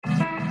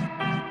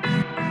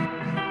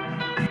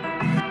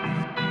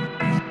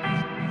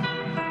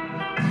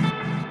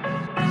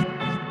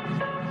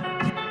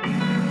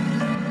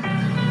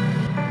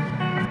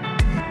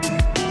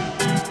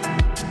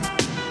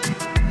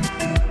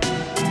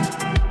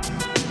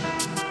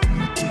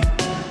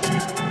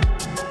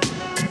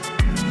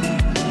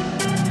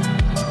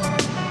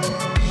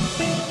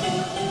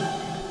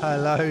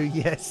Hello,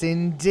 yes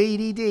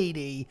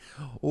indeedy.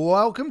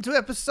 Welcome to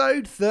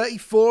episode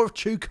 34 of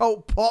True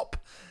Cult Pop,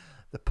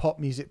 the pop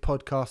music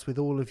podcast with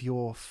all of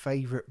your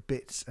favourite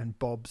bits and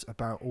bobs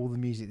about all the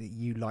music that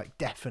you like.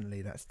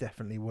 That's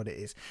definitely what it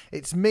is.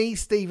 It's me,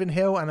 Stephen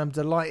Hill, and I'm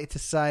delighted to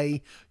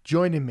say,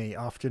 joining me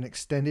after an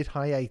extended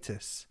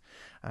hiatus,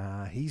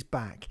 he's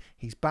back.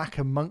 He's back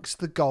amongst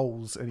the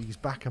goals, and he's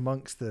back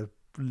amongst the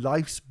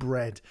life's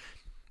bread.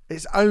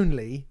 It's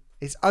only,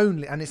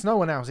 and it's no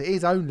one else. It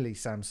is only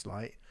Sam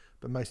Slight,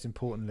 but most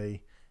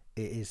importantly,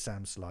 it is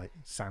Sam Slight.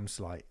 Sam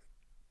Slight.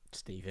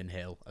 Stephen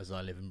Hill, as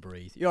I live and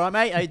breathe. You all right,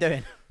 mate? How you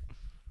doing?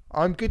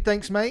 I'm good,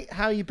 thanks, mate.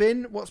 How you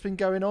been? What's been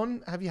going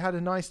on? Have you had a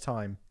nice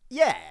time?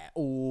 Yeah,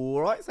 all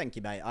right, thank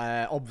you, mate.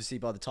 Obviously,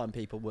 by the time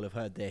people will have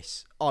heard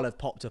this, I'll have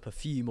popped up a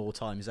few more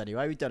times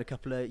anyway. We've done a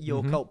couple of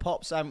Your Cult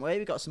Pops, haven't we?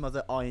 We've got some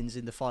other irons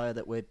in the fire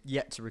that we're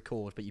yet to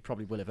record, but you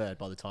probably will have heard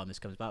by the time this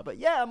comes out. But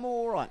yeah, I'm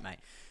all right, mate.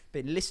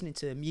 Been listening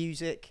to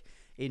music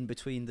in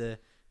between the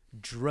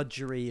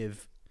drudgery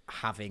of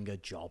having a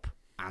job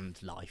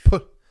and life.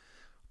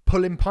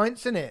 Pulling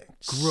pints, innit?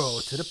 Grow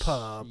to the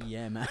pub.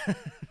 Yeah, man.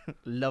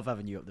 Love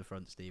having you up the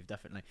front, Steve,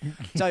 definitely.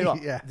 Tell you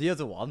what, Yeah. The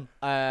other one.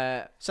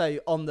 So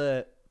on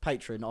the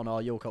Patreon, on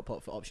our Your Cult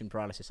Pop for Option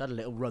Paralysis, I had a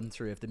little run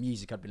through of the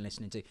music I'd been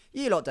listening to.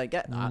 You lot don't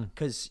get that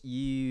because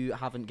you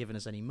haven't given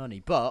us any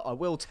money. But I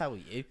will tell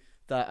you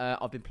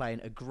that I've been playing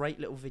a great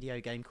little video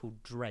game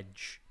called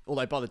Dredge.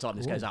 Although by the time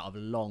this goes out, I've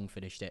long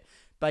finished it.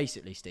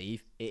 Basically,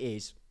 Steve, it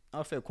is,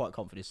 I feel quite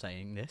confident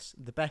saying this,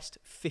 the best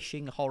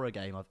fishing horror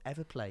game I've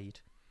ever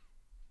played.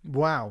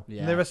 Wow.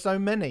 Yeah. There are so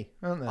many,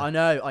 aren't there?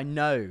 I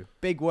know.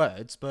 Big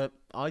words, but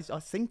I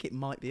think it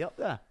might be up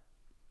there.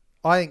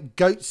 I think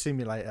Goat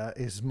Simulator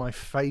is my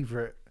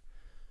favourite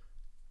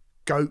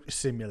goat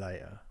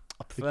simulator.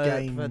 I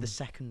prefer the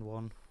second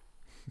one.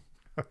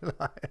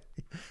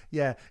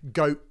 Yeah,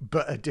 goat,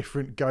 but a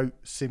different goat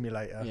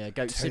simulator. Yeah,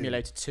 Goat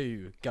Simulator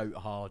 2, Goat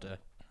Harder.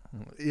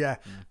 Yeah.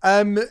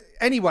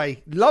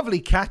 Anyway, lovely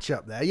catch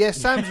up there. Yeah,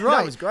 Sam's right.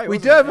 That was great. We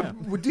do have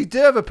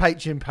a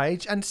Patreon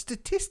page, and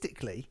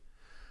statistically,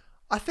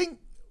 I think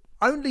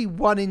only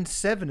 1 in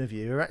 7 of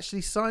you are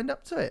actually signed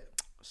up to it.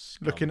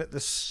 Looking at the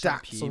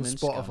stats on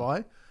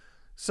Spotify.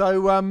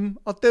 So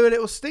I'll do a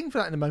little sting for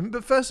that in a moment.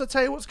 But first, I'll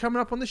tell you what's coming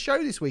up on the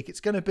show this week.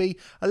 It's going to be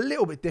a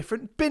little bit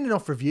different. Binning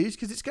off reviews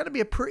because it's going to be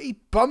a pretty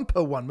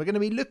bumper one. We're going to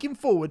be looking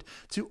forward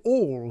to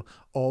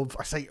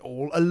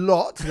a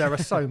lot. There are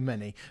so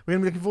many. We're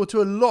going to be looking forward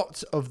to a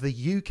lot of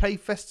the UK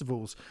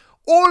festivals.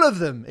 All of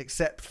them,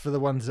 except for the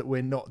ones that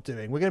we're not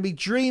doing. We're going to be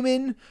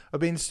dreaming of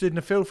being stood in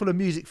a field full of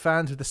music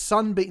fans with the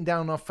sun beating down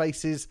on our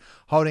faces,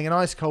 holding an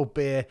ice cold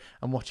beer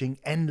and watching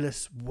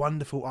endless,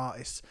 wonderful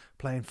artists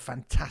playing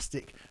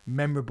fantastic,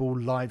 memorable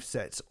live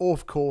sets. Or,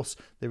 of course,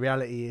 the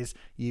reality is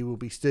you will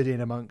be stood in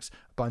amongst a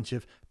bunch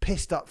of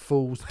pissed up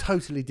fools,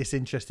 totally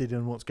disinterested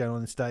in what's going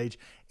on the stage,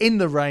 in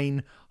the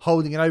rain,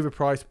 holding an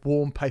overpriced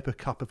warm paper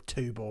cup of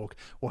Tuborg,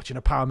 watching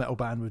a power metal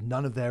band with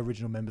none of their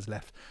original members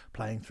left,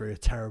 playing through a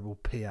terrible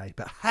PA.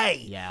 But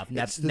hey, yeah,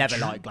 I've never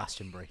liked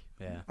Glastonbury.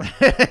 Yeah,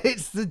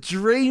 it's the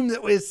dream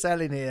that we're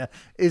selling here,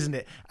 isn't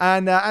it?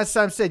 And as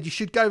Sam said, you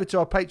should go over to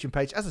our Patreon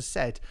page. As I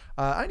said,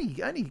 only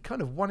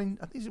kind of I think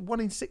it's 1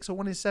 in 6 or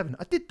 1 in 7.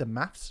 I did the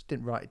maths,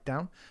 didn't write it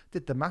down.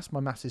 Did the maths. My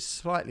maths is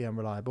slightly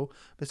unreliable,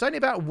 but it's only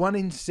about 1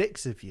 in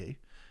 6 of you.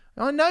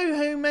 I know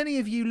how many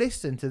of you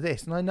listen to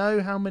this, and I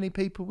know how many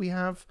people we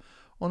have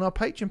on our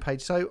Patreon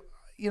page. So,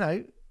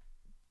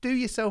 do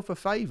yourself a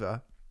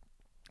favour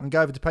and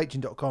go over to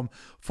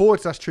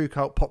patreon.com/True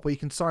Cult Pop, where you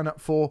can sign up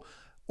for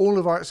all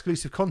of our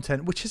exclusive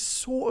content, which has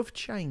sort of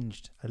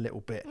changed a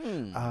little bit.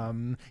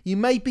 You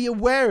may be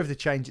aware of the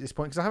change at this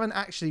point because I haven't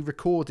actually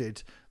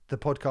recorded the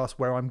podcast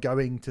where I'm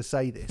going to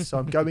say this. So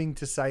I'm going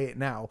to say it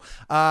now.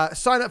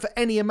 Sign up for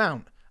any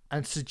amount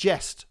and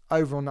suggest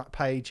over on that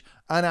page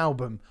an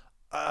album,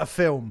 a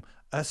film,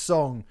 a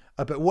song,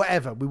 but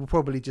whatever. We will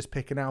probably just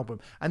pick an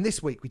album. And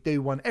this week, we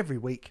do one every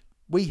week.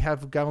 We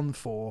have gone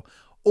for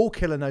All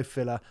Killer No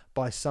Filler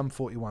by Sum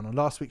 41. On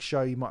last week's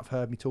show, you might have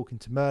heard me talking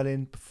to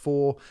Merlin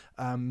before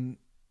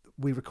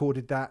we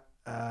recorded that.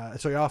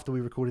 After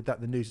we recorded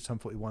that, the news at Sum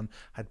 41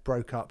 had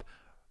broke up.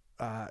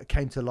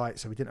 Came to light,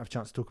 so we didn't have a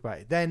chance to talk about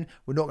it then.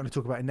 We're not going to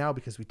talk about it now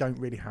because we don't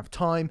really have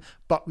time,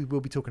 but we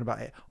will be talking about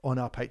it on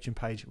our Patreon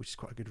page, which is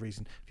quite a good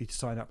reason for you to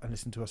sign up and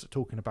listen to us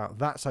talking about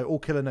that. So All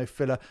Killer No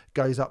Filler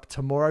goes up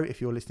tomorrow. If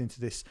you're listening to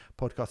this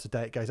podcast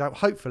today, it goes out.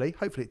 Hopefully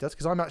it does,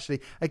 because I'm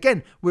actually,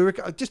 again,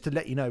 just to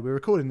let you know, we're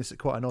recording this at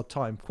quite an odd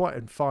time,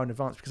 quite far in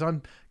advance, because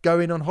I'm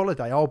going on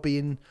holiday. I'll be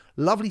in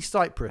lovely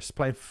Cyprus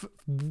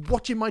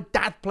watching my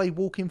dad play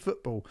walking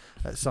football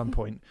at some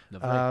point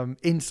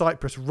in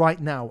Cyprus right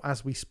now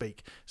as we speak.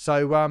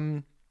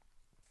 So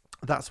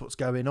that's what's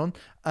going on.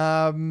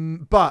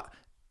 But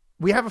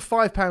we have a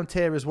 £5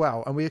 tier as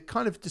well, and we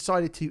kind of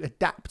decided to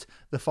adapt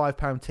the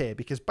 £5 tier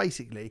because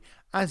basically,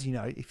 as you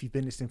know, if you've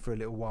been listening for a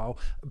little while,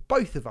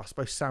 both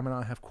Sam and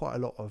I have quite a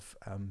lot of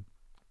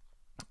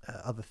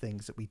other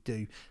things that we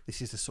do.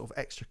 This is a sort of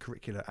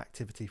extracurricular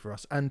activity for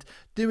us. And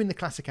doing the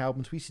classic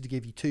albums, we used to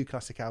give you 2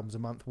 classic albums a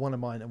month, one of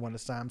mine and one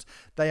of Sam's.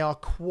 They are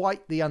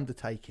quite the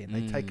undertaking.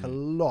 They take a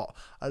lot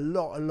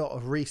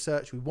of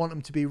research. We want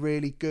them to be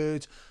really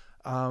good.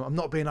 I'm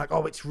not being like,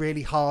 oh, it's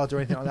really hard or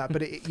anything like that,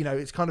 but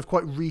it's kind of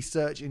quite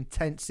research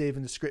intensive,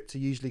 and the scripts are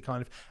usually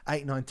kind of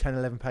 8, 9, 10,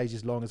 11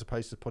 pages long, as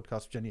opposed to the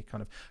podcast, which only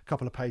kind of a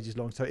couple of pages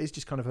long. So it's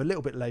just kind of a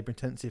little bit labor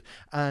intensive.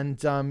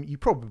 And you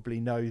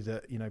probably know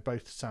that,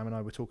 both Sam and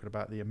I were talking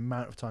about the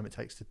amount of time it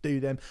takes to do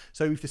them.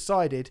 So we've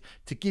decided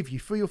to give you,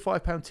 for your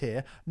 £5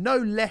 tier, no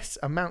less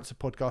amounts of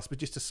podcasts, but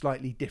just a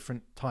slightly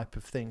different type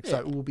of thing. So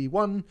it will be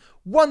one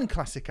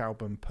classic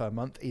album per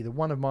month, either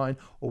one of mine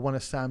or one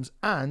of Sam's,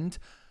 and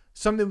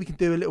something we can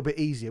do a little bit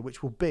easier,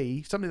 which will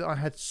be something that I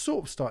had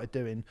sort of started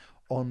doing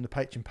on the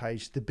Patreon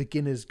page, the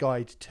Beginner's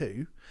Guide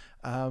to.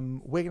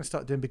 We're going to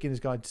start doing Beginner's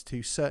Guides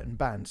to certain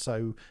bands.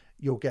 So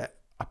you'll get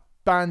a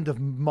band of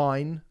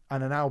mine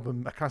and an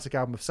album, a classic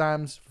album of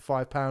Sam's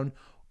for £5,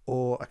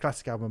 or a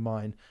classic album of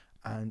mine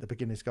and a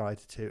Beginner's Guide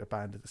to a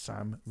band that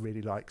Sam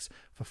really likes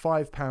for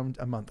 £5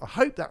 a month. I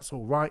hope that's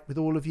all right with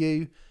all of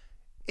you.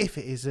 If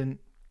it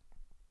isn't,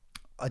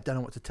 I don't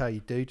know what to tell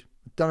you, dude.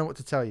 I don't know what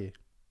to tell you.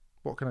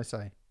 What can I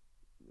say?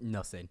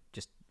 Nothing.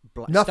 Just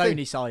Nothing.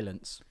 Stony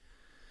silence.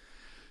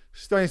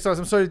 Stony silence.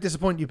 I'm sorry to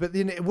disappoint you, but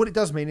what it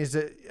does mean is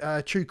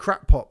that True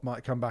Crap Pop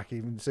might come back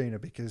even sooner,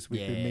 because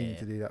we've been meaning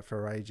to do that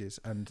for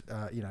ages. And,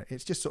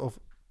 it's just sort of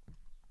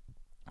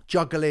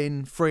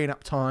juggling, freeing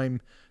up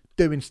time,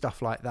 doing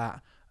stuff like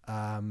that.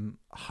 I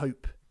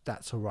hope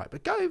that's all right.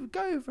 But go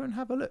over and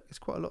have a look. There's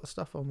quite a lot of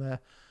stuff on there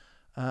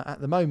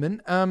at the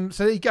moment.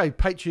 So there you go.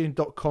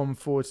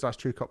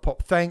 Patreon.com/True Crap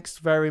Pop. Thanks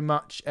very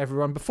much,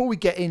 everyone. Before we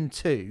get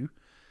into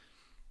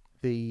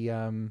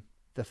the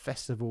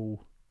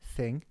festival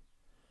thing,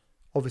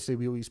 obviously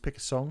we always pick a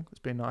song that's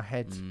been in our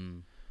head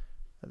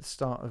at the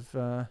start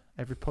of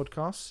every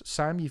podcast.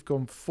 Sam, you've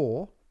gone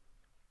for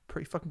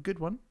pretty fucking good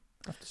one,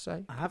 I have to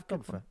say. I have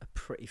gone for a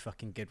pretty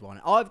fucking good one.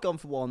 I've gone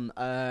for one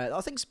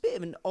I think it's a bit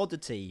of an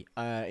oddity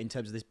in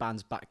terms of this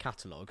band's back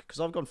catalogue,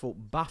 because I've gone for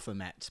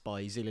Baphomet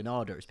by Zealand.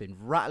 It's been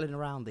rattling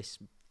around this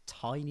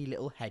tiny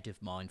little head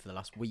of mine for the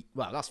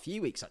last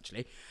few weeks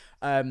actually.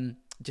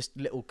 Just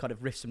little kind of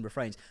riffs and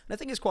refrains, and I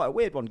think it's quite a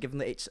weird one, given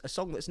that it's a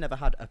song that's never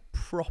had a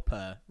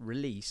proper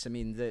release. I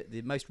mean,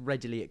 the most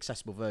readily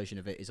accessible version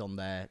of it is on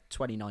their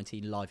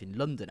 2019 Live in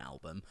London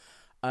album.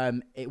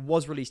 It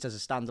was released as a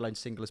standalone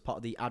single as part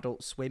of the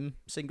Adult Swim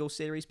single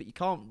series, but you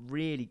can't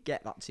really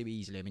get that too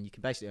easily. I mean, you can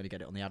basically only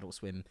get it on the Adult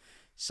Swim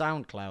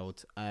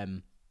SoundCloud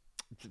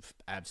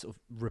sort of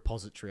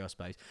repository, I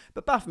suppose.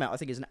 But Baphomet, I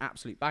think, is an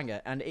absolute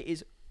banger, and it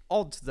is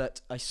odd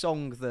that a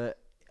song that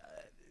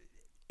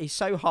is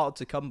so hard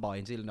to come by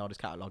in Zealand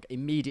catalogue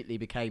immediately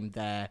became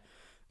their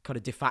kind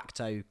of de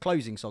facto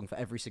closing song for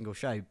every single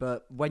show.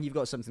 But when you've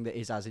got something that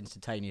is as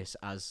instantaneous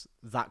as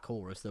that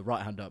chorus, the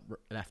right hand up,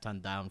 left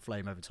hand down,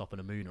 flame over top and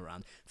a moon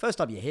around, first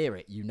time you hear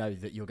it, you know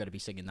that you're going to be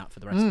singing that for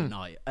the rest of the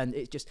night. And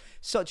it's just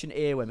such an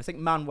earworm. I think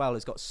Manuel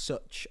has got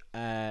such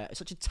a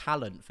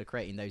talent for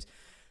creating those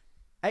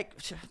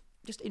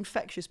just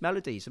infectious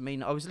melodies. I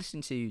mean, I was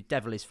listening to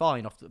Devil Is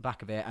Fine off the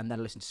back of it, and then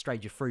I listened to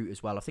Stranger Fruit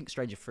as well. I think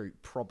Stranger Fruit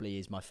probably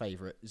is my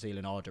favourite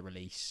Zealand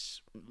release.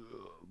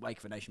 Wake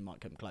of a Nation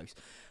might come close.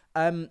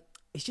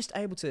 It's just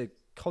able to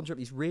conjure up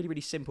these really,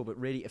 really simple but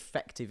really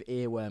effective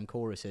earworm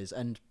choruses,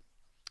 and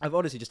I've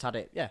honestly just had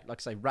it,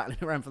 like I say, rattling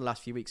around for the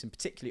last few weeks, and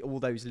particularly all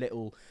those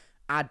little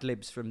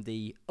ad-libs from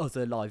the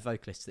other live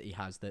vocalists that he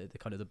has, the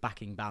kind of the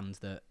backing bands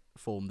that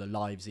form the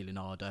live Zealand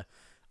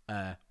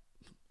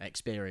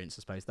experience,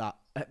 I suppose. That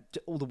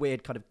all the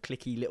weird kind of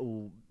clicky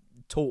little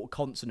taut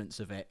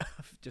consonants of it.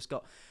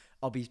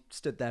 I'll be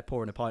stood there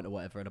pouring a pint or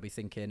whatever, and I'll be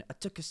thinking, I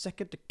took a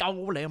second to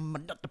call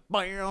him,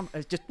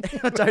 it's just,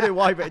 I don't know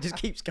why, but it just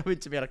keeps coming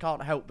to me, and I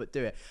can't help but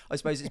do it. I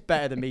suppose it's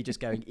better than me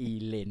just going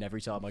Lynn every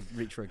time I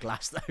reach for a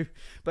glass, though.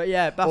 But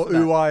yeah, Baphomet.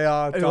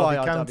 Or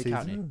Derby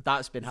County.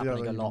 That's been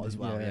happening a lot as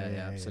well.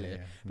 Yeah,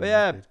 absolutely. But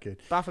yeah, good.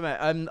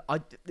 Baphomet.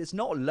 There's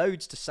not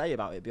loads to say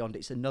about it beyond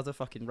it's another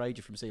fucking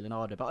rager from Zealand,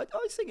 but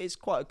I think it's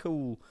quite a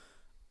cool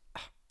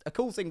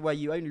thing where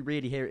you only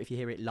really hear it if you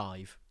hear it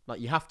live. Like,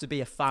 you have to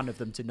be a fan of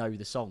them to know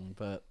the song,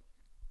 but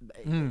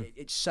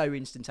it's so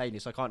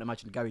instantaneous. I can't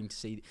imagine if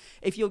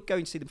you're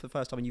going to see them for the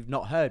first time and you've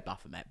not heard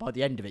Baphomet, by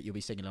the end of it you'll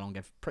be singing along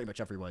pretty much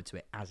every word to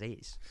it as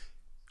is.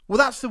 Well,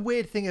 that's the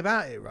weird thing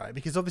about it, right?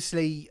 Because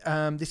obviously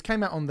this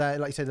came out on their,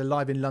 like you say, the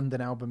Live in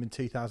London album in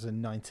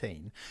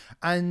 2019,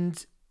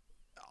 and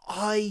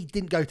I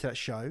didn't go to that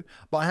show,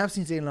 but I have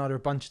seen Zealand a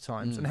bunch of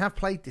times and have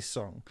played this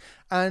song.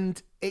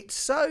 And it's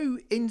so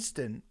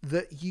instant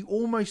that you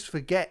almost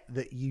forget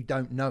that you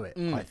don't know it,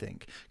 I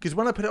think. Because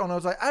when I put it on, I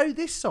was like, oh,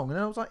 this song. And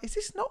I was like, is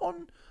this not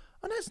on?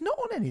 Oh, no, it's not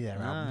on any of their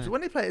albums.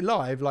 When they play it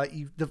live, like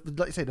you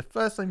say, the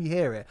first time you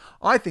hear it,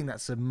 I think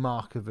that's a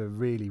mark of a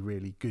really,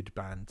 really good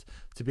band,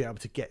 to be able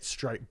to get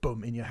straight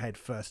boom in your head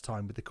first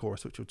time with the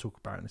chorus, which we'll talk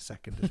about in a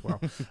second as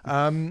well.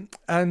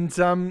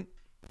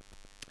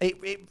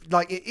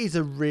 It is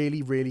a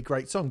really, really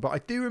great song. But I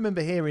do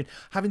remember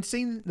having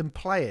seen them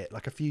play it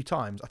like a few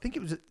times. I think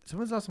it was. So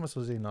when was the last time I saw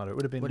Xenada? It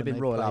would have been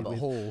Royal Albert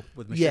Hall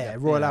with Meshuggah. Yeah,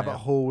 Royal Albert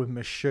Hall with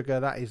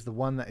Meshuggah. That is the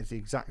one. That is the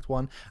exact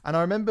one. And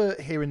I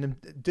remember hearing them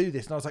do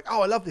this, and I was like,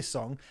 "Oh, I love this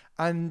song,"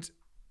 and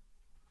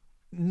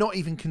not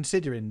even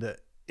considering that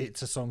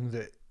it's a song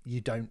that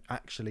you don't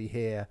actually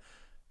hear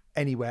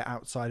anywhere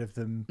outside of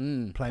them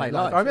playing it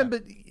live. I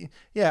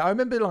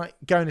remember like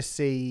going to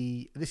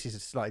see, this is a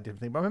slightly different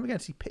thing, but I remember going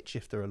to see Pitch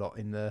Shifter a lot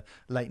in the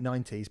late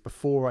 90s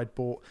before I'd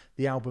bought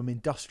the album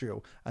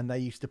Industrial, and they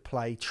used to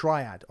play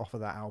Triad off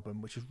of that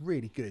album, which was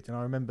really good. And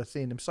I remember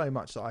seeing them so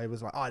much that I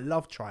was like, oh, I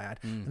love Triad.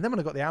 And then when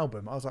I got the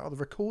album, I was like, oh, the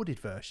recorded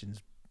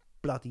version's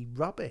bloody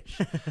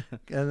rubbish.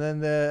 And then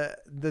the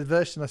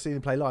version I seen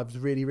them play live was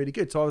really, really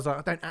good. So I was like,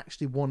 I don't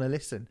actually want to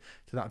listen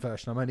to that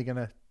version. I'm only going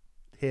to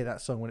hear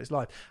that song when it's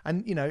live.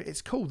 And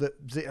it's cool that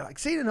like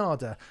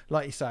Xenada,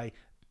 like you say,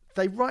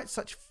 they write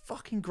such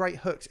fucking great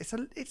hooks. It's a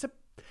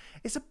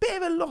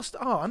bit of a lost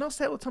art, and I'll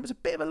say it all the time, it's a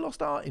bit of a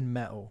lost art in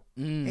metal.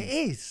 It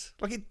is,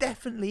 like, it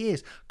definitely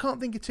is. Can't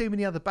think of too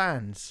many other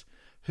bands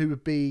who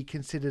would be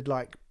considered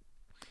like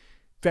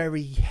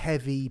very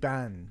heavy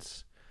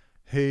bands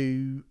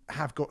who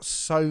have got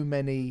so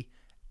many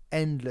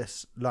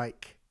endless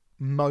like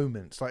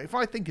moments. Like if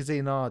I think of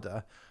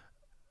Xenada,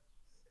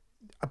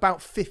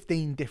 about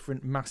 15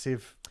 different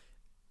massive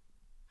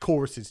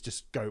choruses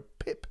just go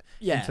pip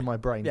into my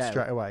brain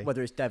straight away.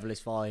 Whether it's Devil Is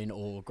Fine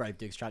or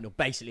Gravedigger's Strand or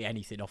basically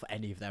anything off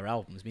any of their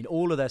albums. I mean,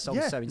 all of their songs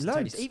are so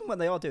instantaneous. Even when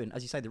they are doing,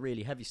 as you say, the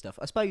really heavy stuff.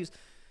 I suppose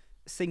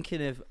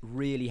thinking of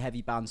really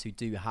heavy bands who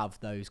do have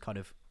those kind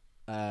of,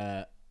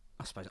 I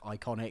suppose,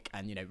 iconic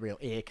and, real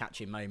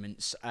ear-catching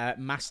moments.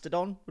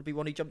 Mastodon would be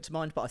one who jumped to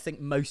mind, but I think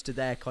most of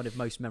their kind of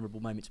most memorable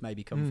moments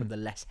maybe come from the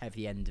less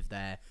heavy end of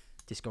their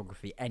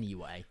discography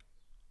anyway.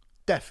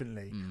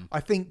 Definitely. I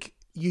think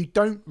you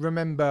don't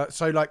remember,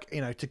 so like,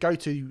 to go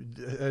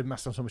to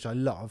Mastodon song, which I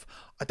love,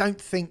 I don't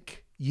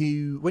think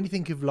when you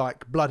think of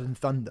like Blood and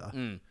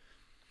Thunder,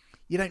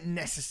 you don't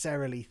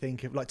necessarily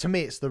think of, like, to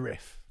me it's the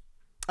riff.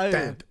 That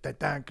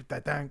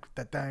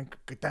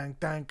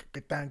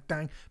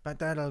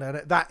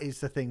is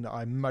the thing that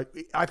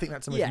I think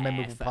that's the most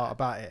memorable part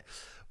about it.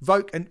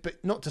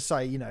 But not to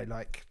say,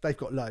 like, they've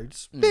got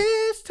loads.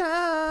 This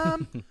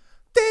time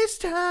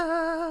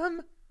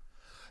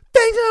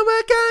things are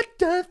work out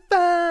to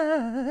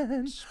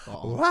find.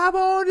 I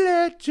won't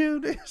let you.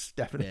 This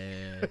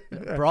definitely.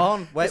 Yeah.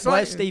 Braun,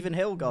 where's Stephen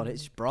Hill gone?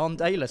 It's Braun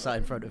Daler sat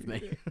in front of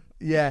me.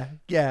 yeah.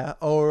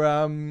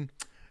 Or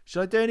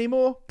should I do any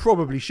more?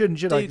 Probably shouldn't.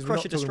 Should I?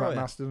 Crush a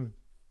Destroyer.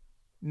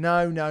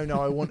 No.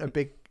 I want a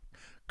big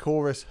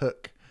chorus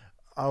hook.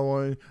 I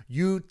want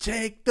you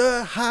take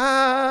the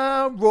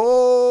high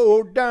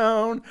road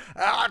down.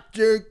 I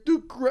take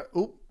the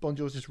Bon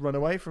Jovi's just run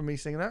away from me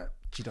singing that.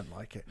 She doesn't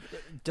like it.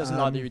 Doesn't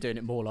like that you're doing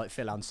it more like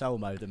Phil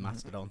Anselmo than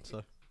Mastodon.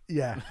 So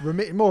yeah,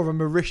 more of a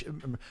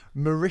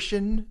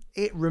remission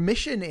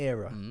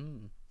era.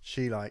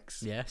 She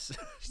likes. Yes,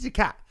 she's a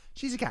cat.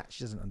 She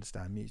doesn't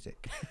understand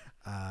music,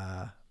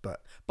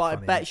 but I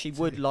bet she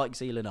would like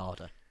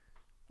Xenada.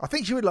 I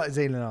think she would like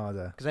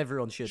Xenada because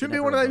everyone should. Shouldn't be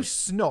one of those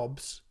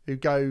snobs who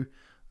go,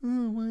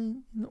 "Oh, well,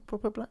 not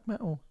proper black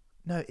metal."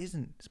 No, it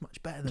isn't. It's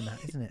much better than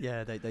that, isn't it?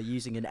 Yeah, they're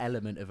using an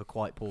element of a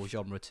quite poor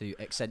genre to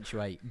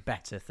accentuate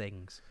better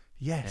things.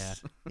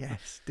 Yes,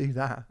 yes, do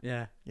that.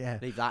 Yeah,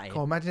 leave that in.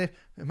 God, imagine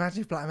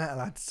if black metal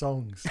had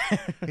songs.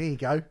 Here you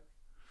go.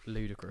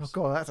 Ludicrous. Oh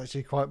God, that's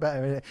actually quite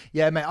better, isn't it?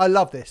 Yeah, mate, I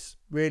love this.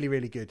 Really,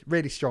 really good.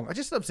 Really strong. I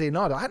just love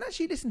Xenada. I hadn't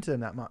actually listened to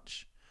them that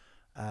much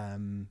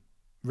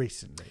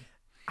recently.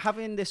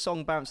 Having this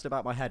song bouncing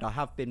about my head, I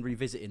have been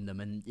revisiting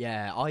them, and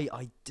yeah,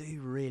 I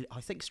do really.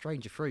 I think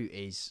Stranger Fruit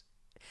is.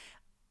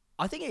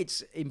 I think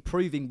it's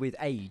improving with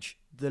age.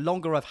 The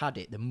longer I've had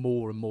it, the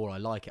more and more I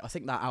like it. I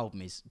think that album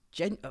is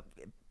getting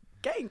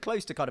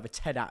close to kind of a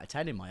 10 out of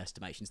 10 in my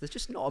estimations. There's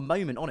just not a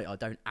moment on it I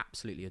don't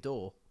absolutely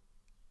adore.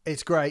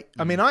 It's great.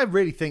 I mean, I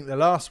really think the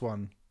last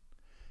one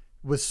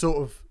was sort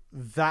of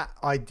that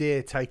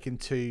idea taken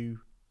to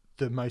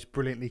the most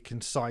brilliantly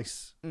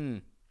concise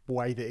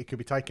way that it could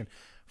be taken.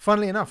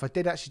 Funnily enough, I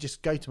did actually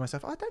just go to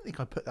myself, I don't think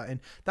I put that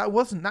in.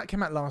 That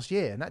came out last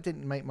year, and that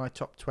didn't make my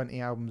top 20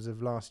 albums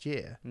of last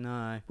year.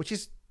 No. Which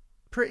is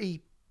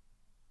pretty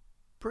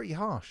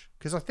harsh,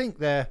 because I think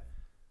they're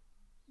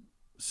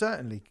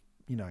certainly,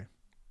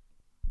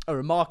 a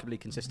remarkably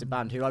consistent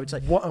band who I would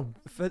say,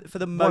 for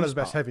the most one of the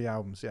best heavy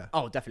albums, yeah.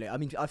 Oh, definitely. I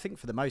mean, I think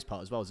for the most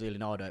part as well,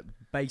 Xenada,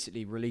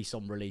 basically release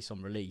on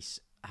release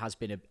has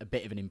been a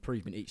bit of an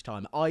improvement each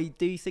time. I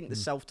do think the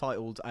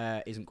self-titled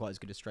isn't quite as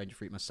good as Stranger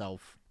Fruit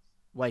myself.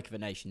 Wake of a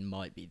Nation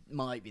might be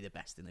the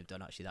best thing they've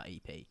done, actually, that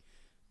EP.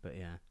 But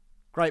yeah,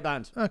 great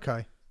band.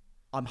 Okay.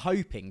 I'm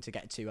hoping to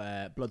get to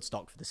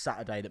Bloodstock for the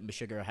Saturday that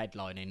Meshuggah are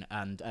headlining,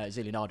 and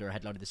Xenada are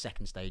headlining the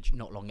second stage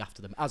not long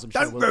after them, as I'm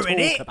sure we'll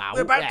talk about.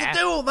 We're about to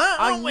do all that,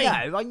 aren't we?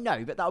 I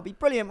know, but that'll be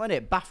brilliant, won't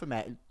it?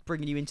 Baphomet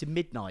bringing you into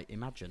midnight,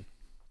 imagine.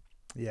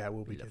 Yeah,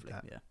 we'll be lovely.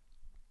 that. Yeah.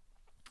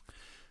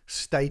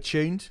 stay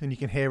tuned and you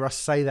can hear us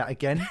say that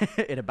again.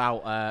 In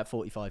about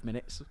 45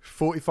 minutes.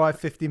 45,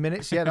 50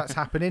 minutes. Yeah, that's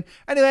happening.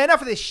 Anyway,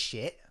 enough of this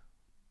shit.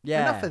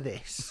 Yeah. Enough of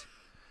this.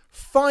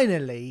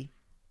 Finally,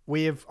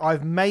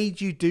 I've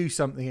made you do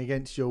something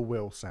against your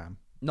will, Sam.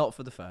 Not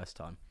for the first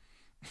time.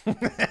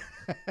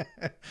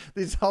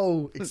 This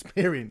whole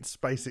experience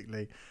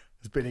basically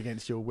has been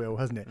against your will,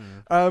 hasn't it?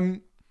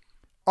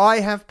 I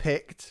have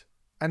picked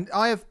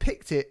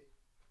it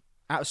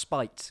Out of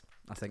spite,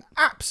 I think.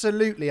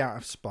 absolutely out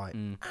of spite.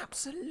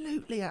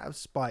 Absolutely out of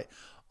spite.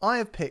 I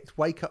have picked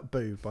 "Wake Up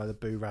Boo" by the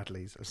Boo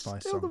Radleys as my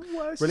Still song. the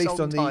worst Released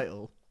song on the-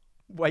 title.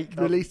 Wake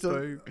Released Up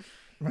on-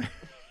 Boo.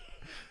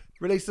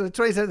 Released on the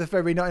 27th of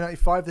February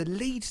 1995, the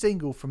lead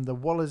single from the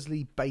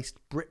Wallersley-based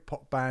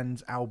Britpop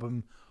band's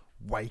album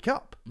 "Wake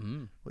Up,"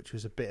 which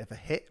was a bit of a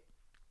hit.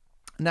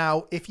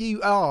 Now, if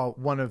you are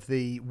one of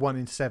the 1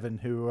 in 7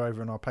 who are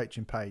over on our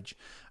Patreon page,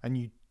 and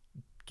you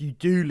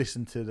do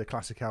listen to the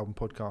classic album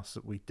podcasts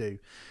that we do,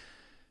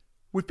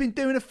 we've been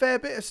doing a fair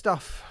bit of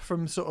stuff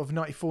from sort of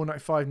 94,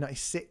 95,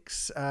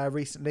 96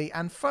 recently.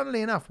 And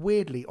funnily enough,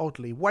 weirdly,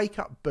 oddly, "Wake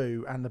Up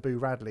Boo" and the Boo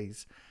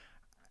Radleys,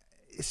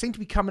 it seemed to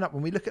be coming up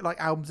when we look at like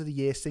albums of the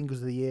year, singles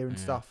of the year and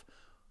stuff.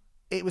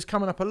 It was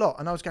coming up a lot.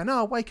 And I was going,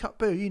 "Oh, Wake Up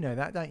Boo, you know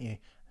that, don't you?"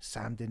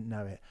 Sam didn't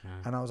know it.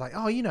 And I was like,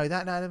 "Oh, you know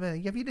that. Now,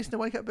 have you listened to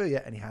Wake Up Boo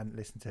yet?" And he hadn't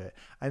listened to it.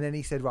 And then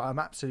he said, "Right, I'm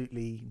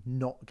absolutely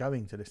not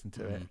going to listen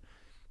to it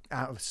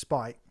out of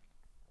spite."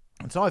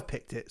 And so I've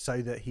picked it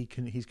so that he's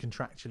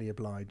contractually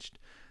obliged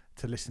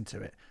to listen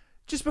to it.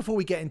 Just before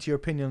we get into your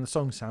opinion on the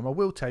song, Sam, I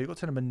will tell you, it got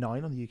to number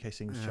 9 on the UK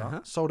singles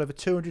chart. Sold over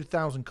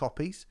 200,000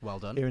 copies. Well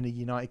done. Here in the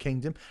United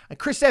Kingdom. And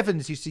Chris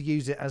Evans used to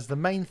use it as the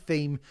main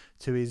theme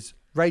to his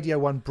Radio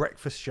 1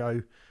 breakfast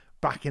show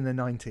back in the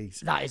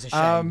 90s. That is a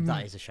shame.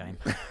 That is a shame.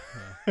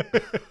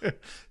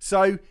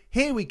 So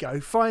here we go.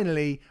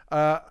 Finally,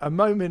 a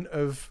moment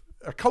of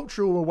a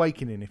cultural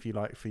awakening, if you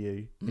like, for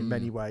you in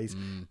many ways.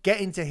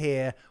 Getting to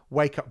hear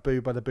 "Wake Up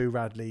Boo" by the Boo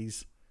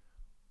Radleys.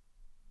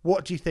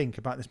 What do you think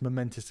about this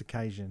momentous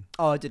occasion?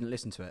 Oh, I didn't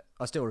listen to it.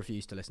 I still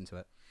refuse to listen to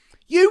it.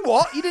 You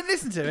what? You didn't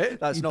listen to it?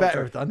 That's you not better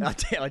true. have done. I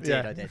did.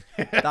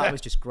 Yeah. That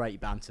was just great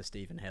banter,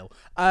 Stephen Hill.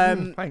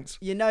 Thanks.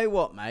 You know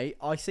what, mate?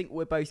 I think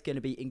we're both going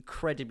to be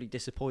incredibly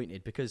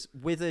disappointed because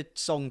with a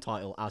song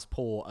title as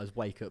poor as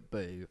 "Wake Up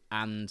Boo"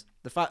 and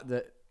the fact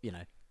that, you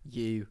know,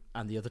 you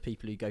and the other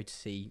people who go to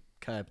see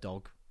Curb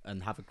Dog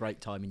and have a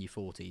great time in your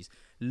 40s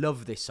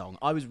love this song.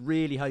 I was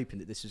really hoping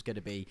that this was going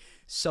to be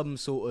some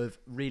sort of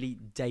really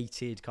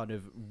dated kind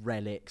of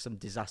relic, some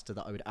disaster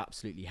that I would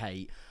absolutely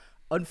hate.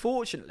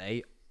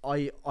 Unfortunately,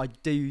 I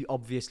do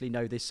obviously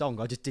know this song.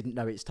 I just didn't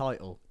know its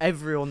title.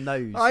 Everyone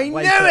knows. I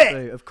Wake knew Up it!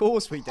 Boo. Of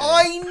course we do.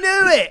 I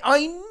knew it.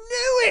 I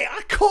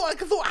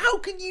thought, how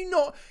can you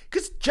not?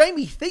 Because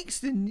Jamie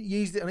Theakston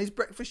used it on his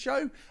breakfast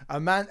show.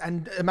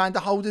 Amanda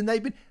Holden,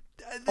 they've been...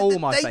 all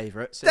my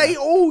favourites. They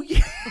all...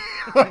 Yeah,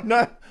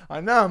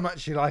 I know how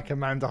much you like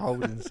Amanda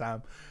Holden,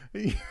 Sam.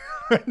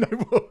 I know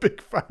what a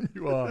big fan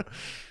you are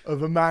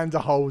of Amanda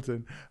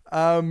Holden.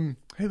 Who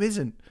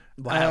isn't?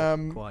 Wow,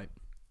 quite.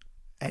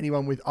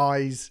 Anyone with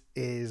eyes,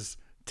 ears,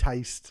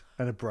 taste,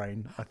 and a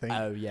brain, I think.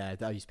 Oh, yeah,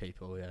 those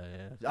people,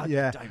 yeah.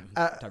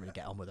 I don't really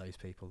get on with those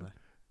people, though.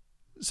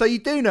 So you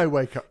do know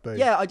 "Wake Up Boo"?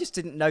 Yeah, I just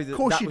didn't know that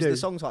Course that you was do. the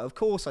song title. Of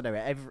course I know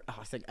it.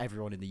 I think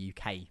everyone in the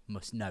UK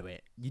must know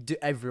it.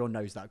 Everyone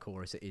knows that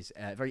chorus. It is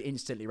very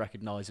instantly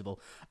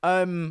recognisable.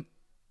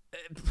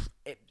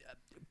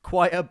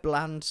 Quite a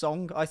bland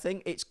song, I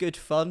think. It's good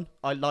fun.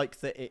 I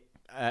like that it,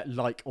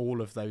 like all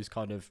of those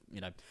kind of,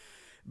 you know,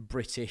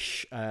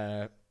 British...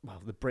 the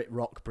Brit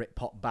rock, Brit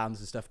pop bands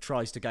and stuff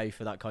tries to go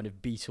for that kind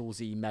of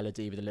Beatlesy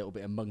melody with a little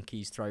bit of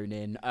Monkeys thrown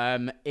in.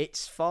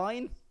 It's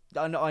fine.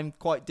 And I'm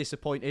quite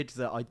disappointed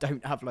that I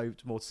don't have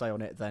loads more to say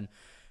on it than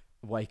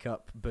 "Wake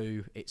Up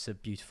Boo. It's a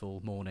beautiful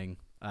morning."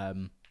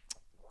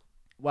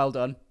 Well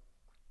done.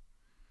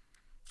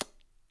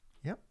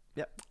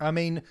 Yep. I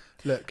mean,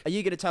 look. Are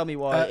you going to tell me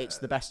why it's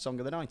the best song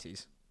of the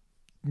 90s?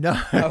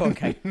 No. Oh,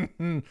 okay.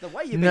 The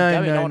way you've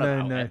been going on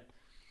about it.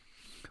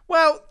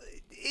 Well,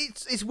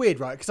 it's weird,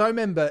 right? Because I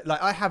remember,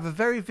 like, I have a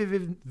very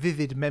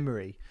vivid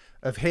memory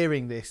of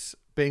hearing this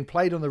being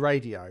played on the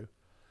radio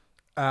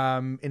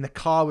in the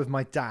car with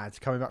my dad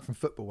coming back from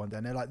football one day,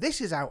 and they're like, "This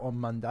is out on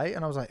Monday,"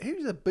 and I was like, "Who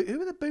are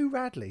the Boo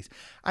Radleys?"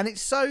 And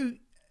it's so,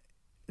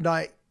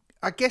 like,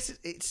 I guess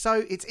it's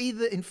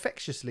either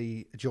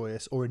infectiously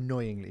joyous or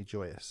annoyingly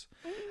joyous,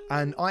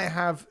 and I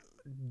have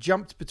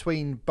jumped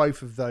between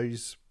both of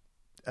those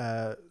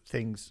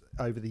things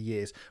over the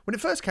years. When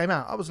it first came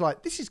out, I was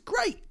like, "This is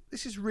great.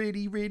 This is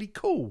really, really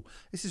cool.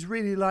 This is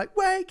really like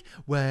wake.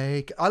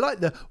 I like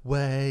the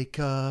wake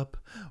up,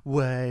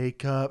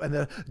 and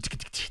the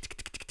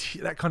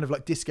that kind of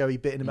like disco-y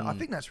bit in the middle. I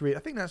think that's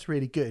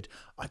really good.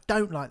 I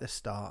don't like the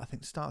start. I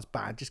think the start's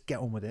bad. Just get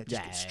on with it.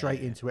 Just get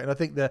straight into it. And I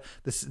think the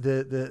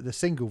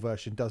single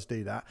version does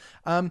do that.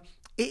 It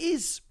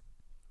is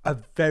a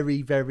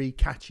very, very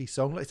catchy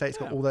song. Like I say, it's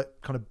got all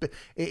that kind of.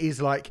 It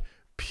is like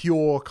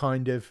pure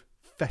kind of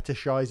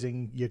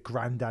fetishizing your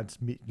granddad's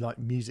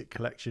music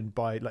collection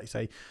by, like,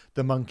 say,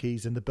 the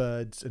Monkees and the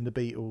Byrds and the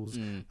Beatles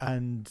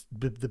and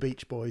the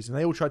Beach Boys, and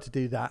they all tried to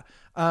do that.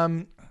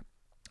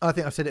 I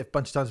think I've said it a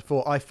bunch of times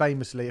before. I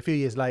famously, a few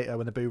years later,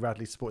 when the Boo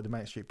Radleys supported the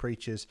Main Street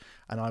Preachers,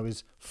 and I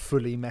was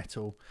fully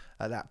metal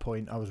at that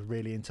point, I was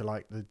really into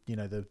like the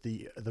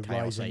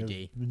rising of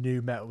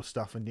new metal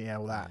stuff and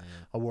all that. Yeah.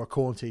 I wore a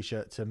Korn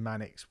t-shirt to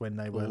Mannix when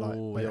they were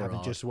when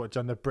having just watched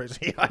on the Brits.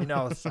 I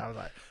know. So I was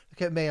like,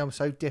 look at me, I'm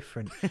so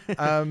different.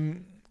 I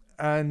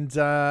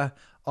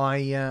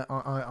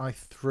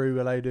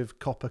threw a load of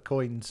copper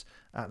coins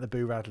at the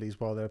Boo Radleys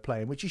while they were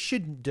playing, which you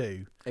shouldn't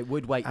do. It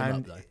would wake them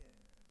up though.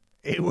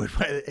 It would,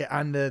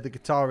 and the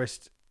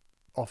guitarist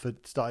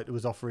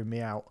was offering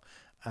me out.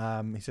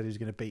 He said he was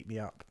going to beat me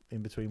up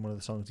in between one of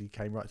the songs. He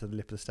came right to the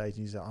lip of the stage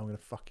and he said, "I'm going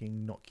to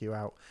fucking knock you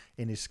out,"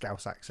 in his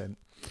Scouse accent.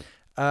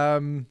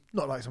 Not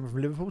like someone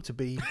from Liverpool to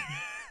be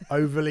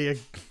overly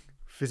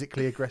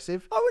physically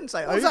aggressive. I wouldn't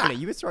say overly.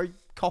 You would throw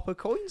copper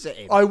coins at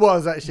him. I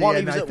was actually. While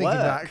he was at work.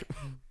 Back.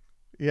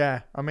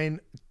 Yeah, I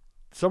mean,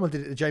 someone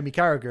did it to Jamie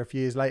Carragher a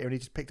few years later, and he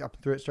just picked it up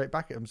and threw it straight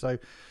back at him. So,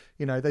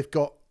 they've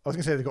got. I was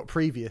going to say they've got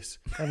previous.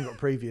 They haven't got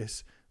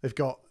previous. They've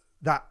got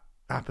that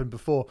happened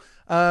before.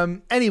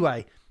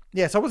 Anyway,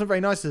 yes, I wasn't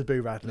very nice to the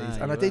Boo Radleys.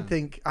 No, and I did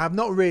think, I have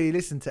not really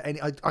listened to any,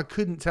 I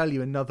couldn't tell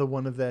you another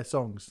one of their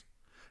songs.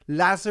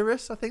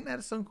 Lazarus, I think they had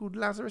a song called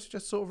Lazarus,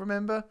 just sort of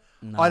remember.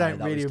 No, I don't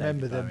really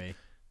remember them.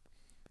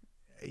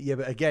 Yeah,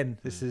 but again,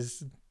 this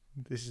is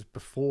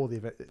before the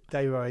event.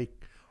 They were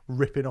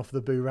ripping off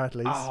the Boo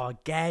Radleys. Oh,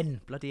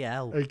 again. Bloody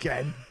hell.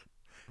 Again.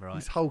 Right.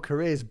 His whole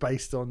career is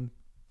based on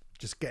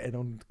just getting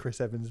on Chris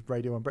Evans'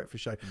 Radio 1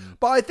 Breakfast Show.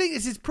 But I think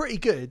this is pretty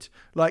good.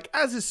 Like,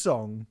 as a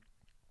song,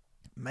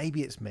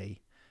 maybe it's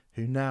me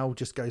who now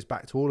just goes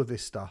back to all of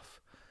this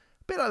stuff.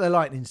 A bit like the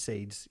Lightning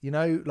Seeds,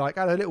 like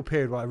I had a little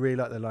period where I really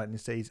liked the Lightning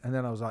Seeds, and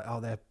then I was like, oh,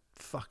 they're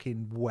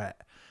fucking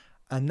wet.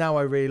 And now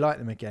I really like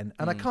them again.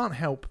 And I can't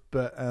help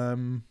but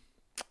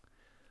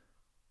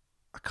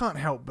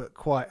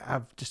quite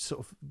have just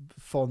sort of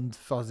fond,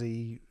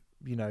 fuzzy,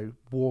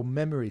 warm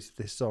memories of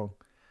this song.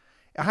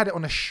 I had it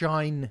on a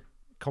Shine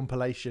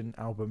compilation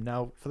album.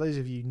 Now, for those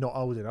of you not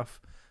old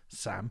enough,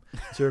 Sam,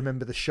 to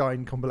remember the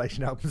Shine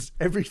compilation albums,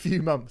 every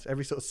few months,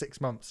 every sort of 6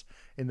 months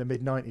in the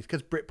mid-90s,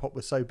 because Britpop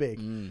was so big,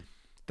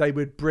 they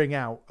would bring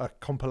out a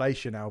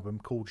compilation album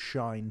called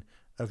Shine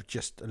of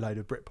just a load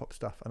of Britpop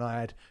stuff. And I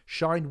had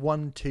Shine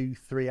 1, 2,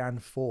 3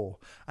 and 4.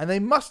 And they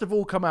must have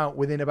all come out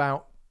within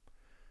about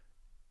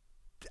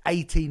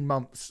 18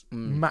 months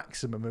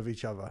maximum of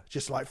each other.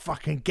 Just like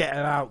fucking get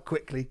them out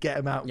quickly, get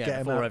them out, get them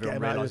out. Before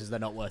everyone realises they're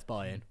not worth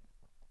buying.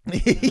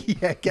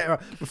 Yeah, get them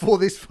out. Before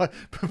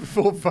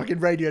fucking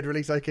Radio had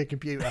released OK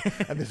Computer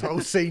and this whole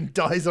scene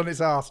dies on its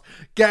ass.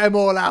 Get them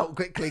all out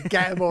quickly,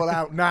 get them all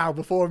out now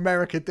before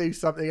America do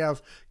something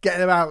else. Get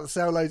them out,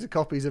 sell loads of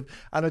copies of.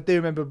 And I do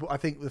remember, I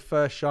think the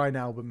first Shine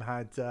album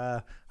had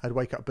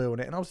Wake Up Boo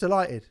on it, and I was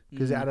delighted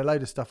because it had a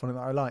load of stuff on it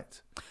that I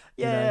liked.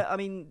 Yeah, I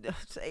mean,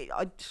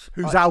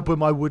 whose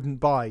album I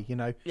wouldn't buy,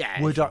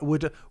 Yeah.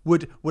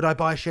 Would I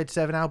buy a Shed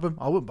 7 album?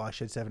 I wouldn't buy a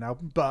Shed 7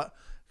 album, but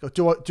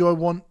do I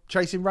want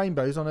Chasing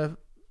Rainbows on a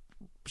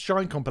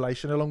Shine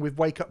compilation along with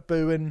Wake Up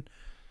Boo and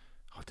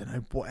I don't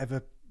know,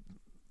 whatever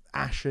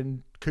Ash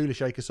and Cooler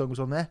Shaker song was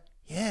on there?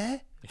 Yeah,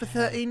 for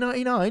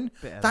 $13.99.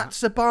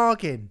 That's a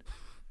bargain.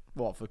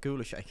 What, for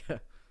Cooler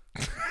Shaker?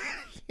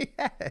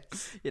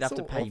 Yes. You'd have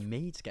to pay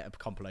me to get a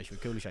compilation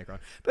with Cooler Shaker on.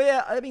 But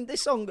yeah, I mean,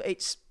 this song,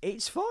 it's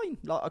fine.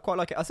 Like, I quite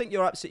like it. I think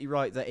you're absolutely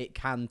right that it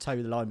can toe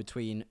the line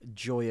between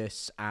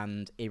joyous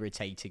and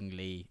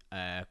irritatingly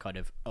kind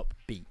of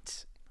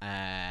upbeat.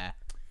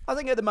 I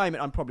think at the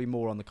moment I'm probably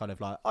more on the kind of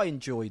like, I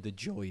enjoy the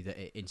joy that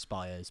it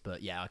inspires,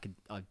 but yeah,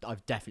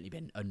 I've definitely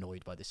been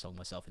annoyed by this song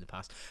myself in the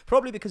past,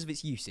 probably because of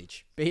its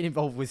usage, being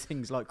involved with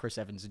things like Chris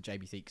Evans and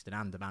Jamie Theakston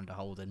and Amanda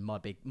Holden, my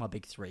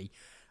big three.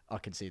 I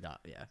can see that,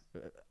 yeah.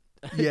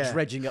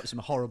 Dredging up some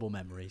horrible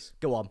memories.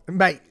 Go on,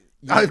 mate.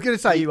 I was going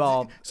to say you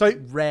are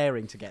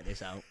raring to get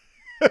this out.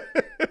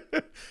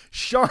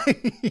 Shine,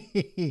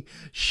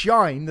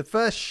 the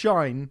first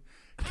Shine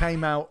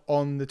came out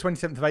on the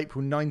 27th of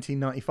April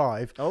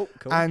 1995. Oh,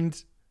 cool.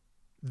 And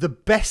the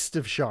best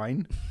of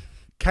Shine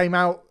came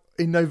out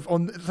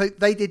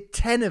they did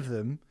 10 of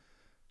them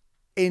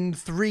in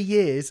 3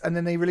 years, and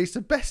then they released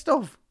a best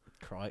of.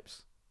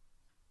 Cripes.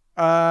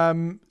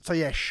 So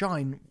yeah,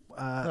 Shine.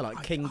 They're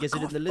like King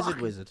Gizzard and the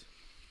Lizard Wizard.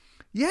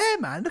 Yeah,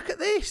 man, look at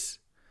this.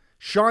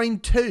 Shine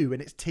 2,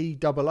 and it's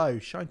TOO.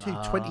 Shine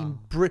 2,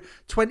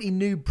 20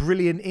 new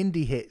brilliant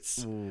indie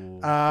hits. Ooh,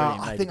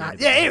 I think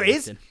here it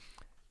is.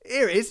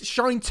 Here it is.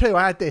 Shine 2,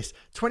 I had this.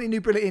 20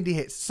 new brilliant indie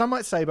hits. Some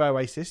Might Say by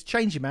Oasis.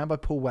 Change Your Man by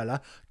Paul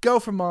Weller. Girl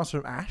from Mars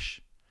from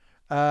Ash.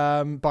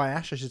 By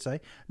Ash, I should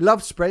say.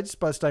 Love Spreads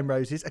by Stone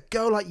Roses. A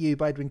Girl Like You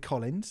by Edwyn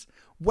Collins.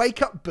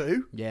 Wake Up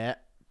Boo. Yeah,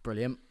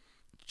 brilliant.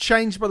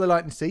 Changed by the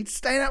Lightning Seeds.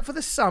 Staying Out for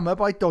the Summer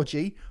by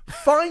Dodgy.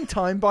 Fine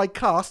Time by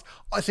Cast.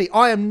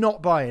 I am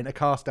not buying a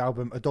Cast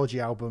album, a Dodgy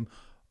album,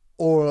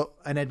 or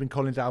an Edwyn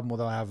Collins album,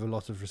 although I have a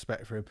lot of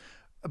respect for him.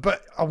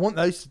 But I want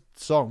those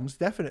songs,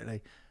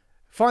 definitely.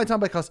 Fine Time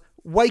by Cos,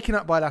 Waking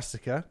Up by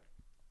Elastica,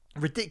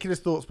 Ridiculous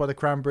Thoughts by the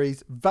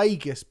Cranberries,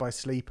 Vegas by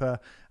Sleeper.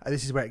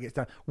 This is where it gets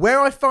down. Where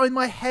I Find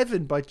My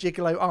Heaven by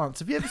Gigolo Aunts.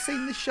 Have you ever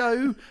seen the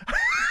show?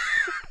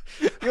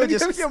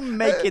 You're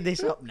making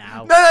this up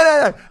now.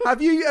 No.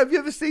 Have you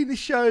ever seen the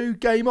show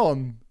Game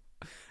On?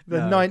 The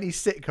 90s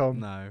sitcom?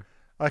 No.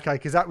 Okay,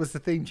 because that was the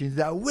theme tune.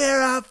 That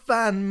Where I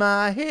Find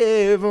My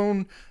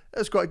Heaven.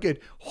 That's quite good.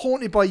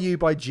 Haunted by You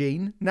by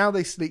Gene. Now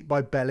They Sleep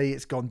by Belly.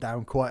 It's gone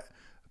down quite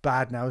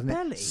bad now, isn't it?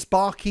 Belly?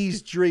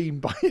 Sparky's Dream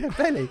by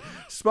Belly.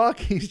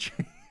 Sparky's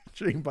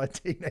Dream by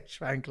Teenage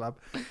Fan Club.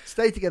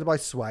 Stay Together by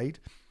Suede.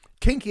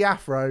 Kinky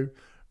Afro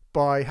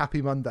by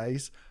Happy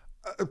Mondays.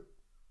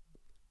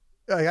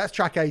 That's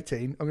track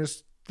 18. I'm going to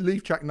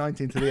leave track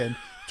 19 to the end.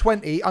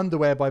 20,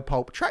 Underwear by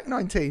Pulp. Track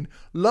 19,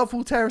 Love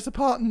Will Tear Us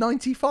Apart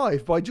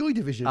 95 by Joy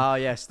Division. Oh,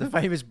 yes, the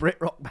famous Brit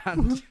rock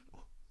band.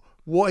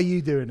 What are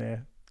you doing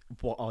here?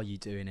 What are you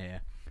doing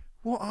here?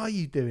 What are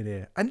you doing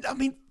here? And I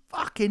mean,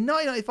 fucking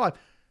 1995.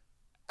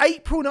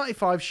 April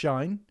 95,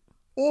 Shine.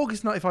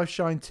 August 95,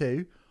 Shine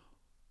 2.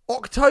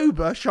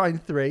 October, Shine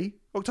 3.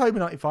 October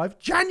 95.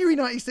 January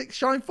 96,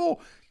 Shine 4.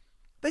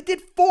 They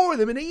did 4 of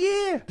them in a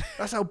year.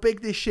 That's how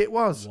big this shit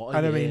was. What a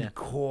and year. I mean,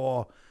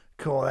 core,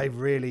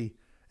 they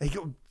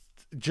got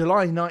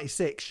July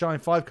 96, Shine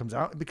 5 comes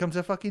out. It becomes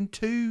a fucking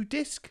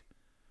 2-disc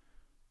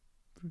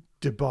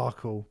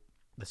debacle.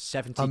 The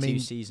 72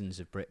 seasons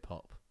of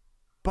Britpop.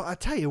 But I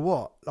tell you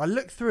what, I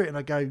look through it and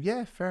I go,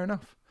 yeah, fair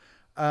enough.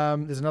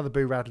 There's another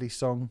Boo Radley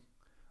song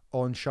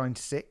on Shine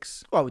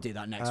 6. Well, we'll do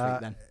that next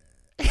week then.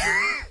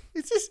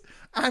 Is this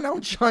and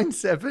on Shine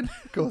 7?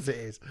 Of course it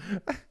is.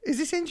 Is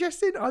this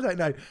interesting? I don't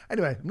know.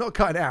 Anyway, I'm not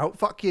cutting it out.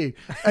 Fuck you.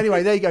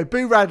 Anyway, there you go.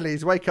 Boo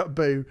Radley's Wake Up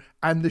Boo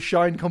and the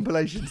Shine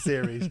compilation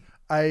series.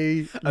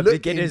 A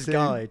beginner's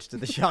guide to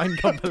the Shine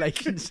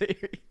compilation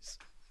series.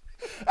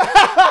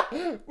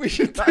 We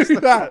should That's do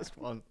the that. first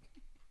one.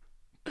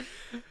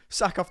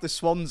 Sack off the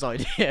Swans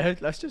idea.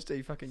 Let's just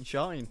do fucking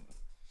Shine.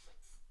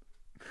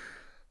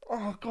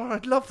 Oh, God,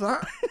 I'd love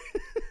that.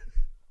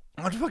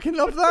 I'd fucking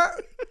love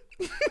that.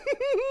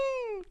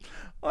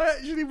 I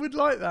actually would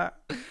like that.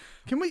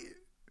 Can we...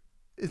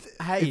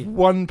 If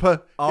one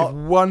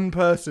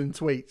person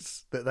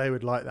tweets that they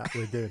would like that,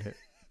 we're doing it.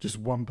 Just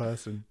one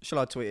person. Shall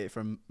I tweet it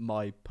from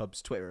my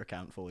pub's Twitter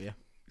account for you?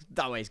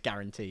 That way it's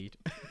guaranteed.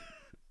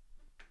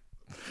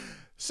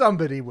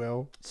 Somebody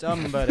will.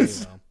 Somebody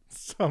will.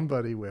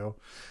 Somebody will.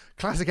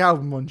 Classic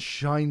album on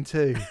Shine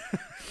 2.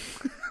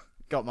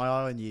 Got my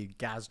eye on you,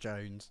 Gaz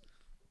Jones.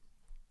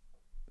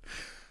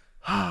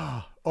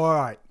 All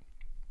right.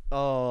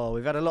 Oh,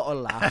 we've had a lot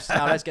of laughs.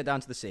 Now let's get down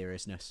to the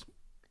seriousness.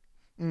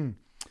 It's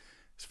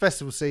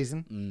festival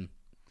season.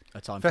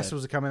 A time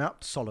Festivals are coming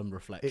up. for solemn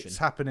reflection. It's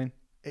happening.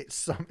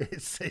 It's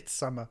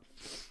summer.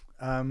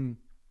 And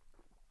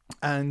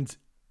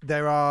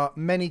there are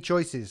many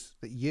choices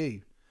that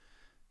you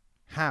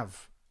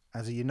have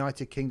as a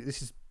United Kingdom.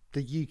 This is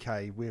the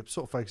UK. We're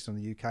sort of focused on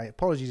the UK.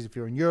 Apologies if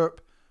you're in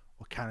Europe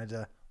or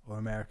Canada or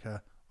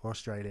America or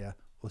Australia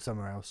or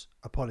somewhere else.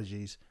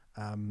 Apologies.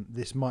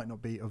 This might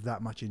not be of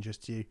that much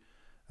interest to you,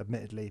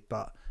 admittedly,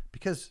 but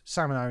because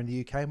Sam and I are in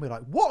the UK and we're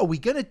like, what are we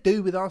going to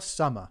do with our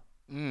summer?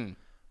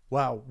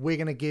 Well, we're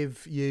going to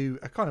give you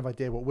a kind of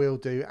idea what we'll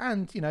do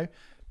and, you know,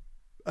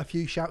 a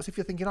few shouts if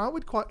you're thinking, I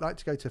would quite like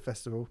to go to a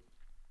festival,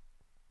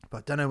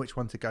 but don't know which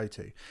one to go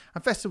to.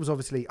 And festivals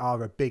obviously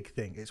are a big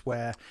thing. It's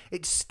where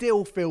it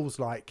still feels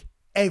like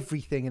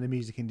everything in the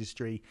music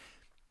industry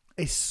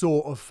is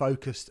sort of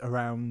focused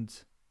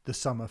around the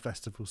summer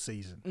festival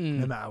season,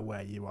 no matter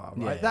where you are,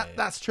 right?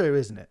 That's true,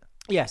 isn't it?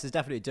 Yes, there's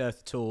definitely a dearth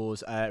of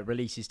tours.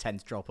 Releases tend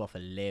to drop off a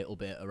little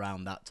bit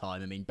around that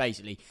time. I mean,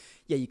 basically,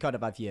 you kind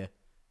of have your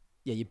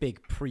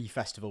big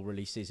pre-festival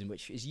release season,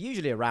 which is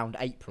usually around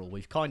April.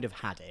 We've kind of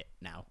had it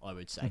now, I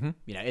would say.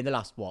 You know, in the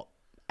last,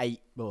 8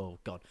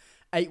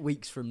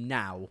 weeks from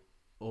now,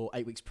 or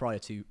 8 weeks prior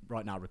to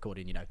right now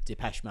recording, you know,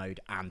 Depeche Mode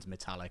and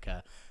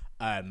Metallica,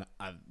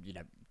 you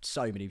know,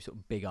 so many sort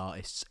of big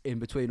artists in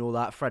between all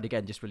that. Fred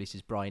again just released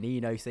his Brian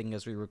Eno thing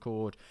as we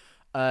record.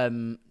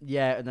 And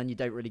then you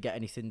don't really get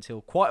anything until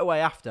quite a way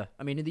after.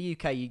 I mean, in the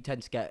UK, you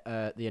tend to get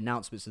the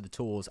announcements of the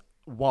tours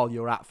while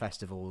you're at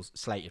festivals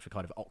slated for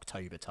kind of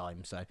October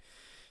time. So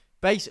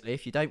basically,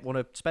 if you don't want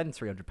to spend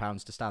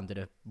 £300 to stand in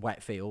a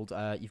wet field,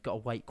 you've got to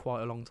wait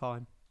quite a long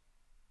time.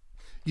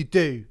 You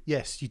do.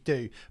 Yes, you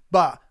do.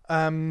 But,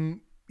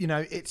 you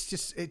know, it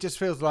just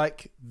feels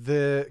like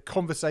the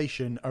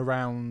conversation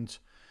around...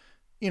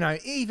 You know,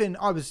 even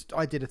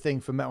I did a thing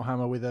for Metal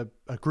Hammer with a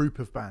group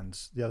of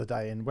bands the other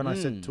day, and when I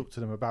said talk to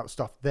them about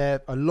stuff,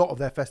 a lot of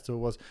their focus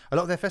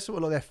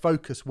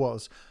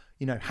was,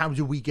 you know, how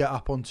do we get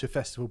up onto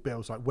festival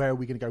bills? Like, where are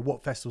we going to go?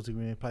 What festivals are we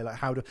going to play? Like,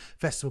 how do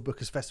festival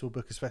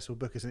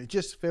bookers? And it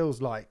just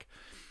feels like,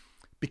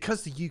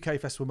 because the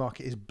UK festival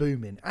market is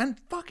booming and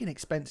fucking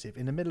expensive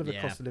in the middle of a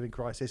cost of living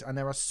crisis, and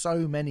there are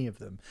so many of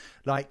them,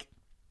 like,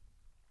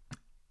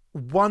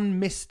 one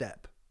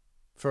misstep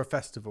for a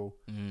festival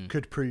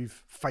could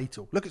prove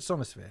fatal. Look at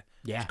Sonosphere.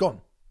 Yeah. It's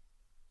gone.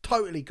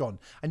 totally gone.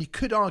 And you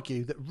could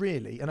argue that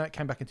really, I know it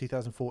came back in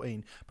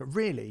 2014, but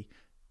really,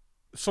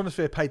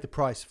 Sonosphere paid the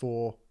price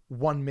for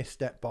one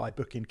misstep by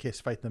booking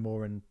Kiss, Faith No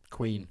More, and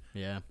Queen.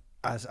 Yeah.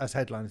 As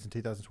headliners in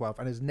 2012,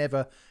 and has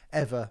never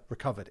ever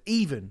recovered,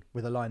 even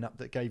with a lineup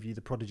that gave you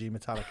the Prodigy,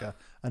 Metallica,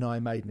 and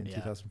Iron Maiden in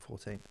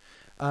 2014.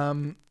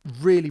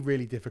 Really,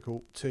 really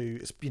difficult to,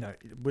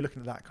 we're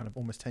looking at that kind of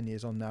almost 10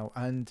 years on now,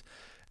 and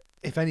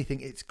if anything,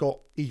 it's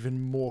got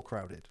even more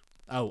crowded.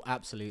 Oh,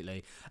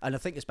 absolutely. And I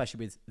think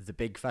especially with the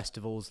big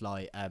festivals,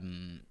 like I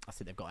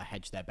think they've got to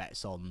hedge their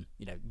bets on,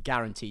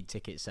 guaranteed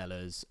ticket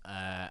sellers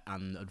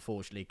and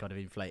unfortunately kind of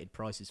inflated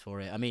prices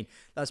for it. I mean,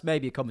 that's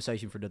maybe a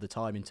conversation for another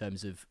time in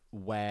terms of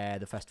where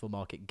the festival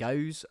market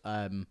goes.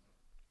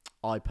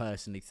 I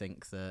personally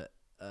think that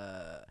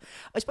I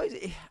suppose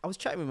I was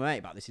chatting with my mate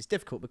about this. It's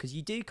difficult because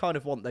you do kind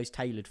of want those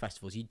tailored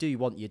festivals. You do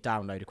want your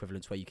download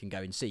equivalents where you can go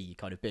and see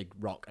kind of big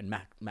rock and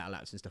metal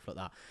acts and stuff like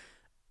that.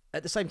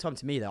 At the same time,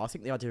 to me, though, I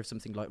think the idea of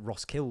something like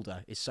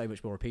Roskilde is so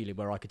much more appealing,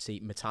 where I could see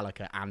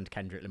Metallica and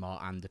Kendrick Lamar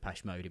and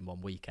Depeche Mode in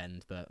one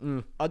weekend. But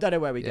I don't know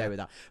where we go with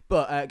that.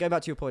 But going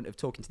back to your point of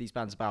talking to these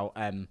bands about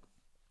kind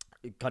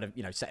of,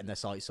 setting their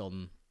sights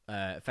on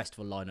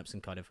festival lineups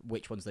and kind of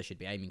which ones they should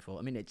be aiming for.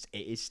 I mean, it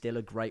is still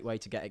a great way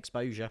to get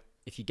exposure.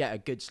 If you get a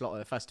good slot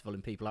at a festival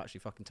and people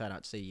actually fucking turn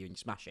out to see you and you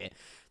smash it,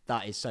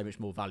 that is so much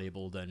more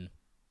valuable than,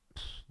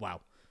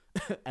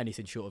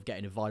 anything short of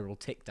getting a viral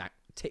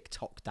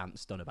TikTok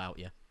dance done about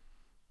you.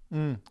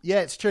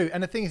 Yeah, it's true.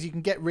 And the thing is, you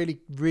can get really,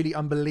 really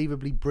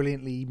unbelievably,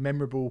 brilliantly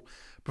memorable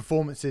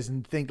performances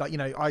and things like,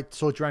 I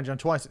saw Duran Duran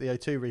twice at the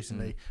O2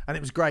 recently and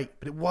it was great,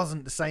 but it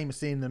wasn't the same as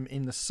seeing them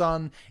in the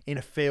sun, in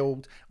a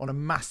field, on a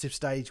massive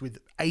stage with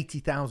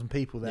 80,000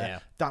 people there. Yeah.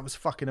 That was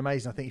fucking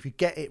amazing. I think if you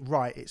get it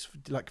right, it's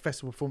like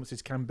festival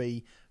performances can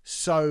be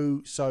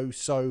so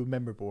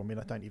memorable. I mean,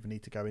 I don't even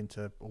need to go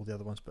into all the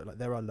other ones, but like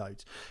there are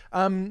loads.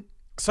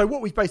 So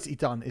what we've basically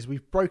done is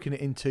we've broken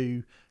it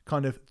into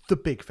kind of the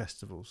big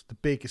festivals, the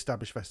big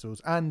established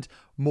festivals, and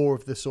more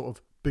of the sort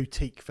of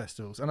boutique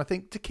festivals. And I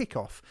think to kick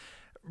off,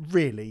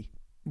 really,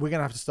 we're going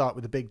to have to start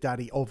with the big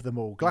daddy of them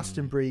all.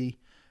 Glastonbury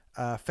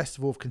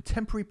Festival of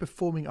Contemporary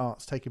Performing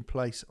Arts, taking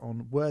place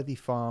on Worthy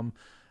Farm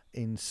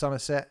in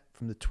Somerset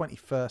from the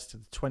 21st to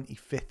the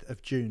 25th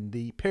of June.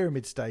 The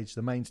Pyramid Stage,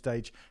 the main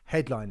stage,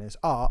 headliners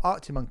are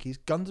Arctic Monkeys,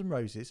 Guns N'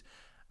 Roses,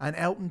 and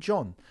Elton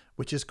John,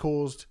 which has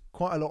caused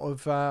quite a lot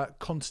of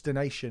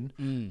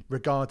consternation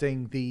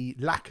regarding the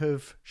lack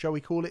of, shall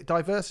we call it,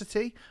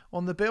 diversity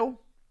on the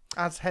bill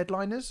as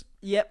headliners.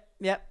 Yep.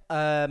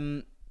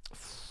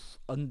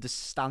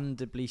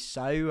 Understandably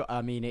so.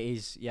 I mean, it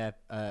is,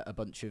 a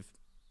bunch of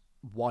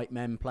white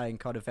men playing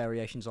kind of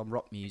variations on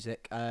rock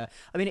music. I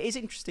mean, it is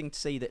interesting to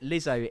see that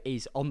Lizzo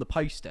is on the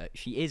poster.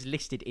 She is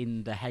listed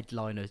in the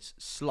headliner's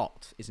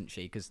slot, isn't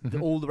she? Because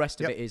all the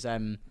rest of it is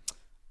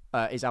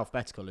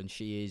alphabetical, and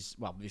she's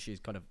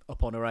kind of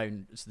up on her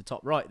own to the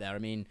top right there. I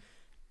mean,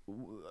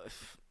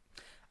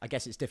 I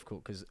guess it's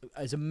difficult because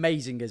as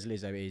amazing as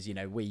Lizzo is,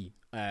 we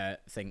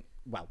think,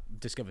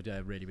 discovered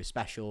her really was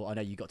special. I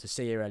know you got to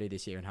see her earlier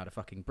this year and had a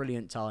fucking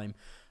brilliant time.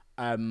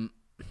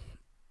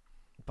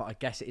 But I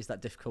guess it is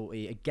that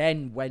difficulty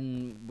again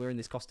when we're in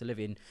this cost of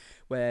living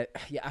where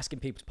you're asking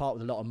people to part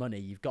with a lot of money.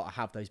 You've got to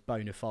have those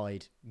bona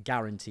fide,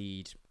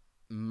 guaranteed,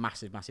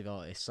 massive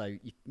artists. So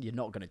you're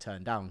not going to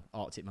turn down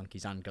Arctic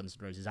Monkeys and Guns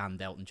N' Roses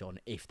and Elton John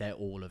if they're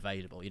all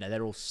available.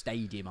 They're all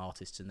stadium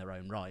artists in their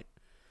own right.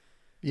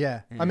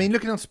 Yeah. I mean,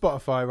 looking on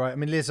Spotify, right? I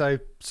mean,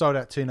 Lizzo sold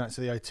out 2 nights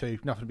of the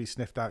O2. Nothing to be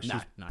sniffed out. She's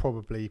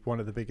probably one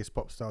of the biggest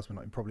pop stars. Well,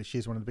 not probably.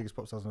 She's one of the biggest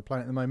pop stars on the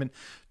planet at the moment.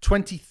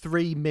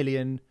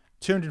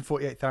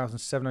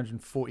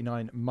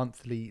 23,248,749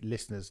 monthly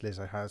listeners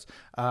Lizzo has.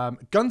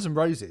 Guns N'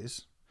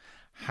 Roses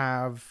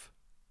have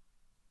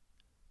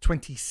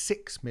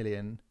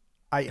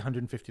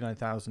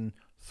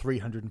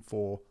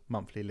 26,859,304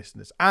 monthly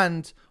listeners,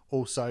 and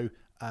also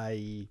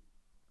a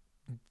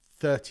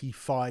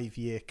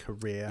 35-year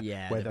career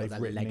where they've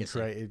written legacy.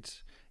 And created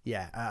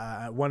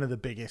one of the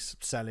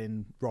biggest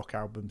selling rock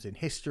albums in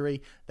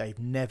history. They've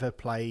never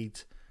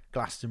played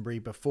Glastonbury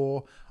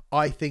before.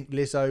 I think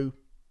Lizzo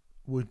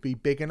would be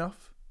big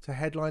enough to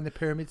headline the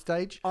Pyramid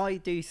Stage. I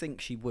do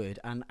think she would,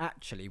 and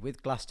actually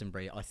with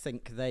Glastonbury, I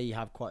think they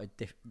have quite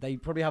they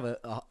probably have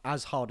a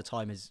harder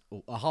time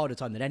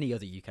than any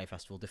other UK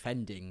festival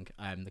defending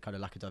the kind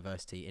of lack of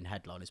diversity in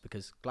headliners,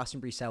 because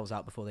Glastonbury sells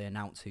out before they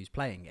announce who's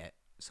playing it.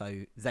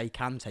 So they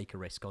can take a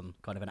risk on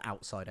kind of an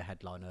outsider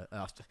headliner.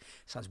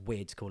 Sounds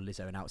weird to call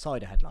Lizzo an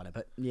outsider headliner,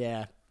 but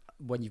yeah,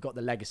 when you've got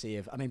the legacy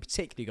of, I mean,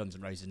 particularly Guns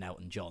N' Roses and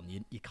Elton John,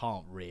 you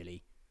can't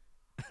really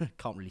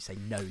say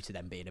no to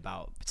them being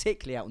about,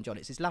 particularly Elton John.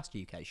 It's his last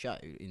UK show,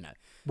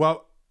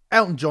 Well,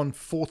 Elton John,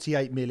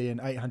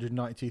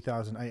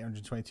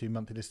 48,892,822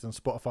 monthly listeners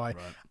on Spotify,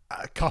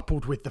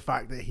 coupled with the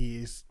fact that he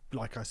is,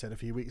 like I said a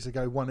few weeks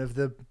ago, one of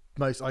the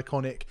most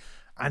iconic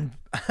and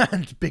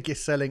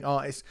biggest selling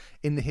artists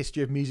in the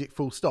history of music,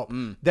 full stop.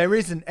 There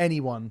isn't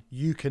anyone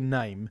you can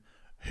name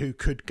who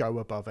could go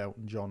above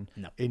Elton John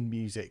in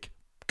music.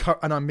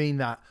 And I mean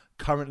that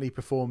currently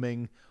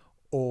performing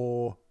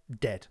or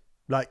dead.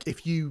 Like,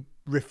 if you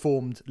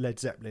reformed Led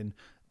Zeppelin,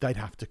 they'd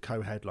have to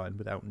co-headline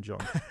with Elton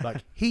John.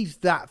 Like, he's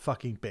that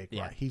fucking big, right?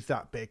 Yeah. He's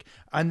that big.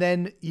 And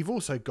then you've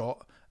also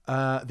got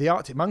the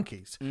Arctic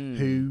Monkeys,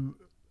 who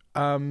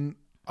are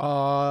on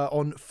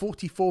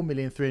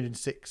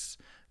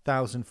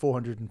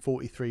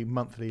 44,306,443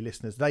 monthly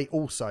listeners. They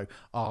also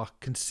are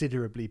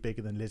considerably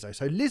bigger than Lizzo.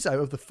 So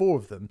Lizzo, of the four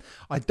of them,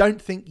 I don't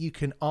think you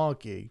can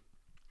argue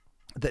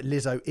that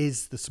Lizzo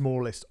is the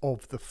smallest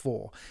of the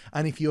four.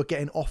 And if you're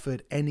getting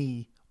offered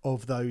any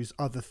of those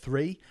other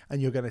three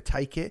and you're going to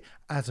take it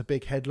as a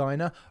big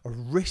headliner, a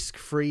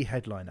risk-free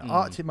headliner,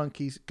 Arctic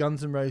Monkeys,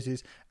 Guns N'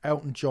 Roses,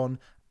 Elton John,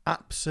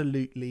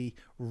 absolutely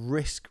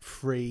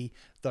risk-free.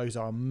 Those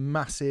are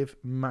massive,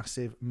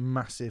 massive,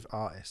 massive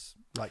artists.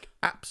 Like,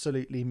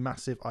 absolutely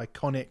massive,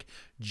 iconic,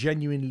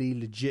 genuinely,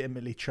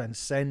 legitimately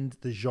transcend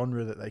the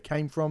genre that they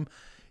came from.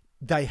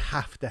 They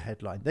have to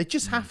headline. They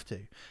just have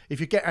to. If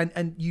you get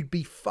and you'd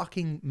be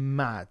fucking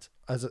mad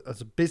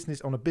as a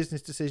business, on a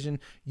business decision.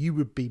 You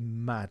would be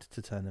mad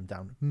to turn them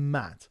down.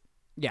 Mad.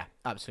 Yeah,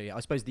 absolutely. I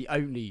suppose the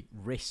only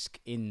risk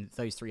in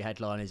those three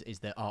headliners is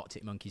that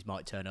Arctic Monkeys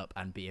might turn up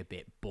and be a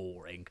bit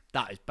boring.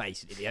 That is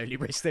basically the only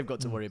risk they've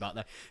got to worry about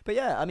there. But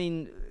yeah, I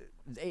mean,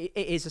 it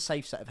is a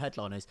safe set of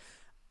headliners.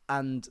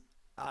 And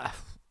I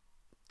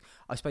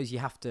suppose you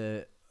have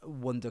to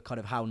wonder kind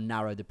of how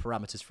narrow the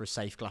parameters for a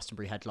safe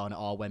Glastonbury headliner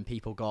are when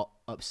people got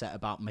upset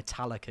about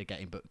Metallica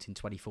getting booked in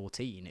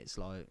 2014. It's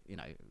like, you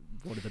know,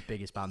 one of the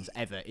biggest bands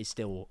ever is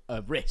still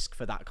a risk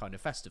for that kind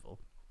of festival.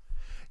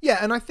 Yeah,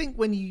 and I think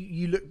when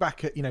you look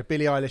back at, you know,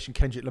 Billie Eilish and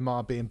Kendrick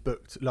Lamar being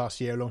booked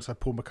last year alongside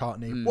Paul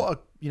McCartney,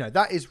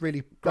 that is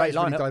really Great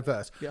really lineup.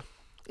 diverse. Yeah.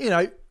 You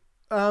know,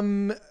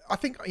 I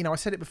think, you know, I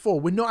said it before,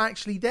 we're not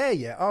actually there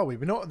yet, are we?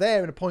 We're not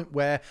there in a point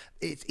where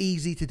it's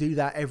easy to do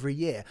that every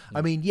year.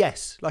 I mean,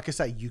 yes, like I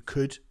say, you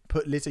could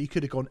put Lizzo, you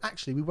could have gone,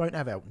 actually, we won't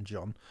have Elton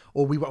John,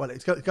 or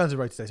it's Guns N'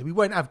 Roses today, so we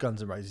won't have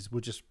Guns N' Roses,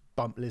 we'll just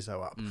bump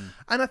Lizzo up.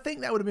 And I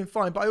think that would have been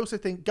fine, but I also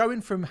think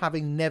going from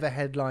having never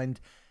headlined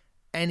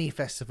any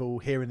festival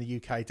here in the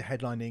UK to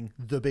headlining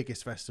the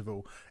biggest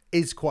festival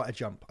is quite a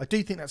jump. I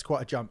do think that's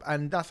quite a jump,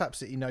 and that's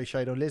absolutely no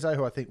shade on Lizzo,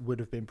 who I think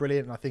would have been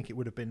brilliant, and I think it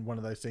would have been one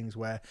of those things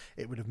where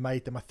it would have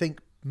made them. I think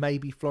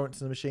maybe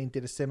Florence and the Machine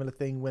did a similar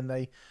thing when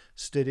they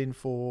stood in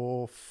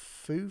for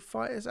Foo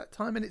Fighters that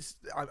time, and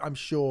I'm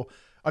sure,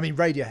 I mean,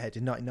 Radiohead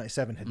in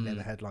 1997 had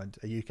never headlined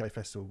a UK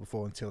festival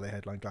before until they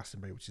headlined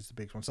Glastonbury, which is the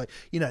biggest one. So,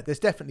 you know, there's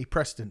definitely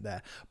precedent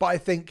there, but I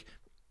think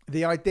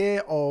the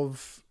idea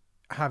of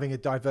having a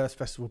diverse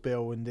festival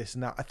bill and this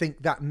and that, I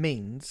think that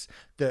means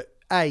that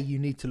A, you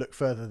need to look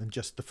further than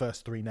just the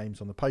first three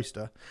names on the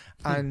poster,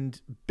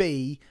 and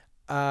B,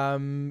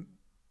 it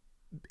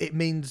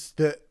means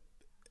that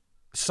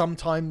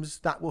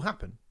sometimes that will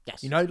happen.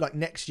 Yes. You know, like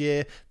next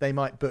year they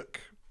might book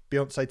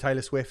Beyonce,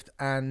 Taylor Swift,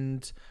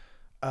 and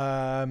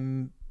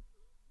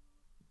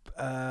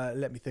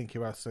let me think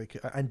who else they could,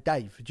 and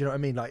Dave. Do you know what I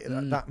mean? Like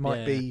that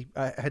might be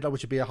a headline,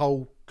 which would be a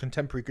whole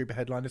contemporary group of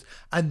headliners,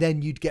 and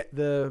then you'd get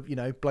the, you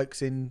know,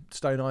 blokes in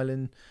Stone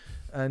Island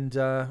and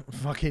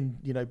fucking,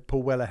 you know,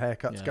 Paul Weller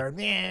haircuts going.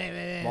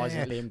 Why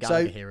isn't Liam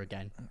Gallagher here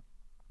again?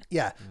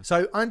 Yeah.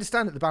 So I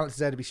understand that the balance is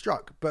there to be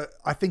struck, but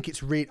I think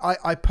it's really,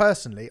 I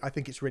personally, I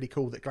think it's really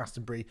cool that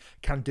Glastonbury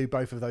can do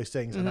both of those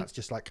things. And that's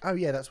just like, oh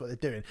yeah, that's what they're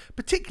doing.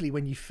 Particularly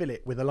when you fill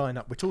it with a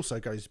lineup which also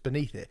goes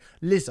beneath it.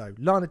 Lizzo,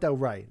 Lana Del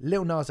Rey,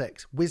 Lil Nas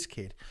X,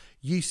 Wizkid,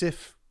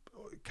 Yusuf,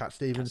 Cat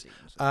Stevens.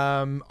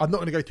 I'm not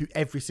going to go through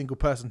every single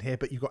person here,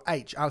 but you've got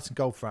H, Alison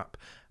Goldfrapp,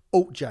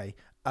 Alt J,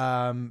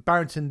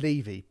 Barrington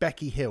Levy,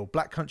 Becky Hill,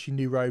 Black Country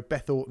New Road,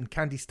 Beth Orton,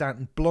 Candy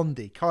Stanton,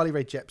 Blondie, Carly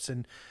Rae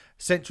Jepsen,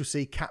 Central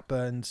C, Cat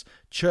Burns,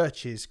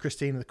 Churches,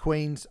 Christina the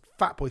Queens,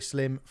 Fatboy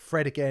Slim,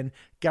 Fred Again,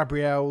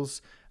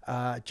 Gabrielle's,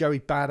 Joey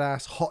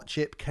Badass, Hot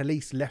Chip,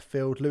 Khalees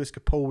Leftfield, Lewis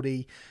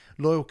Capaldi,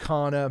 Loyal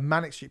Kana,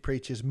 Manic Street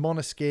Preachers,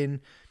 Monoskin,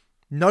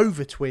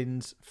 Nova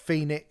Twins,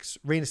 Phoenix,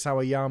 Rina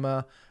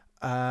Sawayama,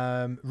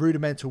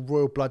 Rudimental,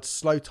 Royal Blood,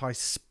 Slow Tie,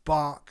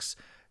 Sparks,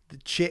 The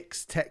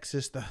Chicks,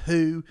 Texas, The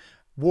Who,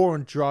 War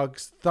on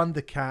Drugs,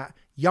 Thundercat,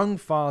 Young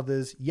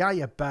Fathers,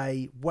 Yaya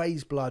Bay,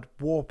 Ways Blood,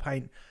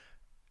 Warpaint.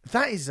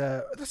 That's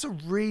a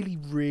really,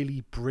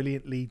 really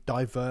brilliantly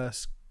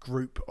diverse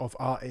group of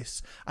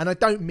artists. And I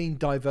don't mean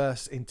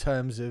diverse in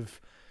terms of,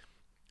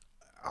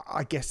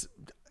 I guess,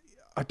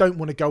 I don't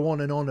want to go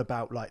on and on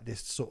about like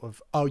this sort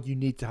of, oh, you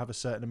need to have a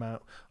certain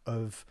amount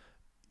of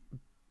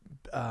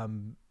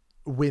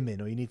women,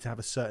 or you need to have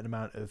a certain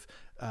amount of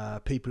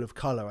people of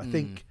colour. I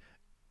think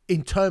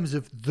in terms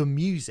of the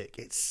music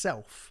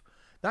itself,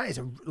 that is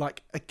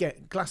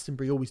again,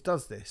 Glastonbury always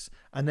does this,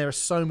 and there are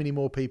so many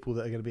more people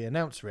that are going to be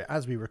announced for it.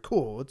 As we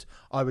record,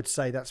 I would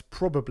say that's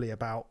probably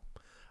about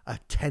a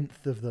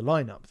tenth of the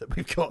lineup that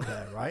we've got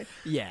there, right?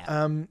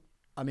 Yeah.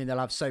 I mean, they'll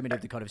have so many of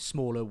the kind of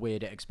smaller,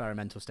 weirder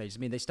experimental stages. I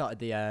mean, they started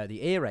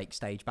the earache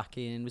stage back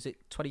in, was it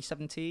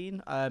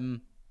 2017?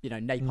 You know,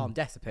 Napalm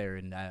Death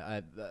appearing there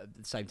at the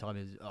same time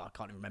as, I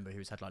can't even remember who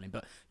was headlining,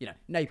 but, you know,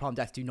 Napalm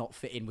Death do not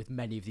fit in with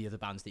many of the other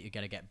bands that you're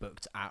going to get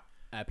booked at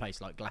a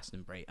place like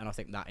Glastonbury, and I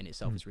think that in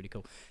itself is really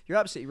cool. You're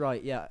absolutely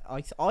right. Yeah,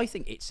 I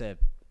think it's a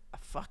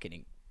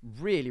fucking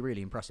really,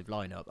 really impressive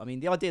lineup. I mean,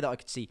 the idea that I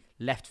could see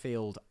Left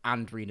Field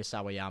and Rina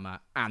Sawayama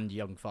and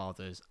Young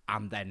Fathers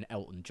and then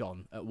Elton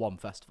John at one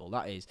festival,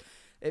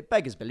 it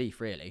beggars belief,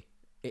 really.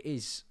 It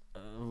is,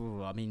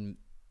 I mean,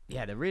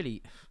 yeah, they're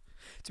really,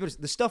 to be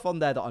honest, the stuff on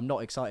there that I'm not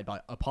excited by,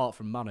 apart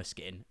from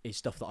Måneskin, is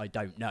stuff that I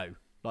don't know.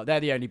 Like,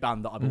 they're the only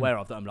band that I'm aware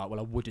of that I'm like, well,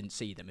 I wouldn't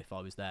see them if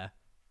I was there.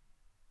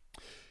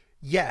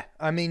 Yeah,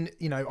 I mean,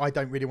 I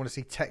don't really want to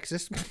see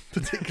Texas,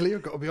 particularly,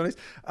 I've got to be honest.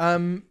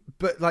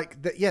 But,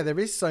 like, there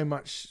is so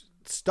much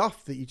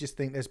stuff that you just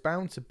think there's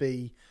bound to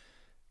be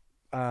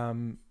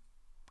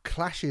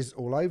clashes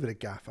all over the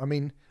gaff. I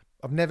mean,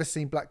 I've never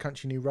seen Black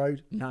Country New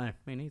Road. No,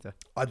 me neither.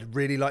 I'd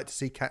really like to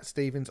see Cat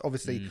Stevens.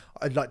 Obviously,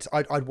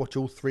 I'd watch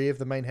all three of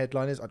the main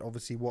headliners. I'd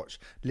obviously watch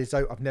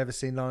Lizzo. I've never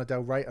seen Lana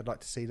Del Rey. I'd like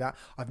to see that.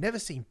 I've never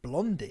seen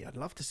Blondie. I'd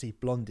love to see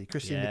Blondie.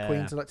 Chrissy and the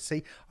Queens I'd like to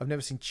see. I've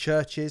never seen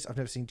Churches. I've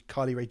never seen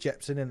Carly Rae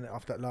Jepsen. And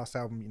after that last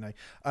album,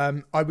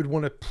 I would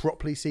want to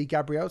properly see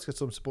Gabrielle's because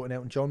I'm supporting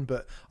Elton John,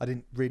 but I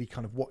didn't really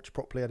kind of watch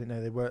properly. I didn't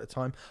know they were at the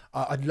time.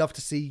 I'd love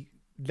to see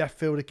Left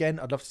Field again.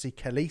 I'd love to see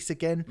Khalees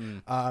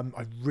again. I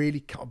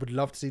would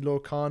love to see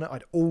Laura Kana.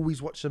 I'd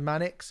always watch the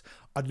Manics.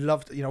 I'd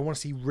love to, I want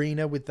to see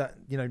Rena with that,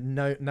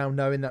 now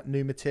knowing that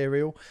new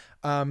material.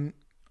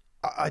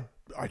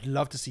 I'd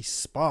love to see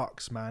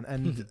Sparks, man.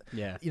 And,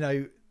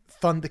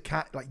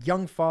 Thundercat, like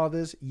Young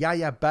Fathers,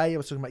 Yaya Bay. I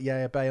was talking about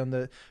Yaya Bay on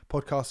the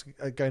podcast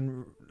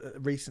again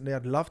recently.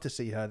 I'd love to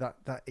see her.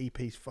 That EP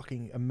is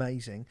fucking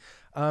amazing.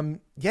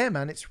 Yeah,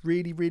 man, it's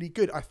really, really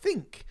good. I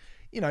think,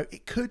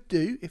 it could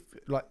do, if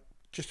like,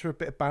 just for a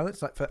bit of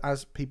balance, like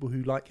as people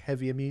who like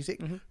heavier music,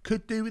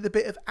 could do with a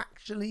bit of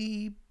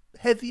actually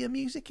heavier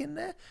music in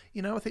there.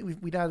 I think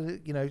we'd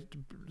had, the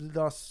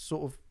last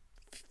sort of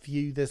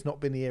few, there's not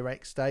been the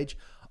earache stage.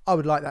 I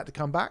would like that to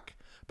come back.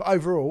 But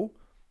overall,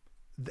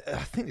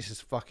 I think this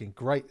is fucking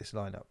great, this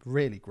lineup.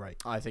 Really great.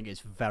 I think it's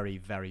very,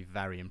 very,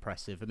 very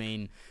impressive. I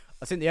mean,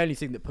 I think the only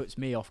thing that puts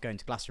me off going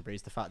to Glastonbury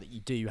is the fact that you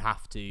do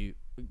have to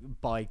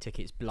buy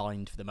tickets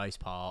blind for the most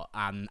part,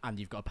 and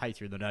you've got to pay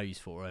through the nose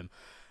for them.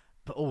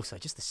 But also,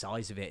 just the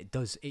size of it,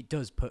 it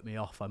does put me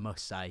off, I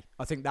must say.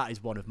 I think that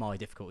is one of my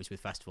difficulties with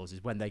festivals,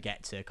 is when they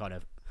get to kind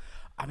of...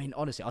 I mean,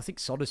 honestly, I think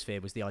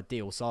Sonosphere was the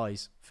ideal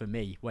size for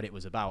me when it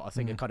was about. I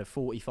think a kind of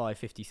 45,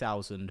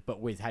 50,000, but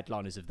with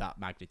headliners of that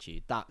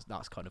magnitude,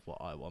 that's kind of what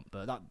I want.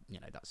 But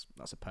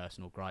that's a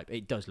personal gripe.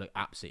 It does look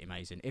absolutely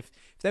amazing. If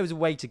there was a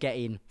way to get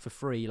in for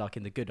free, like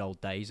in the good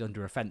old days,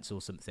 under a fence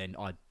or something,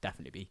 I'd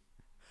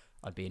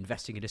be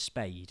investing in a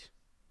spade.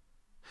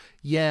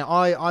 Yeah,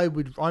 I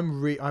would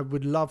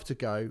love to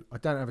go. I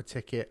don't have a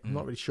ticket. I'm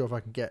not really sure if I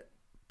can get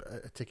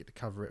a ticket to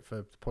cover it for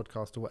the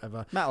podcast or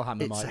whatever. Metal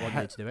Hammer might want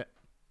you to do it.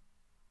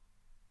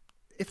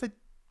 If they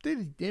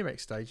do the earache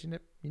stage, you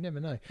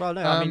never know. Well,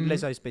 no, I mean,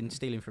 Lizzo's been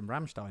stealing from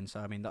Rammstein, so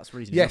I mean, that's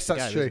reason yes, enough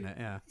that's to go, true. Isn't it?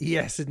 Yeah.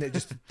 Yes, isn't it?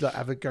 Just to like,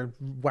 have a go,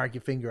 wag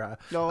your finger at her.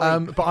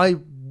 No, but I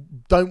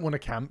don't want to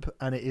camp,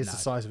 and it is the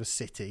size of a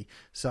city.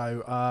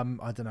 So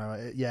I don't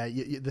know. Yeah,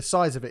 the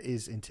size of it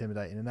is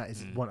intimidating, and that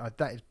is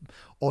that is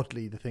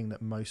oddly the thing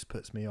that most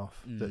puts me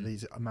off. That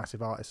these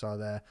massive artists are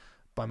there,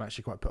 but I'm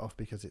actually quite put off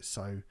because it's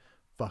so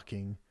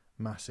fucking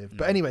massive.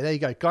 But anyway, there you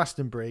go,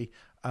 Glastonbury.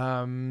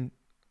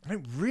 I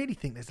don't really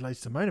think there's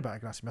loads to moan about at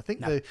Glastonbury. I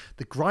think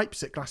the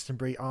gripes at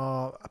Glastonbury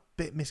are a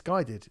bit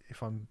misguided,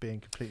 if I'm being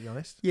completely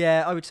honest.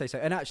 Yeah, I would say so.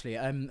 And actually,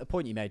 a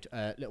point you made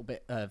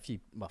a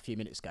few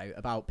minutes ago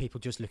about people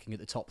just looking at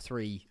the top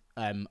three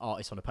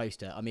artists on a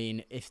poster. I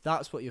mean, if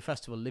that's what your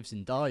festival lives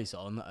and dies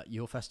on,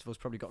 your festival's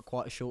probably got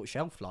quite a short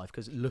shelf life,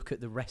 because look at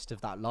the rest of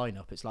that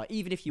lineup. It's like,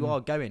 even if you are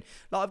going,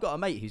 like I've got a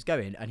mate who's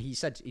going, and he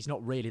said he's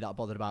not really that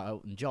bothered about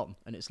Elton John.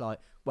 And it's like,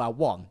 well,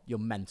 one, you're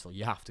mental.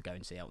 You have to go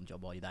and see Elton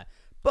John while you're there.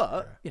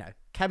 But,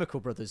 Chemical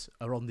Brothers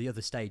are on the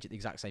other stage at the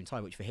exact same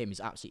time, which for him is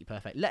absolutely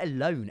perfect, let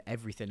alone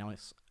everything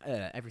else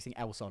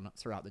on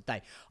throughout the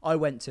day. I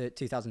went to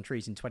 2000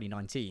 Trees in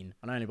 2019,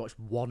 and I only watched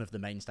one of the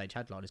main stage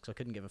headliners because I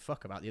couldn't give a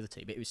fuck about the other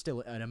two, but it was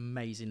still an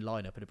amazing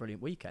lineup and a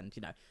brilliant weekend.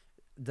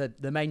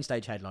 The main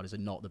stage headliners are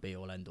not the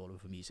be-all, end-all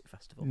of a music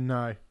festival.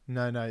 No,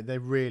 they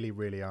really,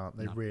 really aren't.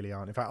 They really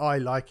aren't. In fact, I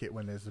like it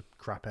when there's a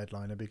crap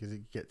headliner because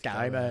it gets get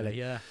home early.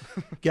 Yeah,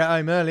 get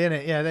home early,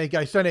 innit? Yeah, there you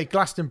go. So anyway,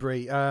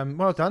 Glastonbury,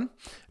 well done.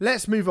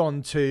 Let's move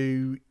on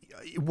to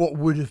what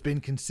would have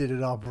been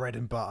considered our bread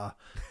and butter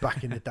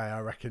back in the day, I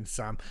reckon,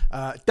 Sam.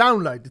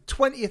 Download, the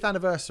 20th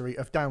anniversary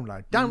of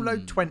Download.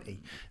 Download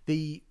 20,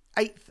 the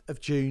 8th of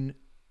June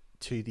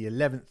to the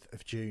 11th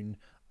of June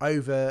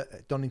over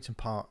at Donington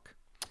Park.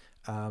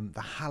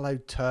 The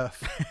hallowed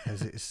turf,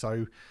 as it is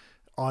so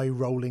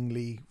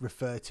eye-rollingly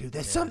referred to.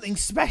 There's something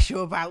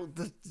special about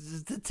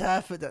the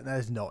turf. No,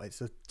 there's not.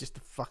 It's just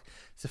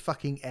a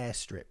fucking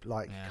airstrip.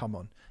 Like, come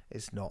on,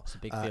 it's not. It's a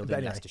big field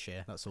in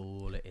Leicestershire. That's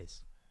all it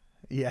is.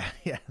 Yeah.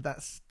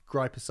 That's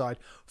gripe aside.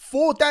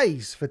 4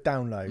 days for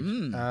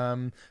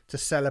Download to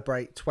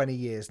celebrate 20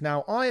 years.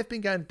 Now, I have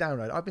been going to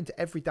Download. I've been to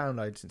every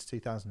Download since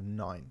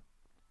 2009,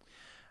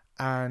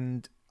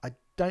 and I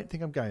don't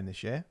think I'm going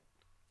this year.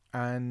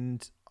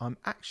 and I'm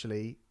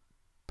actually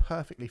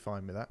perfectly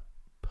fine with that.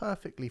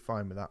 Perfectly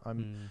fine with that.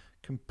 I'm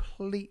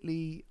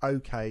completely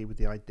okay with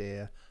the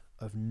idea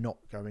of not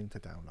going to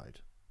Download,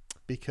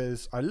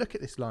 because I look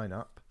at this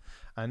lineup,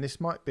 and this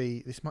might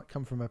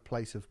come from a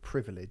place of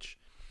privilege,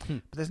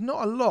 but there's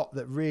not a lot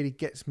that really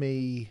gets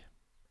me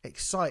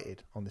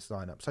excited on this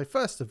lineup. So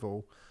first of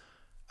all,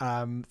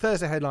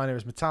 Thursday headliner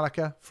is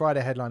Metallica,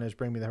 Friday headliner is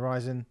Bring Me the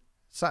Horizon,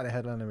 Saturday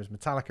headliner is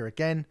Metallica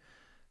again,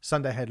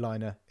 Sunday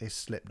headliner is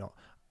Slipknot.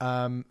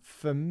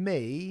 For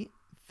me,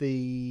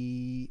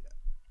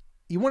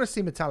 you want to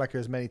see Metallica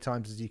as many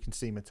times as you can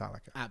see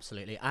Metallica.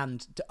 Absolutely.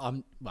 And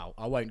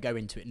I won't go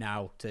into it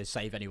now to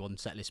save anyone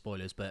setlist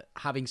spoilers, but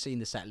having seen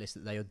the setlist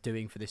that they are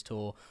doing for this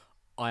tour,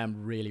 I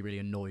am really, really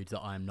annoyed that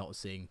I am not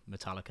seeing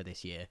Metallica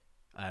this year,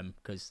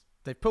 because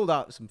they've pulled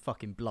out some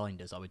fucking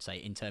blinders, I would say,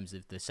 in terms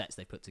of the sets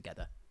they put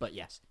together. But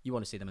yes, you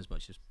want to see them as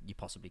much as you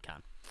possibly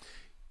can.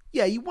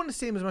 Yeah, you want to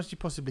see them as much as you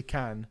possibly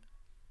can.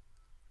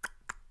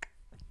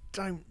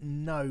 Don't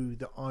know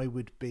that I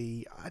would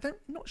be.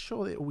 Not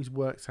sure that it always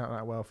works out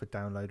that well for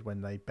Download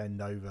when they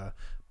bend over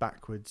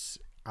backwards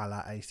a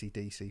la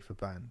AC/DC for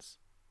bands.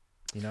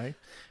 You know?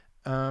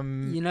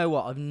 You know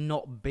what? I've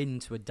not been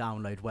to a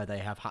Download where they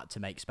have had to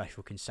make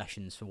special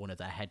concessions for one of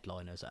their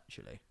headliners,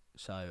 actually.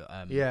 So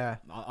yeah,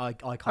 I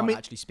can't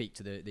actually speak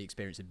to the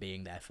experience of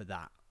being there for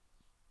that.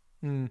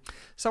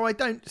 So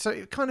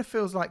it kind of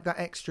feels like that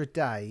extra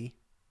day.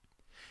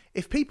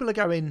 If people are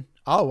going,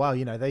 oh, well,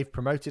 they've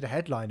promoted a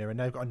headliner and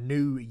they've got a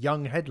new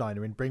young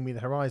headliner in Bring Me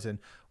the Horizon.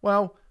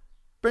 Well,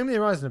 Bring Me the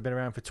Horizon have been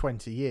around for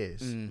 20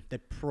 years. They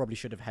probably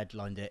should have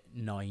headlined it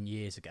 9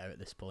 years ago at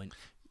this point.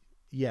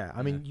 Yeah,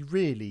 I mean, you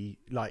really,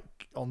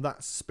 on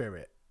that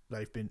spirit,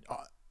 they've been...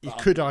 You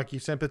could argue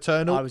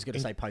Sempiternal. I was going to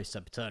say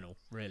post-Sempiternal,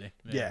 really.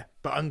 Yeah,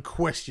 but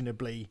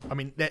unquestionably, I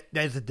mean,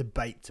 there's a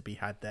debate to be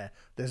had there.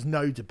 There's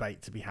no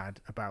debate to be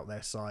had about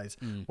their size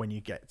when you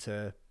get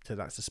to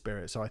That's the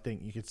Spirit. So I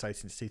think you could say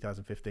since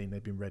 2015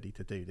 they've been ready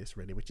to do this,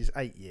 really, which is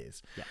 8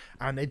 years. Yeah.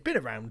 And they'd been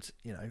around,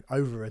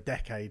 over a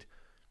decade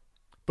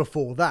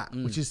before that,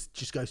 which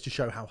just goes to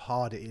show how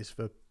hard it is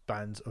for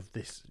bands of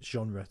this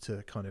genre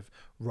to kind of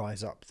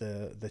rise up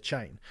the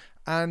chain.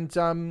 And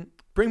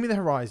Bring Me the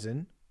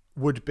Horizon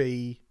would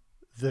be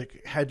the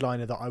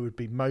headliner that I would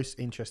be most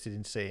interested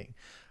in seeing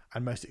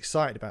and most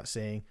excited about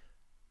seeing.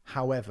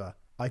 However,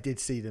 I did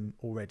see them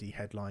already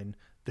headline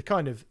the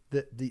kind of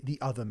the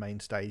other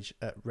main stage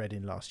at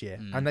Reading last year,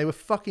 and they were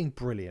fucking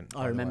brilliant.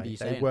 I remember you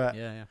saying,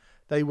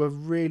 they were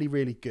really,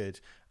 really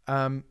good.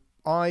 I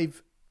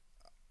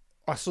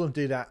saw them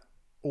do that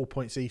All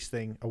Points East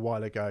thing a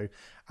while ago,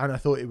 and I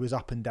thought it was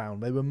up and down.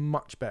 They were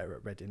much better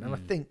at Reading, and I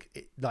think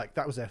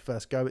that was their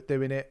first go at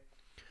doing it.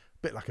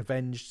 Bit like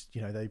Avenged,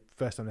 they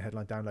first time they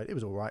headline Download, it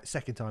was all right.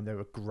 Second time they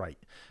were great,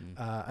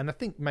 and I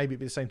think maybe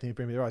it'd be the same thing with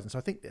Bring Me the Horizon. So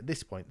I think at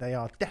this point they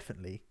are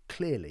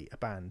clearly a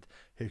band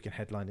who can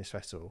headline this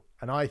festival,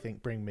 and I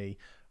think Bring Me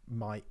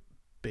might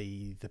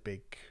be the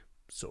big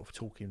sort of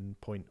talking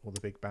point or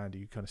the big band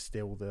who kind of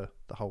steal the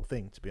whole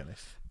thing. To be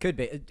honest, could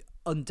be.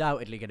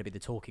 Undoubtedly going to be the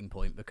talking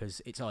point,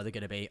 because it's either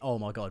going to be, oh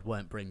my god,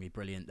 weren't Bring Me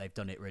brilliant, they've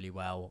done it really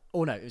well,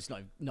 or no, it's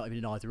not even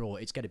an either or.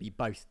 It's going to be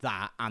both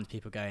that and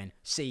people going,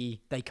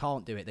 see, they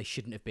can't do it, they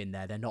shouldn't have been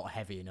there, they're not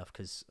heavy enough,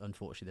 because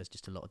unfortunately there's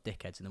just a lot of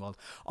dickheads in the world.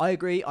 I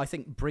agree. I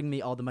think Bring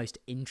Me are the most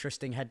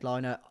interesting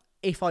headliner.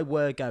 If I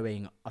were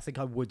going, I think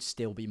I would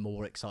still be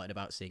more excited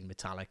about seeing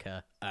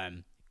Metallica,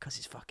 because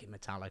it's fucking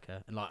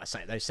Metallica, and like I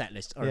say, those set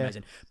lists are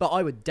amazing. But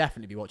I would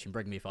definitely be watching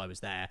Bring Me if I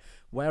was there.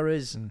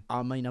 Whereas,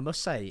 I mean, I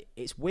must say,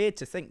 it's weird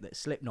to think that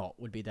Slipknot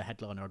would be the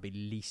headliner I'd be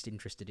least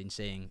interested in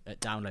seeing at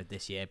Download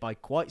this year by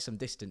quite some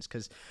distance.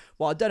 Because,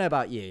 well, I don't know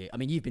about you. I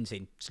mean, you've been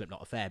seeing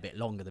Slipknot a fair bit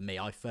longer than me.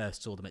 I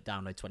first saw them at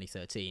Download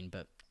 2013,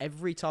 but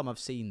every time I've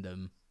seen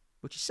them,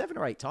 which is 7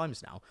 or 8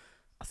 times now,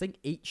 I think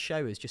each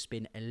show has just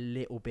been a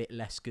little bit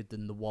less good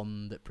than the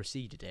one that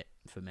preceded it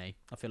for me.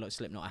 I feel like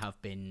Slipknot have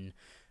been...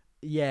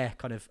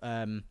 kind of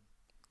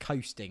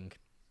coasting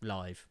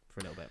live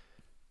for a little bit.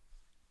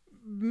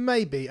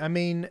 Maybe. I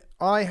mean,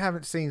 I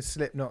haven't seen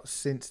Slipknot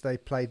since they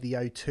played the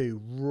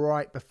O2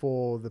 right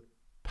before the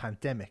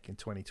pandemic in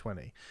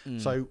 2020.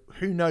 So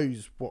who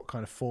knows what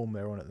kind of form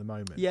they're on at the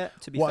moment. Yeah,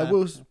 to be fair.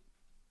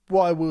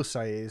 What I will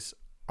say is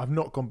I've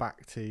not gone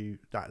back to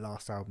that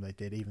last album they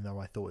did, even though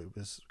I thought it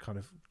was kind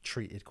of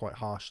treated quite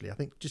harshly. I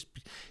think just,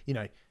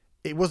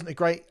 it wasn't a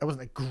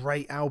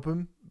great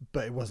album,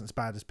 but it wasn't as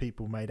bad as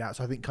people made out.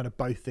 So I think kind of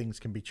both things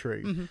can be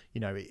true.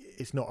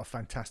 It's not a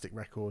fantastic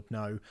record,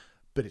 no,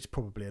 but it's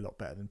probably a lot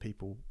better than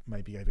people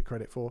maybe gave it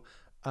credit for.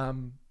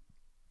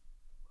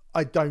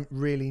 I don't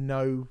really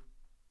know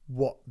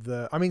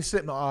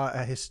Slipknot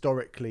are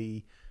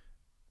historically,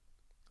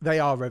 they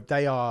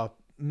are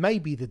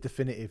maybe the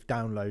definitive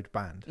Download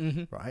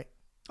band, right?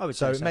 I would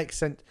say so. It makes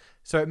sense.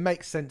 So it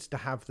makes sense to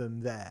have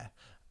them there.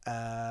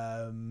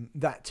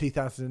 That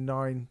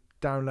 2009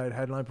 Download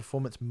headline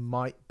performance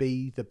might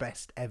be the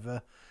best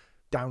ever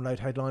Download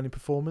headlining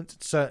performance.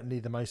 It's certainly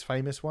the most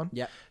famous one.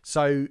 Yeah.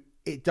 So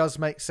it does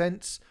make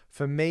sense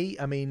for me.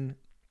 I mean,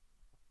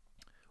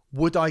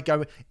 Would I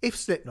go if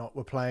Slipknot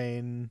were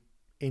playing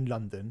in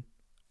London?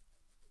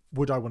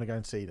 Would I want to go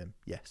and see them?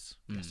 Yes,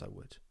 yes, I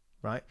would.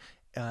 Right?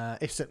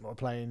 If Slipknot were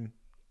playing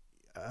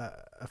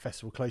a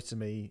festival close to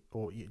me,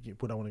 or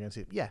would I want to go and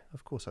see them? Yeah,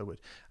 of course I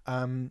would.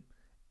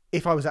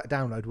 If I was at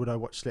Download, would I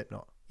watch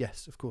Slipknot?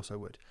 Yes, of course I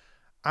would.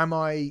 Am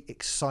I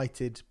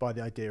excited by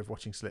the idea of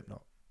watching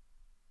Slipknot?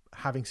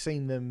 Having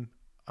seen them,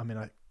 I mean,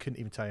 I couldn't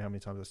even tell you how many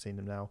times I've seen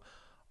them now.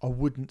 I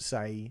wouldn't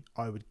say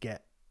I would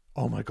get,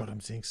 oh my God,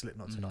 I'm seeing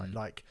Slipknot tonight.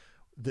 Like,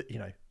 the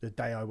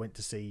day I went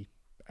to see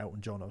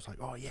Elton John, I was like,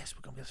 oh yes,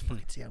 we're going to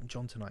fucking see Elton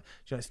John tonight.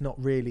 It's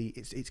not really,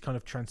 it's kind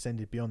of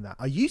transcended beyond that.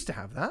 I used to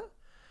have that.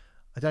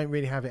 I don't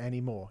really have it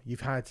anymore.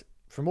 You've had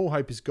From All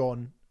Hope Is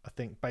Gone, I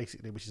think,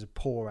 basically, which is a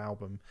poor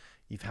album.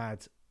 You've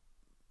had...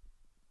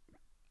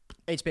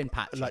 It's been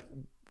patchy.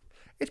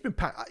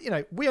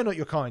 We Are Not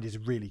Your Kind is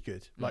really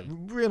good. We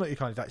Are Not Your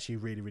Kind is actually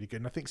really, really good.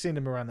 And I think seeing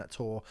them around that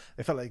tour,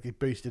 they felt like they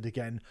boosted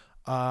again.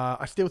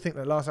 I still think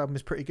that last album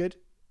is pretty good.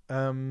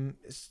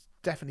 It's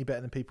definitely better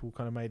than people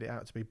kind of made it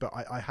out to be, but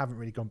I haven't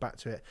really gone back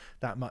to it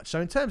that much.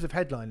 So in terms of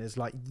headliners,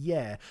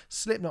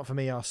 Slipknot for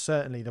me are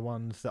certainly the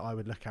ones that I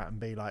would look at and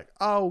be like,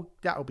 oh,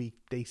 that'll be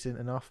decent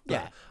enough.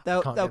 But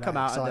they'll come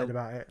out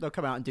about it. They'll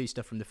come out and do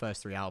stuff from the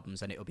first 3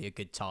 albums, and it'll be a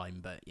good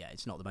time. But yeah,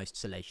 it's not the most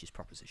salacious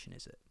proposition,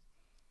 is it?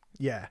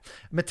 Yeah,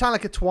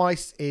 Metallica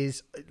twice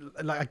is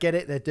I get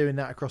it. They're doing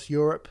that across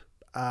Europe.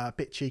 A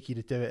bit cheeky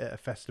to do it at a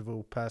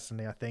festival,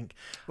 personally, I think.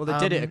 Well, they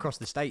did it across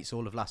the States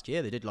all of last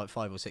year. They did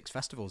 5 or 6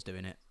 festivals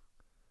doing it.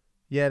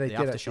 Yeah, they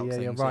did actually. Yeah,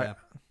 you're right.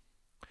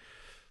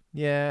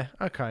 Yeah,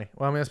 okay.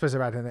 Well, I mean, I suppose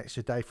they've had an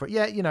extra day for it.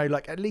 Yeah,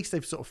 at least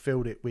they've sort of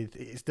filled it with...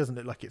 It doesn't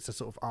look like it's a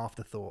sort of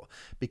afterthought,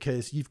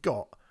 because you've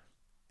got...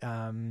 so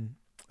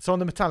on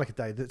the Metallica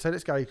day, so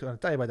let's go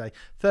day by day.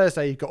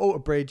 Thursday, you've got Alter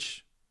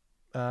Bridge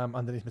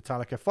underneath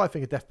Metallica, Five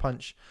Finger Death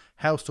Punch,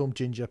 Hailstorm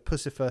Ginger,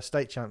 Pussifer,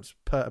 State Champs,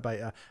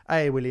 Perturbator,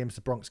 A.A. Williams,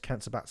 The Bronx,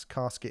 Cancer Bats,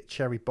 Casket,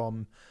 Cherry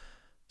Bombs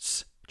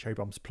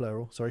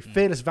plural, sorry,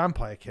 Fearless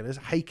Vampire Killers,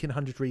 Haken,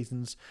 100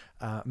 Reasons,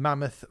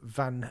 Mammoth,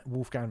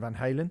 Wolfgang Van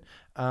Halen,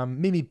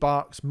 Mimi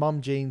Barks, Mum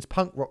Jeans,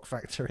 Punk Rock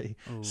Factory,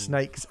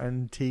 Snakes,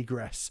 and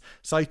Tigress.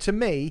 So to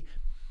me,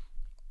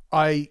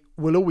 I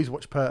will always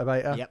watch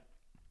Perturbator.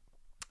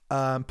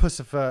 Yep.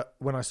 Pussifer,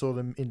 when I saw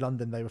them in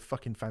London, they were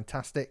fucking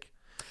fantastic.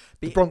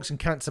 The Bronx and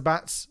Cancer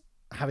Bats,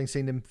 having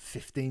seen them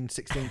 15,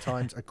 16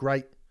 times, are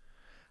great.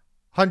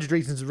 100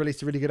 Reasons have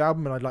released a really good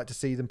album, and I'd like to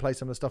see them play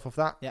some of the stuff off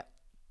that. Yeah.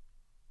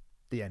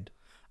 The end.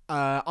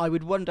 I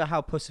would wonder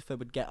how Pussifer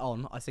would get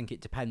on. I think it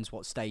depends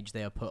what stage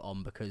they are put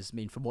on, because, I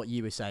mean, from what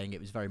you were saying,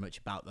 it was very much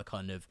about the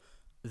kind of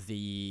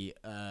the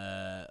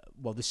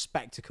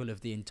spectacle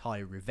of the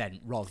entire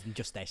event rather than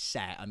just their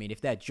set. I mean, if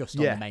they're just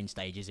on the main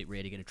stage, is it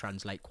really going to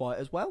translate quite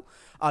as well?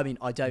 I mean,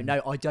 I don't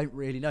know. I don't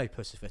really know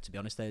Pussifer, to be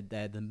honest.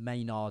 They're the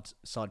Maynard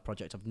side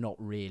project I've not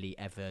really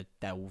ever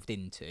delved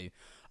into.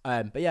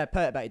 But yeah,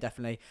 Perturbator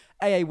definitely.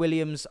 A.A.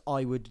 Williams,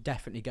 I would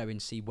definitely go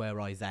and see Were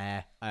I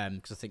There,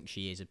 because I think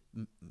she is a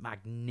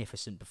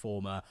magnificent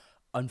performer.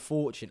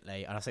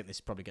 Unfortunately, and I think this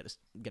is probably going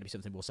to be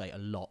something we'll say a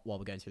lot while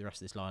we're going through the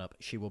rest of this lineup,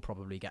 she will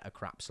probably get a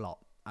crap slot,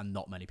 and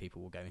not many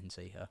people will go and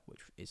see her,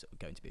 which is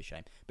going to be a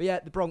shame. But yeah,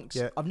 the Bronx.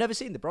 Yeah. I've never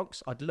seen the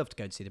Bronx. I'd love to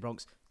go and see the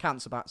Bronx.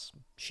 Cancer Bats,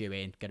 shoe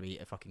in. Going to be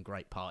a fucking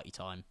great party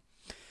time.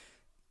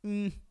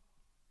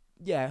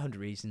 Yeah, 100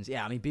 Reasons.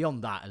 Yeah, I mean,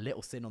 beyond that, a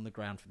little thin on the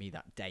ground for me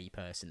that day,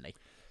 personally.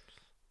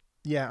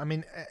 Yeah, I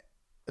mean,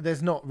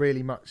 there's not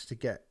really much to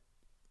get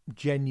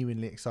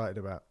genuinely excited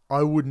about.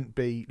 I wouldn't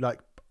be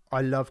I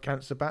love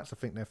Cancer Bats. I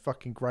think they're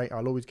fucking great.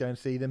 I'll always go and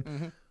see them.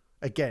 Mm-hmm.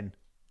 Again,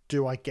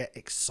 do I get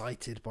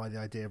excited by the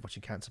idea of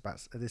watching Cancer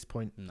Bats at this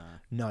point?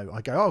 No.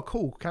 I go, oh,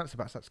 cool, Cancer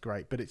Bats, that's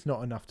great. But it's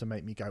not enough to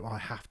make me go, oh, I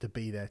have to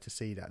be there to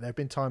see that. There have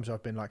been times where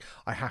I've been like,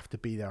 I have to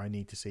be there, I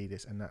need to see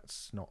this. And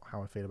that's not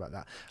how I feel about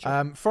that.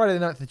 Sure. Friday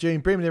the 9th of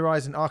June, Bring Me the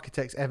Horizon,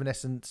 Architects,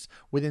 Evanescence,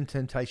 Within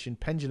Temptation,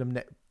 Pendulum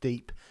Net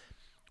Deep,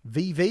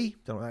 VV,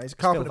 don't know what that is.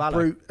 Carpenter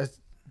Brute,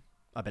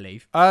 I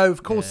believe. Oh,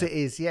 of course it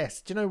is.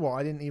 Yes. Do you know what?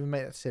 I didn't even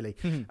make that silly.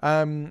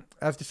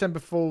 As December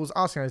falls,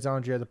 Arsene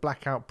Alexandria, The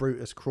Blackout,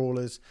 Brutus,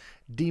 Crawlers,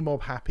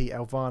 D-Mob Happy,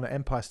 Elvana,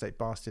 Empire State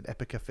Bastard,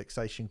 Epica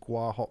Fixation,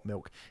 Guar, Hot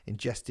Milk,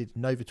 Ingested,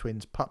 Nova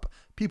Twins, Pup,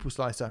 Pupil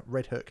Slicer,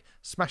 Red Hook,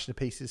 Smash to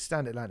Pieces,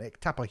 Stand Atlantic,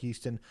 Tapper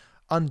Houston,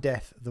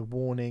 Undeath, The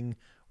Warning,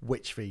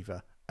 Witch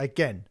Fever.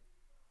 Again,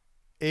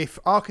 if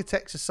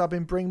Architects are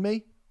subbing Bring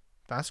Me,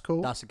 that's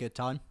cool. That's a good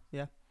time.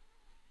 Yeah.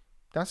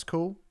 That's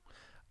cool.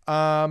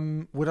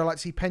 Would I like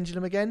to see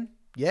Pendulum again?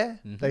 Yeah.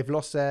 Mm-hmm. They've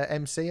lost their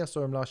MC. I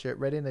saw them last year at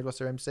Reading. They've lost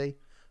their MC.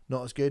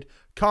 Not as good.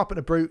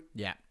 Carpenter Brute.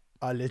 Yeah.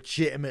 Are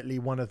legitimately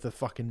one of the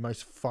fucking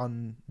most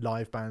fun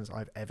live bands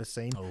I've ever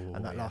seen.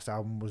 And that last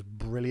album was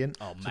brilliant.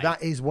 So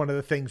that is one of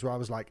the things where I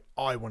was like,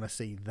 I want to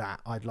see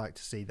that. I'd like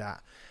to see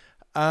that.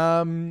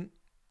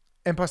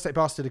 Empire State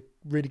Bastard are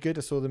really good.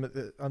 I saw them at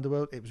the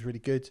Underworld. It was really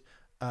good.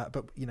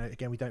 But,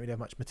 again, we don't really have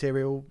much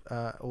material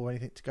or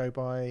anything to go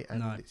by.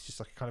 And it's just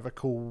like kind of a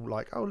cool,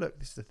 oh, look,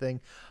 this is the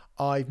thing.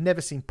 I've never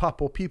seen Pup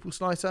or Pupil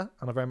Slicer,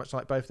 and I very much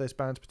like both those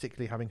bands,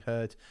 particularly having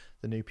heard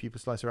the new Pupil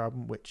Slicer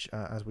album, which,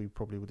 as we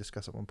probably will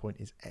discuss at one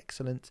point, is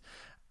excellent.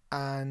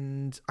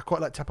 And I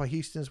quite like Tapai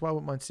Houston as well.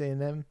 Wouldn't mind seeing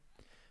them.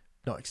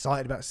 Not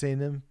excited about seeing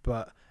them,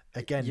 but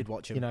again, You'd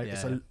watch them, you know,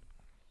 yeah.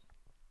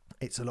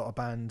 it's a lot of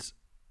bands.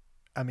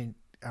 I mean,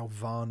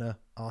 Alvana,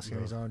 Arsenio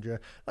Alexandria,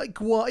 like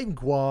Gua, even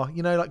Gua.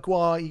 You know, like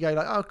Gua, you go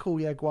like, oh,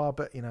 cool, yeah, Gua.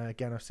 But you know,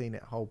 again, I've seen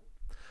it a whole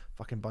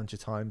fucking bunch of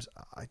times.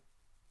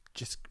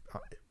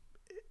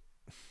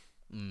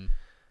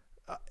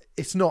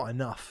 It's not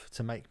enough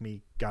to make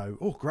me go,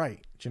 oh,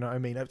 great. Do you know what I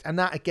mean? And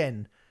that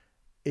again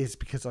is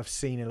because I've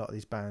seen a lot of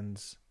these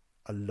bands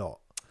a lot.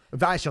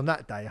 But actually, on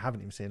that day, I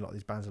haven't even seen a lot of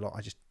these bands a lot.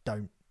 I just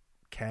don't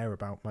care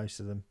about most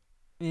of them.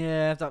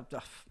 Yeah,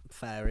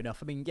 fair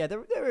enough. I mean, yeah,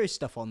 there is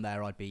stuff on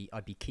there I'd be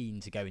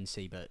keen to go and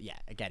see, but yeah,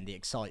 again, the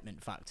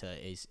excitement factor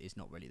is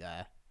not really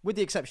there. With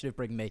the exception of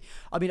Bring Me,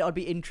 I mean, I'd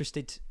be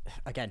interested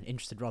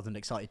rather than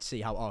excited to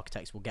see how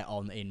Architects will get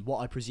on in what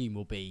I presume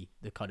will be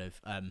the kind of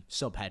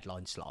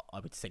sub-headline slot. I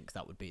would think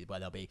that would be where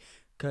they'll be,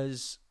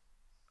 because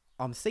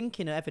I'm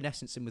thinking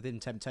Evanescence and Within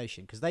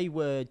Temptation, because they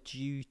were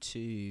due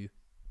to...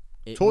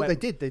 They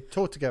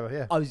toured together,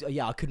 yeah.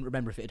 I couldn't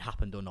remember if it had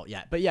happened or not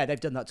yet. But yeah, they've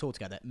done that tour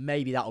together.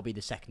 Maybe that'll be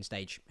the second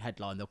stage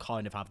headline. They'll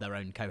kind of have their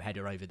own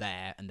co-header over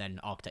there, and then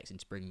Architects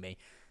into Bring Me.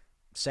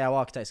 See how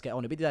Architects get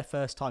on. It'll be their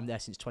first time there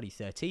since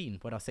 2013,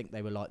 when I think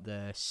they were like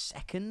the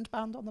second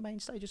band on the main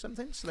stage or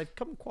something. So they've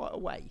come quite a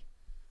way.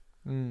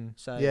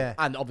 So yeah,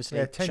 and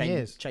obviously 10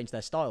 years. changed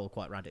their style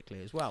quite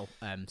radically as well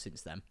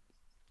since then.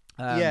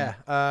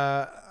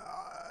 I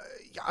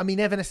mean,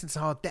 Evanescence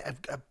have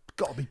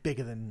got to be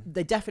bigger than...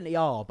 They definitely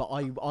are, but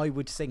I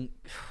would think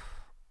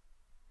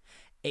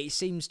it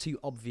seems too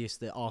obvious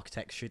that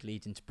Architects should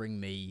lead into Bring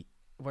Me,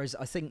 whereas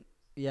I think,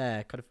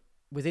 yeah, kind of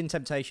Within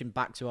Temptation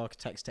back to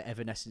Architects to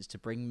Evanescence to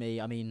Bring Me.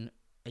 I mean,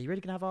 are you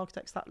really going to have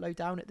Architects that low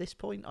down at this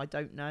point? I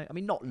don't know. I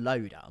mean, not low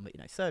down, but, you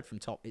know, third from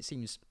top. It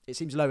seems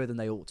lower than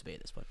they ought to be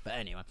at this point. But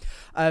anyway,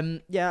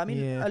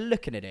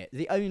 looking at it,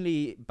 the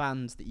only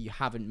band that you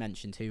haven't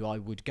mentioned who I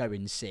would go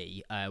and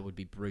see would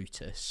be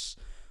Brutus.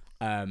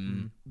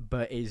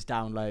 But is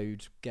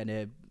Download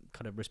gonna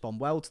kind of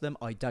respond well to them?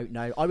 I don't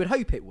know. I would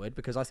hope it would,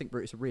 because I think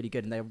Brutus are really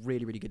good and they're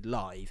really, really good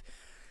live.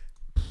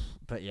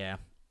 But yeah,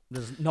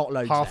 there's not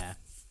loads there.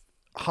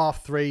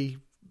 3:30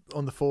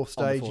 on the fourth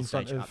stage in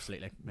front of,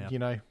 absolutely, yeah. You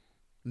know,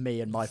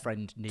 me and my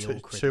friend Neil.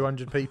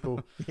 200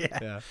 people.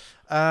 yeah.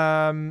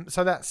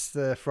 So that's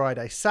the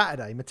Friday.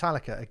 Saturday,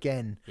 Metallica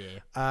again.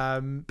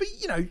 Yeah. But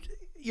you know,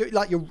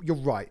 you're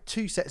right.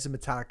 2 sets of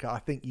Metallica. I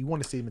think you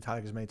want to see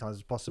Metallica as many times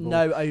as possible.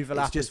 No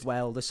overlap as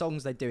well. The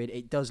songs they're doing,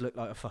 it does look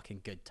like a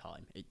fucking good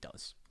time. It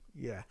does.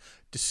 Yeah.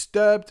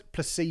 Disturbed,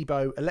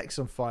 Placebo, Alexis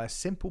on Fire,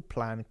 Simple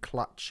Plan,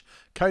 Clutch,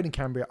 Code and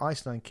Cambria,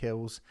 Iceland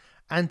Kills,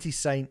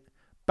 Anti-Saint,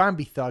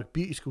 Bambi Thug,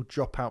 Beauty School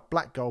Dropout,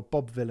 Black Gold,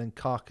 Bob Villain,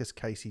 Carcass,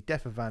 Casey,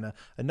 Death Havana,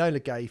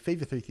 Enola Gay,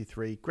 Fever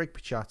 333, Greg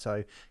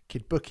Picciato,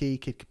 Kid Bookie,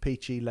 Kid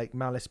Capici, Lake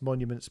Malice,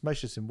 Monuments,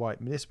 Motionless in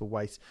White, Municipal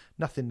Waste,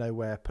 Nothing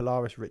Nowhere,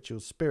 Polaris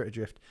Rituals, Spirit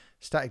Adrift,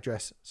 Static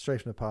Dress,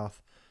 Straight from the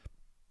Path,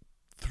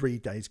 3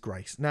 Days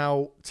Grace.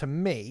 Now, to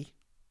me,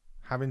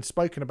 having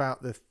spoken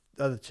about the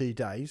other 2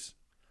 days,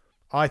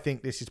 I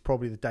think this is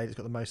probably the day that's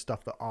got the most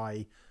stuff that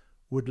I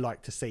would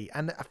like to see.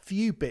 And a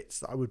few bits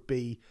that I would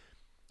be...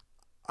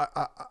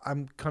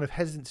 I'm kind of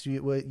hesitant to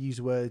use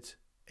the word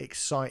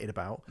excited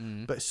about,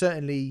 but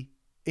certainly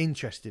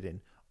interested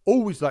in.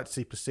 Always like to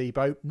see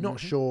Placebo. Not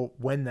sure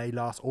when they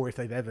last or if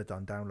they've ever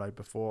done Download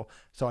before.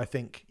 So I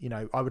think, you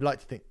know, I would like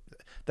to think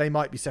they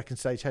might be second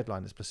stage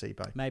headliners,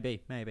 Placebo.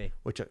 Maybe.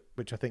 Which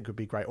I think would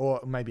be great. Or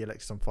maybe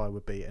Alexis on Fire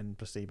would be, and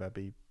Placebo would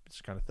be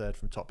just kind of third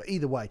from top. But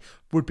either way,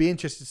 would be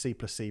interested to see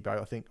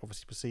Placebo. I think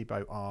obviously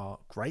Placebo are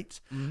great.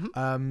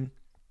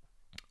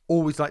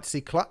 Always like to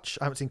see Clutch.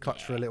 I haven't seen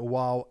Clutch for a little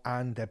while,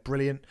 and they're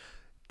brilliant.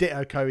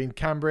 Ditto Cohen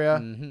Cambria,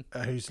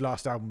 whose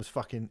last album was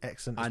fucking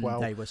excellent as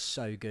well. And they were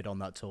so good on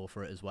that tour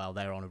for it as well.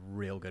 They're on a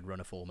real good run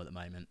of form at the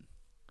moment.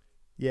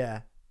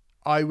 Yeah.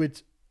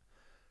 I've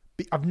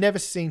never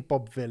seen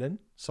Bob Villain,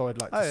 so I'd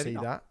like to see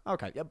that.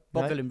 Okay. Yeah,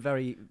 Bob Villain,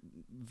 very,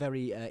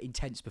 very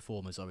intense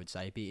performers, I would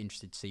say. Be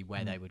interested to see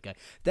where they would go.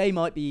 They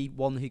might be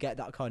one who get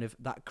that kind of,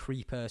 that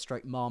creeper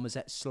stroke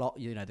marmoset slot,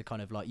 you know, the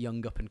kind of like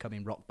young up and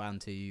coming rock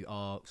band who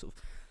are sort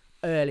of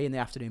early in the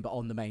afternoon, but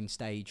on the main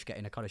stage,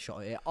 getting a kind of shot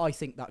at it. I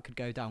think that could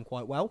go down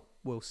quite well.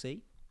 We'll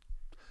see.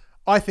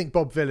 I think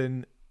Bob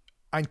Villain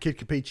and Kid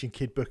Capici and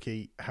Kid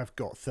Bookie have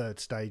got third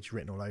stage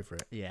written all over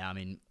it. Yeah, I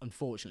mean,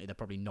 unfortunately, they're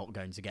probably not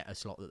going to get a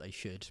slot that they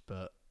should,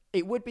 but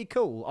it would be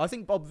cool. I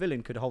think Bob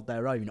Villain could hold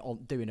their own on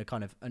doing a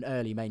kind of an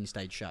early main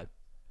stage show,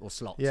 or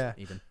slots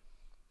even.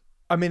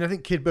 I mean, I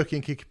think Kid Bookie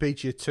and Kid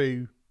Capici are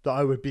 2 that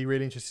I would be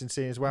really interested in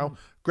seeing as well.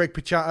 Greg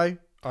Picciato,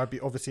 I'd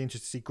be obviously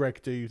interested to see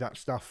Greg do that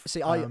stuff.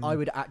 See, I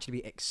would actually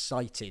be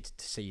excited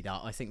to see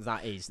that. I think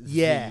that is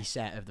the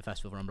set of the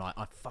festival where I'm like,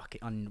 I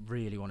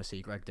really want to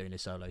see Greg doing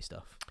his solo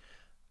stuff.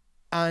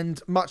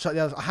 And much like the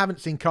others, I haven't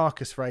seen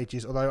Carcass for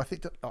ages. Although I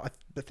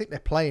think they're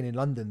playing in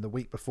London the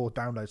week before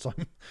Download. So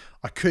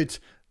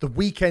the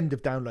weekend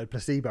of Download,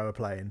 Placebo are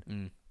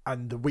playing,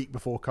 and the week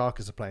before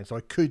Carcass are playing. So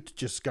I could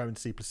just go and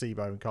see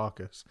Placebo and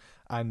Carcass,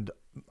 and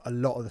a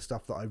lot of the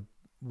stuff that I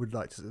would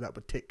like to see, that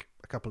would tick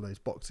a couple of those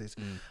boxes.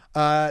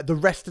 The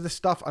rest of the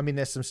stuff, I mean,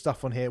 there's some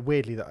stuff on here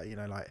weirdly that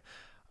like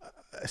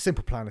a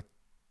Simple Plan of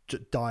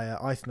dire,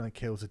 Ice Nine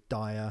Kills are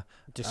dire,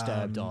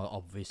 Disturbed are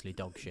obviously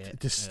dog shit.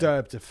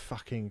 Disturbed are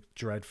fucking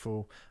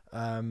dreadful.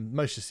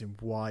 Motionless in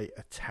White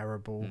are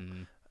terrible.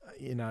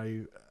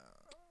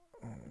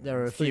 There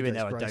are a Three few in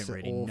Days there I Grace don't are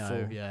really know.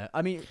 awful. Yeah,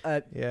 I mean,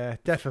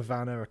 Death of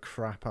Vanna are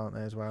crap, aren't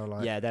they, as well?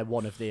 Like, yeah, they're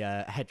one of the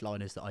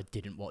headliners that I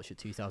didn't watch at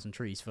 2000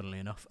 Trees, funnily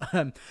enough.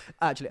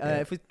 Actually,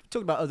 if we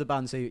talk about other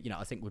bands who,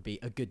 I think would be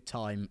a good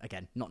time,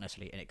 again, not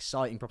necessarily an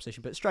exciting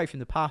proposition, but Stray from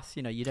the Path,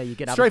 you're going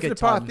to have a good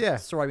time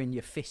throwing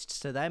your fists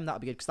to them.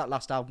 That'd be good, because that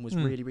last album was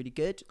really, really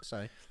good.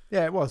 So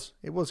yeah, it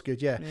was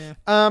good, yeah.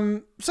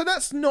 So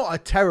that's not a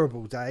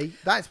terrible day.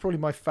 That's probably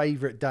my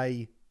favourite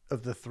day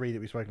of the three that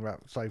we've spoken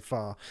about so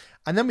far.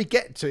 And then we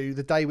get to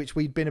the day which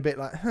we'd been a bit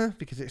like,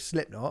 because it's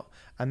Slipknot,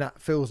 and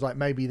that feels like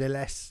maybe the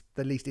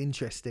least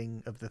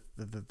interesting of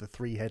the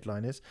three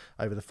headliners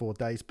over the 4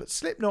 days. But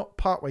Slipknot,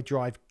 Parkway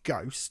Drive,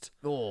 Ghost.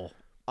 Oh,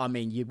 I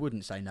mean, you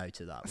wouldn't say no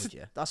to that, would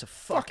you? That's a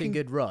fucking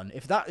good run.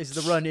 If that is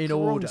the run in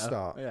order.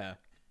 Start.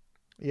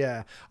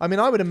 Yeah. I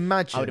mean, I would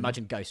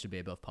imagine Ghost would be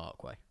above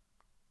Parkway.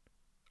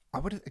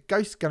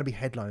 Ghost is going to be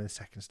headlining the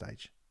second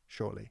stage,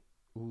 surely.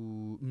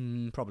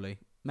 Ooh, probably.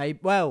 Maybe.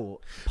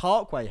 Well,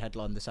 Parkway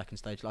headlined the second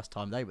stage last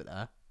time they were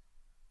there.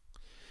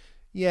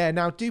 Yeah.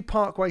 Now, do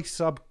Parkway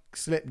sub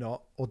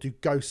Slipknot or do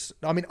Ghost?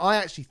 I mean, I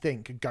actually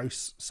think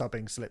Ghost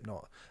subbing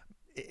Slipknot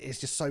is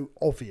just so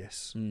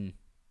obvious.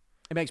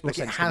 It makes more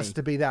sense. It has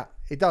to be that.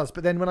 It does.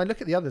 But then when I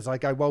look at the others, I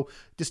go, well,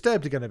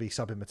 Disturbed are going to be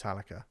subbing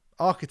Metallica,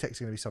 Architects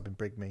are going to be subbing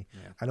Brig Me,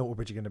 and Alter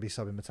Bridge are going to be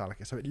subbing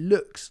Metallica. So it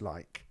looks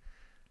like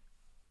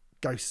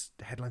Ghost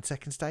headline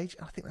second stage.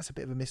 I think that's a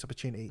bit of a missed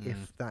opportunity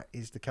if that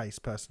is the case,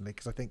 personally,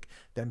 because I think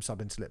them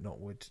subbing Slipknot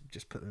would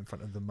just put them in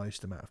front of the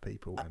most amount of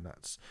people,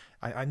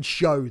 and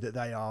show that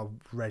they are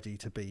ready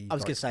to be. I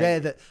was going to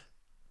say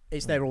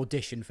it's their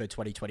audition for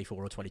 2024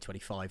 or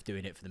 2025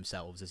 doing it for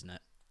themselves, isn't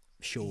it?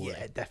 Sure.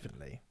 Yeah,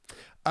 definitely.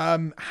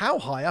 How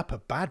high up are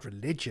Bad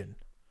Religion?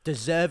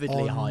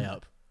 Deservedly high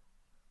up.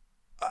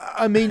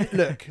 I mean,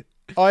 look,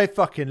 I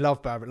fucking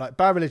love Bad Religion. Like,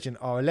 Bad Religion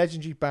are a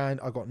legendary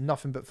band. I've got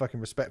nothing but fucking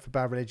respect for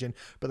Bad Religion.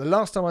 But the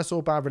last time I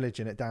saw Bad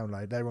Religion at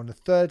Download, they were on the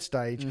third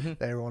stage.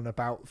 They were on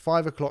about 6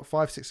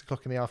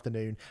 o'clock in the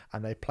afternoon,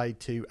 and they played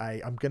to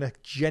I'm going to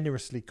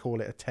generously call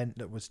it a tent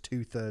that was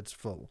 2/3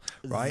 full.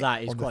 Right,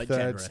 that is on quite the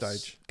third generous.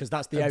 stage, because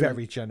that's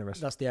very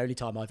generous. That's the only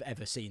time I've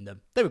ever seen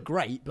them. They were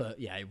great, but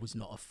yeah, it was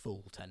not a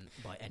full tent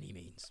by any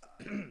means.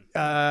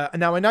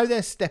 Now I know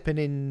they're stepping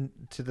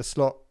into the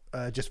slot.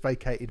 Just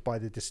vacated by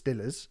the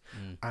Distillers,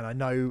 and I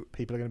know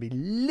people are going to be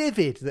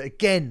livid that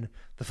again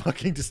the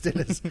fucking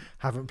Distillers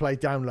haven't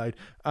played Download.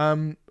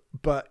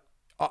 But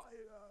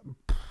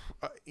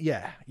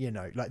yeah,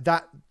 like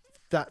that.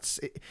 That's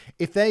it.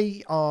 If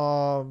they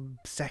are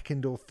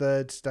second or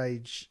third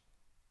stage,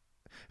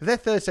 if they're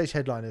third stage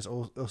headliners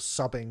or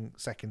subbing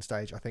second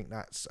stage, I think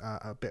that's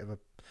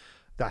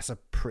that's a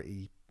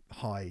pretty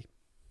high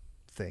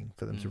thing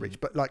for them to reach.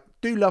 But like,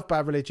 do love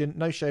Bad Religion,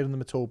 no shade on them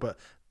at all, but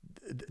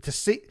to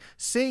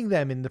seeing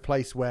them in the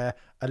place where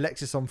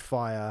Alexis on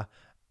Fire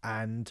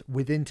and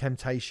Within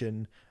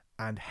Temptation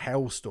and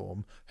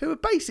Hellstorm, who are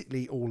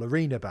basically all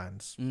arena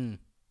bands,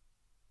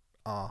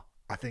 I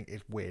think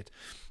it's weird.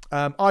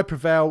 I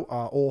Prevail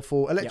are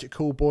awful. Electric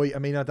Callboy, I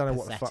mean, I don't know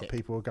what the fuck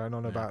people are going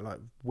on about, like,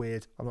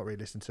 weird. I'm not really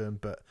listening to them,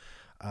 but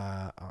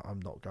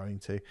I'm not going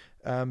to.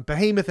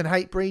 Behemoth and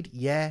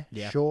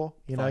Hatebreed, sure,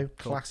 fine,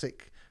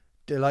 classic.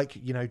 Like,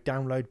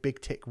 Download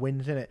big tick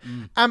wins, in it.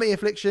 Amity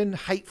Affliction,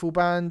 hateful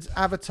bands.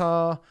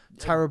 Avatar,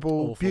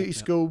 terrible. Awful, Beauty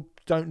School,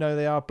 don't know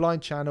they are.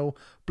 Blind Channel,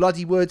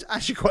 Bloody Wood,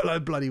 actually quite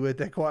like Bloody Wood.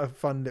 They're quite a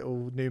fun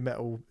little new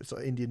metal,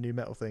 sort of Indian new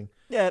metal thing.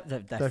 Yeah,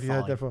 they're have you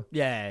heard that before?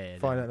 Yeah,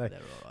 fine, aren't they?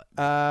 They're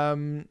all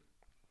right.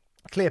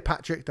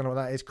 Cleopatra, don't know what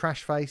that is.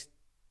 Crash Face,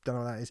 don't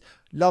know what that is.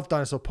 Love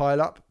Dinosaur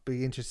Pile Up,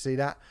 be interested to see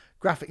that.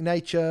 Graphic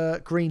Nature,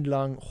 Green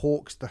Lung,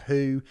 Hawks, The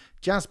Who,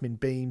 Jasmine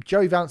Beam,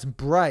 Joey Vance and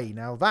Bray.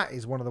 Now that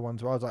is one of the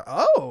ones where I was like,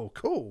 oh,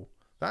 cool.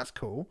 That's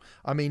cool.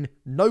 I mean,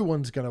 no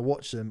one's going to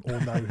watch them or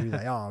know who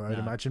they are, I would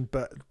imagine,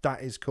 but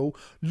that is cool.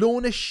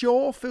 Lorna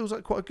Shore feels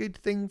like quite a good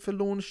thing for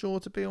Lorna Shore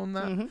to be on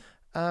that.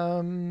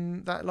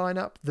 That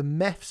lineup. The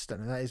Meths,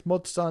 don't know that is.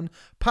 Mod Sun,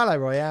 Palais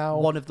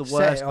Royale. One of the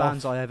worst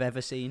bands I have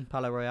ever seen,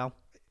 Palais Royale.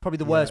 Probably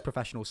the worst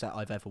professional set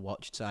I've ever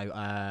watched. So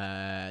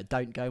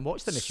don't go and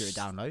watch them if you're at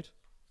Download.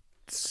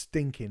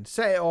 Stinking.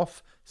 Set It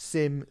Off,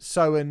 Sim,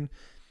 Soen,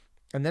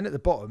 and then at the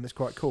bottom it's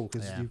quite cool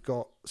because you've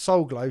got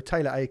Soul Glow,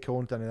 Taylor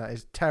Acorn, don't know who that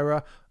is,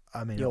 Terror.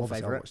 I mean, your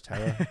obviously favourite. I watch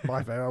Terror. My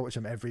favourite. I watch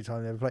them every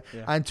time they ever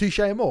play. And Touche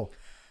Amore,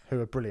 who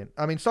are brilliant.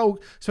 I mean, so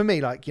for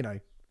me, like,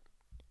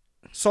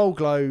 Soul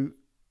Glow,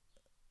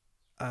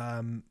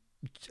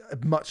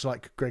 much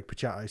like Greg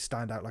Puciato,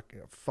 stand out like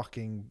a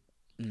fucking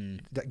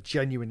like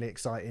genuinely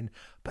exciting.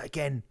 But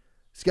again,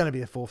 it's going to be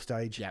the fourth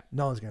stage. Yeah.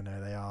 No one's going to know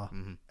who they are.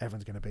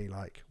 Everyone's going to be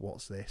like,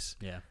 "What's this?"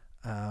 Yeah.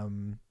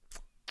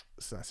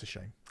 So that's a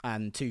shame.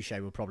 And Touche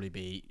will probably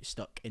be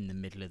stuck in the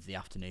middle of the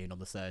afternoon on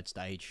the third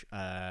stage,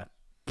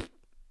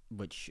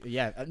 which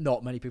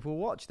not many people will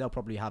watch. They'll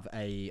probably have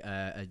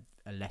a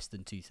less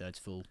than 2/3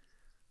 full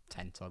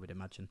tent, I would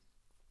imagine.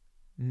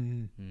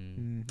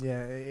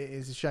 Yeah, it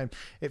is a shame.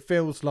 It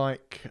feels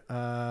like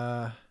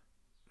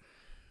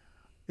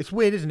it's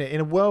weird, isn't it? In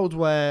a world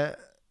where,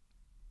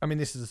 I mean,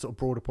 this is a sort of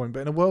broader point,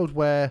 but in a world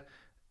where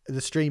the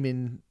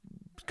streaming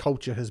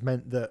culture has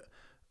meant that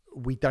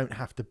we don't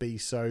have to be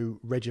so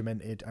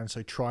regimented and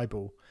so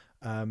tribal,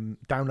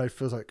 download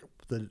feels like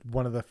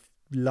one of the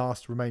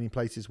last remaining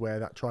places where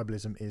that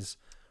tribalism is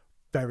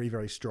very,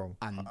 very strong.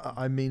 And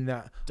I mean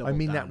that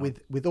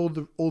with all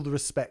the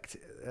respect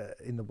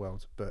in the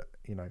world, but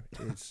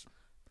it's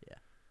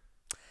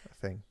a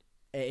thing.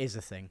 It is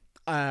a thing.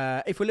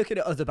 If we're looking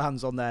at other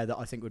bands on there that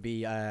I think would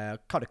be kind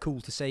of cool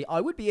to see,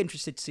 I would be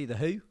interested to see The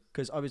Who,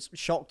 because I was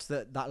shocked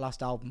that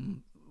last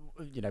album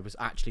was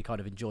actually kind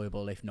of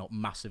enjoyable, if not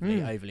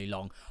massively overly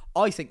long.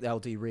 I think they'll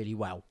do really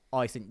well.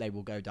 I think they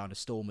will go down a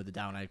storm with the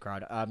download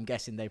crowd. I'm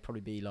guessing they'd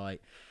probably be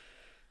like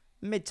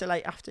mid to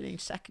late afternoon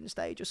second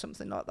stage or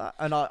something like that.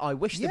 And I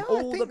wish them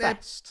all the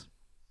best.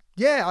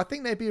 Yeah, I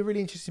think they'd be a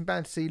really interesting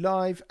band to see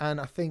live, and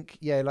I think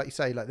like you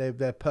say, like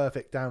they're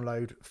perfect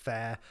download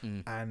fare,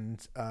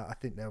 and I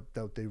think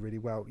they'll do really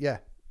well. Yeah.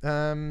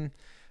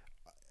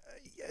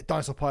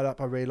 Dinosaur Pile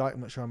Up I really like. I'm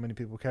not sure how many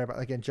people care about.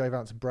 Again, Joe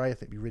Vance and Bray I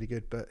think would be really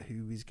good, but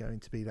who is going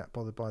to be that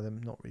bothered by them?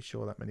 Not really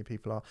sure that many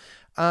people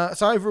are.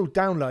 So overall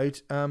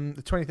download,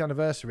 the 20th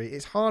anniversary,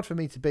 it's hard for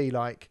me to be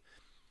like,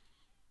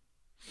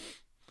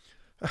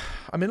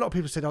 I mean, a lot of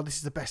people said, "Oh, this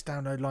is the best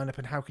download lineup,"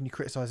 and how can you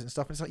criticize it and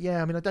stuff? And it's like,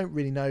 yeah, I mean, I don't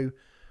really know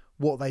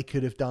what they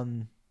could have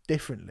done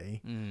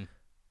differently.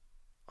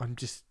 I've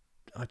just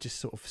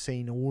sort of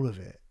seen all of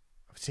it.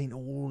 I've seen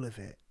all of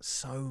it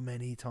so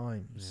many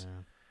times.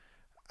 Yeah.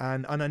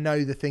 And I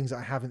know the things that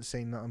I haven't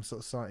seen that I'm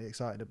sort of slightly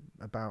excited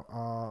about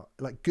are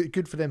like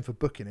good for them for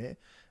booking it.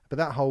 But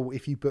that whole,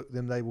 if you book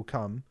them, they will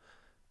come.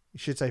 You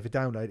should say for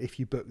download, if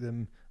you book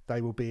them,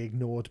 they will be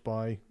ignored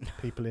by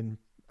people in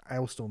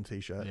Hailstorm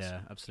t-shirts.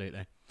 Yeah,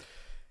 absolutely.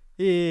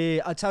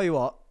 Yeah, I tell you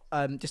what,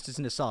 just as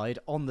an aside,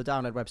 on the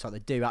download website, they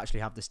do actually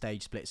have the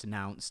stage splits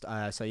announced.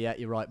 So yeah,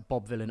 you're right.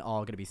 Bob Villain are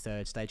going to be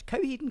third stage.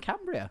 Coheed and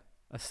Cambria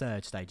a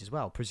third stage as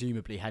well,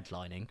 presumably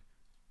headlining.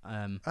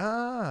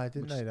 I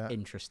didn't know that.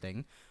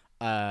 Interesting.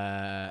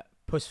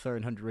 Pusfer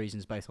and 100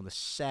 Reasons both on the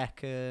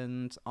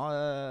second.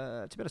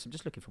 To be honest, I'm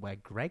just looking for where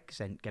Greg's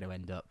going to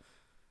end up.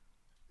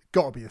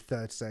 Got to be the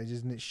third stage,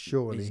 isn't it?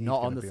 Surely he's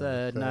not on the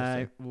third.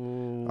 No.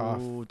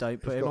 Ooh,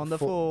 don't put him on the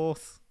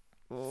fourth.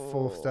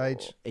 Fourth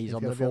stage. He's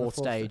on the fourth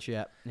stage.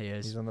 Yeah, he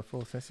is. He's on the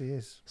fourth. Yes, he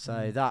is.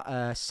 So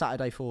that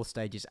Saturday fourth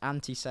stage is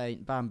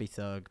Anti-Saint, Bambi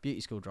Thug,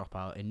 Beauty School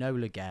Dropout,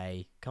 Enola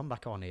Gay, Come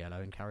Back On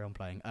Yellow and carry on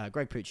playing.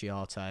 Greg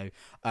Puciato.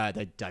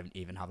 They don't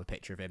even have a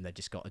picture of him. They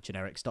just got a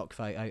generic stock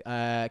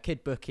photo.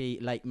 Kid Bookie,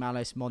 Lake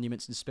Malice,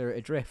 Monuments and Spirit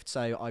Adrift.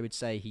 So I would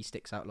say he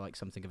sticks out like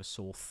something of a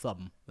sore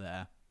thumb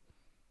there.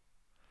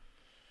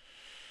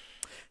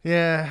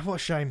 Yeah, what a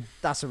shame.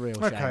 That's a real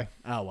shame. Okay.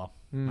 Oh well.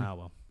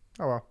 Oh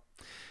well.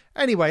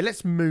 Anyway,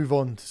 let's move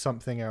on to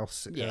something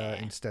else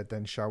instead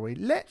then, shall we?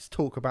 Let's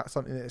talk about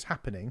something that is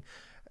happening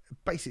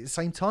basically at the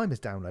same time as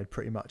Download,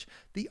 pretty much.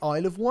 The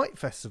Isle of Wight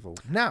Festival.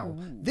 Now,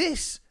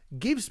 this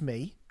gives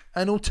me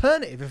an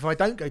alternative, if I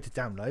don't go to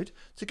Download,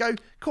 to go,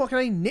 cool, can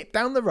I nip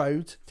down the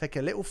road, take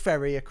a little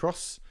ferry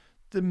across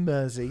the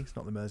Mersey, it's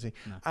not the Mersey,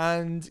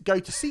 and go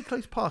to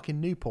Seaclose Park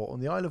in Newport on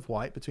the Isle of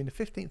Wight between the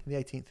 15th and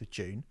the 18th of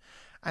June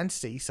and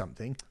see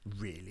something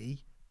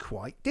really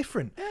quite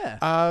different.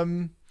 Yeah.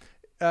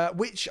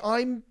 Which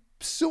I'm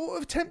sort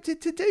of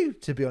tempted to do,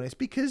 to be honest,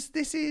 because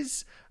this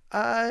is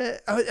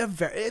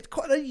it's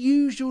quite an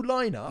unusual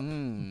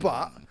lineup.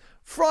 But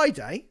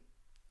Friday,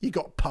 you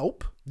got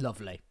Pulp.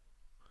 Lovely.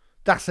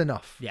 That's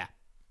enough. Yeah.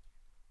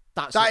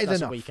 That's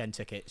enough. A weekend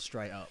ticket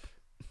straight up.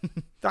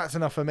 That's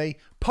enough for me.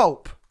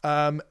 Pulp.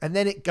 And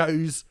then it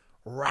goes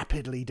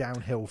rapidly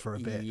downhill for a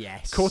bit.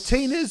 Yes.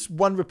 Cortina's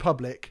One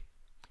Republic.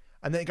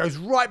 And then it goes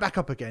right back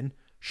up again.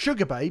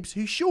 Sugar Babes,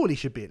 who surely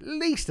should be at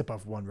least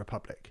above One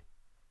Republic.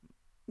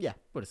 Yeah,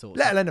 would have thought.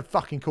 Let alone the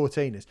fucking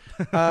Cortinas.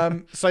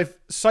 So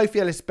Sophie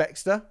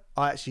Ellis-Bextor,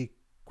 I actually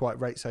quite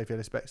rate Sophie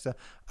Ellis-Bextor.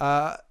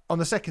 On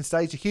the second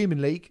stage, the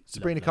Human League,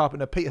 Sabrina Lovely.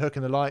 Carpenter, Peter Hook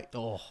and the Light,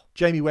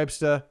 Jamie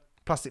Webster,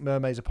 Plastic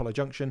Mermaids, Apollo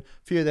Junction.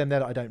 A few of them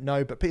there that I don't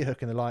know, but Peter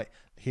Hook and the Light,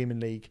 the Human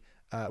League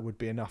would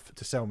be enough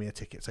to sell me a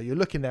ticket. So you're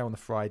looking there on the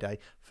Friday.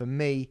 For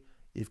me,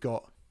 you've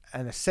got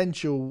an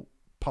essential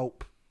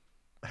Pulp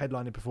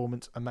headlining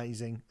performance,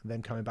 amazing. And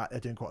them coming back, they're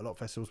doing quite a lot of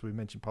festivals. We've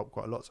mentioned Pulp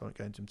quite a lot, so I won't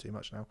go into them too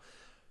much now.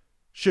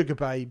 Sugar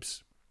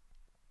Babes,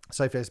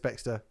 Sophie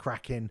Ellis-Bextor,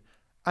 cracking.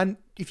 And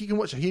if you can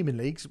watch the Human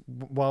Leagues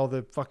while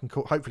the fucking,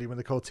 hopefully when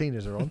the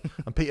Cortinas are on,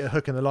 and Peter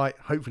Hook and the Light,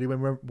 hopefully when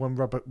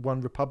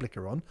One Republic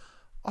are on,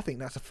 I think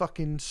that's a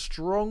fucking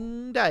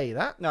strong day,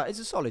 that. No, it's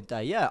a solid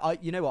day. Yeah,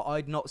 you know what?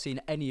 I'd not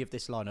seen any of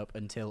this lineup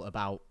until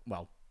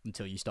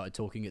you started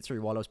talking it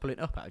through while I was pulling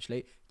it up.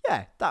 Actually,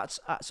 yeah, that's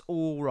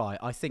all right.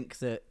 I think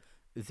that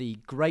the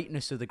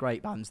greatness of the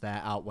great bands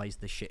there outweighs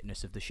the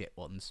shitness of the shit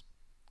ones.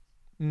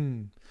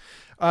 We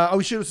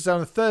should also say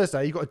on a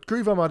Thursday, you've got a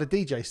Groove Armada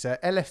DJ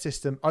set, LF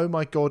System, Oh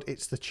My God,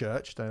 It's the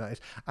Church, don't know that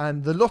is,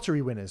 and the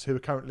Lottery Winners, who are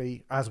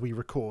currently, as we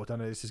record, I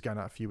know this is going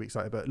out a few weeks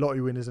later, but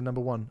Lottery Winners are number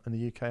 1 in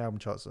the UK album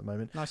charts at the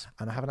moment. Nice.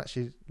 And I haven't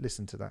actually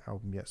listened to that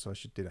album yet, so I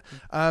should do that.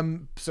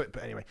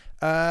 But anyway,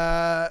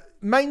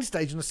 main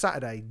stage on a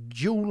Saturday,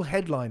 dual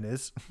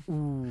headliners.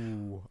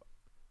 Ooh.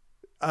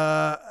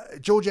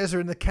 George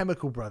Ezra and the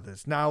Chemical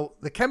Brothers. Now,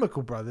 the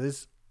Chemical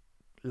Brothers,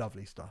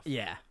 lovely stuff.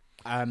 Yeah.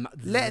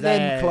 Let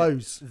them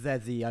close. They're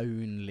the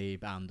only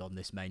band on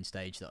this main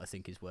stage that I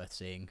think is worth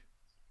seeing.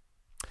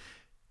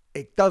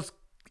 It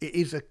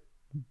is a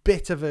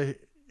bit of a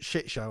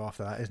shit show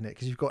after that, isn't it?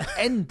 Because you've got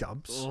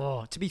N-Dubs.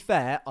 Oh, to be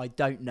fair, I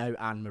don't know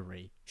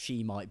Anne-Marie.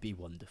 She might be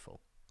wonderful.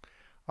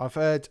 I've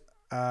heard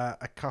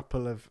a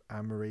couple of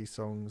Anne-Marie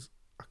songs.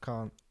 I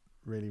can't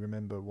really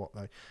remember what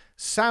though.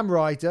 Sam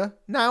Ryder.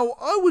 Now,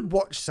 I would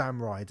watch Sam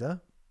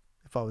Ryder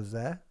if I was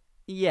there.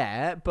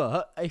 Yeah,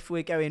 but if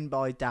we're going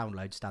by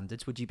download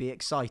standards, would you be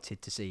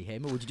excited to see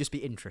him, or would you just be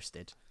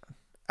interested?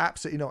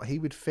 Absolutely not. He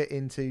would fit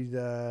into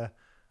the...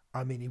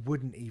 I mean, he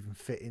wouldn't even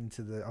fit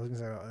into the... I was going to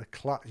say like, the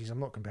Clutch. I'm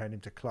not comparing him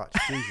to Clutch.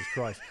 Jesus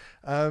Christ.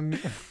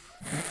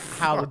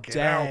 How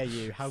dare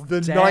you? How the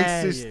dare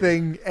nicest you?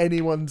 thing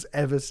anyone's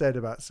ever said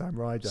about Sam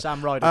Ryder.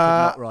 Sam Ryder could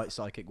not write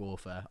Psychic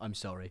Warfare. I'm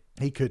sorry.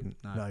 He couldn't.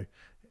 No.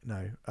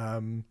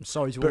 I'm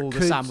sorry to all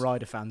the Sam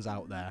Ryder fans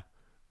out there.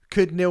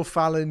 Could Neil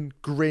Fallon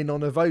grin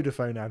on a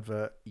Vodafone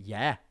advert?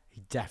 Yeah,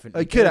 he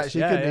definitely could.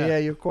 Actually, couldn't he? Yeah,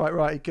 you're quite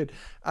right. He could.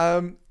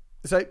 So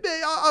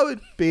I would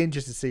be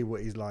interested to see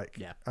what he's like.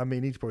 Yeah. I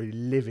mean, he's probably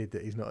livid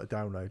that he's not a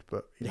download,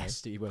 but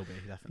yes, he will be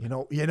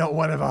definitely. You're not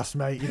one of us,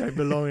 mate. You don't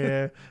belong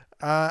here.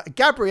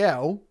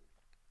 Gabrielle.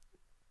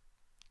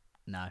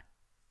 No.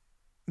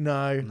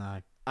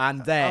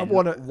 And then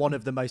one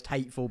of the most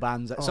hateful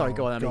bands. Sorry,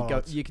 go on. I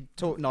mean, you can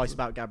talk nice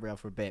about Gabrielle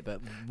for a bit, but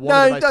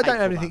I don't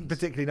have anything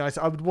particularly nice.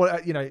 I would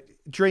want,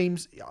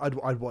 Dreams.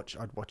 I'd watch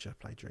her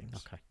play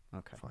Dreams.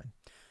 Okay, fine.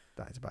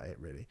 That is about it,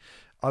 really.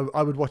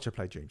 I would watch her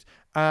play Dreams,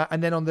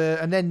 and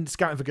then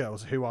Scouting for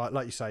Girls, who are,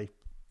 like you say,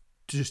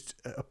 just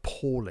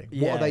appalling.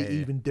 What are they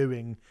even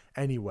doing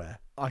anywhere?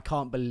 I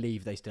can't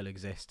believe they still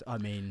exist. I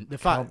mean, I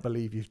can't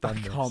believe you've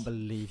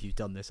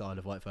done this Isle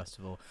of Wight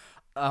festival.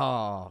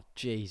 Oh,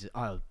 jeez.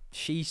 Oh,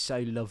 she's so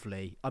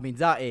lovely. I mean,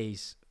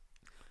 that's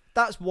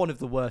one of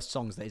the worst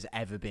songs that has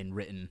ever been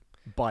written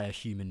by a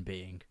human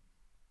being.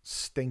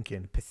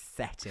 Stinking.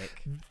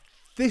 Pathetic.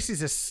 This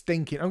is a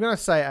stinking... I'm going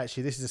to say,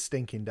 actually, this is a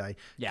stinking day.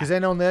 Yeah. Because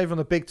then over on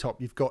the big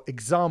top, you've got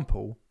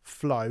Example,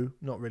 Flow,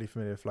 not really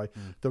familiar with Flow,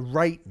 The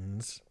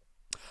Ratons.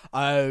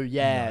 Oh,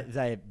 yeah.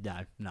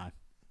 No.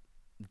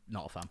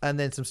 Not a fan. And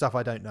then some stuff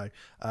I don't know.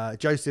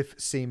 Joseph,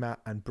 Seamat,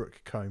 and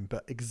Brooke Combe.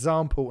 But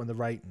Example and The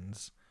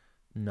Ratons...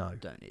 No.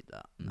 Don't need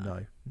that.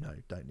 No,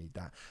 don't need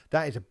that.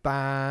 That is a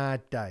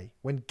bad day.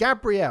 When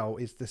Gabrielle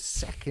is the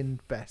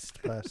second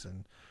best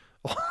person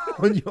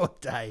on your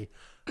day,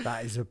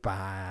 that is a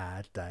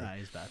bad day. That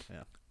is bad,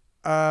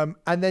 yeah.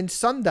 And then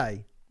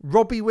Sunday,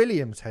 Robbie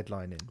Williams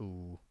headlining.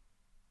 Ooh.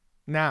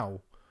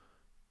 Now,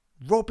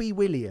 Robbie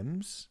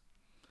Williams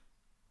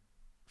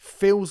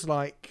feels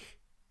like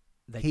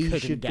he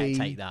should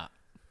take that.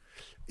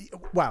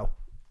 Well,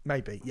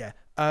 maybe, yeah.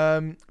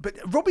 But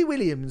Robbie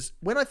Williams,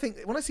 when I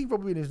see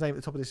Robbie Williams' name at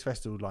the top of this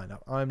festival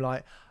lineup, I'm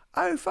like,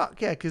 oh fuck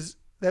yeah, because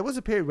there was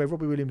a period where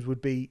Robbie Williams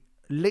would be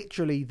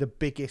literally the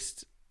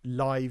biggest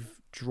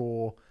live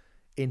draw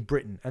in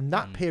Britain, and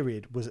that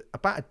period was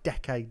about a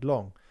decade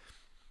long.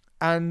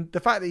 And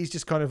the fact that he's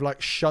just kind of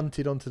like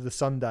shunted onto the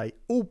Sunday,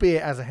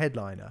 albeit as a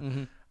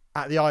headliner,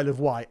 at the Isle of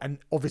Wight, and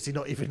obviously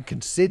not even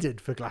considered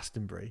for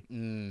Glastonbury.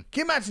 Can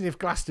you imagine if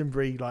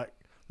Glastonbury, like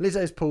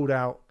Lizzo's pulled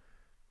out?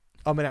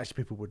 I mean, actually,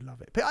 people would love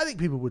it. I think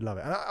people would love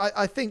it, and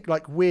I think,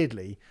 like,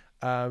 weirdly,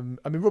 I mean,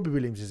 Robbie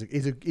Williams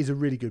is a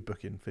really good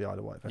booking for the Isle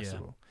of Wight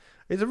Festival.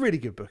 Yeah. It's a really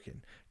good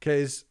booking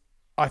because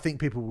I think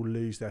people will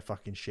lose their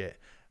fucking shit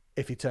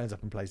if he turns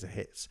up and plays the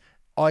hits.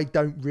 I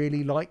don't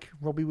really like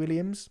Robbie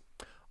Williams.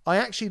 I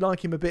actually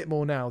like him a bit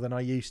more now than I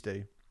used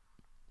to.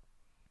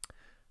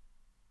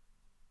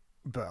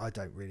 But I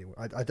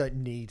don't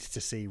need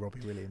to see Robbie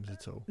Williams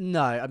at all.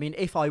 No, I mean,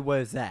 if I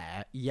were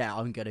there, yeah,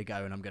 I'm going to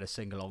go and I'm going to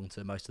sing along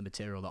to most of the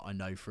material that I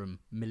know from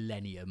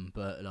Millennium.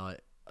 But, like,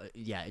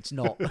 yeah, it's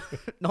not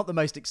not the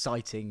most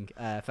exciting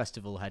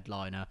festival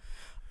headliner.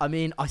 I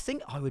mean, I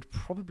think I would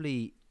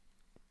probably...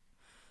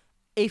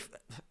 I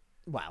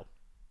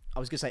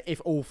was going to say, if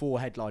all four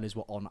headliners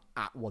were on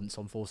at once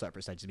on four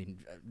separate stages, I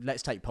mean,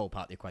 let's take Pulp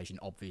out of the equation,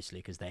 obviously,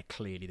 because they're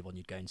clearly the one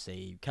you'd go and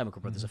see.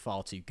 Chemical Brothers are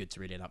far too good to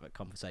really have a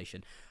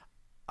conversation.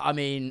 I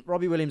mean,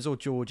 Robbie Williams or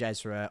George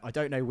Ezra, I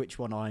don't know which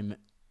one I'm...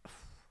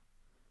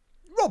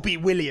 Robbie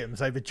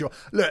Williams over George.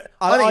 Look,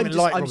 I don't even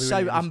like I'm Robbie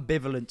so Williams.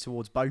 ambivalent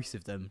towards both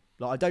of them.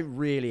 Like, I don't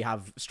really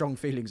have strong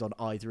feelings on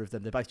either of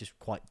them. They're both just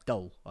quite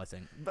dull, I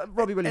think. But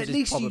Robbie Williams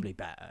is probably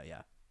better,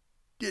 yeah.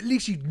 At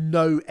least you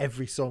know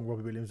every song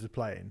Robbie Williams is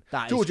playing.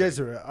 That George is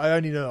true. Ezra, I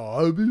only know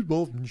 "I'll be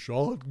Boston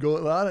Shot." I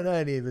don't know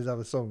any of his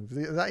other songs.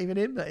 Is that even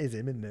him? That is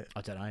him, isn't it?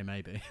 I don't know,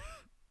 maybe.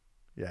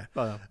 Yeah,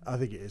 Well, I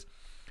think it is.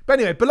 But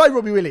anyway, below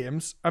Robbie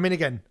Williams, I mean,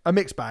 again, a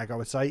mixed bag, I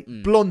would say.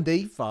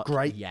 Blondie, fuck,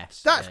 great.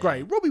 yes. That's Yeah,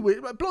 great.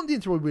 Blondie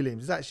into Robbie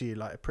Williams is actually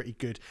like a pretty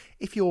good.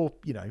 If you're,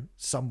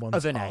 someone's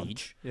Of an aunt,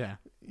 age, yeah.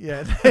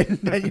 yeah,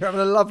 then you're having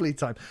a lovely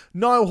time.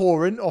 Niall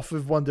Horan off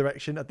of One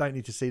Direction. I don't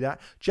need to see that.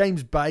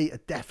 James Bay. I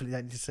definitely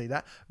don't need to see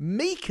that.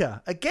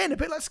 Mika, again, a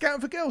bit like Scouting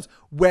for Girls.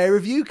 Where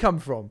have you come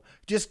from?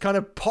 Just kind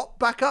of pop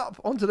back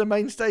up onto the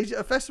main stage at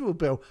a festival,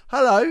 Bill.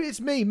 Hello, it's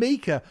me,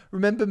 Mika.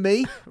 Remember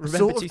me? Remember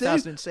Sort of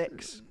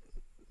 2006?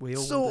 We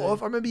all Sort do.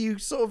 of. I remember you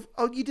sort of.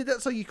 Oh, you did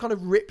that. So you kind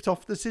of ripped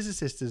off the Scissor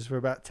Sisters for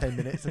about 10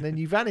 minutes, and then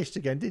you vanished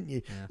again, didn't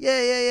you?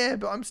 Yeah.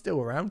 But I'm still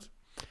around.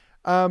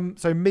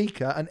 So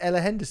Mika and Ella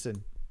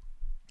Henderson.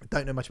 I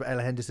don't know much about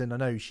Ella Henderson. I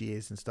know who she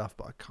is and stuff,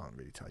 but I can't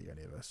really tell you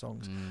any of her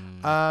songs.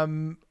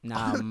 I'm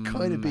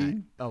kind of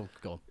been. Oh,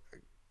 God.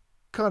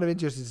 Kind of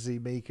interested to see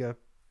Mika.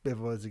 Bit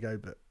of words ago,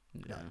 but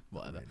No,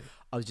 whatever. Really.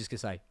 I was just going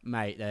to say,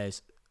 mate,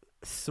 there's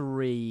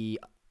 3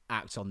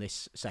 acts on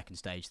this second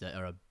stage that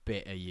are a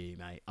bit of you,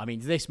 mate. I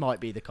mean, this might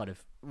be the kind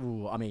of,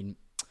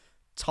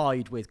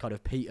 tied with kind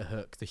of Peter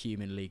Hook, the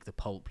Human League, the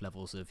Pulp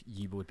levels of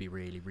you would be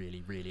really,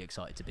 really, really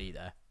excited to be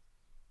there.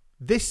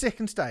 This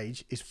second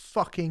stage is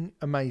fucking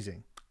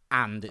amazing.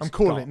 And I'm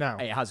calling it now.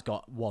 It has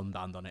got one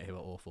band on it who are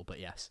awful, but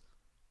yes.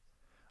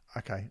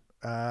 Okay.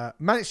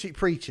 Manic Street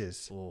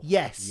Preachers. Oh,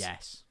 yes.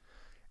 Yes.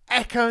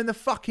 Echo and the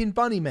fucking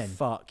Bunnymen.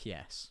 Fuck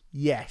yes.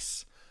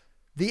 Yes.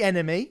 The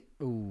Enemy.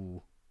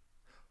 Ooh.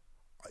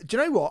 Do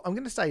you know what? I'm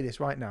going to say this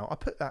right now. I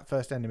put that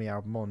first Enemy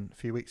album on a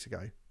few weeks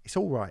ago. It's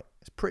all right.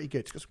 It's pretty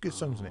good. It's got some good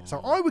songs in it.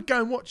 So I would go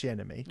and watch The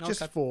Enemy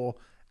just for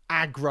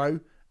aggro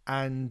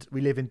and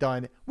We Live and Die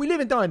in It. We Live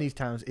and Die in These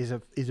Towns is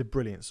a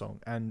brilliant song.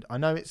 And I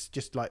know it's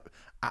just like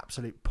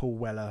absolute Paul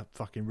Weller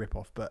fucking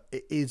rip-off, but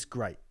it is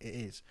great. It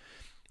is.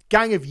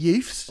 Gang of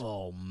Youths.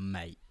 Oh,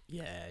 mate.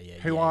 Yeah.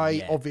 Who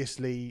I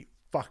obviously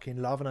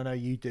fucking love, and I know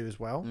you do as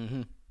well.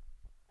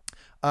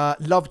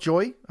 Mm-hmm.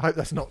 Lovejoy. I hope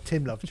that's not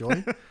Tim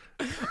Lovejoy.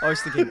 I was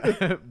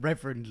thinking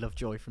Reverend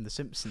Lovejoy from The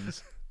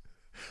Simpsons.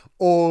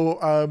 Or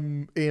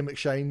Ian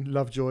McShane,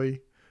 Lovejoy.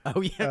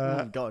 Oh,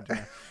 yeah. Oh, God,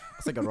 yeah.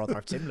 I think I'd rather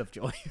have Tim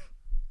Lovejoy.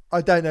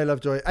 I don't know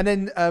Lovejoy. And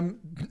then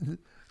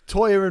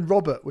Toya and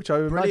Robert, which I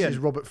imagine is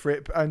Robert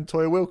Fripp and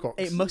Toya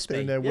Wilcox. It must be.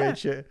 Doing their weird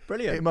shit.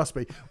 Brilliant. It must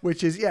be.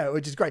 Which is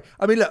great.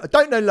 I mean, look, I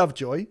don't know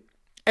Lovejoy.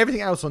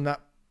 Everything else on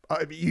that,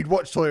 you'd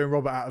watch Toya and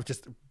Robert out of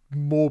just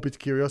morbid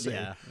curiosity.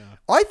 Yeah.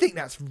 I think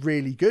that's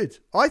really good.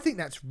 I think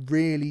that's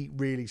really,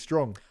 really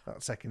strong,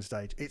 that second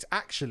stage. It's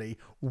actually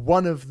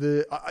one of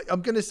the...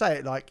 I'm going to say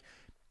it like...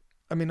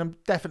 I mean, I'm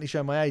definitely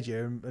showing my age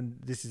here, and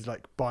this is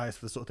like biased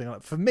for the sort of thing.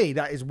 Like, for me,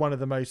 that is one of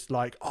the most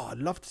like, I'd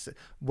love to see,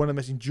 one of the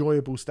most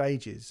enjoyable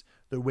stages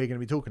that we're going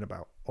to be talking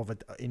about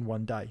in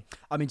one day.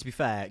 I mean, to be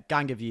fair,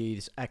 Gang of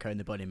Youths, Echo and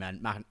the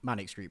Bunnymen,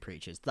 Manic Street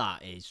Preachers,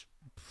 that is,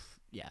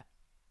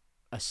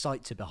 a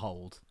sight to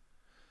behold.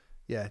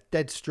 Yeah,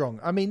 dead strong.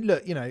 I mean,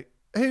 look,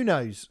 who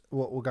knows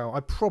what will go on.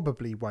 I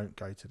probably won't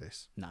go to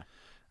this. No.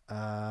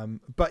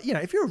 But,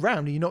 if you're around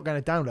and you're not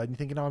going to download and you're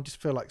thinking, I just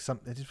feel like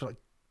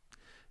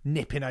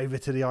nipping over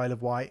to the Isle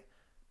of Wight,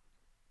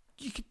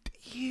 you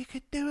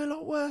could do a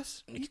lot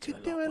worse. You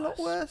could do a lot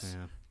worse.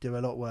 Yeah. Do a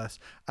lot worse.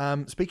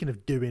 Speaking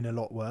of doing a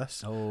lot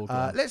worse,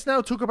 let's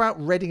now talk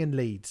about Reading and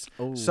Leeds.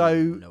 Oh, so,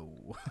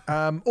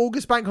 no.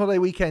 August Bank Holiday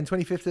Weekend,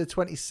 25th to the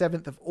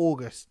 27th of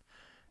August,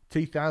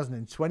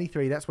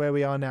 2023. That's where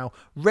we are now.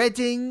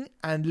 Reading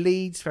and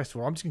Leeds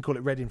Festival. I'm just going to call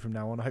it Reading from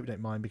now on. I hope you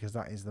don't mind because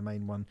that is the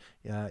main one.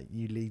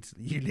 You Leeds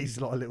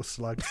a lot of little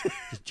slugs.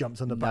 Just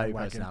jumps on the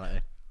bandwagon.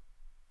 Personality.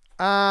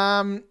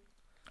 I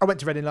went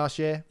to Reading last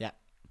year. Yeah.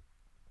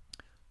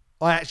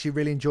 I actually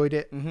really enjoyed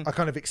it. Mm-hmm. I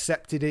kind of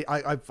accepted it.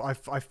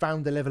 I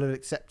found the level of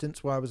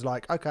acceptance where I was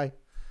like, okay,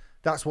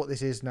 that's what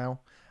this is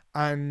now.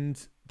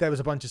 And there was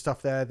a bunch of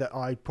stuff there that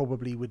I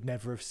probably would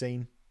never have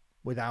seen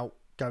without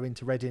going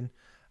to Reading.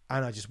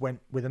 And I just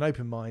went with an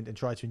open mind and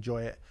tried to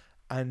enjoy it.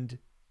 And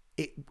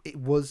it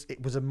was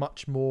a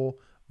much more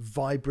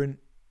vibrant,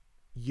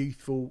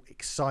 youthful,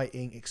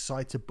 exciting,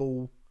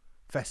 excitable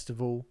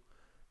festival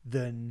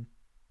than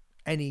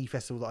any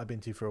festival that I've been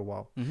to for a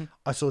while. Mm-hmm.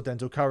 I saw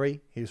Denzel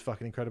Curry. He was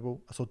fucking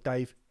incredible. I saw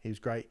Dave. He was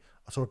great.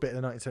 I saw a bit of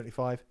the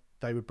 1975.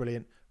 They were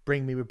brilliant.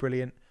 Bring Me were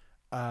brilliant.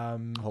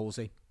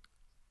 Halsey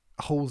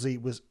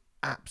was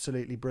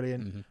absolutely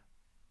brilliant. Mm-hmm.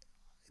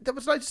 There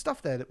was loads of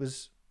stuff there that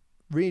was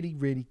really,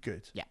 really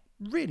good. Yeah.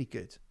 Really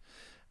good.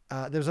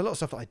 There was a lot of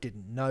stuff that I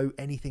didn't know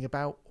anything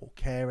about or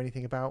care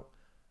anything about.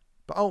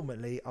 But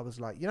ultimately, I was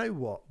like, you know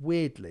what?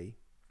 Weirdly,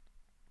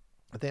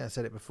 I think I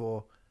said it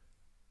before,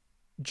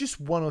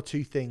 just one or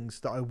two things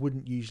that I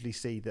wouldn't usually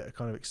see that are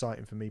kind of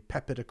exciting for me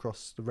peppered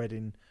across the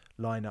Reading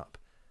lineup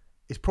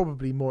is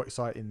probably more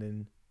exciting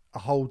than a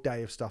whole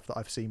day of stuff that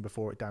I've seen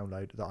before at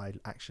download that I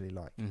actually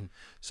like. Mm-hmm.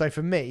 So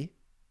for me,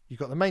 you've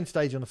got the main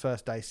stage on the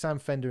first day, Sam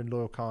Fender and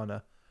Loyal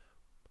Kana.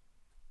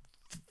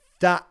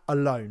 That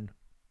alone,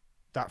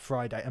 that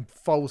Friday, and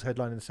Foles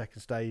headlining the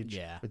second stage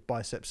with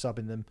Bicep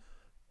subbing them.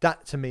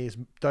 That to me is,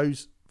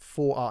 those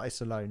 4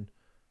 artists alone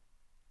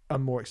are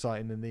more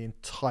exciting than the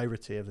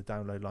entirety of the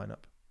download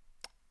lineup.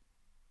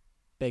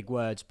 Big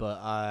words, but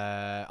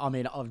I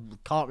mean, I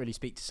can't really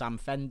speak to Sam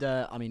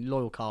Fender. I mean,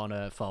 Loyal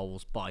Kana,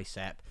 Foles,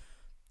 Bicep.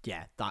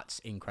 Yeah, that's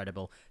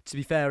incredible. To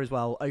be fair as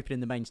well,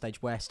 opening the main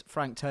stage west,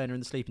 Frank Turner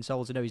and the Sleeping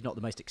Souls. I know he's not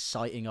the most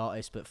exciting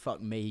artist, but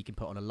fuck me, he can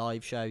put on a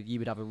live show. You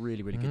would have a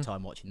really, really good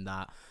time watching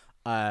that.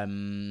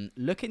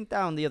 Looking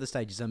down the other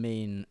stages, I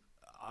mean,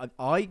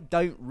 I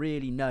don't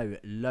really know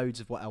loads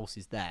of what else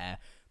is there,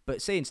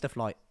 but seeing stuff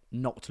like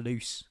Knocked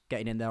Loose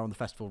getting in there on the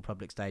Festival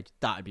Republic stage,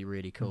 that'd be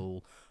really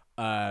cool.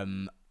 I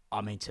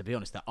mean, to be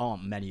honest, there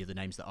aren't many of the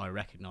names that I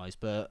recognise,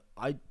 but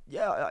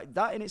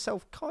that in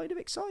itself kind of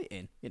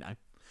exciting, you know.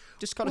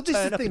 Just kind of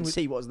turn up and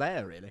see what's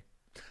there, really.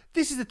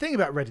 This is the thing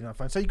about Reading I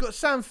find. So you've got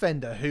Sam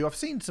Fender, who I've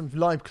seen some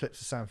live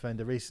clips of Sam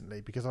Fender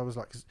recently because I was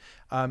like,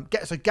 so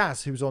Gaz,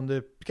 Gaz Jones,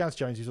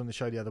 who's on the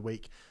show the other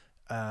week,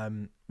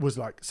 was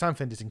like, Sam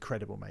Fender's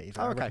incredible, mate. He's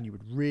like, I reckon you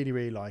would really,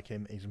 really like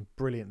him. He's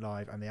brilliant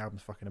live, and the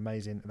album's fucking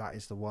amazing. That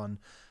is the one.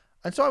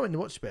 And so I went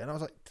and watched a bit, and I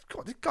was like,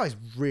 God, this guy's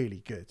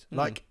really good.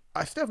 Like,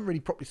 I still haven't really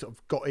properly sort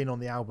of got in on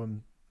the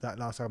album, that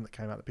last album that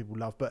came out that people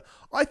love, but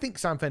I think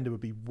Sam Fender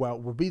would be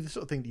the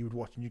sort of thing that you would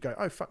watch and you go,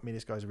 oh fuck me,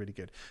 this guy's really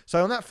good.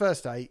 So on that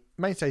first day,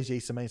 main stage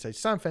East and main stage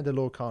Sam Fender,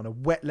 Loyal Kana,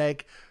 Wet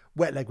Leg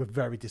were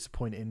very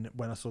disappointing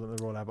when I saw them at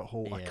the Royal Albert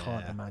Hall. I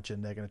can't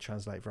imagine they're going to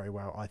translate very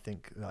well. I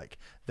think like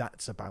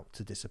that's about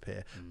to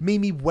disappear.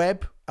 Mimi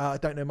Webb, I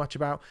don't know much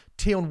about.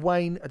 Tion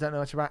Wayne, I don't know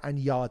much about. And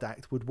Yard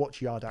Act, would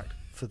watch Yard Act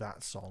for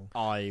that song.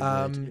 I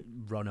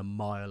would run a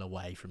mile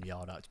away from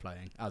Yard Act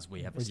playing, as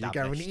we have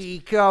established. You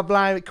go,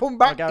 come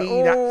back, I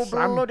go,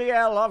 bloody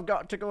hell, I've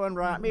got to go and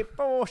write me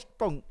post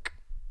punk.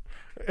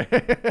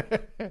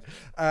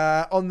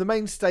 On the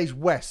main stage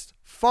west,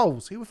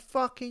 Foles, who were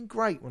fucking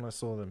great when I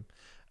saw them.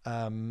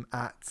 When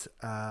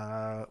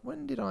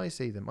did I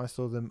see them? I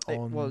saw them on.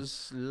 It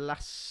was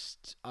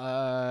last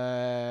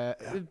about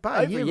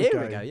over a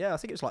year ago. Yeah, I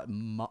think it was like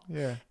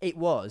yeah. It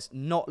was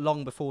not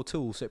long before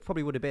Tool, so it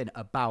probably would have been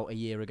about a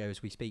year ago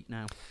as we speak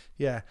now.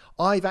 Yeah,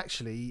 I've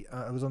actually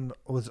I was on,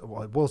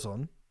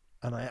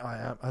 and I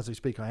am, as we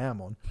speak, I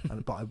am on.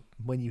 But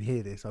when you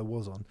hear this, I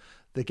was on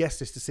the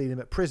guest list to see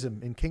them at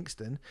Prism in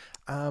Kingston,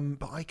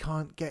 but I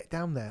can't get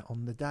down there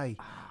on the day,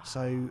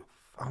 so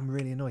I'm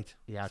really annoyed.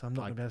 Yeah, so I'm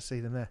not going to be able to see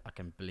them there. I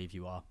can believe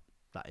you are.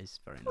 That is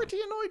very annoying.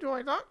 Pretty annoyed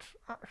by that,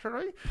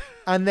 actually.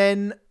 And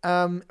then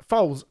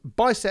Foles,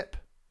 Bicep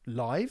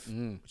live,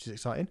 which is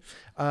exciting.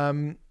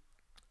 Trippy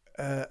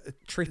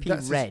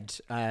Red,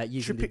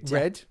 using Trippy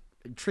Red.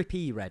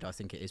 Trippy Red, I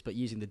think it is, but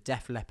using the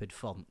Def Leppard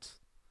font.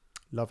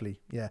 Lovely,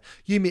 yeah.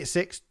 Yumi at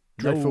 6,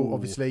 dreadful,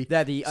 obviously.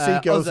 They're the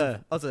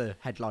other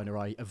headliner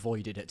I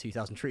avoided at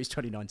 2003's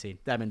 2019.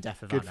 Them and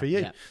Def Havana. Good for you.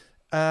 Yeah.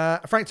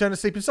 Frank Turner,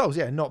 Sleeping Souls,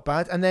 yeah, not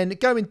bad. And then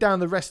going down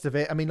the rest of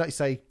it, I mean, like you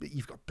say,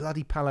 you've got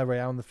bloody Palais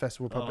Royale on the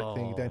Festival Republic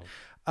thing you're doing.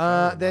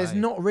 There's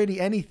not really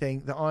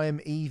anything that I am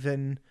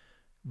even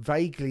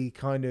vaguely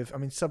kind of, I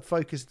mean,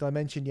 Subfocus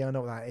Dimension, yeah, I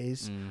know what that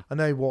is. I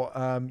know what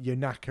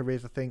Yonaka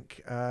is, I think.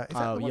 Is that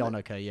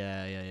Yonaka,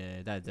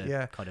 yeah.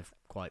 They're kind of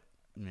quite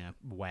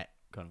wet,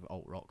 kind of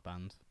alt rock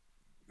band.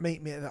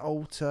 Meet Me at the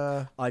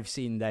Altar. I've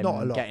seen them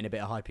getting a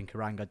bit of hype in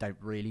Kerrang. I don't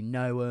really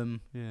know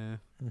them. Yeah.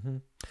 Mm-hmm.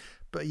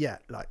 But yeah,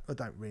 like I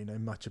don't really know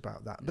much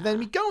about that. But then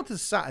we go on to the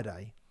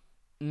Saturday.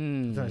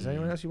 Is there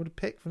anyone else you want to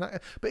pick from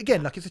that? But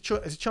again, like it's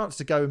a chance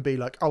to go and be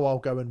like, oh, I'll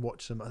go and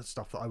watch some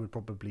stuff that I would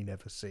probably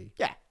never see.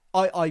 Yeah,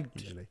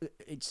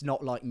 it's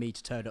not like me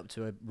to turn up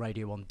to a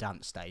Radio 1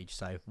 dance stage,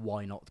 so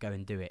why not go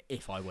and do it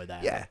if I were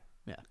there? Yeah,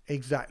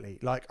 exactly.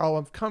 Like, oh,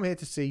 I've come here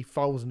to see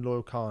Foles and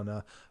Loyal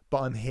Kana,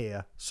 but I'm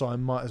here, so I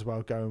might as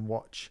well go and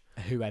watch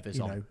whoever's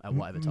on at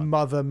whatever time.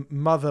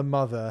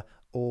 Mother,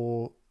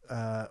 or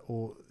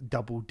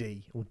Double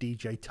D or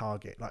DJ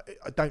Target. Like,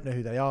 I don't know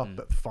who they are,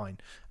 but fine.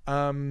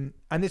 And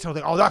this whole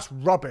thing, oh, that's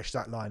rubbish,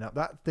 that lineup.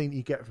 That thing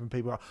you get from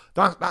people,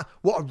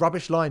 what a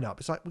rubbish lineup.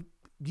 It's like,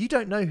 you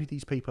don't know who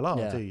these people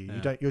are, do you?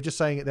 Yeah. You're just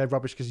saying that they're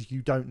rubbish because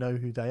you don't know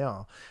who they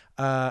are.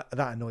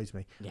 That annoys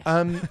me. Yes.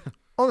 On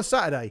a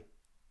Saturday,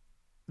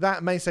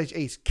 that main stage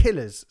East,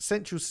 Killers,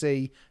 Central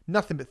C,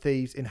 Nothing But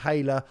Thieves,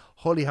 Inhaler,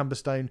 Holly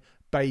Humberstone,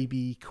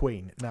 Baby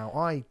Queen. Now,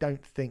 I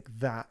don't think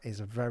that is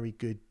a very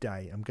good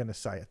day. I'm going to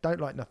say I don't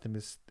like Nothing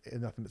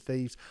But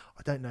Thieves.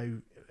 I don't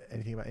know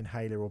anything about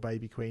Inhaler or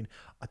Baby Queen.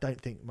 I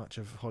don't think much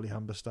of Holly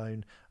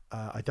Humberstone.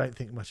 I don't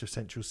think much of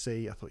Central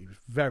C. I thought he was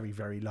very,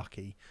 very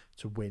lucky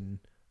to win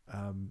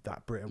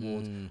that Brit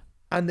Award.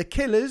 And the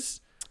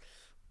Killers,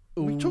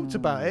 we talked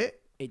about it.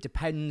 It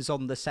depends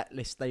on the set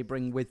list they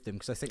bring with them,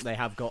 because I think they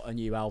have got a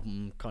new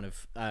album kind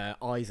of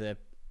either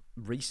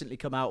recently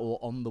come out or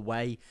on the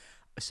way.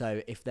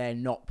 So if they're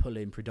not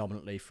pulling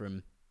predominantly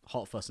from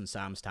Hot Fuss and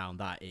Sam's Town,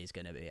 that is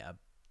going to be a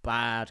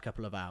bad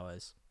couple of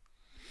hours.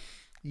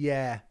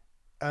 Yeah.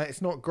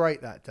 It's not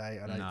great that day,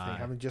 I don't No. think.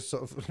 Having just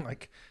sort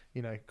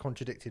of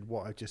contradicted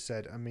what I've just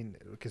said. I mean,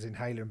 because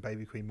Inhaler and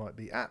Baby Queen might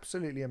be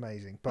absolutely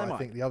amazing, but I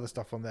think the other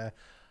stuff on there,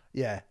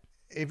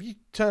 if you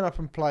turn up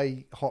and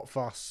play Hot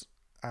Fuss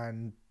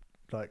and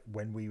like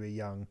When We Were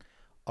Young,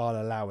 I'll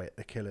allow it,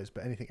 The Killers,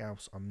 but anything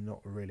else, I'm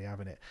not really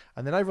having it.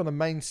 And then over on the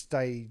main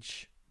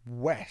stage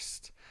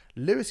west,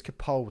 Lewis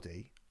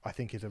Capaldi, I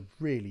think, is a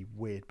really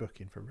weird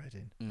booking for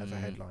Reading as a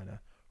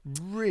headliner.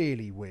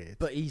 Really weird.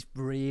 But he's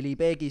really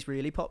big. He's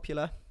really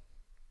popular.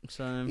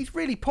 So he's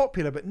really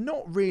popular, but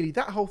not really.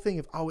 That whole thing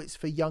of it's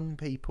for young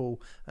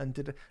people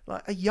and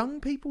are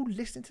young people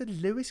listening to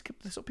Lewis?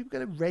 The sort of people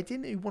go to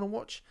Reading who want to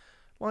watch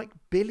like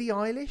Billie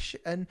Eilish,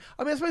 and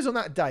I mean, I suppose on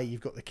that day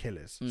you've got the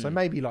Killers, so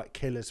maybe like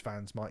Killers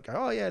fans might go,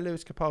 "Oh yeah,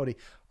 Lewis Capaldi."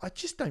 I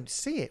just don't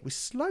see it with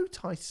Slow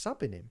Tie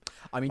subbing him.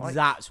 I mean,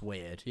 that's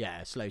weird.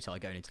 Yeah, Slow Tie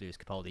going into Lewis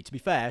Capaldi. To be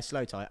fair,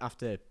 Slow Tie,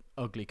 after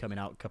Ugly coming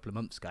out a couple of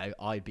months ago,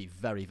 I'd be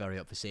very, very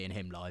up for seeing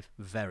him live.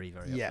 Very,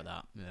 very up for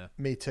that. Yeah,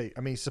 me too.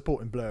 I mean,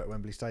 supporting Blur at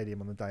Wembley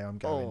Stadium on the day I'm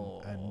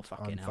going, and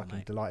I'm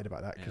fucking delighted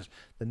about that because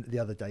the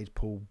other day's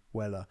Paul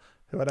Weller,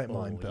 who I don't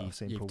mind, but I've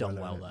seen Paul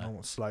Weller. Well there. I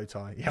want Slow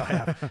Tie. Yeah,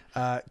 I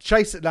have.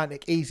 Chase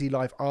Atlantic, Easy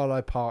Life,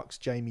 Arlo Parks,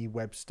 Jamie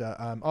Webster.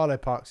 Arlo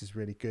Parks is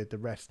really good. The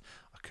rest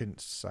I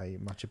couldn't say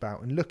much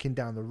about. And looking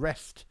down the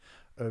rest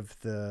of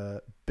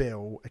the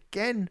bill,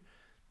 again,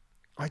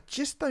 I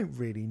just don't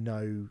really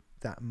know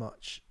that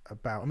much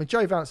about. I mean,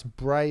 Joe Vance and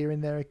Bray are in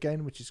there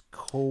again, which is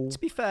cool. To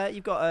be fair,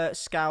 you've got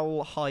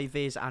Scowl, High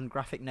Vis, and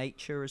Graphic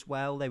Nature as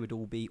well. They would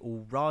all be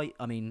all right.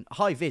 I mean,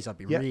 High Vis, I'd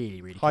be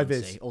really, really keen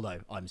to see. Although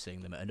I'm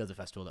seeing them at another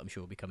festival that I'm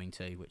sure will be coming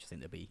to, which I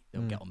think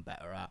they'll get on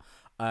better at.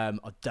 I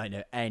don't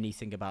know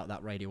anything about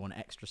that Radio 1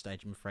 extra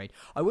stage, I'm afraid.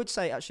 I would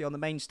say, actually, on the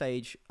main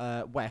stage,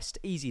 West,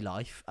 Easy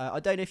Life. I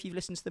don't know if you've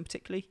listened to them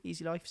particularly,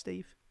 Easy Life,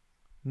 Steve?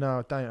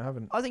 No, I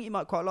haven't. I think you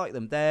might quite like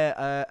them. They're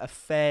a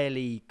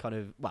fairly kind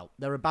of,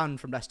 they're a band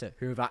from Leicester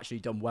who have actually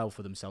done well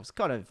for themselves.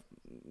 Kind of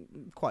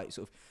quite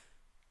sort of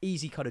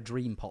easy kind of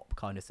dream pop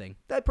kind of thing.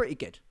 They're pretty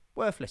good.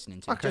 Worth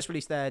listening to. Okay. Just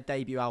released their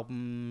debut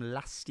album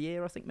last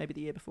year, I think, maybe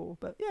the year before.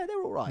 But yeah,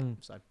 they're all right.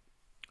 So.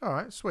 All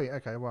right, sweet.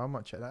 Okay, well, I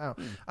might check that out.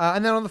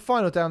 And then on the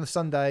final day on the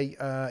Sunday,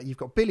 you've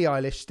got Billie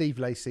Eilish, Steve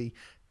Lacey,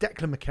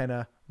 Declan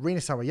McKenna, Rina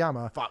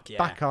Sawayama,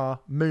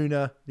 Bakar,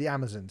 Moona, the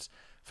Amazons.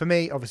 For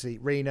me, obviously,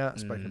 Rina, I've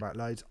spoken about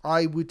loads.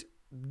 I would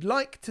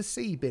like to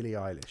see Billie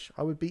Eilish.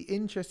 I would be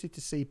interested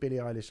to see Billie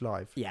Eilish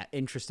live. Yeah,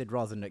 interested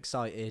rather than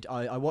excited.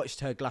 I watched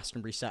her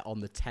Glastonbury set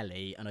on the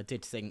telly, and I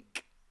did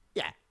think,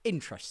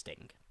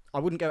 interesting. I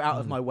wouldn't go out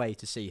of my way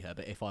to see her,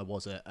 but if I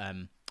was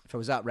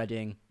at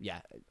Reading,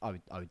 I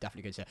would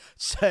definitely go to see her.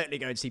 Certainly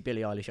go and see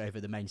Billie Eilish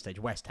over the main stage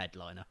West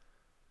headliner.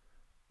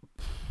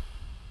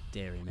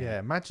 Deary me. Yeah,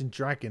 Imagine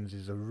Dragons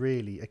is a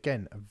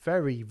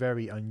very,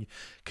 very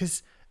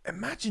because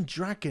Imagine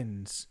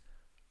Dragons,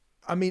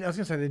 I mean, I was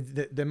going to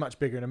say they're much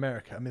bigger in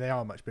America. I mean, they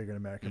are much bigger in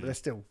America, but they're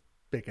still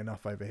big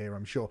enough over here,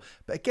 I'm sure.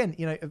 But again,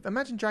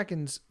 Imagine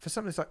Dragons, for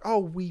something that's like,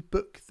 we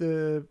book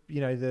for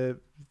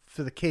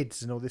the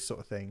kids and all this sort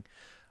of thing.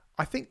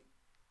 I think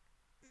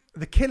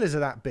the Killers are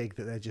that big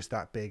that they're just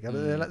that big. I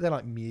mean, they're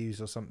like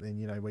Muse or something,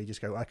 where you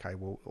just go, okay,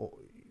 well,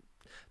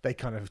 they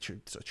kind of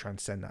sort of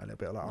transcend that a little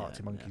bit, like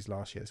Arctic Monkeys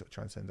last year, sort of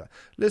transcend that.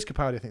 Lewis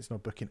Capaldi, I think it's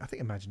not booking. I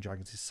think Imagine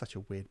Dragons is such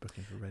a weird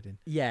booking for Reading.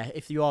 Yeah,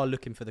 if you are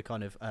looking for the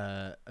kind of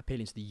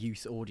appealing to the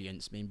youth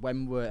audience, I mean,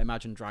 when were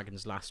Imagine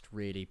Dragons last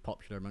really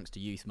popular amongst the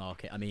youth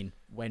market? I mean,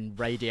 when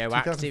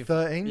Radioactive,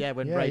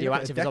 2013?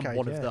 Radioactive is on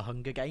one of the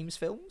Hunger Games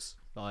films,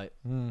 like.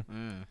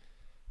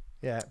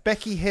 Yeah,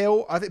 Becky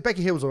Hill. I think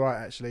Becky Hill's all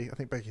right, actually. I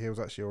think Becky Hill's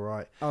actually all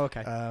right. Oh,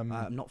 okay.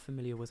 I'm not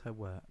familiar with her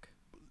work.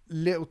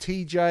 Little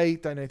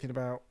TJ, don't know anything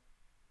about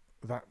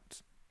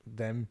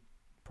them,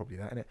 probably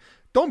that, innit?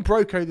 Don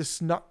Broco, the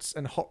Snuts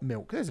and Hot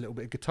Milk. There's a little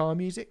bit of guitar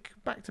music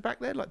back to back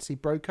there. I'd like to see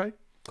Broco. Of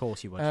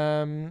course you would.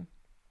 I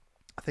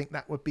think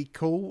that would be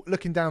cool.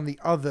 Looking down the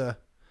other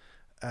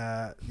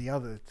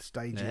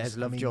stages. There's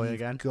Lovejoy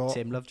again.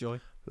 Tim Lovejoy.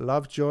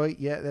 Lovejoy,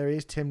 yeah, there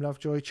is Tim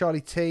Lovejoy.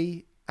 Charlie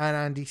T and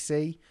Andy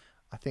C,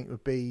 I think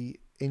would be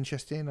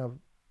interesting. I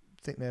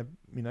think they're,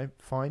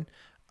 fine.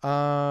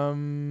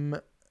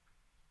 Apart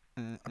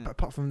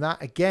from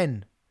that,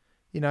 again,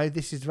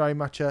 this is very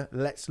much a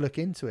let's look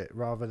into it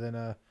rather than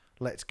a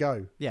let's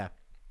go. Yeah.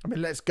 I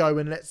mean, let's go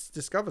and let's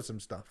discover some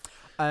stuff.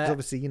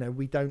 Obviously,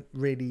 we don't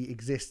really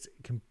exist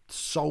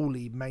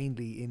solely,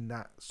 mainly in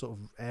that sort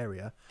of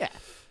area. Yeah.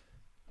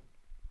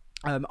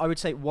 I would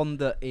say one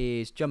that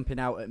is jumping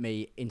out at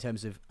me in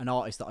terms of an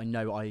artist that I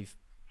know I've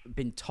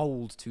been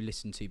told to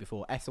listen to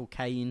before. Ethel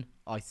Cain,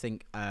 I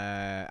think,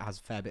 has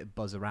a fair bit of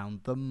buzz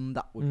around them.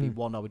 That would be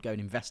one I would go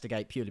and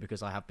investigate purely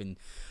because I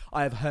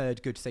have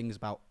heard good things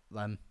about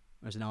them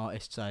as an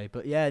artist. So,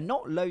 but yeah,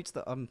 not loads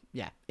that I'm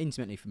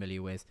intimately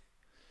familiar with.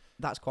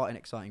 That's quite an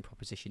exciting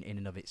proposition in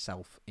and of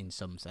itself in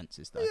some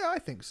senses, though. Yeah, I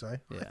think so.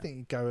 Yeah. I think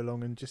you go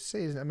along and just see,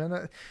 isn't it? I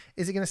mean,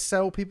 is it going to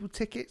sell people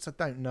tickets? I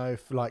don't know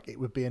if it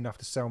would be enough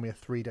to sell me a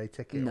 3-day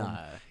ticket. No.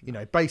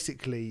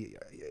 Basically,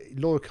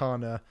 Laura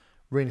Kana,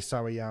 Rina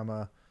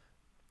Sawayama,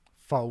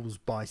 Foles,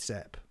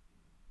 Bicep.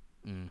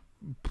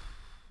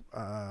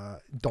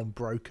 Don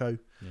Broco.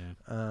 Yeah.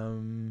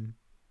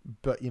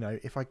 But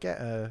if I get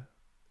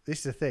this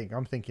is the thing.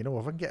 I'm thinking,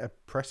 if I can get a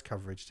press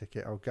coverage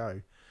ticket, I'll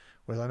go.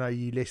 Whereas I know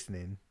you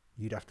listening,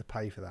 you'd have to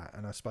pay for that.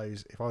 And I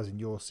suppose if I was in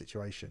your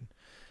situation,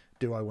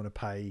 do I want to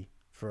pay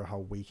for a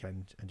whole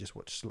weekend and just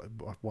watch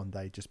one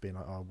day, just being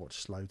like, I'll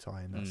watch Slow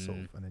Tie and that sort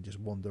of, and then just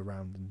wander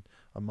around and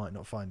I might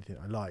not find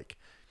anything I like.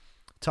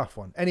 Tough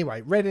one.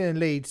 Anyway, Reading and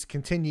Leeds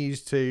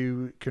continues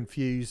to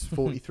confuse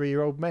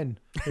 43-year-old men.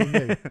 Who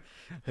knew?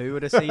 Who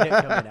would have seen it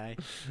coming, eh?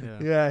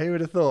 Yeah, who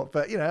would have thought?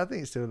 But, I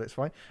think it still looks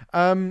fine.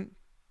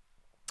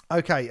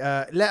 Okay,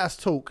 let us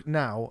talk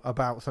now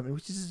about something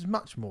which is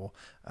much more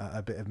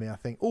a bit of me, I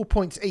think. All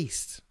Points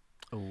East,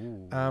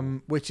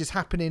 which is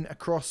happening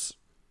across,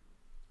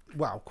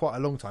 quite a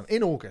long time,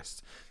 in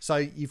August. So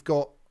you've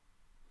got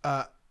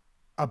a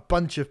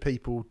bunch of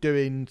people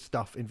doing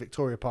stuff in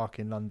Victoria Park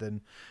in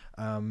London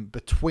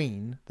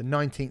between the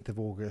 19th of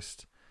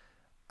August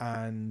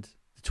and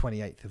the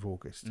 28th of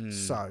August.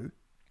 So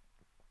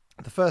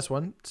the first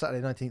one,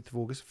 Saturday 19th of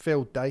August,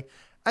 Field Day,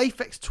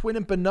 Aphex Twin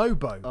and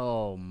Bonobo.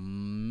 Oh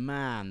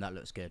man, that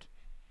looks good.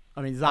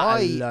 I mean,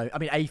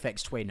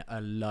 Aphex Twin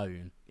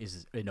alone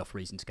is enough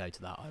reason to go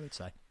to that, I would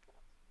say.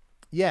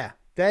 Yeah,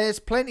 there's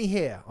plenty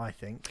here, I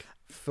think,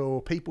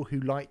 for people who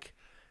like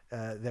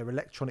their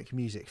electronic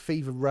music.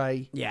 Fever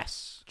Ray,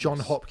 yes, John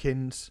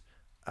Hopkins.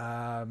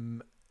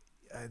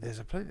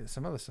 There's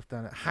some other stuff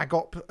down there.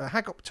 Hagop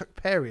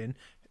Tukparian.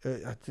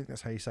 I think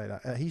that's how you say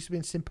that. He used to be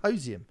in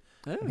Symposium,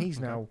 and he's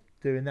now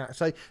doing that.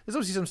 So there's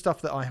obviously some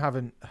stuff that I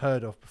haven't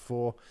heard of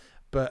before,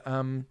 but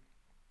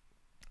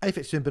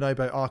Aphex Twin,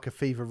 Bonobo, Arca,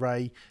 Fever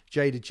Ray,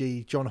 Jada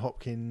G, John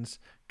Hopkins,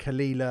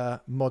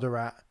 Kalila,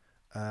 Moderat,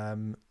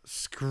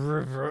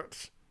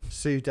 Scrivert,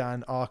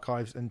 Sudan,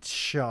 Archives, and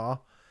Shah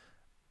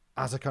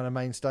as a kind of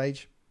main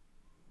stage.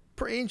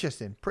 Pretty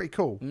interesting, pretty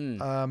cool.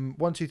 1,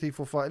 2, 3,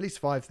 4, 5, at least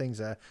 5 things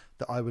there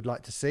that I would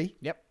like to see.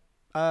 Yep.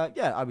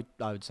 I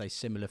would say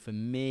similar for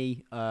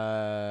me. 5,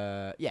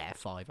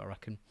 I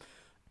reckon.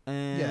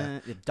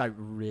 Don't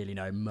really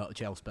know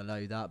much else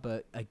below that,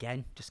 but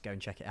again, just go and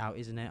check it out,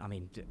 isn't it? I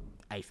mean,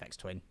 Aphex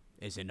Twin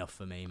is enough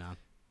for me, man.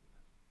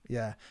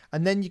 Yeah,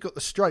 and then you got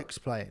the Strokes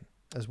playing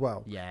as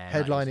well. Yeah,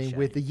 headlining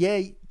with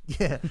the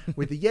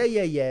with the Yeah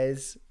Yeah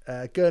Yeahs,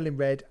 Girl in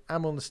Red,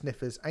 Am on the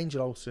Sniffers,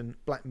 Angel Olsen,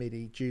 Black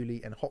Midi,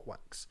 Julie, and Hot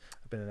Wax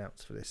have been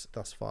announced for this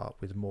thus far,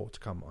 with more to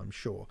come, I'm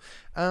sure.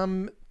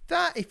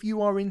 That, if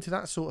you are into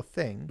that sort of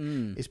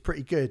thing, is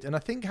pretty good. And I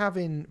think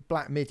having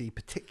Black Midi,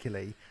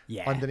 particularly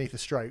underneath the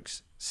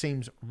Strokes,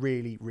 seems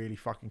really, really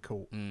fucking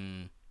cool.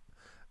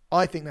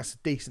 I think that's a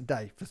decent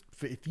day.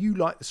 For if you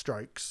like the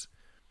Strokes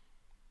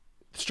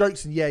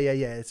and Yeah Yeah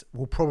Yeahs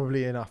will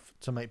probably enough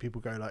to make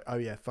people go like, oh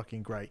yeah,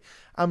 fucking great.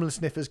 Amyl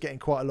Sniffers getting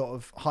quite a lot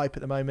of hype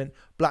at the moment.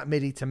 Black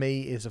Midi to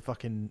me is a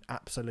fucking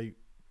absolute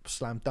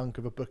slam dunk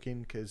of a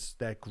booking because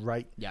they're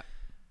great.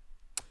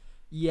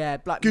 Yeah,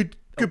 good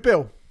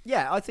bill.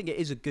 Yeah, I think it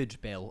is a good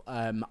bill.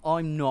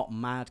 I'm not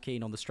mad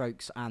keen on the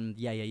Strokes and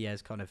Yeah Yeah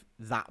Yeah's kind of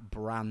that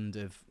brand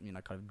of,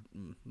 kind of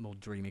more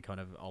dreamy kind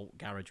of alt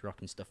garage rock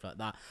and stuff like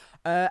that.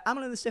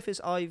 Amyl and the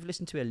Sniffers I've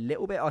listened to a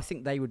little bit. I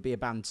think they would be a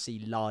band to see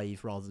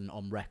live rather than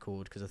on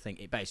record, because I think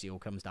it basically all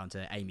comes down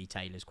to Amy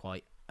Taylor's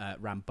quite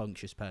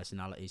rambunctious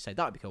personality, so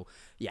that would be cool.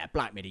 Yeah,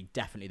 Black Midi,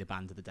 definitely the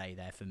band of the day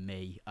there for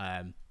me.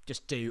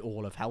 Just do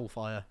all of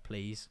Hellfire,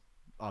 please.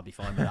 I'll be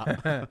fine with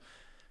that.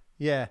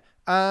 Yeah.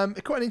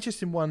 Quite an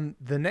interesting one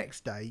the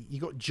next day. You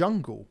got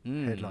Jungle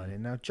headlining.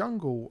 Now,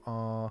 Jungle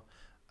are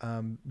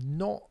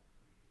not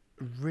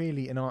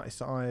really an artist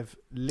that I've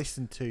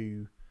listened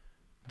to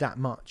that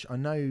much. I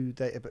know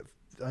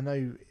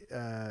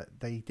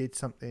they did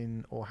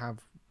something or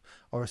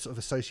are sort of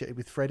associated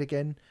with Fred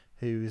again,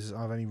 who's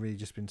I've only really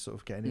just been sort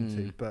of getting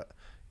into. But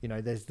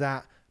there's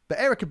that. But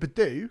Erykah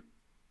Badu,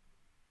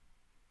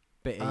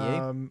 bit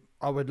of you.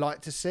 I would like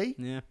to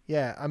see.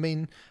 Yeah. I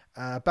mean,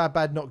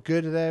 Bad Not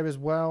Good are there as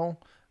well.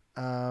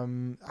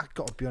 I've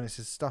got to be honest,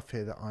 there's stuff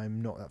here that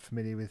I'm not that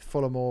familiar with.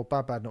 Follow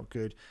Bad Not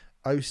Good,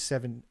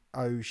 070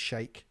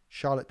 Shake,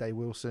 Charlotte Day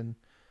Wilson,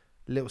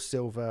 Little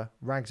Silver,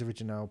 Rags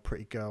Original,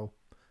 Pretty Girl.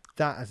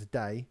 That as a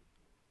day,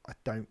 I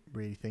don't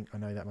really think I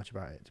know that much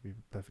about it, to be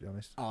perfectly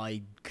honest.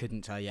 I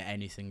couldn't tell you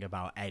anything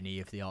about any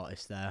of the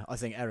artists there. I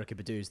think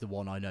Erykah Badu is the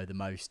one I know the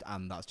most,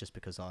 and that's just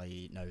because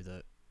I know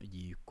that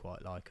you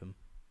quite like them.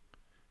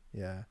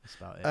 Yeah. That's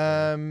about it.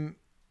 Really.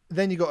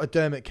 Then you got a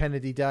Dermot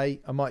Kennedy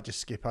Day. I might just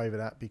skip over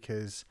that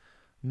because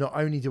not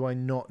only do I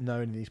not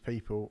know any of these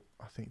people,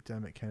 I think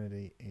Dermot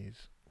Kennedy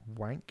is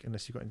wank,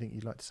 unless you've got anything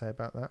you'd like to say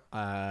about that.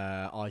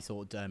 I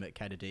thought Dermot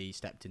Kennedy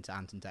stepped into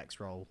Ant and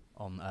Dec's role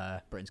on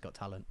Britain's Got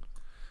Talent.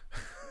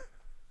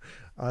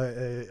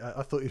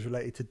 I thought he was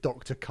related to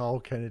Dr.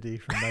 Carl Kennedy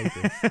from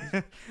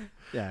Mavis.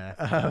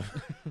 Yeah.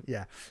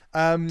 Yeah.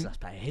 That's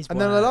about his and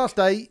work. then the last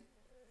day,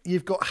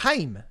 you've got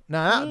Haim.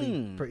 Now, that would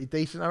be pretty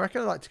decent, I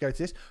reckon. I'd like to go to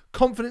this.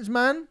 Confidence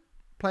Man,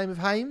 playing with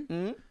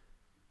Haim.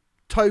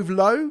 Tove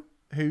Lo,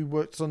 who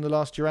works on the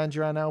last Duran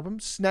Duran album.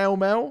 Snail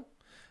Mel,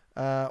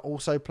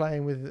 also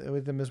playing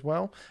with them as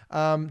well.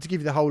 To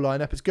give you the whole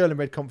lineup, it's Girl in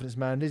Red, Confidence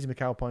Man, Lizzie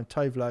McAlpine,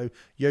 Tovlo,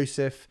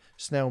 Yosef,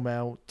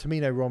 Snellmel,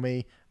 Tamino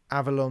Romy,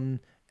 Avalon,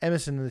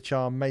 Emerson and the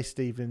Charm, May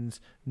Stevens,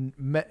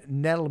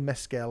 Nell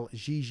Mescal,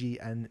 Gigi,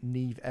 and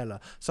Neve Ella.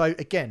 So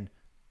again,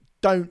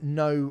 don't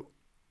know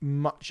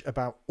much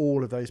about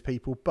all of those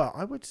people, but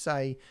I would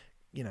say,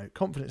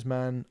 Confidence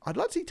Man, I'd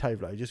like to see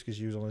Tovlo just because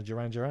he was on a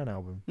Duran Duran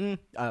album.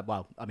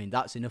 Well, I mean,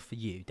 that's enough for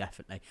you,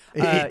 definitely.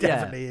 It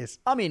definitely is.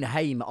 I mean,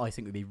 Haim, I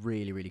think would be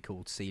really, really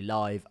cool to see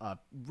live. I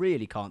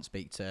really can't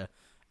speak to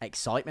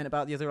excitement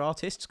about the other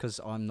artists because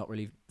I'm not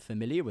really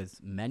familiar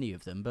with many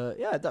of them. But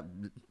yeah,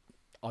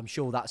 I'm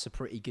sure that's a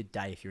pretty good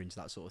day if you're into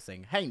that sort of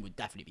thing. Haim would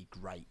definitely be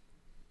great.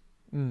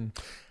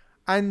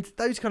 And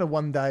those kind of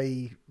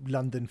one-day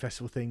London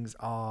festival things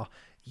are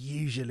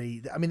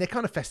usually, I mean, they're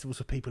kind of festivals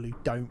for people who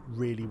don't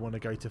really want to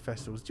go to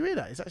festivals. Do you hear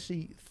that? It's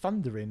actually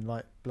thundering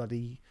like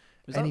bloody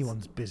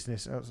anyone's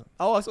business.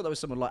 Oh, I thought that was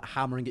someone like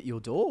hammering at your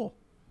door.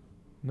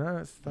 No,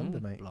 it's thunder,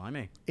 mate.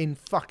 Blimey. In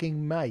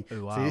fucking May.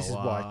 Ooh, wow, See, this is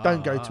why.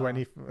 Don't go to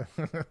any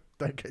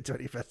don't go to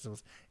any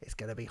festivals. It's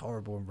going to be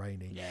horrible and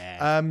rainy.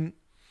 Yeah.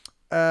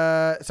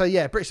 So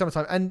yeah, British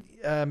Summertime,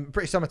 and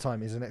British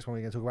Summertime is the next one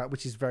we're going to talk about,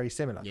 which is very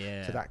similar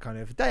to that kind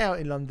of day out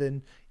in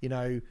London.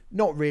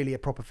 Not really a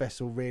proper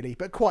festival, really,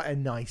 but quite a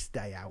nice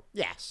day out.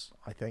 Yes,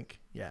 I think.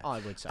 Yeah, I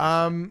would say.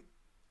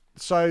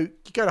 So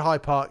you go to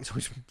Hyde Park.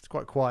 It's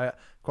quite quiet,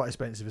 quite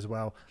expensive as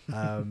well.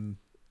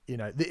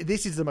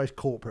 This is the most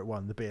corporate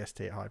one, the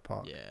BST at Hyde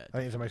Park. Yeah, I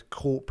think it's the most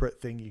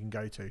corporate thing you can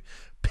go to.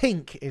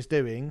 Pink is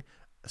doing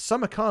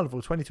Summer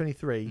Carnival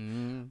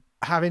 2023.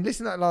 Having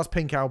listened to that last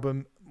Pink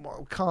album,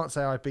 can't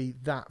say I'd be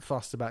that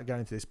fussed about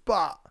going to this,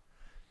 but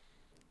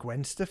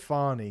Gwen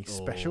Stefani,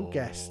 special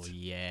guest. Oh,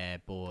 yeah,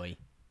 boy.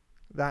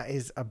 That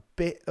is a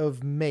bit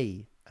of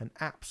me, an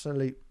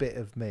absolute bit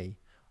of me.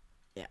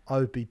 Yeah.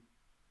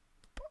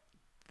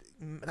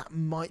 That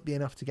might be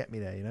enough to get me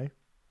there,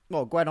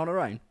 Well, Gwen on her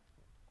own?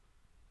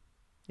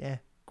 Yeah,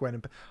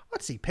 Gwen.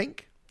 I'd see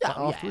Pink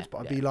afterwards, but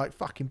I'd be like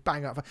fucking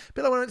bang up.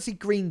 But like when I went to see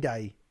Green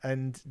Day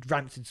and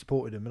Rancid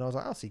supported them, and I was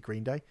like, I'll see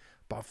Green Day,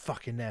 but I'm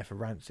fucking there for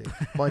Rancid.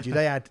 Mind you,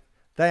 they had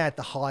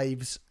the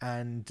Hives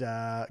and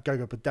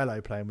Go-Go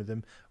Bordello playing with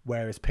them,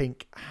 whereas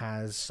Pink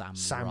has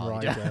Sam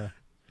Ryder,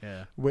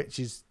 which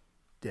is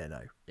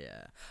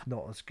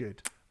not as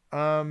good.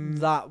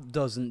 That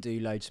doesn't do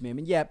loads for me. I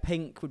mean, yeah,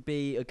 Pink would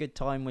be a good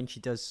time when she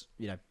does,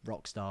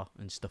 Rockstar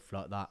and stuff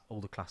like that, all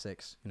the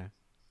classics,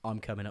 I'm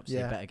coming up, so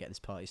you better get this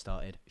party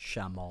started.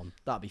 Sham on.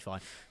 That'd be fine.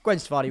 Gwen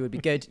Stefani would be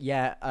good.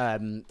 Yeah,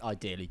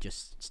 ideally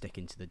just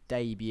sticking to the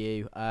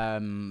debut.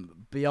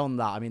 Beyond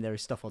that, I mean, there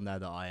is stuff on there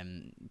that I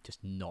am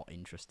just not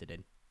interested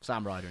in.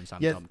 Sam Ryder and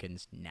Sam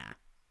Tompkins, nah.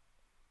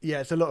 Yeah,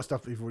 it's a lot of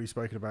stuff that we've already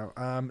spoken about.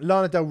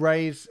 Lana Del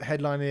Rey's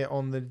headlining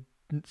on the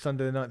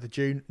Sunday the 9th of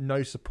June.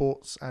 No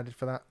supports added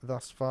for that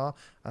thus far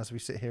as we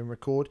sit here and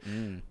record.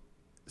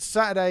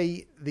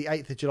 Saturday the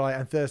 8th of July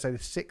and Thursday the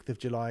 6th of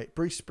July,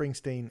 Bruce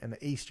Springsteen and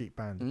the E Street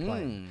Band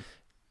playing.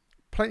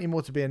 Plenty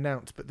more to be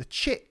announced, but the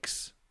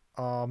Chicks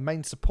are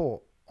main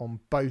support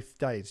on both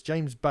days.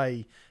 James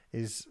Bay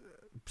is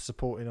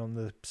supporting on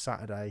the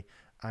Saturday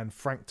and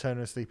Frank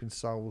Turner and Sleeping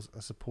Souls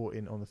are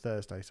supporting on the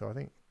Thursday. So I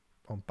think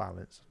on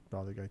balance, I'd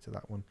rather go to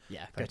that one.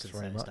 Yeah, thanks go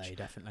to the Thursday,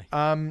 definitely.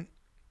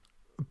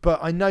 But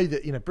I know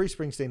that, Bruce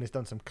Springsteen has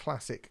done some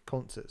classic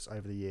concerts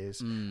over the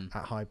years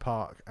at Hyde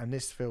Park, and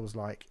this feels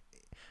like,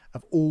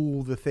 of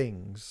all the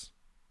things,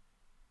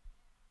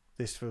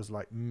 this feels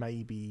like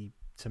maybe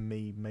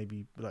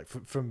like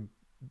from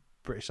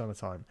British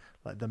Summertime,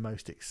 like the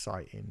most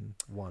exciting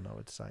one, I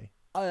would say.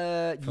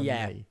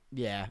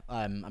 Yeah.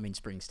 I mean,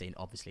 Springsteen,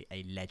 obviously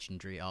a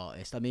legendary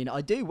artist. I mean,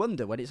 I do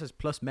wonder when it says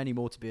plus many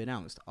more to be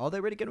announced, are they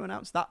really going to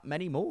announce that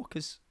many more?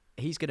 Because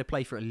he's going to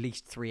play for at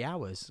least 3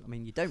 hours. I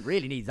mean, you don't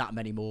really need that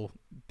many more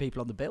people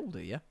on the bill, do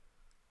you?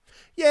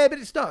 Yeah, but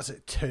it starts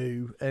at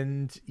 2,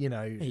 and he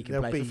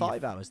can play for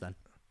 5 hours then.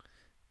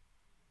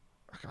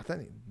 I don't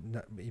think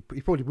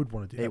he probably would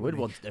want to do that. He would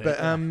want to do it. But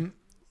and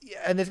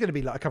there's going to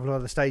be like a couple of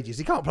other stages.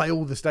 He can't play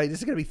all the stages.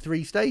 There's going to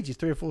be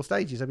 3 or 4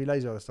 stages. There'll be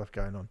loads of other stuff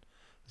going on.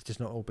 It's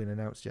just not all been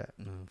announced yet.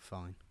 Oh,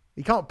 fine.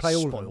 He can't play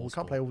all of them. He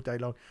can't play all day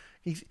long.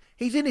 He's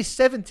in his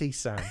 70s,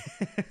 Sam.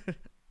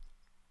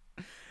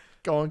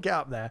 Go on, get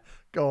up there.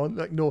 Go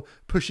on,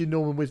 pushing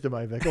Norman Wisdom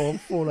over. Go on,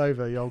 fall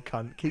over, you old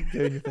cunt. Keep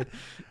doing your thing.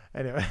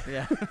 Anyway.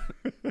 Yeah.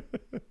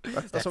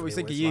 That's what we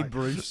think of you, like.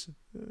 Bruce.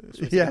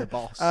 Yeah. The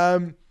boss.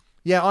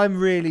 Yeah, I'm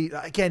really,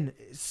 again,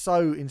 it's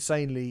so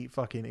insanely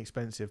fucking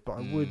expensive, but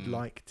I would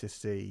like to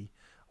see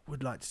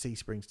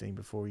Springsteen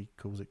before he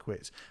calls it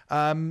quits.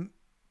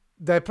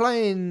 They're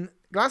playing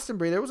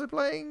Glastonbury. They're also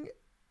playing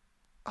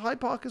Hyde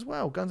Park as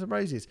well, Guns N'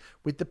 Roses,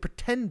 with the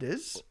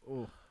Pretenders.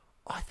 Oh.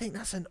 I think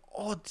that's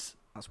That's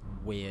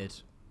weird.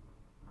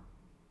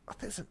 I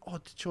think it's an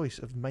odd choice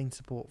of main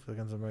support for the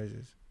Guns N'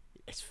 Roses.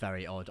 It's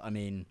very odd. I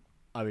mean,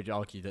 I would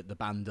argue that the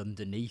band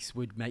underneath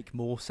would make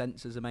more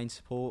sense as a main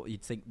support.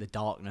 You'd think The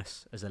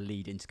Darkness as a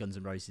lead into Guns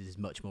N' Roses is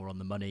much more on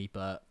the money,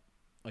 but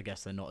I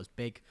guess they're not as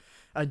big.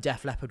 And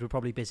Def Leppard were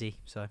probably busy,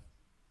 so.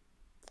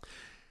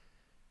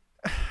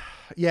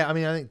 Yeah, I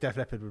mean, I think Def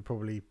Leppard would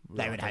probably...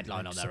 They would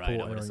headline on their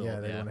own, I would have thought, Yeah,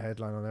 they'd yeah. want to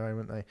headline on their own,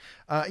 wouldn't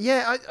they?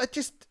 Yeah, I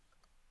just...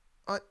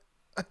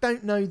 I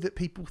don't know that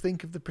people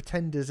think of the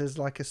Pretenders as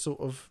like a sort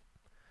of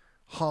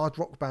hard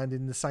rock band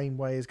in the same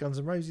way as Guns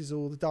N' Roses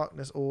or The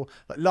Darkness or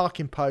like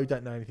Larkin Poe.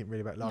 Don't know anything really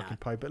about Larkin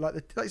Poe, but like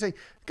you say,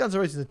 Guns N'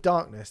 Roses and The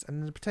Darkness,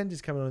 and the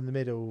Pretenders coming on in the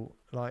middle,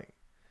 like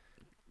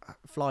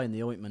fly in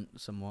the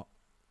ointment somewhat.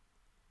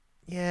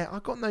 Yeah,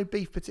 I've got no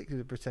beef particularly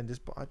with Pretenders,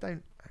 but I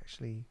don't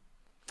actually.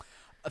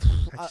 I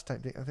just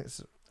don't think. I think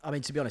it's. I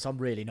mean, to be honest, I'm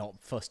really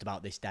not fussed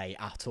about this day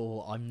at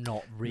all. I'm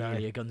not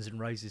really a Guns N'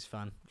 Roses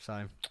fan,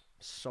 so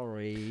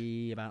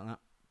sorry about that.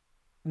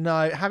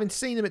 No, having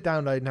seen them at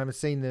Download and having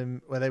seen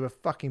them where they were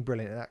fucking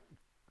brilliant at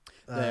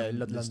that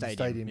London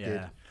Stadium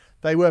did.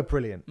 They were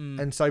brilliant.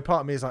 And so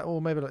part of me is like, oh,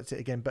 maybe I'd like to see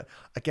it again. But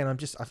again,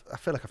 I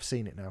feel like I've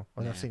seen it now.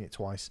 I've seen it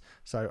twice.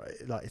 So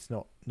like, it's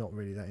not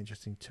really that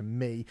interesting to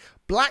me.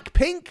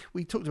 Blackpink.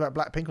 We talked about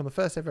Blackpink on the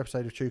first ever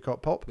episode of True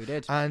Cop Pop. We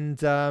did. And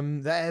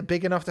they're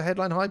big enough to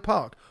headline Hyde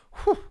Park.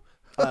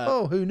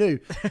 Who knew?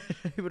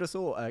 Who would have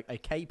thought a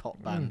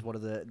K-pop band, one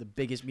of the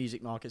biggest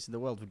music markets in the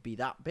world, would be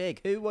that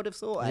big? Who would have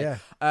thought? Yeah.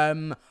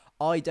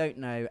 I don't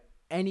know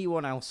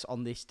anyone else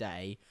on this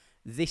day.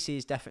 This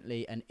is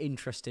definitely an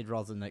interested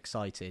rather than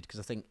excited, because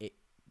I think it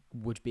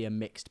would be a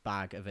mixed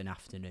bag of an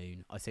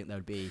afternoon. I think there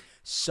would be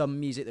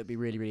some music that would be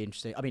really, really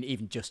interesting. I mean,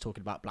 even just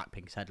talking about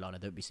Blackpink's headliner,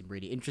 there would be some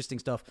really interesting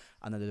stuff,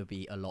 and then there would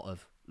be a lot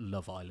of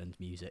Love Island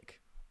music.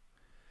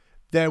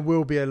 There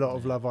will be a lot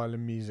of Love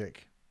Island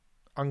music.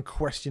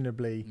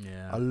 Unquestionably,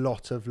 a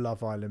lot of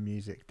Love Island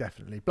music,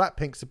 definitely.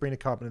 Blackpink, Sabrina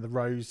Carpenter, The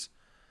Rose,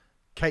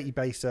 Katie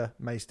Baser,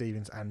 Mae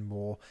Stevens, and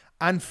more.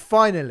 And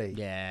finally...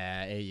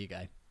 Yeah, here you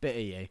go. Bit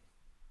of you.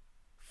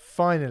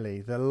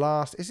 Finally, the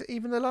last... Is it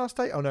even the last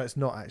date? Oh, no, it's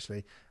not,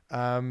 actually.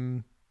 Oh,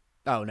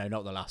 no,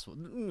 not the last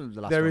one.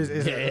 The last there one.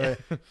 is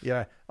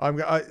yeah. I'm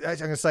going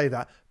to say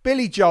that.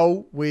 Billy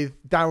Joel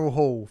with Daryl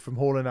Hall from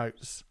Hall &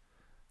 Oates.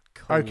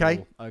 Cool.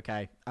 Okay.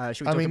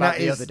 Should we talk about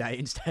the other day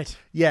instead?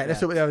 Yeah, let's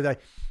talk about the other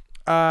day.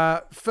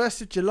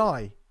 1st of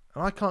July,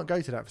 and I can't go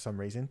to that for some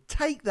reason.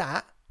 Take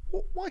that.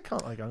 Why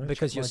can't I go?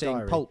 Because you're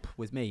seeing Pulp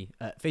with me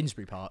at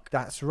Finsbury Park.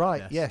 That's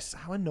right. Yes.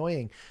 How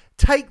annoying.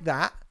 Take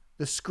that.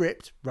 The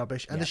script,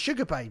 rubbish, and the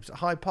Sugar Babes at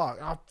Hyde Park.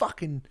 I'd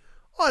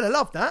have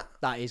loved that.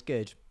 That is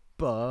good,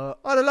 but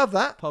I'd have loved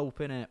that.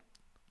 Pulp in it.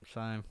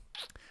 So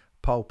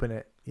Pulp in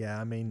it.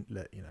 Yeah, I mean,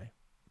 look,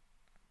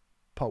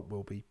 Pulp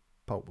will be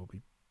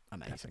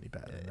amazing. Definitely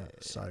better than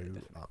that. So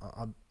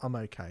I'm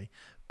okay.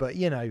 But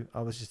I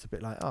was just a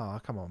bit like, oh,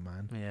 come on,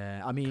 man.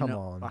 Yeah, I mean, come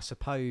on. I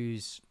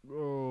suppose,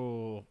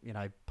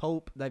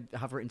 Pulp, they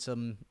have written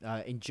some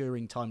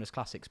enduring timeless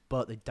classics,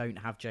 but they don't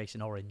have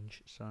Jason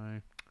Orange. So,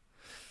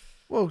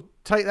 well,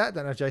 take that.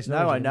 Don't have Jason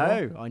Orange.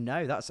 No, I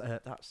know. That's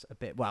a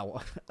bit,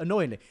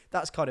 annoyingly,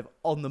 that's kind of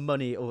on the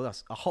money, or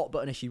that's a hot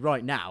button issue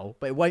right now.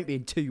 But it won't be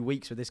in 2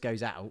 weeks when this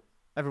goes out.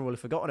 Everyone will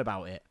have forgotten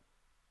about it.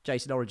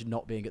 Jason Orange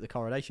not being at the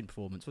Coronation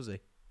performance, was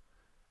he?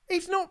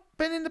 He's not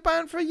been in the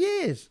band for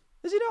years.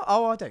 Is he not?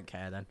 Oh, I don't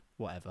care then.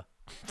 Whatever.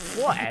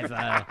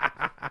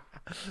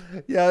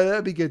 Yeah,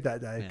 that'd be good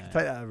that day. Yeah.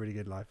 Take that a really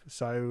good life.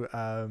 So,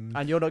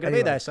 and you're not going to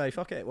be there, so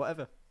fuck it,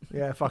 whatever.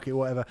 Yeah, fuck it,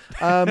 whatever.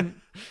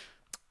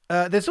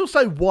 There's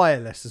also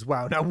wireless as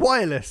well. Now,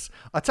 wireless,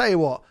 I tell you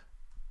what,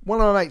 one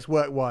of my mates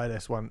worked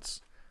wireless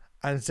once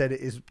and said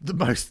it is the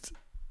most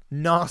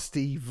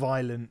nasty,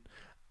 violent,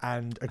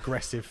 and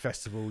aggressive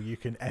festival you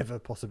can ever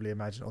possibly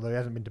imagine, although he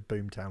hasn't been to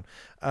Boomtown.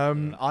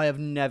 I have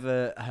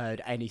never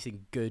heard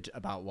anything good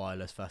about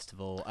Wireless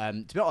Festival.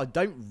 To be honest, I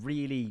don't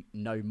really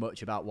know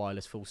much about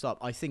Wireless full stop.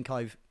 I think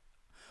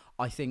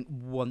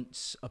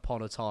once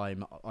upon a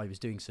time I was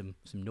doing some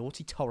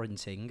naughty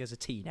torrenting as a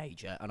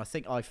teenager, and I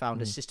think I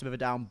found a System of a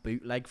Down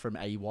bootleg from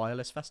a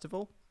Wireless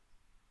Festival.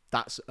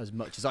 That's as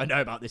much as I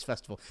know about this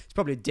festival. It's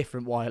probably a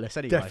different Wireless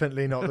anyway.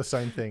 Definitely not the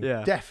same thing.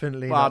 Yeah.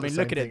 Definitely well, not the same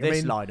looking thing. at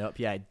this lineup,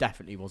 it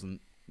definitely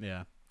wasn't.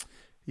 Yeah.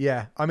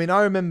 Yeah. I mean,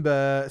 I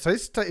remember... So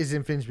this is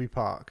in Finsbury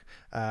Park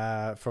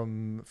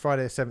from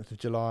Friday the 7th of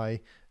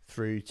July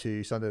through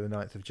to Sunday the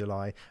 9th of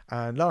July.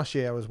 And last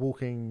year I was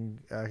walking,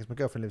 because my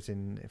girlfriend lives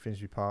in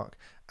Finsbury Park,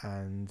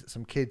 and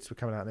some kids were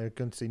coming out and they were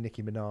going to see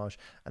Nicki Minaj,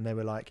 and they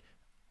were like,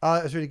 oh,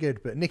 that was really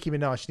good, but Nicki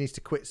Minaj, she needs to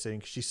quit soon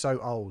because she's so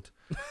old.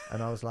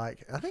 And I was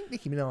like, I think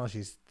Nicki Minaj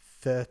is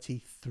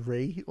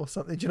 33 or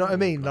something. Do you know what I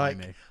mean? Like,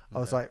 I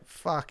was like,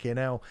 fucking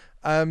hell.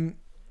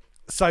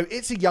 So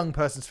it's a young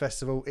person's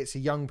festival. It's a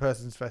young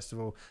person's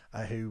festival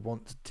who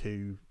want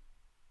to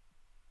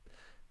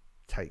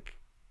take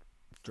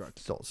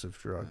lots of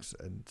drugs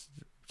and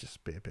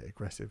just be a bit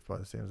aggressive by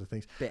the sounds of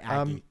things. Bit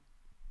aggy.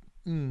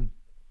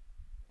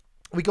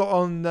 We got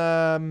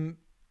on...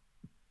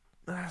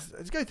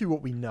 let's go through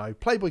what we know.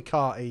 Playboy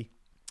Carti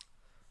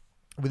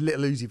with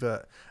Little Uzi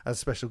Vert as a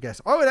special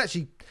guest. I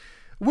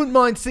wouldn't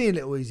mind seeing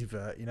Little Uzi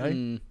Vert,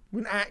 Wouldn't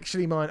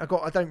actually mind.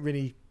 I don't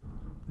really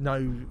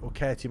know or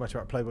care too much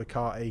about Playboy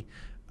Carti.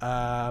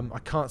 I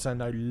can't say I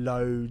know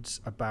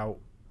loads about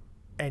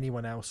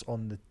anyone else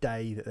on the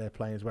day that they're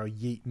playing as well.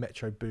 Yeet,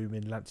 Metro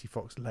Boomin, Lancey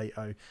Fox,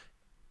 Lato.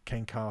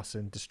 Ken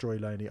Carson, Destroy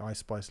Lonely, Ice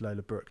Spice,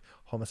 Lola Brooke,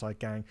 Homicide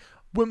Gang.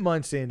 Wouldn't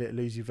mind seeing it at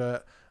Lucy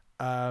Vert.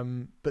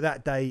 But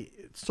that day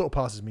sort of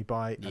passes me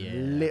by a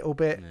little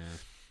bit. Yeah.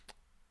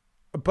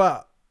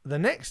 But the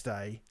next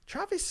day,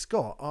 Travis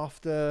Scott,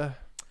 after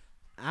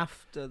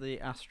the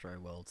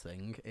Astroworld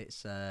thing,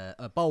 it's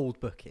a bold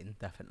booking,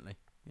 definitely.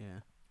 Yeah.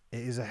 it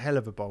is a hell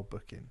of a bold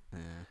booking. Yeah.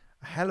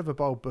 A hell of a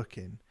bold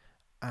booking.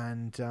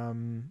 And I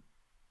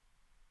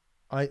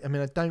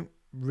mean, I don't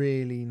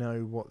really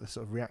know what the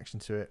sort of reaction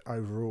to it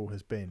overall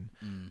has been,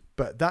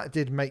 but that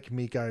did make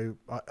me go,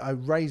 I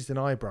raised an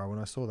eyebrow when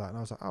I saw that, and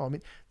I was like, oh, I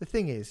mean, the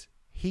thing is,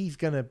 he's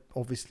going to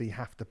obviously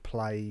have to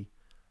play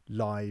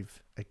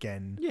live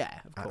again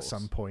at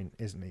some point,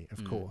 isn't he?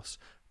 Of course.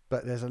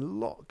 But there's a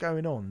lot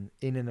going on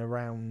in and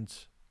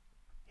around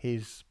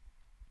his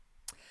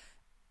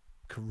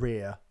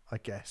career, I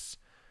guess,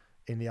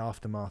 in the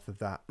aftermath of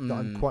that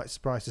I'm quite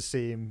surprised to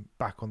see him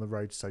back on the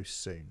road so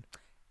soon.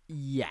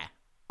 Yeah.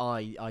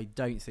 I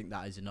don't think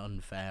that is an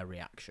unfair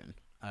reaction.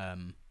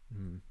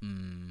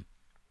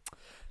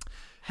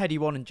 Heady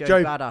One and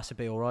Joe Badass would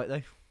be all right,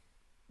 though.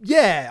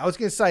 Yeah, I was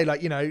going to say,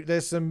 like, you know,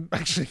 there's some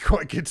actually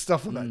quite good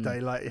stuff on that day,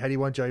 like Heady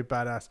One, Joe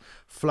Badass,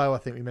 Flo, I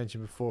think we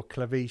mentioned before,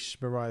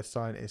 Claviche, Mariah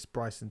Scientist,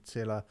 Bryson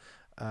Tiller.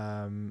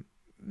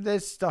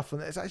 There's stuff on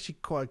there. It's actually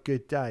quite a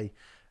good day.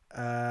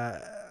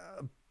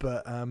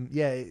 But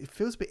yeah, it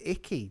feels a bit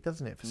icky,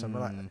 doesn't it, for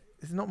someone? Like,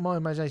 it's not my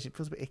imagination. It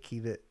feels a bit icky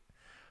that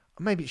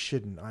maybe it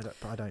shouldn't. I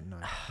don't know.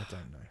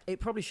 It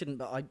probably shouldn't,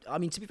 but I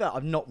mean, to be fair,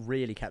 I've not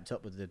really kept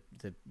up with the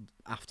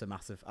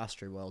aftermath of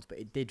Astroworld, but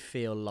it did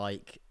feel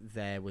like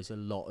there was a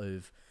lot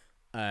of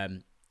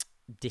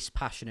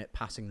dispassionate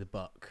passing the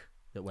buck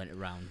that went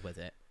around with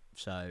it.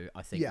 So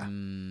I think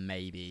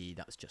maybe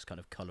that's just kind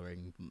of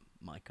colouring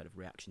my kind of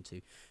reaction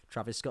to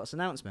Travis Scott's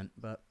announcement.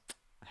 But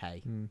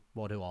hey,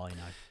 what do I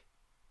know?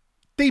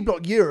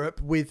 D-Block Europe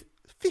with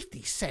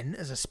 50 Cent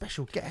as a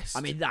special guest.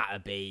 I mean,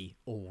 that'd be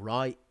all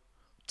right.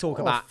 Talk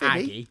about Philly.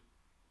 Aggie.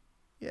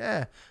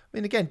 Yeah. I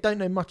mean, again, don't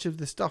know much of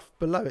the stuff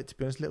below it, to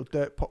be honest. Little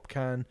Dirt, Pop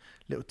Can,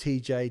 Little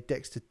TJ,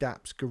 Dexter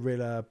Daps,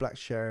 Gorilla, Black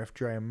Sheriff,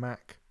 Dre and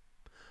Mac.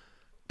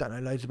 Don't know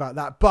loads about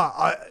that.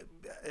 But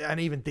and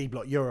even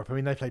D-Block Europe. I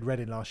mean, they played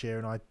Reading last year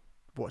and I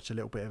watched a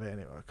little bit of it,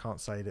 and I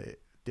can't say that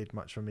it did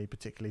much for me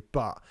particularly.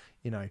 But,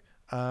 you know,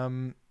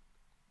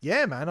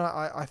 yeah, man,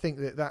 I think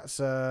that's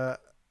a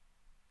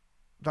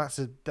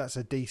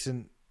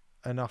decent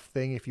enough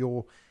thing. If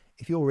you're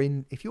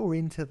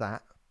into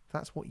that, if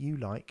that's what you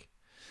like,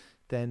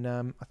 then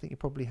I think you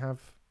probably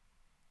have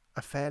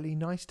a fairly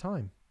nice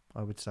time,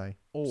 I would say.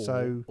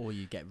 Or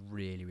you get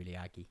really, really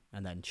aggy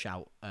and then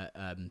shout at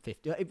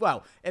 50.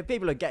 Well, if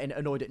people are getting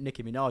annoyed at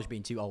Nicki Minaj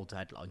being too old to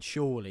headline,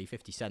 surely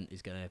 50 Cent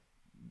is going to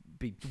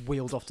be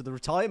wheeled off to the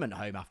retirement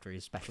home after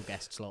his special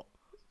guest slot.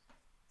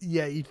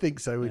 Yeah, you'd think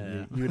so,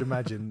 wouldn't you? You would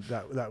imagine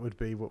that would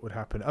be what would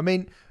happen. I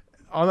mean,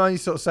 I'm only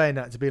sort of saying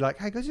that to be like,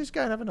 hey, guys, just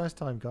go and have a nice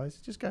time, guys.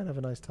 Just go and have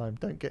a nice time.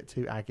 Don't get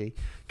too aggy.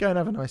 Go and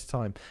have a nice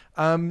time.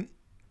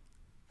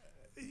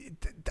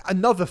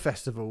 Another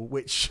festival,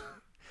 which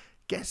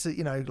gets,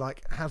 you know,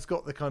 like has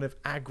got the kind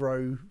of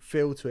aggro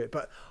feel to it.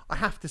 But I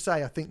have to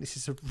say, I think this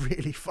is a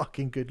really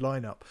fucking good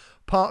lineup.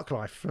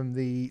 Parklife from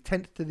the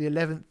 10th to the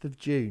 11th of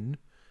June,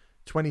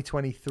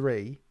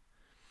 2023.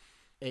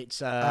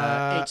 It's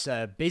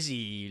a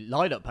busy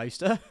lineup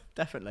poster,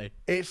 definitely.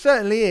 It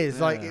certainly is.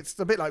 Yeah. Like, it's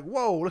a bit like,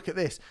 whoa, look at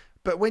this.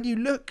 But when you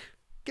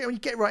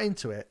get right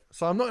into it,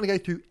 so I'm not going to go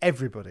through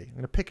everybody. I'm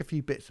going to pick a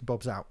few bits and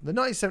bobs out. The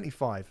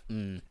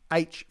 1975,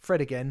 H,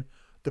 Fred Again,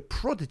 The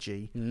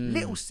Prodigy,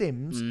 Little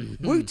Sims,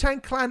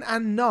 Wu-Tang Clan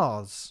and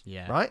Nas.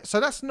 Yeah. Right? So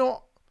that's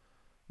not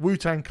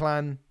Wu-Tang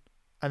Clan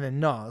and then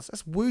Nas.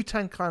 That's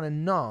Wu-Tang Clan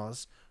and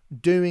Nas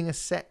doing a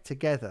set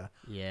together.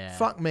 Yeah.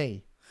 Fuck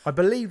me. I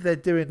believe they're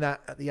doing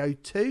that at the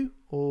O2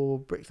 or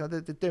Brixton.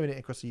 They're doing it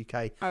across the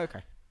UK. Oh,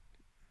 okay.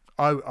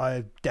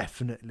 I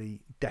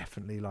definitely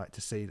like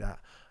to see that.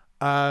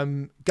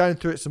 Going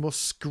through it some more.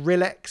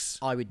 Skrillex.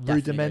 I would definitely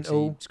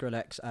Rudimental. See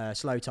Skrillex.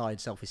 Slow Tide,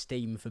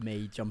 Self-Esteem for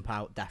me. Jump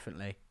Out,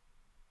 definitely.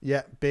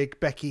 Yeah, big.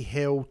 Becky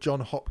Hill,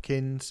 John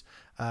Hopkins,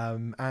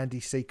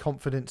 Andy C,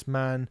 Confidence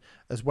Man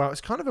as well.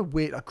 It's kind of a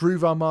weird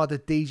Groove Armada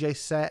DJ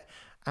set.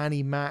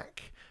 Annie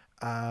Mac.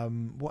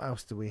 What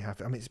else do we have?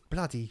 I mean, it's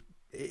bloody...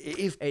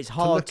 It's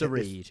hard to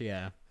read,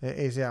 yeah. It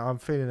is, yeah. I'm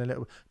feeling a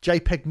little...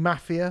 JPEG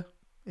Mafia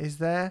is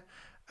there.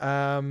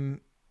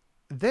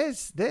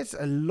 There's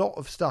a lot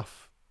of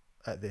stuff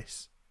at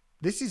this.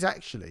 This is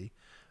actually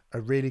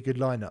a really good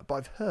lineup, but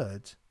I've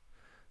heard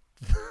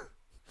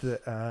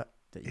that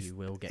you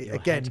will get your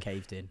head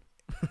caved in.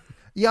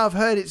 Yeah, I've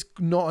heard it's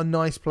not a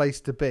nice place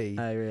to be.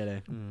 Oh,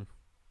 really?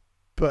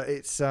 But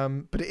it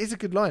is a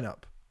good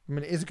lineup. I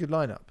mean, it is a good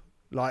lineup.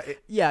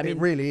 Like, yeah, I mean, it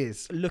really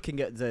is.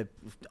 Looking at the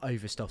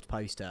overstuffed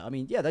poster, I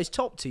mean, yeah, those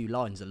top two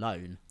lines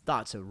alone,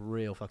 that's a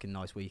real fucking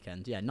nice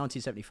weekend. Yeah,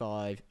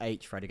 1975,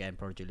 H, Fred Again,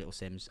 Prodigy, Little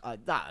Sims.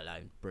 That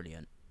alone,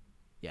 brilliant.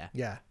 Yeah.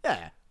 Yeah.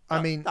 Yeah.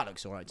 I mean... That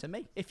looks all right to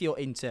me. If you're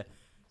into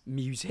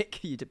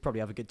music, you'd probably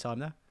have a good time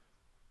there.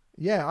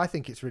 Yeah, I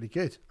think it's really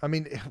good. I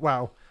mean,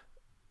 wow.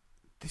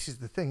 this is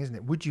the thing, isn't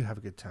it? Would you have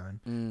a good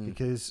time? Mm.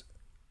 Because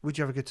would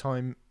you have a good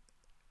time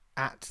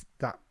at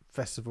that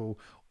festival,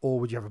 or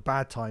would you have a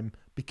bad time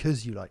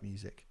because you like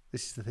music?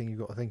 This is the thing you've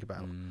got to think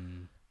about.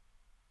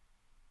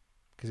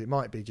 Because it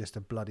might be just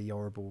a bloody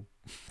horrible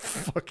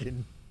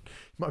fucking...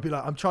 It might be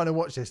like, I'm trying to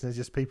watch this and there's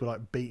just people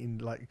like beating,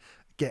 like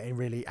getting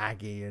really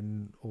aggy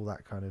and all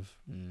that kind of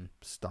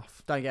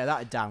stuff. Don't get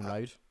that a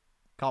download.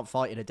 Can't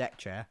fight in a deck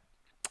chair.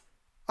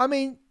 I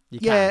mean, You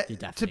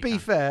to be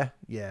fair.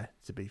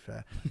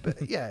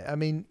 But yeah, I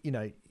mean, you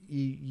know,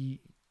 you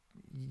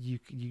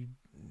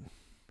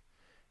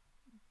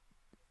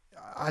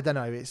I don't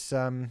know. It's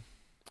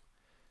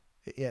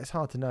it's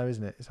hard to know,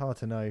 isn't it? It's hard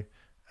to know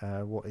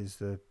what is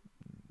the,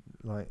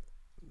 like,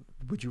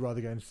 would you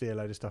rather go and see a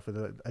load of stuff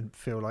and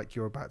feel like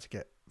you're about to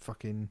get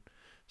fucking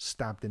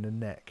stabbed in the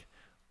neck,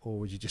 or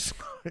would you just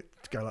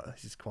go like,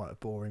 this is quite a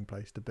boring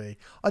place to be?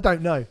 I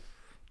don't know.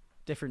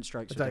 Different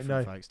strokes for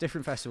different folks.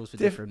 Different festivals for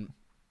different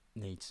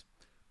needs.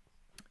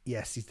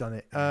 Yes, he's done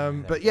it.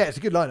 But yeah, it's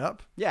a good lineup.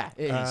 Yeah,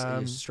 it is.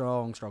 It is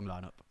strong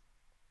lineup.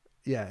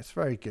 Yeah, it's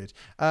very good.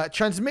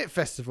 Transmit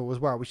Festival as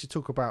well. We should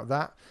talk about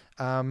that.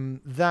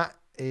 That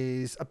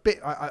is a bit.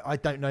 I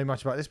don't know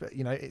much about this, but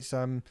you know, it's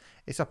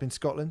up in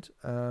Scotland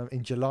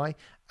in July,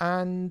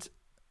 and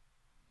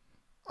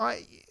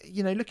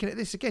looking at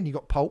this again, you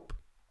got Pulp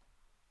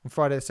on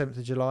Friday the 7th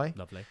of July.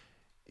 Lovely.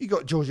 You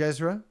got George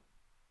Ezra,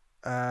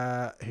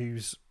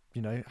 who's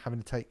having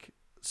to take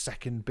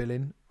second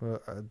billing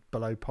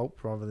below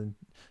Pulp rather than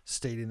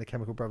stealing the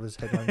Chemical Brothers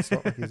headline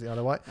slot like he's the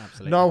other way.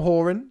 Absolutely. Niall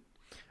Horan.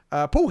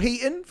 Paul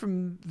Heaton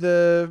from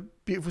the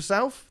Beautiful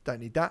South.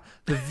 Don't need that.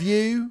 The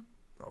View.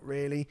 Not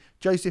really.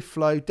 Joseph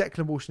Flo.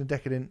 Declan Walsh and the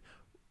Decadent.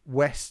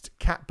 West.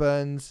 Cat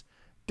Burns.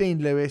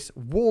 Dean Lewis.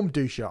 Warm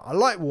Dusha. I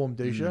like Warm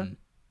Dusha.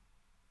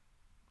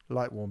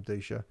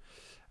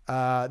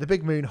 The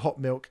Big Moon. Hot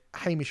Milk.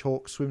 Hamish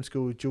Hawk. Swim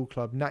School. Jewel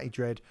Club. Natty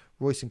Dread.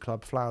 Royston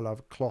Club. Flower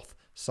Love. Cloth.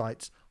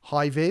 Sites.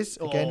 High Vis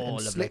again. And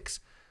lovely. Slicks.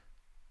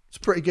 It's a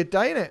pretty good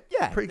day, isn't it?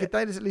 Yeah. Pretty good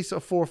day. There's at least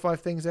sort of 4 or 5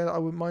 things there that I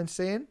wouldn't mind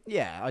seeing.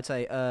 Yeah, I'd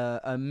say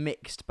a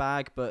mixed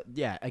bag, but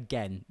yeah,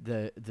 again,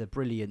 the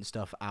brilliant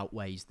stuff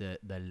outweighs the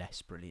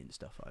less brilliant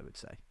stuff, I would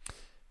say.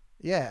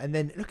 Yeah, and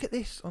then look at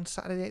this on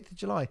Saturday the 8th of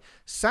July.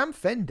 Sam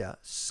Fender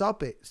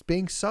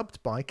being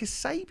subbed by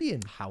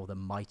Kasabian. How the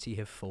mighty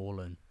have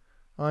fallen.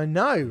 I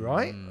know,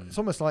 right? It's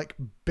almost like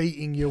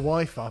beating your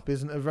wife up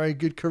isn't a very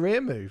good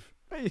career move.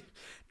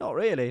 Not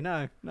really,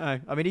 no.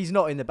 I mean, he's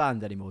not in the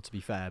band anymore, to be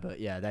fair,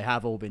 but yeah, they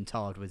have all been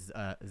tarred with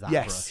that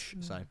brush.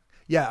 So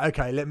yeah,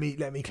 okay. Let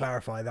me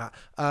clarify that.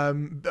 I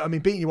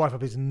mean, beating your wife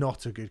up is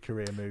not a good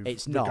career move.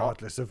 It's not,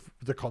 regardless of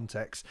the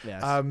context.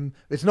 Yes.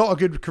 It's not a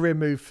good career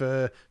move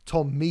for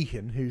Tom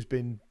Meehan, who's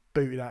been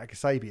booted out of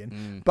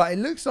Kasabian. But it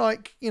looks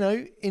like,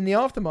 in the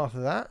aftermath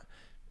of that,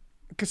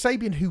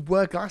 Kasabian, who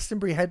were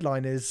Glastonbury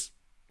headliners,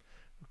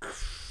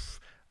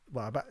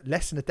 well, about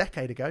less than a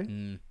decade ago.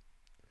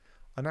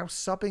 Are now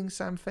subbing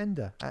Sam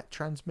Fender at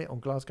Transmit on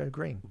Glasgow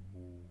Green.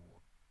 Ooh.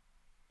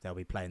 They'll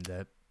be playing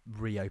the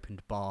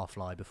reopened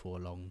Barfly before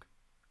long.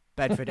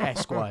 Bedford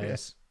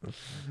Esquires.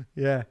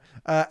 Yeah.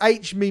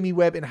 H, Mimi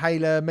Webb,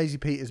 Inhaler, Maisie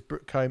Peters,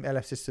 Brookcombe,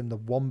 LF System, the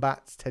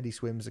Wombats, Teddy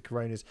Swims, the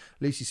Coronas,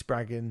 Lucy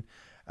Spraggan,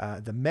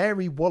 the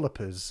Mary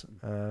Wallopers.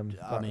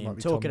 Might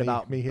be talking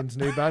about Meehan's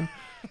new band.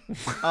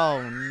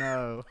 Oh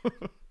no!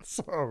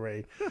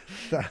 Sorry,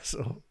 that's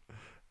all.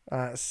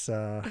 That's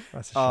a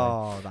shame.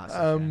 Oh, that's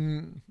a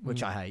shame.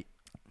 Which I hate.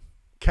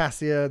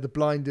 Cassia, The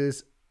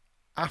Blinders,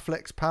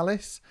 Affleck's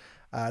Palace,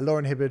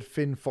 Lauren Hibbard,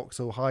 Finn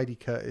Foxall, Heidi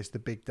Curtis, The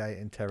Big Day,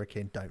 and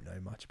Terrakin. Don't know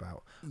much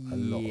about a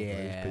lot of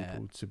those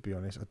people, to be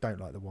honest. I don't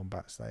like the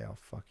Wombats. They are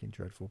fucking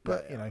dreadful.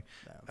 But,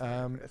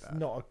 it's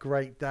not a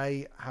great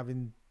day,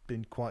 having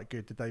been quite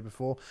good the day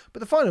before. But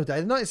the final day,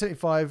 the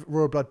 1975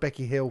 Royal Blood,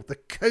 Becky Hill, The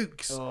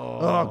Kooks.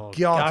 Oh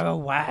God. Go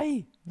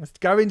away. It's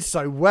going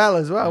so well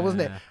as well,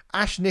 wasn't it?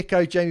 Ash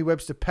Nico, Jamie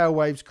Webster, Pale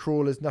Waves,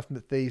 Crawlers, Nothing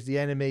But Thieves, The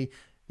Enemy,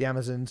 The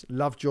Amazons,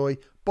 Lovejoy,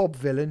 Bob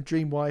Villain,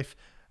 Dreamwife,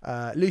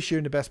 Lucia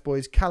and the Best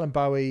Boys, Callum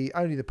Bowie,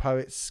 Only the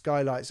Poets,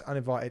 Skylights,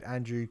 Uninvited,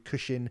 Andrew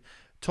Cushin,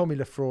 Tommy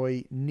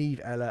Lefroy,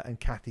 Neve Ella, and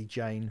Kathy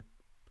Jane.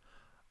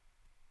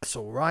 That's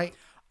all right.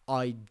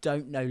 I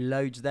don't know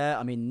loads there.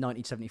 I mean,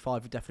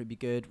 1975 would definitely be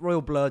good.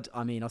 Royal Blood,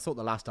 I mean, I thought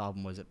the last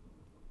album was a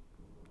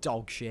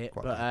dog shit,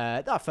 but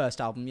that first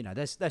album,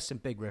 there's some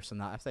big riffs on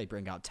that. If they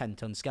bring out 10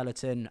 Ton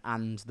Skeleton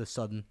and the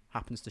sun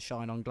happens to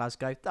shine on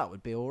Glasgow, that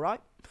would be all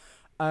right.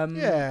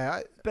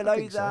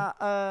 Below that,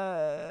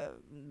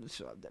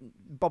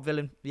 Bob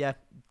Villain,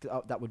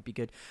 that would be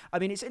good. I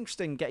mean, it's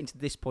interesting getting to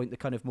this point, the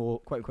kind of more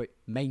quote-unquote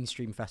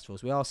mainstream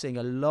festivals. We are seeing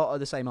a lot of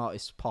the same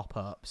artists pop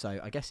up, so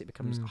I guess it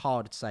becomes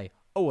harder to say,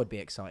 I'd be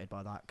excited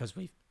by that, because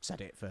we've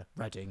said it for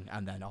Reading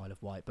and then Isle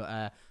of Wight,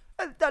 but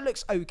that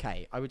looks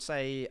okay. I would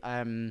say,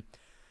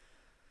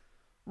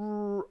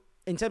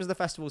 in terms of the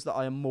festivals that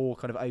I am more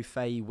kind of au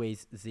fait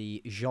with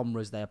the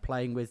genres they're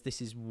playing with,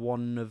 this is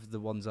one of the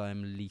ones I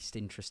am least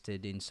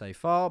interested in so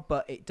far,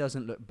 but it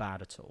doesn't look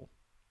bad at all.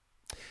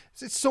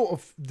 So it's sort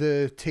of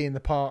the Tea in the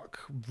Park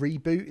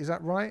reboot, is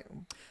that right?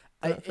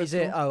 Is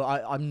it? Oh,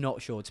 I'm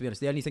not sure, to be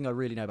honest. The only thing I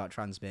really know about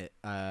Transmit,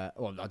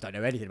 well, I don't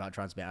know anything about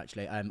Transmit,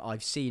 actually.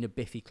 I've seen a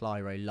Biffy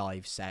Clyro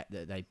live set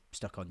that they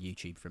stuck on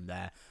YouTube from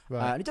there.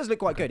 Right. And it does look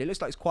quite good. It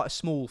looks like it's quite a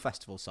small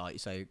festival site,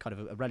 so kind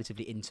of a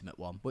relatively intimate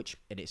one, which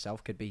in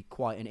itself could be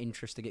quite an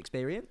interesting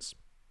experience.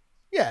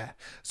 Yeah.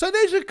 So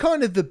those are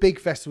kind of the big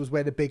festivals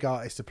where the big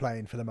artists are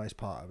playing for the most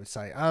part, I would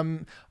say.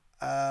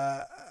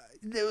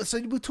 So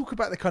we'll talk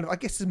about the kind of, I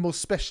guess, the more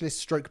specialist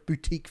stroke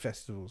boutique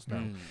festivals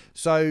now.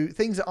 So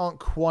things that aren't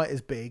quite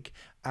as big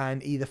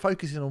and either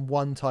focusing on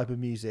one type of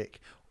music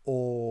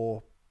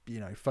or,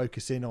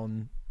 focusing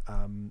on,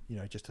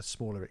 just a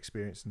smaller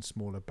experience and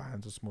smaller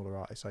bands or smaller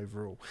artists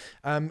overall.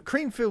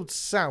 Creamfield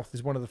South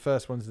is one of the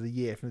first ones of the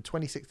year from the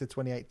 26th to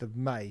 28th of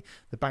May,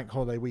 the bank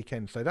holiday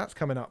weekend. So that's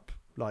coming up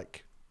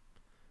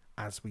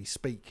as we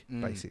speak,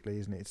 basically,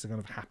 isn't it? It's kind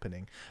of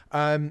happening.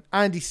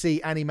 Andy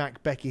C, Annie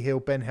Mac, Becky Hill,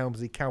 Ben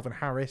Helmsley, Calvin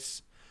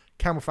Harris,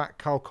 Camel Fat,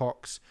 Carl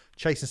Cox,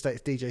 Chase and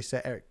States DJ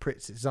Set, Eric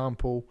Pritz,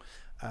 Example,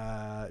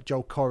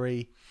 Joel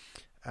Corey,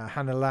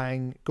 Hannah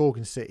Lang,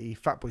 Gorgon City,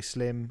 Fatboy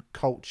Slim,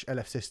 Colch,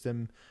 LF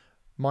System,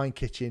 Mind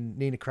Kitchen,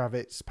 Nina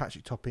Kravitz,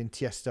 Patrick Toppin,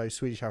 Tiesto,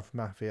 Swedish House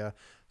Mafia,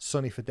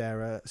 Sonny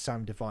Fodera,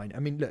 Sam Divine. I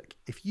mean, look,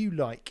 if you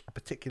like a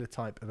particular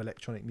type of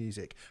electronic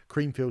music,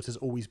 Creamfields has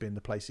always been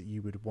the place that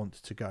you would want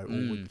to go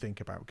or would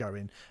think about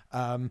going.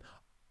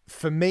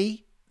 For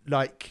me,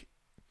 I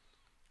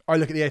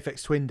look at the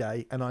Aphex Twin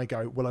Day and I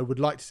go, well, I would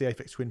like to see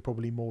Aphex Twin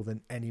probably more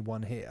than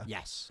anyone here.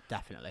 Yes,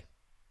 definitely.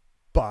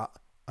 But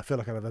I feel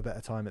like I'll have a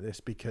better time at this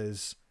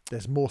because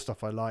there's more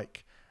stuff I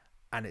like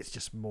and it's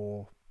just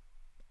more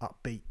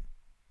upbeat.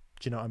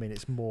 Do you know what I mean?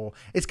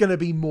 It's going to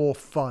be more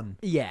fun.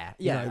 Yeah.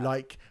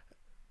 Like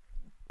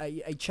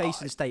a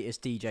Chase and Status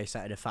DJ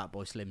set and a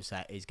Fatboy Slim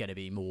set is going to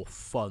be more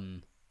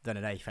fun than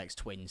an Aphex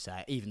Twin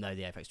set, even though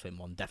the Aphex Twin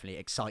one definitely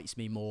excites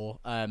me more.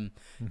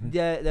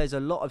 There's a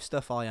lot of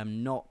stuff I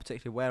am not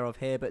particularly aware of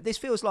here, but this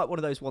feels like one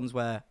of those ones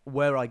where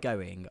I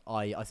going,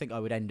 I think I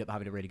would end up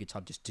having a really good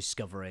time just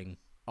discovering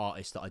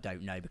artists that I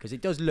don't know, because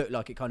it does look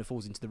like it kind of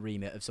falls into the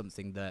remit of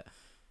something that,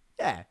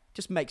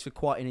 just makes for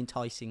quite an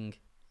enticing,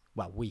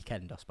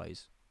 weekend, I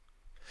suppose.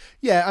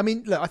 Yeah, I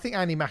mean, look, I think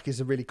Annie Mac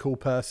is a really cool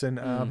person.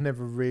 I've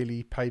never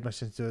really paid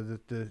much into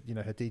the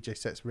her DJ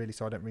sets really,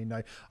 so I don't really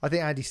know. I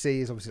think Andy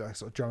C is obviously like a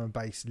sort of drum and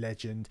bass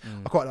legend.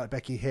 I quite like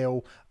Becky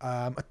Hill.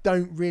 I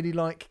don't really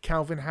like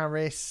Calvin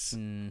Harris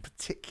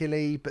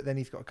particularly, but then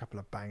he's got a couple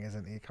of bangers,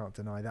 hasn't he? Can't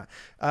deny that.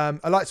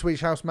 I like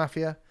Swedish House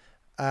Mafia.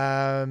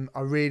 I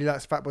really like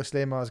Fatboy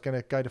Slim. I was going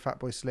to go to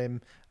Fatboy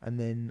Slim and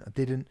then I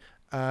didn't.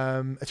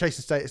 A Chase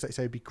and Status, like I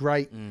say, would be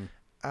great.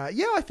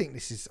 I think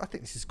this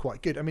is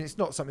quite good. I mean, it's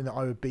not something that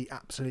I would be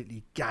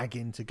absolutely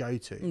gagging to go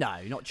to.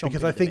 No, not chomping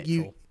because I think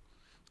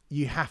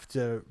you have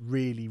to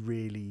really,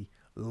 really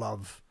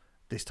love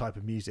this type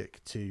of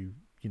music to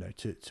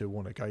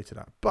want to go to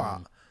that.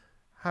 But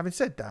having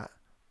said that,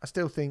 I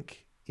still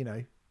think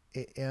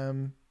it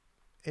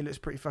looks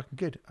pretty fucking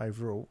good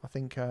overall. I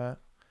think I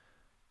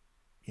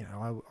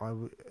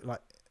would like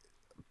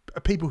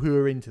people who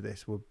are into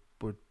this would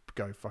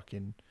go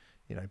fucking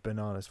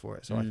bananas for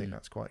it. So I think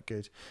that's quite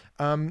good.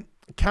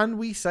 Can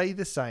we say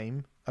the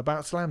same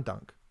about Slam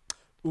Dunk?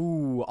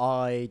 Ooh,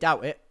 I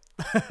doubt it.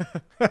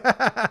 Well,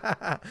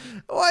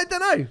 I don't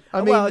know.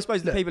 I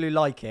suppose the people who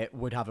like it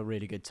would have a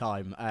really good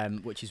time,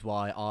 which is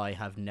why I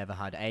have never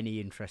had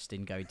any interest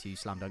in going to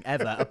Slam Dunk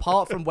ever,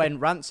 apart from when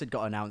Rancid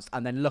got announced,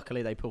 and then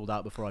luckily they pulled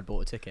out before I'd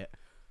bought a ticket.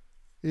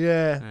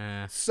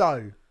 Yeah.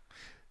 So,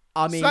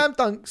 I mean, Slam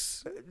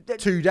Dunk's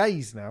 2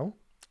 days now.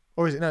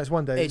 Or is it? No, it's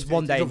 1 day. It's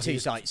 1 day and 2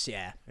 sites,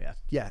 yeah.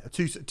 Yeah,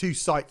 two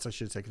sites, I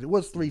should say, because it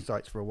was 3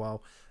 sites for a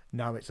while.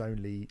 Now it's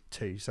only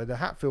 2. So the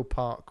Hatfield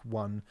Park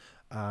one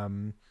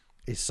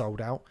is sold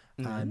out,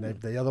 and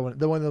the other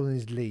one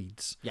is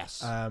Leeds.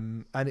 Yes.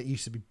 And it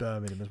used to be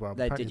Birmingham as well.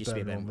 They did used to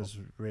be Birmingham. Was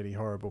really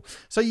horrible.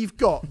 So you've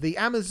got the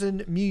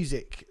Amazon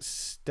Music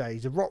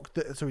stage, the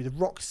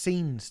rock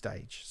scene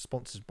stage,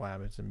 sponsored by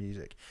Amazon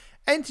Music.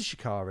 Enter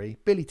Shikari,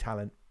 Billy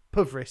Talent,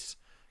 Puvris,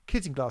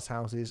 Kids in Glass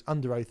Houses,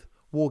 Under Oath,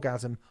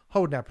 Wargasm,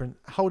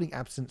 Holding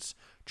Absence,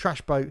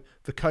 Trash Boat,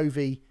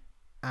 Vukovi,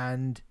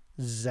 and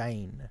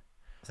Zane.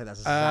 I think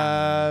that's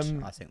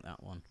Zand. I think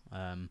that one.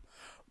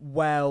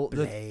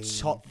 Blade. The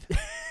top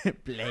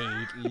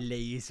Blade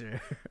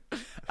Laser.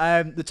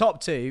 The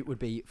top 2 would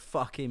be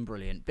fucking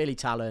brilliant. Billy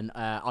Talent,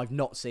 I've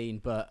not seen,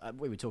 but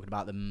we were talking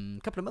about them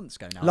a couple of months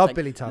ago now. Love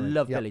Billy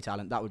Talent. Billy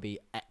Talent. That would be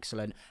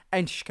excellent.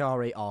 Enter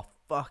Shikari are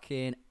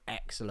fucking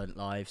excellent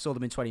live. Saw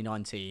them in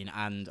 2019,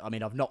 and I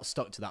mean, I've not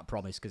stuck to that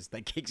promise because their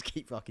gigs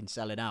keep fucking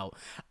selling out.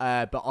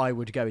 But I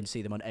would go and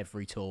see them on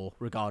every tour,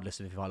 regardless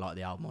of if I like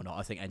the album or not.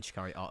 I think Enter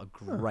Shikari are a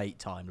great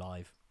time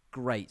live.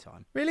 Great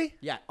time. Really?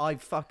 Yeah, I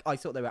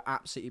thought they were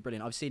absolutely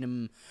brilliant. I've seen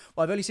them.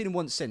 Well, I've only seen them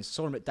once since. I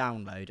saw them at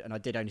Download, and I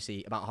did only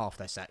see about half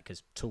their set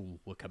because Tool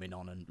were coming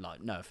on, and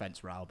no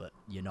offense, Raoul, but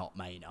you're not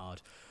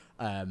Maynard.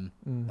 I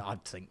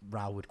think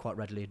Raoul would quite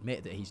readily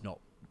admit that he's not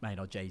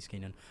Maynard James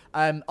Keenan.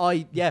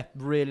 I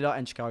really like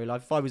Enter Shikari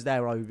live. If I was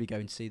there, I would be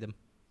going to see them.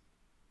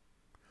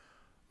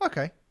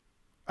 Okay.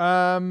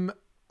 I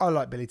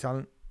like Billy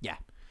Talent. Yeah.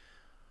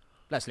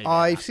 Let's leave it.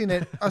 I've seen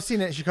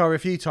it at Shikari a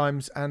few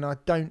times, and I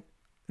don't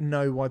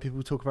know why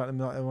people talk about them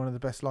like they're one of the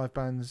best live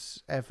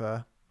bands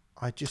ever.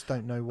 I just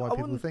don't know why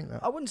people think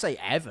that. I wouldn't say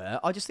ever.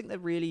 I just think they're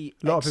really.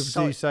 A lot of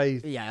people do say.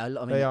 Yeah,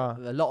 they are.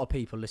 A lot of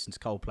people listen to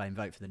Coldplay and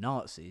vote for the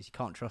Nazis. You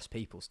can't trust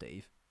people,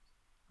 Steve.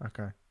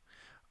 Okay.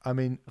 I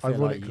mean, I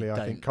feel ironically, like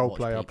I think don't watch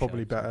Coldplay are peak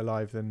probably shows, better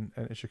live than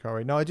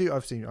Shikari. No, I do.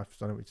 I've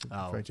done it with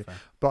fair.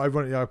 but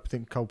ironically, I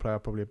think Coldplay are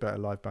probably a better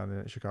live band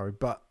than Shikari.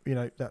 But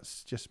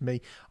that's just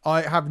me.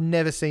 I have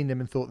never seen them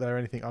and thought they're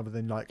anything other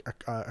than like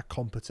a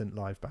competent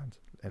live band.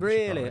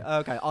 Really? Shikari.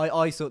 Okay.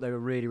 I thought they were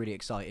really, really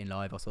exciting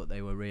live. I thought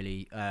they were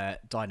really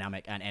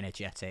dynamic and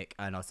energetic,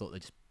 and I thought they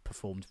just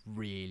performed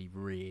really,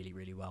 really,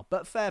 really well.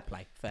 But fair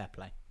play.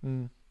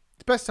 The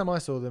best time I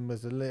saw them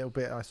was a little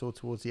bit I saw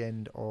towards the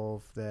end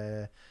of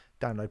their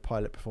Download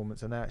pilot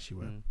performance, and they actually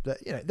were.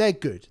 They're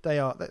good.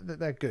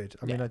 They're good.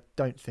 I mean, I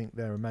don't think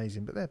they're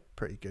amazing, but they're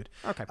pretty good.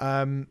 Okay.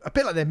 A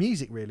bit like their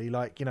music, really.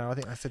 Like I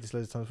think I said this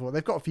loads of times before.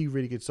 They've got a few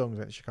really good songs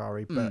at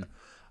Shikari, but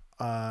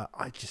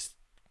I just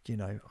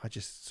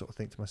sort of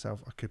think to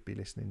myself, I could be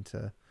listening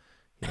to,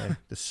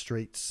 the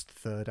Streets'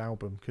 third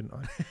album, couldn't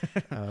I?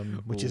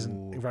 Which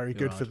isn't very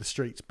good for the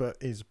Streets, but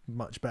is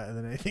much better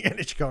than anything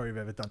any Shikari have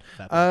ever done.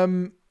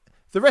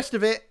 The rest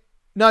of it,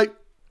 no.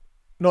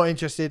 Not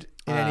interested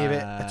in any of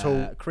it at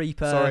all.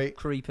 Creeper,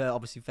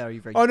 obviously very,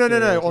 very. Oh no,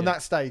 good, on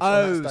that stage.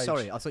 Oh,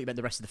 sorry, I thought you meant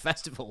the rest of the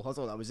festival. I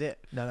thought that was it.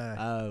 No.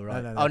 Oh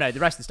right. No. Oh no, the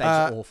rest of the stage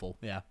is awful.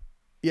 Yeah.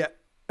 Yeah.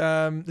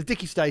 The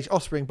Dicky stage: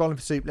 Offspring, Bowling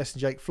for Soup, Less Than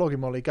Jake,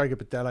 Flogging Molly, Gogo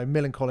Bordello,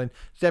 Mill and Colin,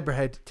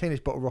 Zebrahead,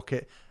 Teenage Bottle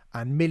Rocket,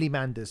 and Millie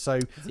Manders. So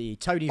the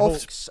Tony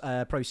Hawk's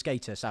Pro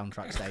Skater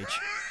soundtrack stage.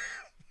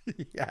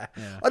 Yeah.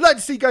 I'd like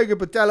to see Gogo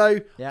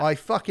Bordello. Yeah. I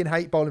fucking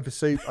hate Bowling for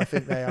Soup. I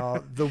think they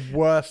are the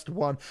worst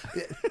one.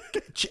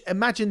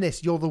 Imagine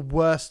this: you're the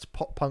worst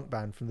pop punk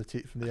band from the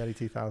early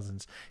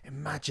 2000s.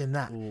 Imagine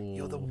that. Ooh.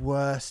 You're the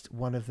worst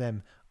one of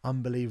them.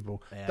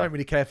 Unbelievable. Yeah. Don't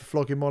really care for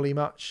Flogging Molly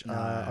much. No.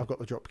 I've got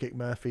the Dropkick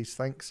Murphys,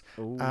 thanks.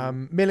 Ooh.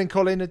 Mill and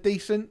Colin are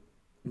decent,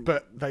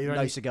 but they no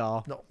only,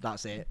 cigar.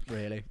 That's it,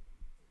 really.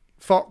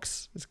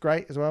 Fox is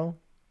great as well.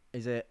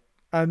 Is it?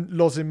 And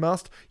Loz and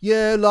Must.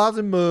 Yeah, Loz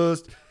and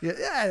Must.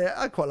 Yeah,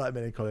 I quite like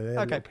Mill and Colin.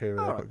 Okay. Period.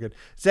 All They're right. quite good.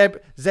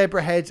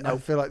 Zebrahead, Nope. I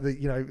feel like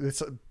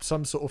there's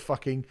some sort of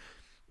fucking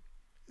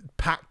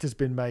pact has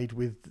been made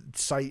with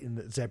Satan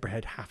that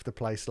Zebrahead have to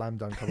play Slam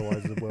Dunk,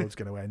 otherwise the world's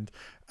going to end.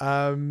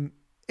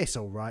 It's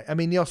all right. I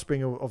mean, the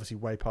Offspring are obviously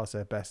way past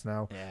their best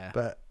now,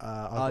 but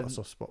I've got a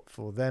soft spot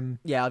for them.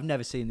 Yeah, I've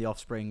never seen the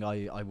Offspring.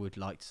 I would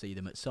like to see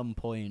them at some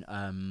point.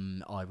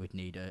 I would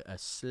need a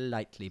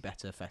slightly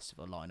better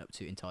festival lineup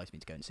to entice me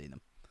to go and see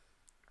them.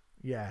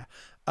 Yeah.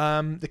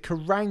 The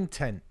Kerrang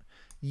tent.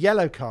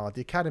 Yellow Card.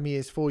 The Academy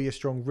is 4 years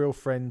strong. Real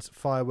Friends,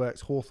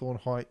 Fireworks, Hawthorne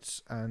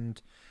Heights,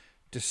 and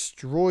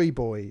Destroy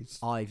Boys.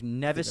 I've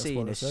never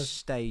seen a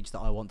stage that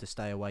I want to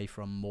stay away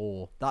from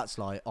more. That's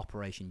like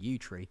Operation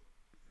U-Tree.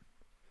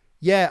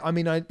 Yeah, I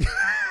mean, yes,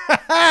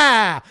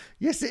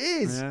 it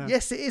is. Yeah.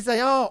 Yes, it is. They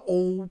are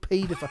all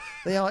paedophiles.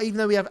 They are, even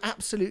though we have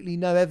absolutely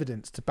no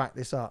evidence to back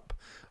this up.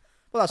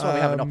 Well, that's why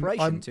we have an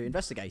operation to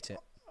investigate it.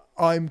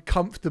 I'm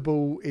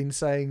comfortable in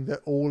saying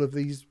that all of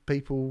these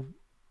people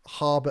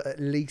harbour at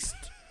least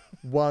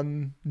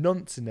one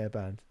nonce in their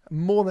band.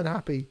 I'm more than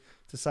happy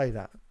to say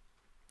that.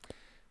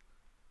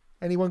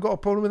 Anyone got a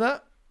problem with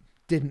that?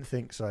 Didn't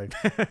think so.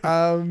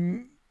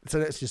 So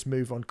let's just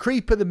move on.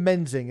 Creeper the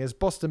Menzingers,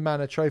 Boston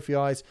Manor, Trophy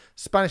Eyes,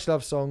 Spanish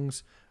Love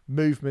Songs,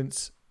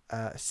 Movements,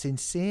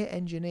 Sincere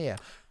Engineer.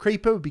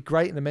 Creeper would be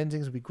great and the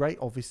Menzingers would be great,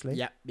 obviously.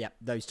 Yeah.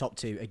 Those top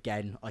two,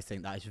 again, I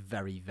think that is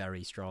very,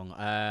 very strong.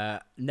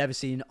 Never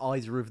seen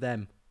either of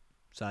them.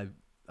 So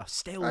I've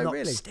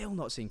still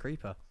not seen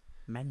Creeper.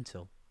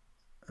 Mental.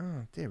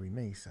 Oh, dearie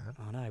me, Sam.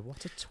 I know.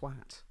 What a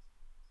twat.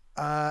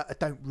 I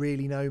don't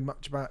really know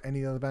much about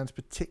any other bands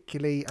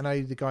particularly. I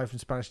know the guy from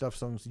Spanish Love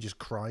Songs, he just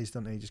cries,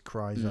 doesn't he? He just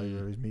cries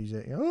over his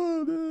music.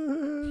 Oh,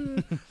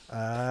 no.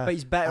 But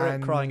he's better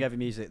at crying over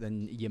music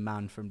than your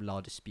man from La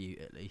Dispute,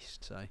 at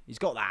least. So he's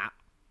got that.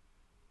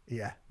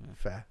 Yeah.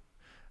 Fair.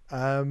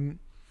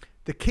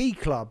 The Key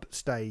Club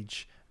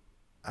stage,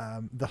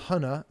 the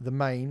Hunter, the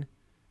Main,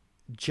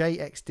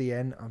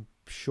 JXDN, I'm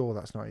sure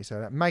that's not how you say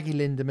that, Maggie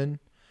Lindemann,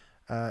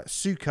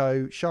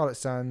 Suko, Charlotte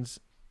Sands,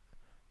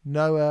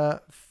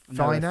 Noah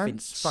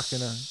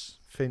Finance,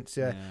 Fince,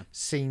 yeah.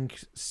 Scene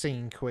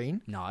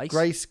Queen, Nice.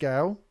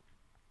 Grayscale,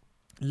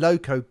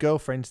 Loco,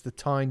 Girlfriends, The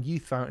Tyne,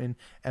 Youth Fountain,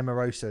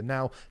 Emarosa.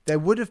 Now, there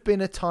would have been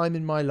a time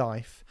in my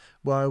life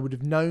where I would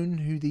have known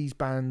who these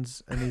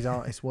bands and these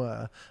artists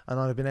were, and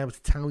I'd have been able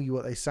to tell you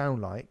what they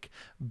sound like,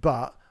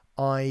 but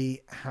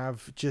I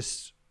have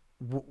just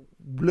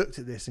looked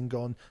at this and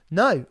gone,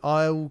 no,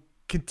 I'll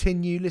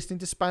continue listening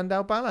to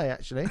Spandau Ballet,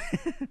 actually.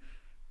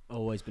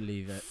 Always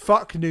believe it.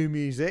 Fuck new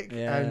music,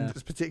 and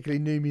particularly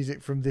new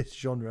music from this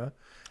genre.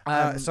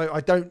 So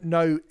I don't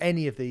know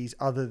any of these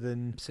other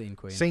than Scene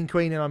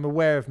Queen, and I'm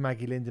aware of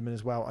Maggie Lindemann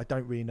as well. I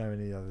don't really know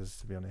any others,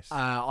 to be honest.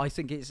 I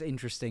think it's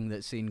interesting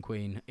that Scene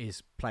Queen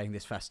is playing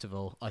this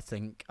festival. I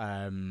think,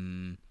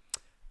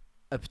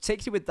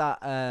 particularly with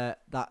that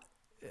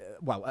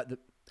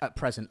at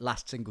present,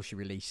 last single she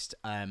released,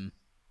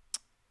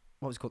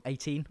 what was it called?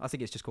 18? I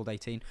think it's just called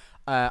 18.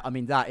 I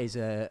mean, that is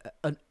an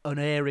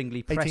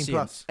unerringly prescient. 18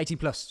 plus. 18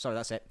 plus, sorry,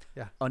 that's it.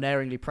 Yeah.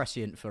 Unerringly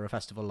prescient for a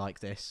festival like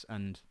this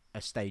and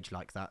a stage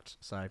like that.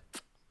 So,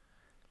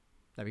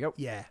 there we go.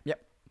 Yeah.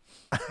 Yep.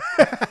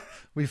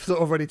 We've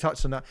sort of already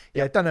touched on that.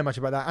 Yeah, don't know much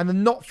about that. And the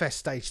Not Fest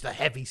stage, the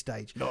heavy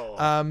stage.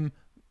 No.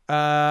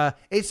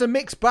 It's a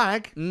mixed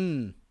bag.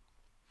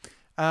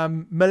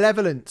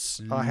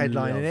 Malevolence are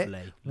headlining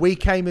it. We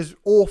came as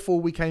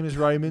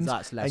Romans.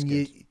 That's less and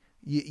good.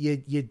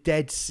 you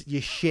dead,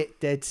 you shit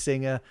dead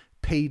singer,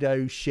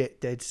 pedo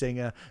shit dead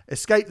singer,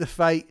 Escape the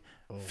Fate,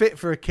 Fit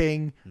for a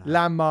King,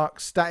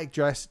 Landmark, Static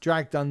Dress,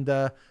 Dragged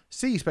Under,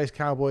 Sea Space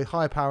Cowboy,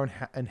 Higher Power,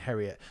 and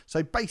Harriet.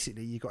 So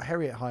basically, you've got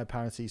Harriet, Higher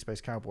Power, and Sea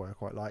Space Cowboy I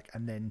quite like,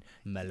 and then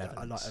I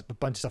like a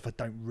bunch of stuff I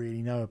don't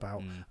really know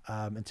about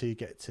until you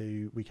get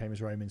to We Came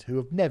as Romans, who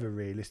I've never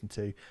really listened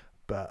to,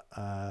 but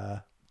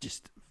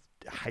just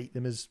hate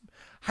them as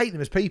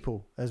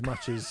people as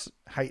much as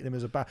hate them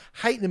as a band.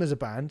 Hate them as a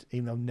band,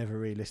 even though I've never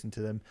really listened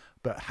to them,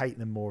 but hate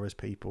them more as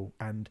people.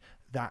 And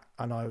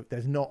I know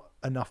there's not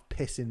enough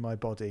piss in my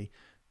body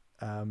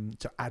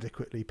to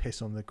adequately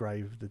piss on the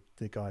grave of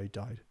the guy who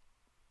died.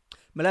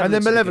 And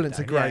then Malevolence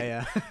are great.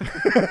 Yeah.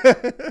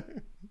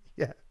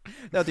 Yeah.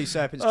 They'll do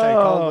Serpent's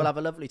Chokehold. We'll have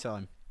a lovely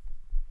time.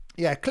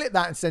 Yeah, clip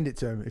that and send it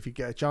to him if you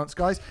get a chance,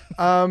 guys.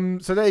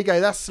 So there you go.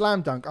 That's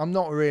Slam Dunk. I'm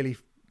not really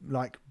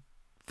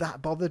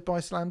that bothered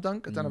by Slam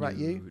Dunk. I don't know about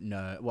you.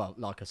 No. Well,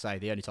 like I say,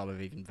 the only time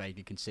I've even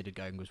vaguely considered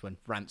going was when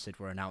Rancid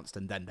were announced,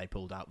 and then they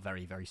pulled out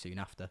very, very soon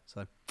after.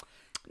 So,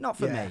 not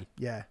for me.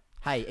 Yeah.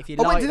 Hey, if you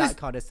like that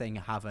kind of thing,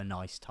 have a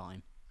nice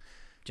time.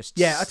 Just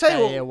I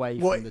tell you stay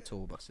away from the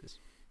tour buses.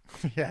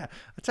 Yeah,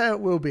 I tell you,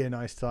 it will be a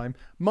nice time.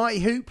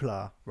 Mighty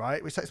Hoopla,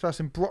 right, which takes place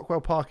in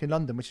Brockwell Park in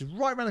London, which is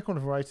right around the corner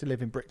from where I used to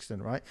live in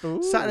Brixton, right?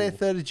 Ooh. Saturday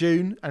the 3rd of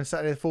June and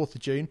Saturday the 4th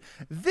of June.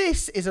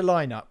 This is a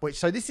lineup,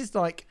 this is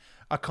like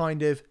a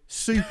kind of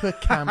super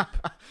camp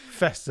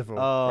festival,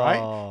 right?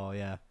 Oh,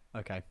 yeah.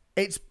 Okay.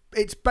 It's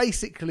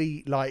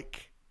basically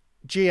like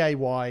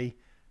GAY,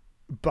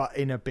 but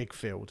in a big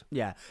field.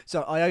 Yeah.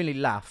 So I only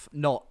laugh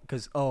not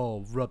because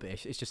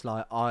rubbish. It's just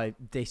like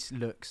this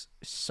looks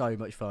so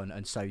much fun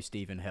and so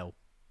Stephen Hill.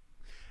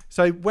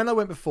 So when I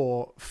went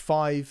before,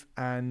 Five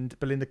and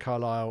Belinda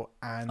Carlisle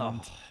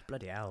and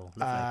bloody hell,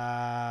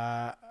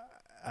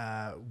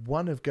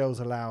 one of Girls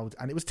Aloud,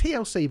 and it was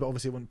TLC, but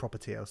obviously it wasn't proper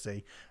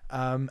TLC.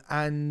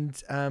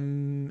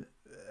 And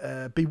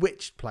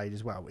Bewitched played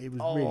as well. It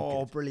was really good.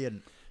 Oh,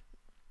 brilliant.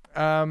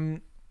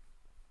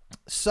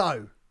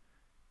 So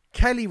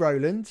Kelly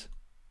Rowland,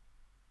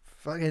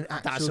 fucking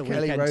actual That's a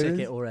Kelly weekend Rowland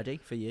ticket already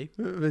for you.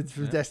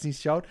 from Destiny's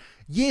Child.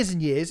 Years and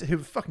Years, who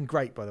were fucking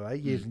great, by the way.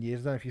 Years and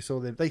Years. I don't know if you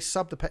saw them. They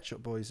subbed the Pet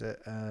Shop Boys at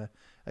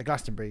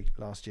Glastonbury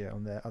last year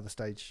on their other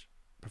stage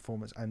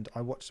performance, and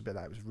I watched a bit of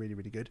that. It was really,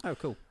 really good. Oh,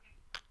 cool.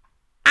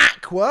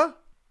 Aqua.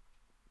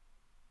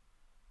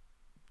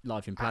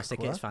 Live in Plastic,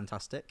 Aqua. it's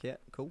fantastic. Yeah,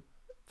 cool.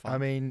 Fine. I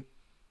mean,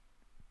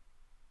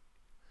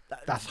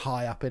 that's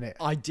high up in it.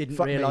 I didn't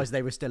realise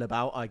they were still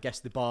about. I guess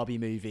the Barbie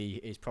movie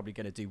is probably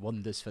going to do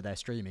wonders for their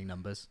streaming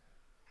numbers.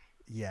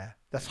 Yeah,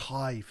 that's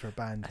high for a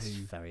band That's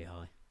who very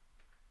high.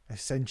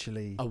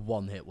 Essentially A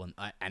one-hit one,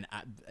 an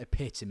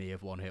epitome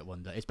of one-hit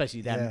wonder,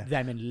 especially them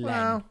and Len.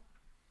 Well,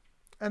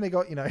 and they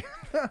got,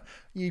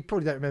 you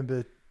probably don't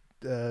remember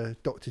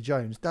Dr.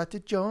 Jones. Dr.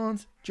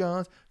 Jones,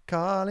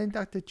 calling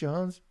Dr.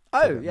 Jones.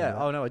 Oh, yeah.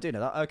 Oh, no, I do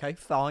know that. Okay,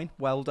 fine.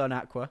 Well done,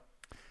 Aqua.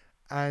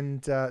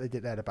 And they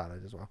had a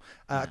ballad as well.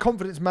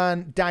 Confidence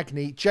Man,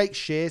 Dagny, Jake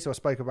Shears, who I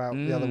spoke about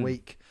the other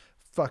week.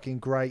 Fucking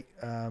great.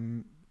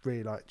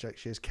 Really like Jake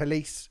Shears.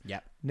 Khalees.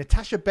 Yep.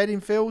 Natasha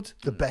Bedingfield,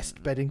 the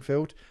best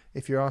Bedingfield,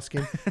 if you're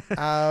asking.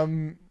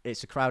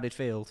 It's a crowded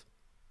field.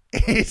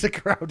 It's a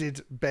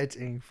crowded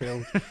bedding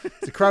field.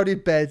 It's a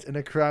crowded bed and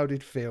a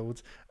crowded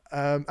field.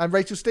 And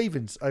Rachel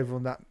Stevens over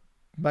on that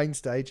main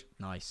stage.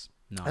 Nice.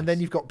 And then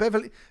you've got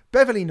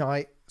Beverly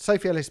Knight,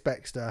 Sophie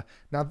Ellis-Bextor.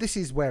 Now, this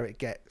is where it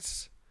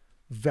gets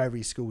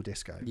very school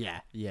disco. Yeah.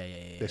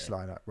 This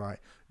lineup, right?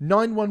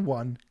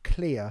 911,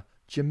 Clear,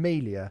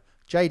 Jamelia,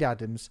 Jade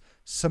Adams,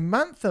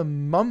 Samantha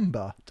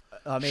Mumba,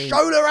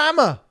 Shola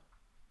Hammer.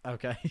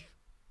 Okay.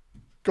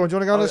 Go on, do you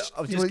want to go on?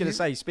 I was just going to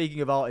say,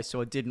 speaking of artists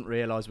who I didn't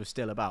realise were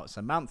still about,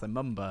 Samantha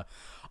Mumba,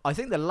 I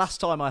think the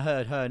last time I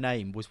heard her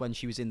name was when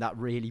she was in that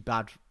really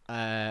bad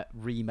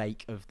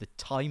remake of The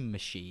Time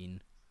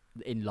Machine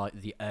in like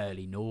the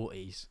early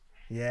noughties.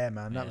 Yeah,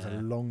 man, that was a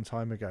long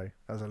time ago.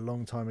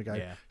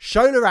 Yeah.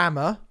 Shola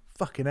Hammer,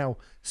 fucking hell.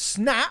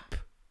 Snap.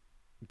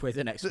 With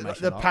an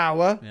exclamation The mark.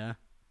 power. Yeah.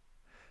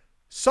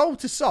 Soul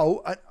to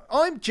Soul.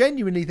 I'm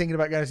genuinely thinking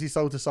about going to see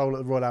Soul to Soul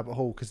at the Royal Albert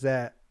Hall because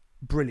they're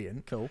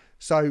brilliant. Cool.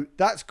 So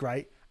that's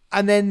great.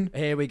 And then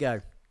here we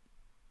go.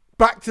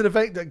 Back to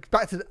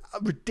the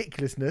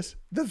ridiculousness.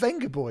 The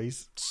Venga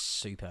Boys.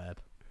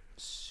 Superb.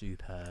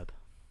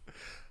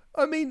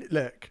 I mean,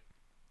 look.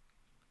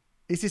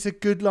 Is this a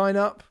good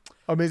lineup?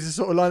 I mean, it's the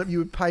sort of lineup you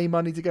would pay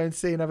money to go and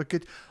see and have a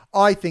good.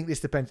 I think this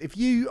depends. If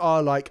you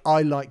are like,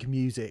 I like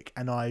music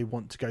and I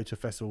want to go to a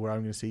festival where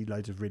I'm going to see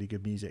loads of really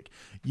good music,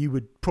 you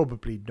would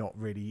probably not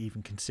really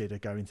even consider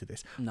going to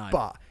this. No.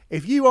 But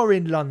if you are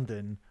in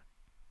London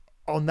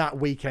on that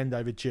weekend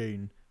over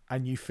June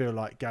and you feel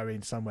like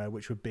going somewhere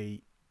which would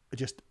be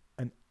just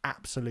an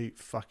absolute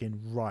fucking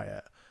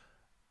riot,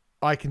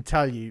 I can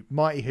tell you,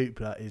 Mighty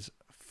Hoopla is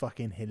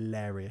fucking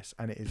hilarious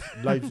and it is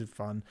loads of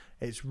fun.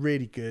 It's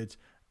really good.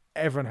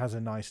 Everyone has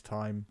a nice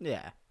time.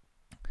 Yeah.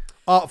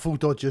 Artful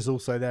Dodger's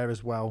also there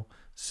as well.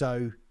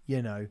 So,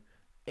 you know.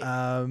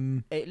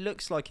 It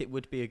looks like it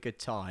would be a good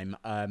time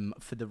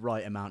for the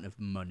right amount of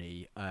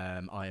money.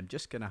 I am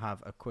just going to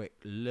have a quick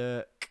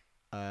look.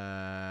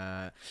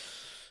 Yeah,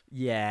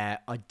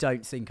 I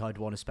don't think I'd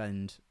want to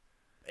spend,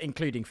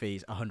 including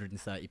fees,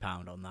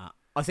 £130 on that.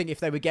 I think if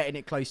they were getting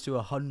it close to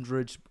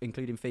 100,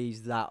 including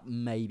fees, that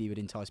maybe would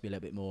entice me a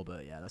little bit more.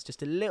 But yeah, that's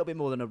just a little bit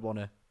more than I'd want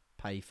to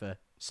pay for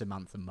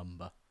Samantha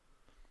Mumba.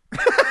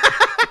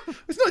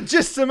 It's not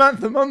just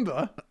Samantha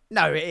Mumba.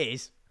 No, it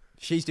is.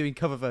 She's doing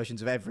cover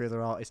versions of every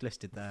other artist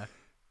listed there.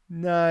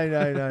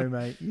 No,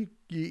 mate.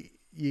 You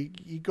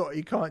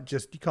can't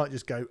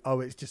just go, oh,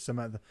 it's just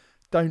Samantha.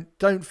 Don't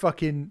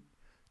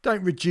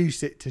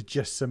reduce it to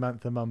just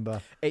Samantha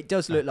Mumba. It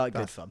does look like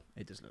good fun.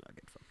 It does look like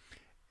good fun.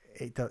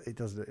 It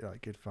does look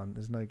like good fun.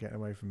 There's no getting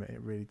away from it.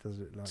 It really does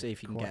look like See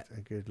if you can quite get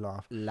a good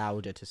laugh.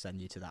 Louder to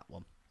send you to that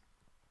one.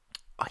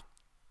 I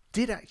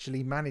did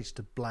actually manage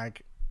to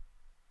blag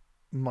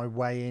my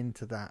way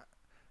into that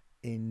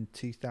in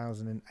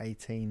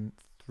 2018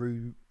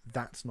 through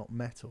That's Not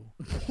Metal.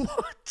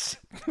 What?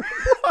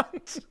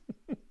 What?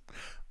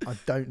 I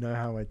don't know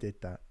how I did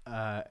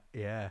that.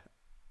 Yeah.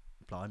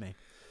 Blimey.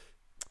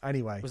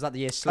 Anyway. Was that the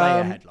year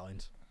Slayer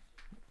headlines?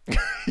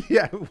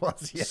 Yeah, it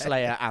was. Yeah.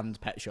 Slayer and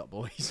Pet Shop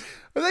Boys.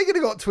 Well, they could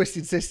have got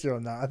Twisted Sister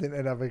on that. I think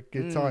they'd have a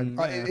good time.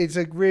 Yeah.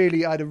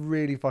 I had a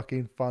really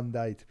fucking fun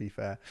day, to be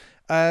fair.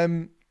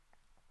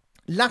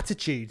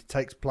 Latitude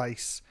takes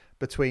place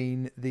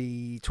between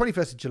the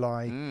 21st of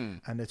July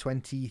and the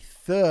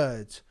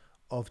 23rd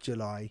of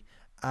July.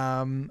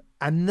 And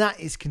that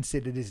is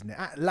considered, isn't it?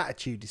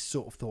 Latitude is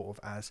sort of thought of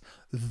as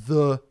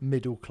the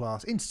middle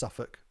class in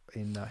Suffolk,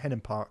 in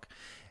Henham Park.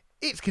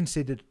 It's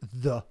considered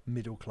the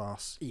middle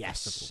class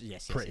festival.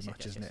 Yes, pretty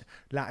much, isn't it?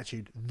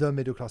 Latitude, the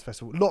middle class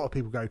festival. A lot of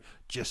people go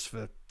just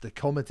for the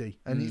comedy,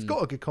 and it's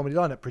got a good comedy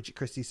lineup. Bridget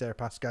Christie, Sarah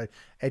Pascoe,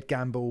 Ed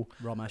Gamble,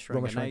 Ramesh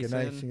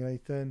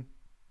Ranganathan,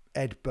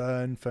 Ed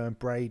Byrne, Fern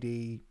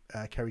Brady,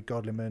 Kerry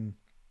Godliman,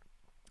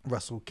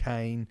 Russell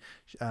Kane,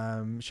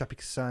 Shappy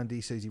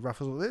Kasandi, Susie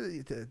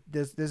Ruffles.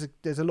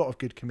 There's a lot of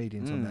good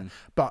comedians on there.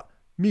 But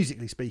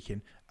musically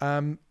speaking,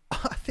 I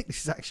think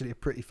this is actually a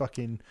pretty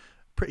fucking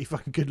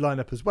good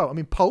lineup as well. I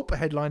mean, Pulp are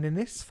headlining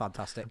this.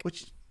 Fantastic.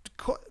 Which is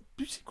quite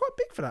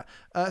big for that.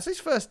 So this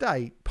first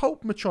day,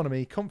 Pulp,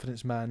 Metronomy,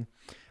 Confidence Man,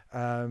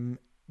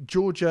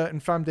 Georgia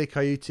and Famde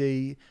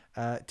Coyote,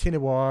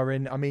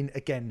 Tinawarin. I mean,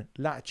 again,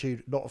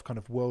 Latitude, a lot of kind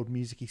of world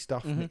music-y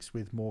stuff mixed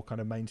with more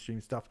kind of mainstream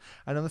stuff.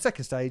 And on the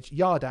second stage,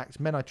 Yard Act,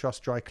 Men I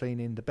Trust, Dry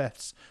Cleaning, The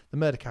Beths, The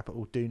Murder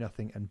Capital, Do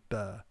Nothing, and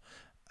Burr.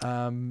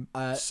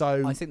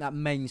 So I think that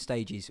main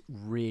stage is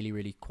really,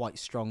 really quite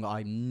strong.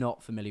 I'm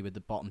not familiar with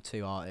the bottom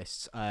two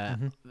artists.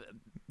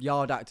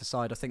 Yard Act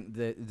aside, I think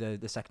the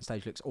second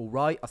stage looks all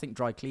right. I think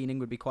Dry Cleaning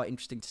would be quite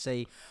interesting to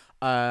see.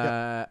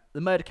 The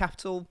Murder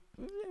Capital,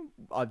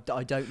 I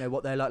don't know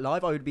what they're like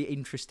live. I would be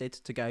interested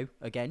to go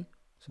again.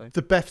 So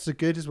the Beths are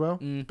good as well.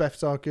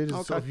 Beths are good.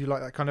 Okay. Sort of, if you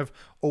like that kind of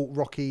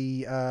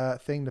alt-rocky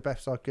thing, the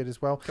Beths are good as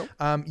well. Cool.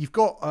 You've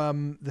got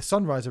the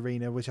Sunrise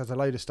Arena, which has a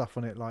load of stuff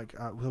on it, like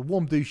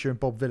Warm Dusha and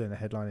Bob Villain are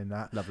headlining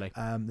that. Lovely.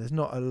 There's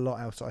not a lot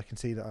else that I can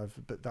see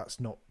but that's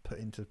not put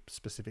into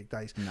specific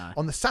days. No.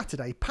 On the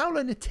Saturday,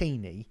 Paolo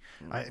Nutini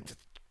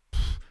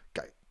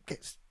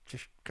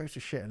just goes to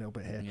shit a little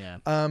bit here. Yeah.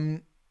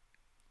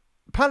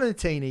 Paolo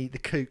Nutini, the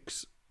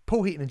Kooks,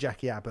 Paul Heaton and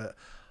Jackie Abbott.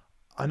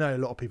 I know a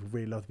lot of people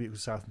really love the Beautiful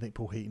South and think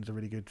Paul Heaton's a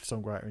really good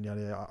songwriter and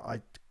yada yada.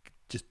 I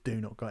just do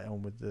not get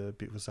on with the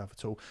Beautiful South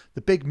at all.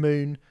 The Big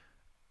Moon,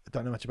 I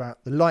don't know much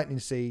about. The Lightning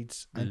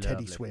Seeds and Lovely.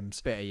 Teddy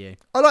Swims. Bit of you.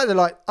 I like the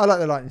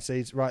Lightning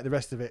Seeds. Right, the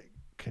rest of it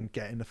can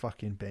get in the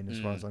fucking bin as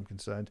far as I'm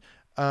concerned.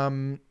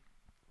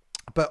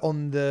 But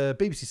on the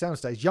BBC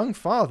Soundstage, Young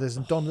Fathers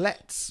and Don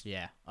Letts.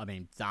 Yeah, I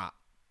mean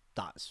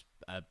that's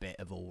a bit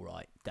of all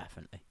right,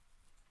 definitely.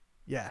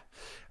 Yeah.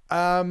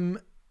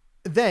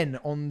 Then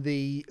on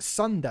the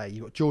Sunday,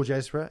 you've got George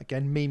Ezra,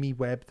 again, Mimi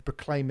Webb, The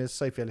Proclaimers,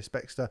 Sophie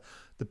Ellis-Bextor,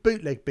 The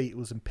Bootleg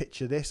Beatles and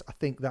Picture This. I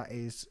think that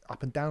is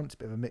up and down. It's a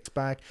bit of a mixed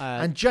bag.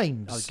 And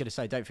James. I was going to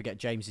say, don't forget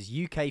James's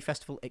UK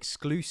Festival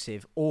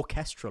exclusive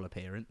orchestral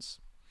appearance.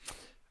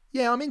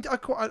 Yeah, I mean,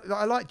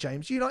 I like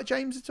James. Do you like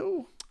James at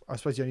all? I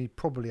suppose you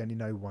probably only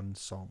know one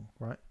song,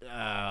 right?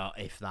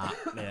 If that,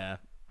 yeah.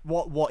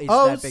 What is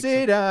Sit their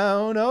big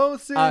down,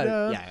 sit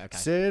down. Yeah, okay.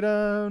 Sit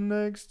down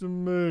next to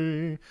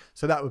me.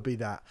 So that would be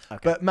that.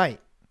 Okay. But mate,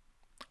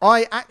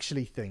 I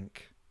actually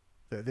think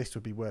that this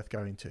would be worth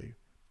going to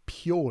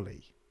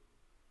purely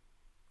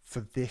for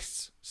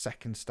this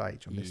second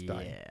stage on this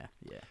day.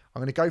 Yeah.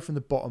 I'm going to go from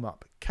the bottom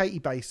up. Katie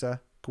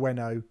Baser,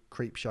 Gweno,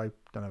 Creepshow,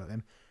 don't know about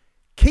them.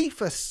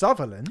 Kiefer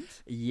Sutherland.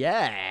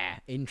 Yeah,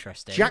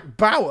 interesting. Jack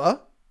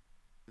Bauer,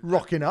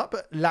 rocking up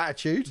at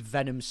Latitude.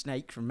 Venom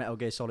Snake from Metal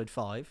Gear Solid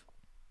 5.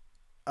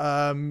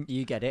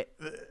 You get it.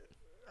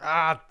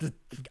 A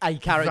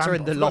character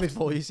in the Lost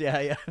Boys,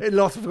 yeah.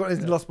 I've forgotten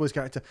his Lost Boys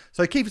character.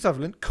 So Kiefer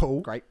Sutherland,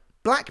 cool. Great.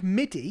 Black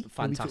Midi,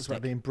 Fantastic. we talked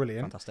about being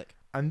brilliant. Fantastic.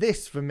 And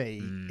this, for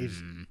me,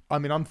 is... I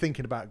mean, I'm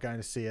thinking about going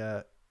to see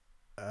her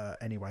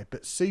anyway,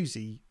 but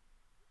Susie,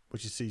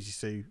 which is Susie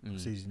Sue,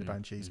 Susie and the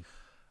Banshees,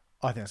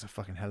 I think that's a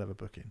fucking hell of a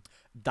booking.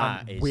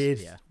 That is...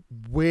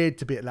 Weird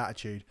to be at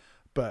Latitude,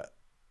 but,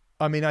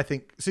 I mean, I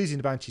think Susie and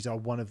the Banshees are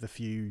one of the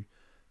few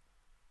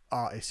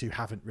artists who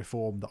haven't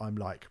reformed that I'm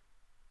like...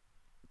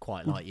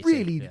 Quite like you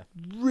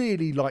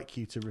really like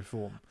you to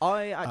reform.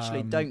 I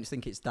actually don't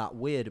think it's that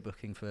weird a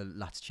booking for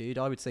Latitude.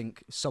 I would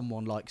think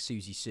someone like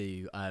Susie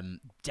Sue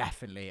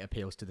definitely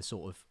appeals to the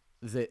sort of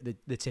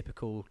the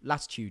typical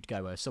Latitude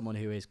goer, someone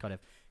who is kind of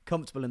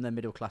comfortable in their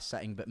middle class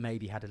setting, but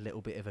maybe had a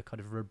little bit of a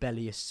kind of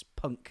rebellious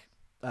punk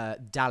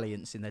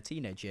dalliance in their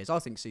teenage years. I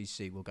think Susie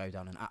Sue will go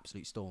down an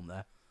absolute storm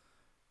there.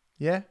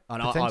 Yeah,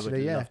 and I would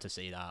love to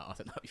see that. I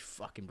think that'd be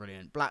fucking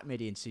brilliant. Black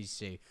Midi and Susie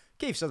Sue.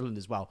 Keith Sutherland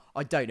as well.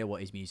 I don't know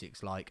what his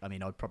music's like. I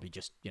mean, I'd probably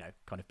just,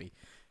 kind of be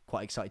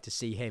quite excited to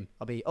see him.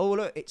 I'll be, oh,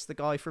 look, it's the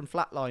guy from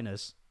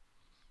Flatliners.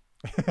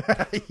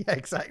 Yeah,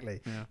 exactly.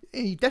 Yeah.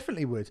 He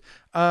definitely would.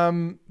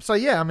 So,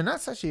 yeah, I mean,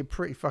 that's actually a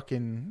pretty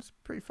fucking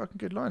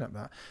good lineup,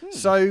 that.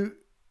 So,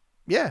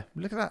 yeah,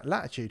 look at that.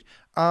 Latitude.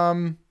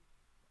 All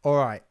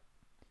right.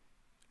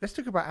 Let's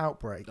talk about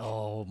Outbreak.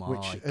 Oh, my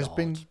which has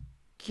been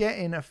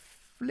getting a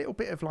little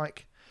bit of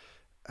like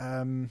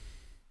I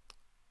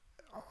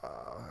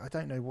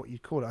don't know what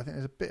you'd call it. I think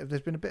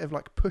there's been a bit of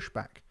like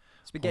pushback.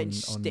 It's been getting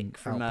stick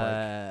from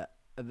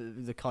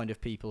the kind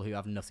of people who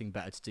have nothing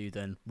better to do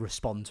than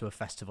respond to a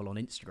festival on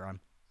Instagram.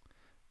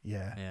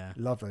 Yeah.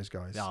 Love those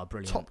guys. Oh,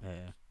 brilliant.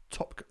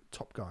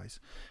 Top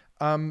guys.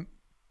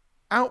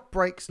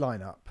 Outbreak's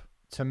lineup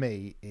to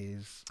me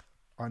is,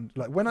 I'm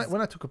like, when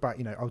I talk about,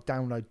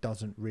 download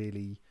doesn't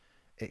really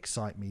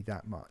excite me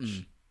that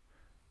much.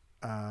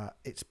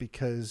 It's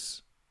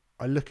because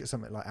I look at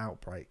something like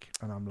Outbreak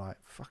and I'm like,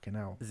 fucking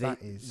hell,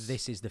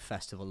 this is the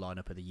festival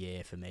lineup of the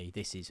year for me.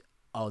 This is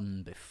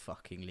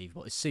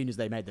unfucking-believable. As soon as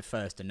they made the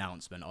first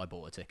announcement, I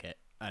bought a ticket,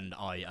 and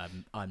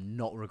I'm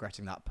not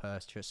regretting that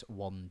purchase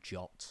one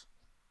jot.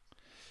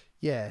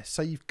 Yeah,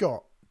 so you've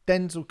got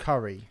Denzel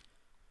Curry,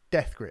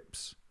 Death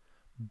Grips,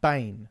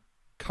 Bane,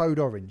 Code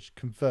Orange,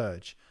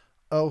 Converge,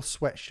 Earl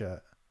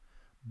Sweatshirt,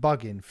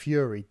 Buggin,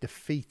 Fury,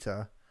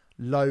 Defeater,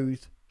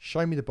 Loathe,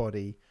 Show Me the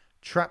Body,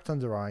 Trapped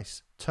Under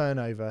Ice,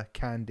 Turnover,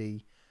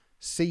 Candy,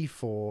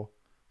 C4,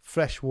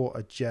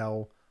 Freshwater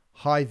Gel,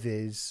 High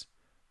Viz,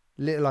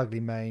 Little Ugly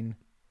Mane,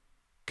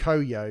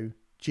 Koyo,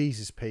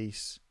 Jesus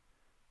Piece,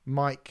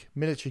 Mike,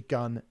 Military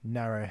Gun,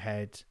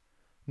 Narrowhead,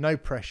 No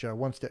Pressure,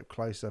 One Step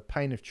Closer,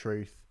 Pain of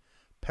Truth,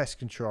 Pest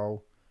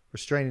Control,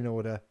 Restraining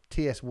Order,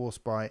 TS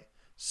Warspite,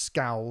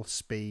 Scowl,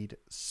 Speed,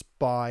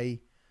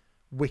 Spy,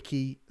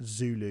 Wiki,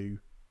 Zulu,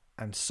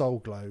 and Soul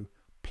Glow,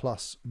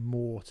 plus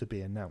more to be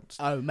announced.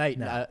 Oh, mate,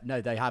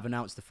 no, they have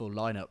announced the full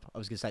lineup. I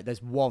was going to say,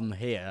 there's one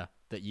here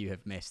that you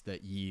have missed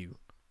that you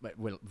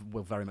will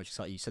very much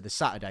excite you. So the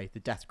Saturday, the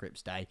Death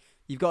Grips Day,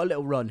 you've got a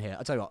little run here.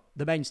 I'll tell you what,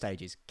 the main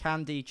stages,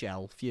 Candy,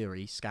 Gel,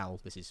 Fury,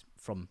 Scowl, this is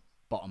from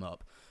bottom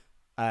up,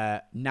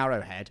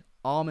 Narrowhead,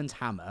 Armand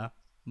Hammer,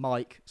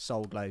 Mike,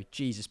 Soul Glow,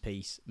 Jesus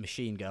Piece,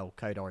 Machine Girl,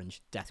 Code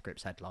Orange, Death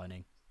Grips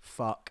headlining.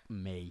 Fuck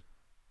me.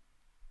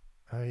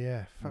 Oh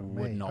yeah, fuck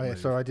Would me. not Oh, yeah,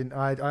 move. I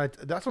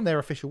didn't. That's on their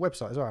official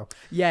website as well.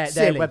 Yeah,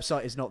 Silly. their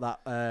website is not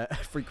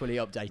that frequently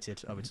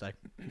updated, I would say.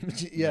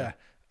 Yeah.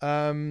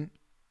 I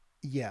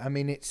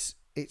mean, it's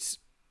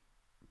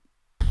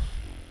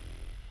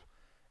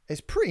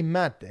pretty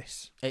mad.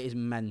 This. It is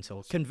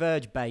mental.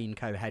 Converge, Bane,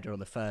 co-header on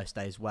the first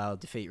day as well.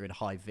 Defeater in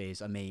High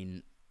Viz. I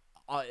mean,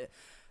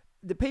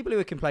 the people who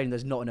are complaining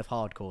there's not enough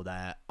hardcore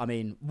there. I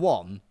mean,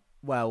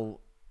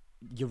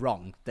 you're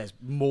wrong. There's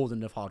more than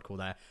enough hardcore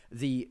there.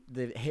 The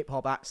hip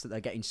hop acts that they're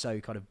getting so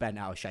kind of bent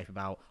out of shape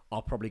about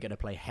are probably going to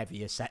play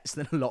heavier sets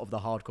than a lot of the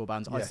hardcore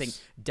bands. Yes. I think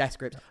Death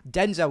Grips,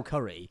 Denzel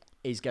Curry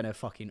is going to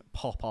fucking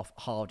pop off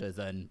harder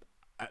than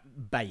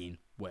Bane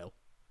will.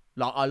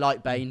 Like, I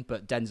like Bane,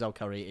 but Denzel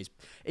Curry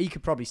he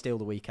could probably steal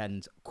the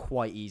weekend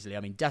quite easily. I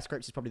mean, Death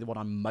Grips is probably the one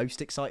I'm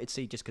most excited to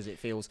see, just because it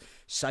feels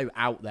so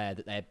out there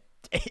that they're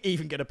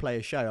even going to play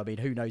a show. I mean,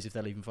 who knows if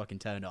they'll even fucking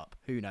turn up?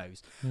 Who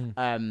knows?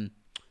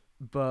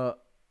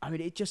 But I mean,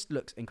 it just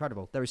looks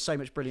incredible. There is so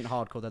much brilliant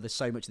hardcore there. There's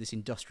so much of this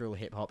industrial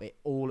hip hop. It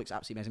all looks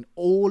absolutely amazing.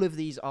 All of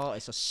these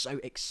artists are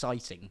so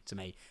exciting to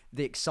me.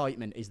 The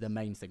excitement is the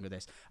main thing with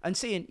this. And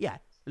seeing,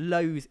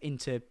 Loathe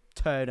into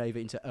Turnover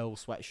into Earl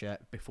Sweatshirt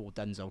before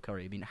Denzel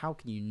Curry. I mean, how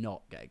can you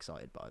not get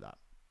excited by that?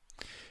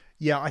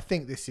 Yeah, I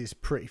think this is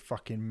pretty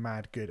fucking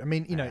mad good. I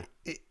mean,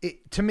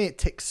 it to me, it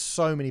ticks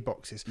so many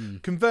boxes.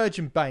 Converge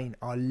and Bane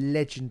are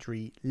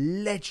legendary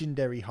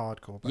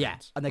hardcore bands. Yeah,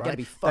 and they're going to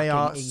be fucking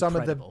incredible. They are some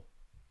of the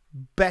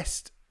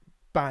best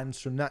bands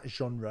from that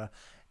genre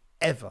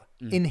ever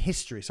in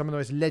history. Some of the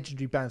most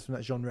legendary bands from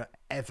that genre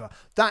ever.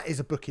 That is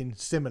a booking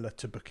similar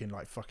to booking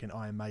like fucking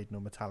Iron Maiden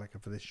or Metallica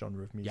for this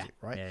genre of music,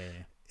 right? Yeah.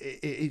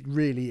 It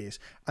really is.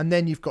 And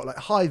then you've got like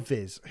High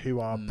Vis, who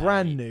are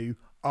brand new,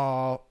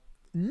 are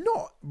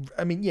not,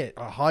 I mean,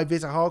 High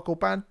Vis a hardcore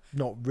band?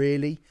 Not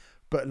really,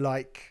 but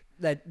like...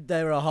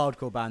 They're a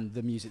hardcore band.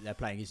 The music they're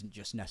playing isn't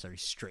just necessarily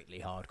strictly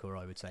hardcore,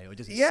 I would say, or it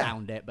doesn't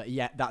sound it, but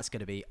that's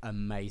going to be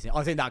amazing.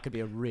 I think that could be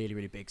a really,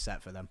 really big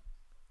set for them.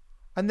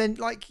 And then,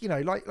 like, you know,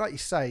 like you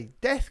say,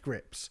 Death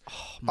Grips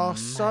are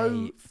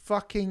so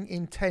fucking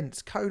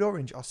intense. Code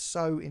Orange are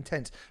so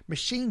intense.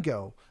 Machine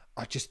Girl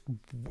are just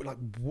like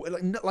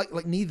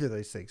neither of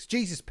those things.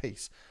 Jesus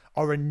Piece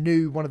are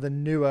one of the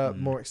newer,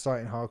 more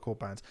exciting hardcore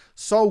bands.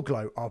 Soul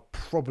Glow are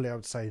probably, I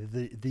would say,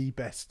 the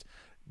best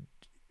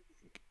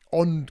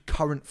on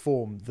current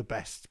form, the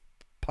best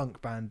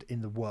punk band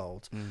in the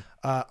world.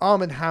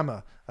 Arm &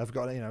 Hammer have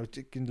got, you know,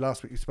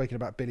 last week we were speaking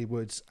about Billy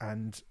Woods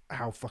and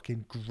how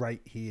fucking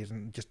great he is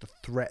and just the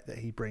threat that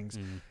he brings.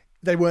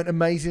 They weren't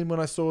amazing when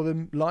I saw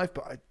them live,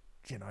 but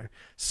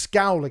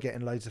Scowl are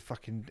getting loads of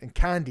fucking, and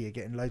Candy are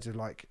getting loads of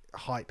like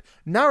hype.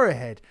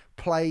 Narrowhead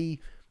play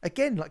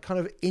again like kind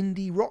of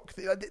indie rock.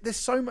 There's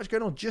so much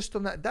going on just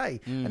on that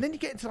day. And then you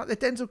get into like the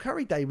Denzel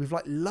Curry day with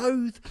like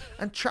Loathe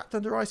and Trapped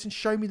Under Ice and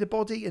Show Me the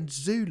Body and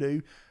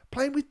Zulu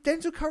playing with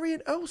Denzel Curry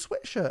and Earl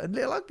Sweatshirt and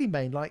Little Ugly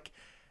Mane. Like,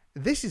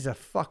 this is a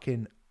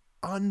fucking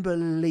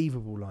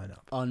unbelievable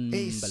lineup. It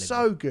is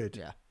so good.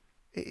 Yeah.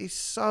 It is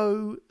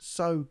so,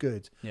 so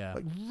good. Yeah.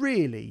 Like,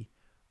 really,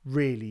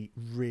 really,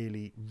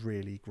 really,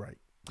 really great.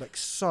 Like,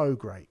 so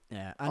great.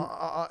 Yeah. And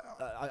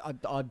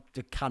I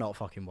cannot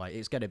fucking wait.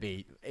 It's going to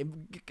be...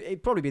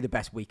 It'd probably be the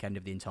best weekend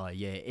of the entire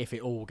year if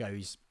it all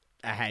goes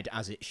ahead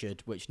as it should,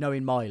 which,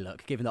 knowing my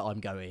luck, given that I'm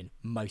going,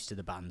 most of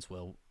the bands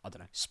will, I don't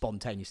know,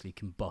 spontaneously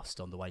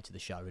combust on the way to the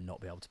show and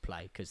not be able to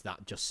play, because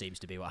that just seems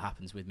to be what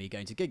happens with me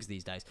going to gigs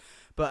these days.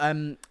 But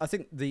I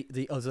think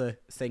the other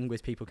thing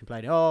with people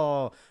complaining,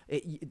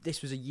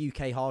 this was a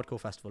UK hardcore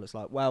festival, it's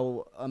like,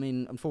 well, I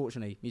mean,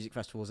 unfortunately, music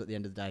festivals at the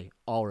end of the day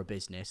are a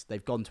business.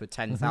 They've gone to a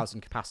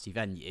 10,000 capacity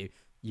venue.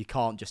 You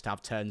can't just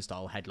have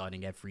Turnstile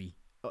headlining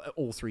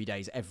all 3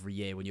 days every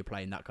year when you're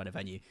playing that kind of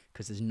venue,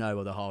 because there's no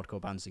other hardcore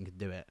bands that can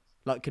do it.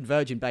 Like,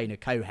 Converge and Bane are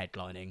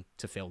co-headlining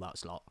to fill that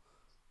slot.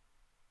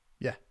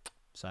 Yeah.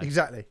 So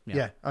exactly.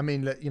 Yeah. I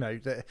mean, you know,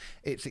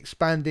 it's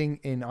expanding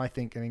in, I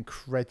think, an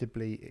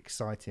incredibly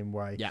exciting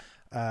way. Yeah.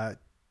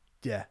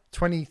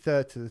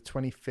 23rd to the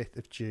 25th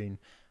of June,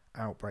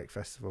 Outbreak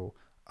Festival.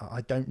 I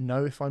don't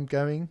know if I'm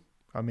going.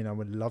 I mean, I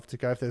would love to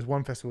go. If there's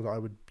one festival that I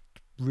would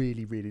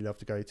really, really love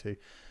to go to,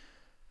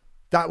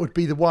 that would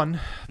be the one.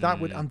 That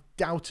would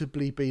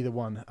undoubtedly be the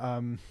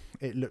one.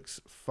 It looks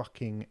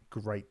fucking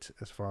great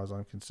as far as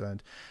I'm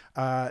concerned.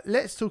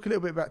 Let's talk a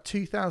little bit about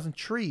 2000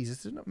 Trees.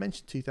 This has not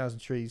mentioned 2000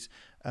 Trees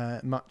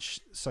much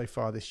so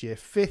far this year.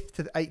 5th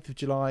to the 8th of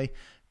July,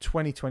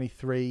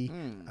 2023.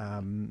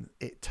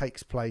 It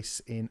takes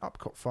place in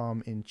Upcott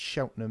Farm in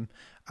Cheltenham.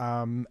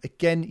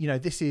 Again, you know,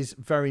 this is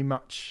very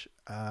much...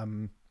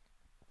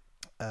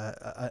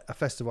 a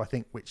festival, I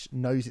think, which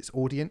knows its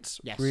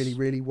audience really,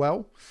 really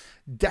well.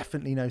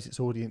 Definitely knows its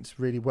audience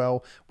really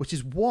well, which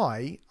is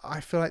why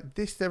I feel like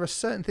there are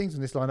certain things in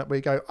this lineup where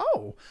you go,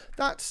 oh,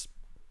 that's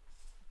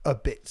a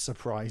bit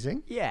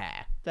surprising.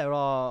 Yeah, there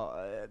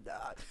are.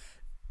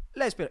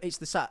 Let's be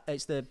honest,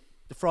 it's the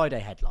Friday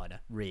headliner,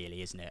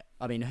 really, isn't it?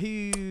 I mean,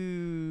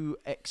 who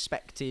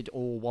expected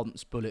or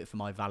wants Bullet for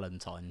My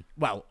Valentine?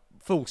 Well,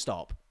 full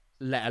stop,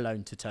 let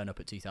alone to turn up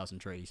at 2000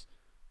 Trees.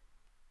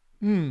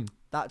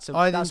 That's a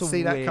weird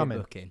that coming.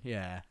 Booking.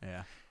 Yeah.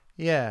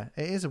 Yeah,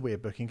 it is a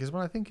weird booking, because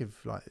when I think of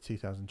like the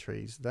 2000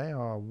 Trees, they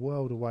are a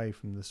world away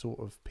from the sort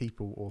of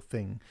people or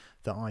thing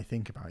that I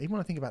think about. Even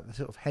when I think about the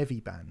sort of heavy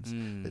bands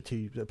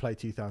that play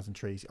 2000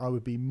 Trees, I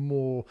would be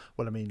more,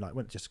 well, I mean, like,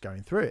 when just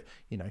going through it,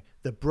 you know,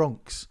 the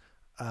Bronx,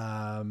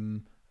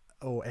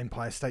 or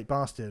Empire State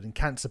Bastard and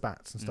Cancer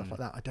Bats and stuff like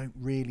that. I don't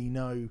really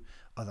know.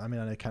 I mean,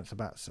 I know Cancer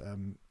Bats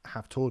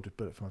have toured with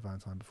Bullet for My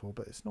Valentine before,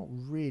 but it's not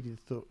really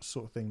the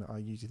sort of thing that I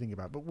usually think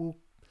about. But we'll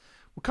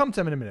come to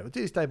them in a minute. We'll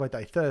do this day by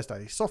day.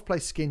 Thursday, Soft Play,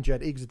 Skin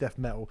Dread, Eagles of Death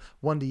Metal,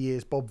 Wonder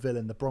Years, Bob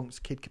Villain, The Bronx,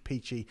 Kid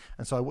Capici,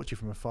 and So I Watch You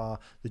From Afar,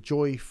 The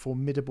Joy,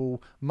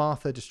 Formidable,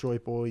 Martha, Destroy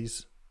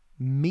Boys,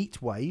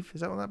 Meat Wave,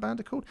 is that what that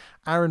band are called?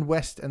 Aaron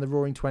West and the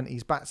Roaring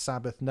Twenties, Bat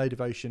Sabbath, No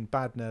Devotion,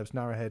 Bad Nerves,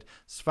 Narrowhead,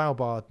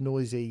 Svalbard,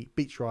 Noisy,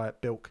 Beach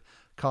Riot, Bilk,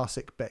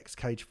 Carsick, Bex,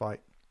 Cage Fight,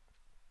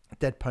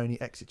 Dead Pony,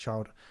 Exit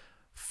Child,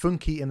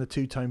 Funky and the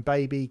Two-Tone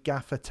Baby,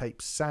 Gaffer,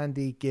 Tapes,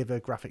 Sandy, Giver,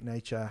 Graphic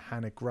Nature,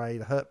 Hannah Gray,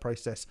 The Hurt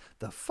Process,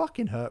 The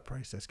fucking Hurt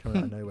Process coming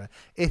out of nowhere,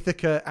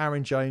 Ithaca,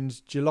 Aaron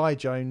Jones, July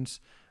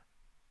Jones,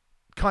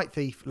 Kite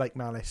Thief, Lake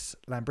Malice,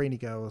 Lambrini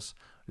Girls,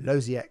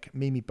 Loziek,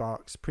 Mimi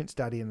Barks, Prince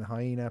Daddy and the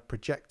Hyena,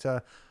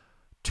 Projector,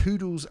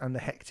 Toodles and the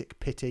Hectic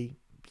Pity,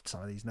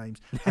 some of these names,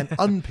 and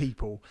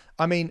Unpeople.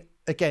 I mean,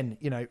 again,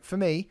 you know, for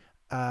me,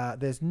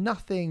 there's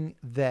nothing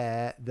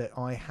there that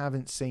I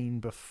haven't seen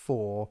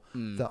before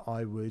that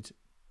I would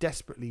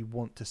desperately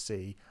want to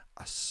see.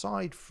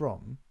 aside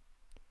from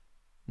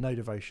No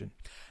Devotion.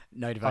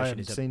 No I Devotion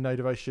haven't seen No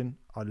Devotion.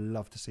 I'd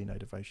love to see No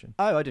Devotion.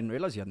 Oh, I didn't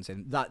realise you hadn't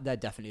seen that. They're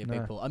definitely a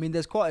big No. pull. I mean,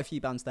 there's quite a few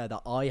bands there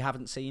that I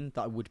haven't seen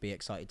that I would be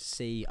excited to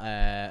see.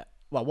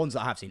 Well, ones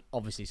that I have seen.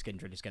 Obviously,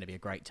 Skindred is going to be a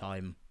great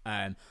time.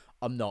 I'm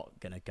not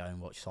going to go and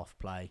watch Soft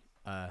Play.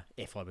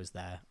 If I was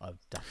there, I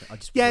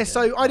just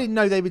So I didn't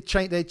know they would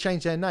change. They'd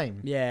change their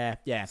name. Yeah.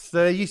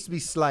 So they used to be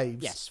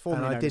Slaves. Yes,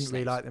 formerly and I known as didn't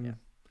really Slaves, like them. yeah.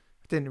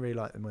 I didn't really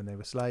like them when they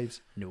were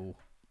slaves. No.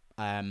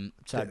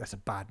 So that's a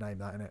bad name,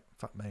 that, isn't it?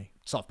 Fuck me.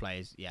 Soft Play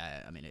is,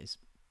 yeah. I mean, it is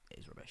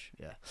rubbish.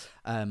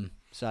 Yeah.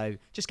 So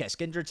just get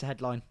Skindred to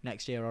headline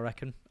next year, I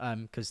reckon,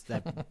 because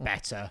they're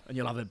better and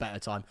you'll have a better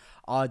time.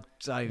 I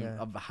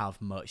don't have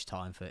much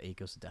time for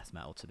Eagles of Death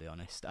Metal, to be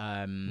honest.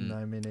 No,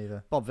 me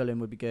neither. Bob Villain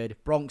would be good.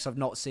 Bronx I've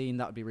not seen.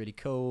 That would be really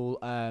cool.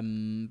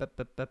 But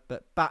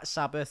Bat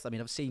Sabbath. I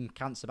mean, I've seen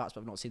Cancer Bats,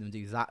 but I've not seen them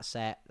do that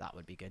set. That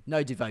would be good.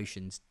 No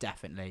Devotions,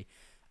 definitely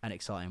an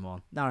exciting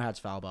one.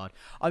 Narrowhead Svalbard.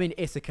 I mean,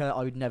 Ithaca,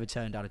 I would never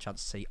turn down a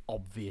chance to see,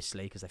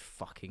 obviously, because they're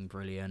fucking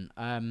brilliant.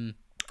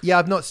 Yeah,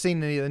 I've not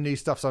seen any of the new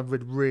stuff, so I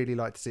would really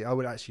like to see. I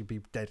would actually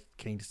be dead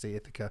keen to see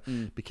Ithaca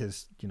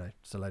because,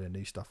 it's a load of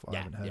new stuff I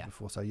haven't heard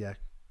before. So,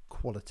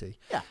 quality.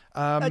 Yeah,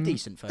 a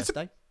decent first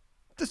day.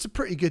 That's a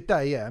pretty good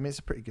day, yeah. I mean, it's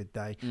a pretty good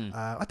day.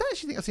 I don't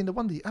actually think I've seen the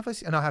Wonder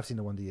Years. I have seen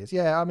the Wonder Years.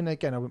 Yeah, I mean,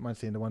 again, I wouldn't mind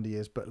seeing the Wonder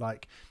Years, but,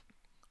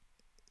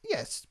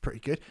 it's pretty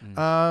good.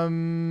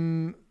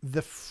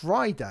 The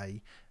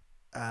Friday,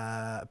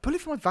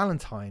 Bullet for My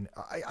Valentine,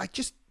 I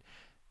just...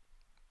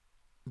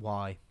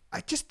 Why?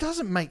 It just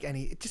doesn't make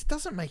any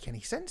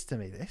sense to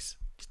me. This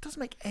just doesn't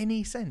make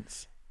any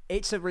sense.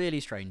 It's a really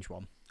strange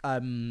one. I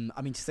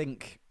mean, to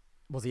think,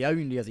 well, the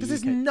only other because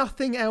there's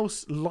nothing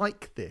else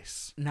like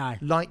this. No,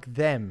 like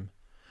them.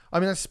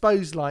 I mean, I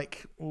suppose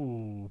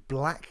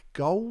Black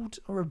Gold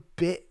are a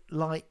bit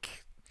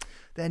like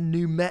they're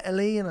new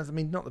metal-y, and I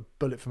mean, not the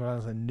Bullet for My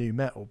Valentine new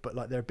metal,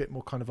 but they're a bit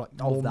more kind of more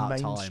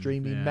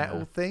mainstreamy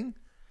metal thing.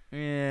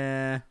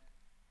 Yeah.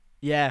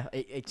 Yeah,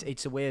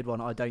 it's a weird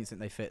one. I don't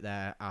think they fit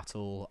there at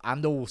all.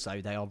 And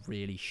also, they are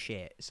really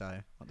shit, so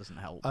that doesn't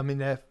help. I mean,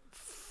 they're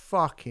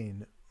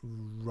fucking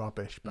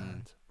rubbish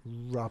band.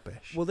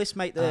 Rubbish. Will this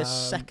make the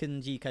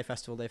second UK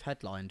festival they've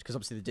headlined? Because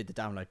obviously they did the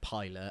download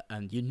pilot,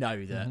 and you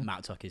know that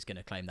Matt Tuck is going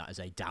to claim that as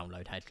a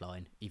download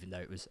headline, even though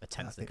it was a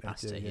tenth of the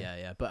capacity.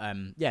 Yeah. But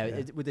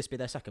would this be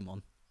their second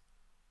one?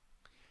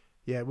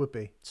 Yeah, it would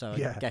be. So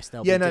I guess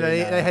they'll they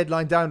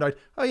headline download.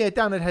 Oh yeah,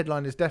 download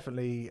headline is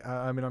definitely.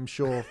 I mean, I'm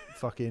sure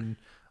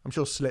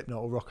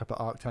Slipknot will rock up at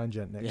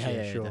Arctangent next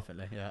year. Yeah, sure.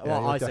 Definitely. Yeah.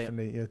 Well,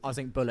 I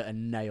think Bullet are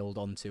nailed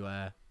onto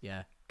go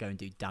and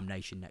do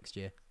Damnation next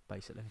year.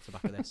 Basically, off the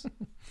back of this.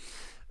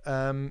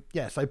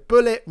 So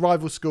Bullet,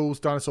 Rival Schools,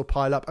 Dinosaur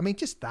Pile Up. I mean,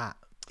 just that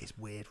is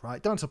weird, right?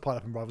 Dinosaur Pile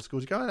Up and Rival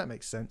Schools. You go, that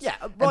makes sense. Yeah,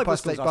 Rival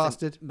Schools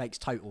Bastard makes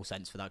total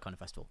sense for that kind of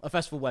festival. A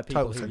festival where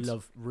people who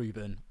love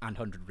Ruben and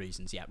 100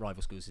 Reasons. Yeah,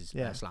 Rival Schools is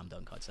a slam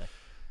dunk, I'd say.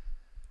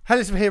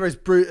 Hellish for Heroes,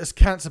 Brutus,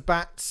 Cancer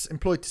Bats,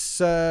 Employed to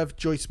Serve,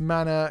 Joyce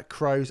Manor,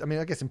 Crows. I mean,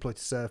 I guess Employed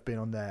to Serve being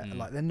on there,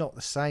 they're not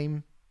the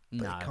same,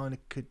 but it kind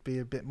of could be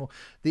a bit more.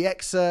 The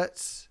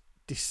Excerts,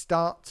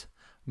 Distart,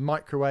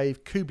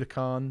 Microwave, Kubla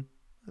Khan,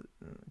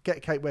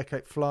 Get Cape, Where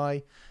Cape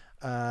Fly,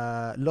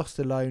 Lost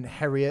Alone,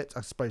 Harriet,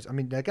 I suppose. I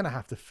mean, they're going to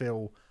have to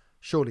fill,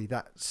 surely,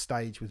 that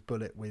stage with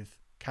Bullet with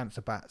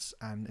Cancer Bats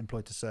and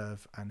Employed to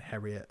Serve and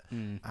Harriet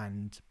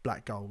and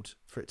Black Gold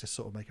for it to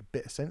sort of make a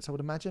bit of sense, I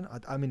would imagine.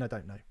 I mean, I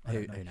don't know.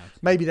 Who knows?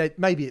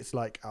 Maybe it's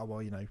like,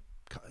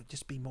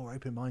 just be more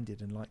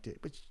open-minded and liked it,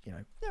 which,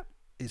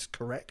 is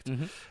correct.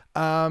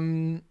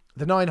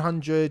 The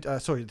 900,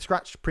 the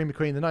Scratch, Prima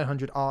Queen, the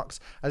 900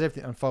 Arcs, as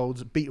everything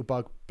unfolds,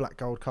 Beetlebug, Black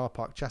Gold, Car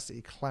Park,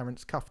 Chastity,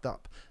 Clarence, Cuffed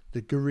Up,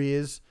 The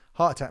Guerrillas,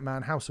 Heart Attack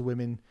Man, House of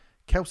Women,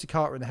 Kelsey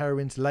Carter and the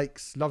Heroines,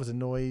 Lakes, Love is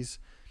Noise,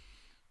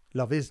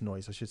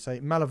 I should say,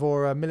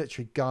 Malavora,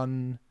 Military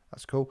Gun,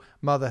 that's cool,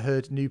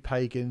 Motherhood, New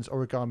Pagans,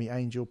 Origami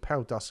Angel,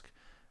 Pale Dusk,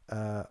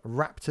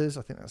 Raptors,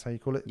 I think that's how you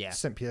call it,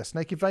 St. Pierre,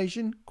 Snake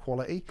Invasion,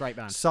 quality, great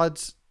band,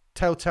 Suds,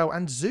 Telltale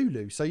and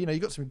Zulu. So, you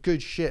got some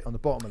good shit on the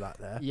bottom of that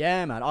there.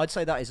 Yeah, man. I'd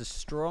say that is a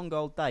strong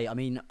old day. I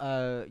mean,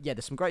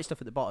 there's some great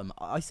stuff at the bottom.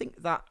 I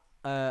think that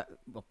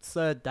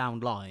third down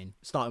line,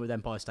 starting with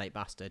Empire State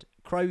Bastard,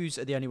 Crows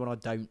are the only one I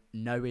don't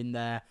know in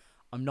there.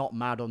 I'm not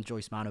mad on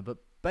Joyce Manor, but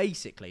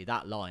basically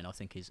that line I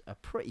think is a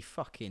pretty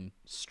fucking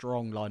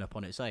strong lineup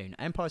on its own.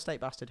 Empire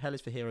State Bastard, Hell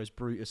is for Heroes,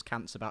 Brutus,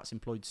 Cancer Bats,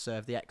 Employed to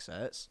Serve, the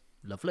Excerts.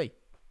 Lovely.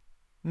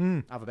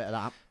 Have a bit of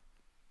that.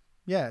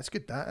 Yeah, it's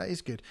good. That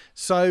is good.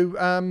 So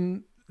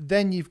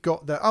then you've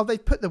got they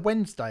put the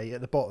Wednesday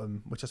at the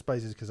bottom, which I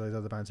suppose is because those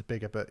other bands are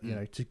bigger, but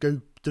to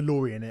go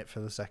DeLorean it for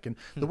the second.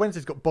 The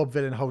Wednesday's got Bob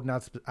Villain, Holding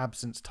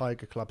Absence,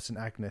 Tiger Club, St.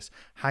 Agnes,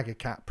 Haggard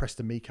Cat,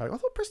 Preston Miko. I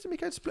thought Preston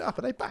Miko had split up.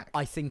 Are they back?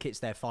 I think it's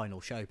their final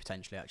show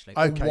potentially, actually.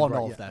 Okay, one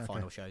of their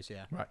final shows,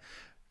 yeah. Right.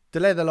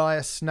 Delay the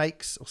Liar,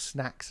 Snakes, or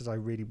Snacks as I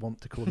really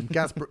want to call them,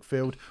 Gaz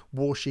Brookfield,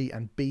 Warshy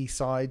and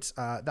B-Sides.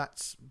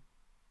 That's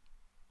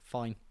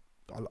fine.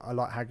 I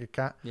like Haggard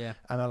Cat. Yeah.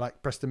 And I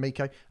like Preston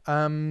Miko.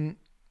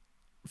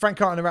 Frank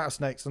Carter and the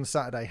Rattlesnakes on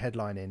Saturday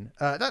headlining.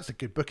 That's a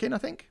good booking, I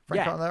think.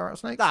 Frank Carter and the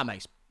Rattlesnakes. That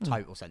makes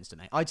total sense to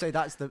me. I'd say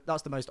that's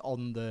the most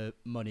on the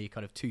money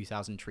kind of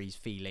 2000 Trees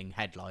feeling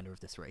headliner of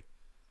the three.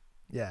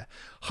 Yeah.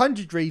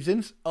 100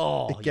 Reasons.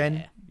 Oh,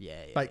 again,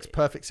 yeah, makes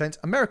perfect sense.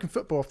 American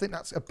football, I think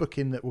that's a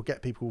booking that will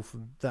get people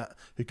from that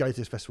who go to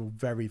this festival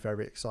very,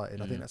 very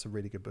excited. I think that's a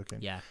really good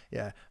booking. Yeah.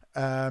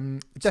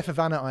 Death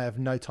Havana, I have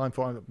no time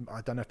for.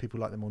 I don't know if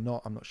people like them or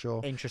not. I'm not sure.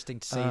 Interesting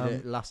to see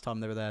that last time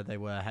they were there, they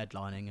were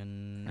headlining,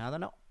 and now they're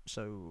not.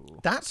 So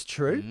that's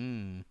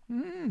true.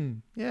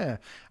 Yeah.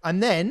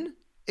 And then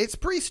it's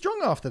pretty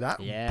strong after that.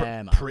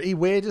 Yeah, pretty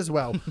weird as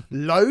well.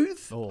 Loathe,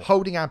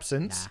 Holding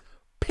Absence. Nah.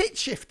 Pitch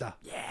Shifter.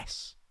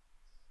 Yes.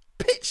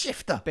 Pitch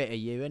Shifter. Bit of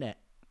you, innit?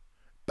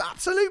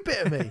 Absolute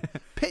bit of me.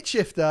 Pitch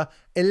Shifter,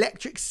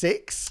 Electric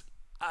Six.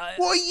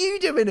 What are you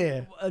doing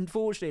here?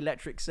 Unfortunately,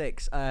 Electric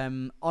Six,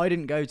 I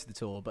didn't go to the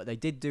tour, but they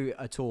did do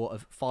a tour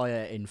of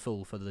Fire in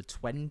Full for the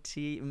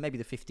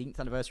 15th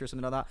anniversary or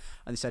something like that.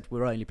 And they said,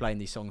 we're only playing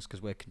these songs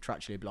because we're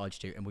contractually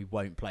obliged to, and we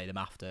won't play them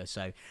after.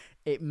 So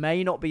it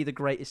may not be the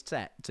greatest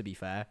set, to be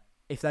fair.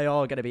 If they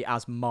are going to be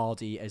as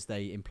mardy as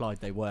they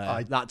implied they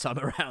were that time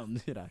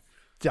around, you know.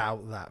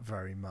 Doubt that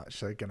very much.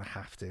 They're going to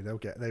have to.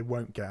 They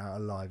won't get out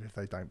alive if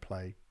they don't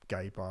play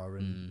Gay Bar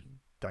and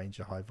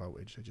Danger High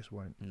Voltage. They just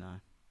won't. No,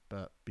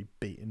 but be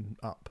beaten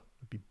up,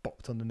 be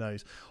bopped on the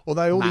nose.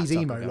 Although all these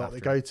emo lot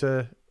that go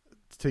to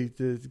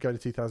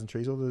 2000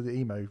 Trees, all the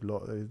emo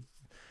lot,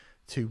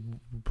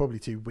 probably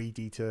too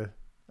weedy to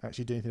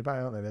actually do anything about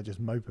it, aren't they? They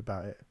just mope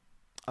about it.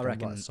 I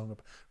reckon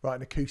write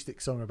an acoustic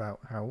song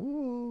about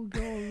how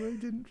they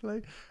didn't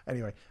play.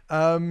 Anyway,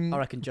 I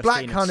reckon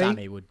Justine and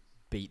Sammy would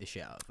beat the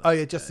shit out of them. Oh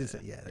yeah, Justin.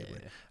 They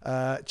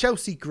would.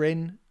 Chelsea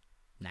Grin.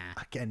 Nah.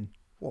 Again,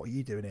 what are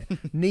you doing here?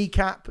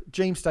 Kneecap,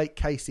 Dream State,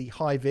 Casey,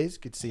 High Vis.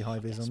 Good to see High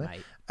Vis on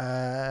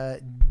there.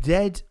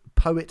 Dead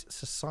Poet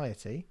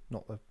Society.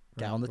 Not the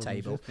Get on the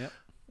table.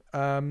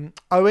 Yep.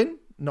 Owen.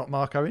 Not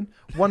Mark Owen.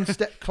 One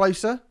Step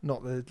Closer.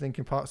 Not the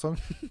Linkin Park song.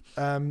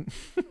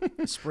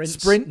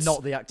 Sprints.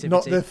 Not the activity.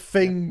 Not the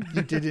thing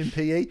you did in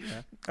PE.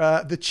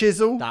 The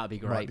Chisel. That'd be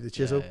great. Might be the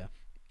Chisel.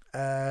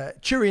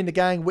 Cheery and the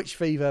Gang, Witch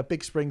Fever,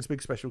 Big Springs,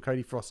 Big Special,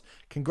 Cody Frost.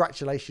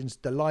 Congratulations,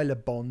 Delilah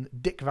Bond,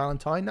 Dick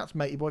Valentine. That's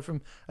matey boy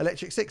from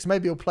Electric Six.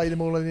 Maybe he'll play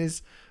them all in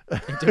his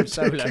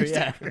solo.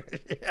 Yeah.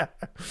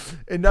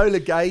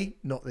 Enola Gay,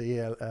 not the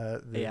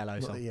ELO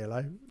not song. The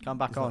ELO. Come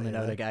back on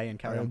Enola Gay and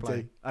carry on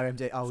playing.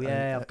 OMD. Oh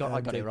yeah,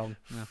 I got it wrong.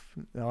 Yeah.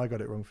 No, I got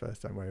it wrong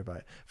first. Don't worry about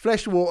it.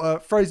 Fleshwater,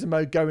 Frozen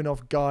Mode, Going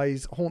Off,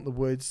 Guys, Haunt the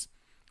Woods,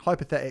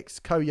 Hypothetics,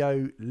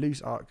 Koyo,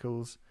 Loose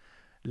Articles.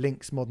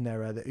 Links, Modern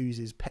Era, The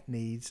Oozes, Pet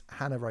Needs,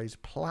 Hannah Rose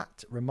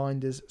Platt,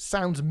 Reminders,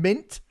 Sounds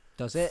Mint,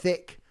 Does it?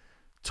 Thick,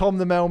 Tom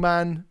the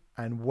Mailman,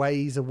 and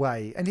Ways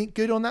Away. Anything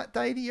good on that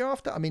day the year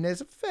after? I mean,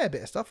 there's a fair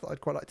bit of stuff that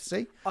I'd quite like to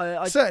see.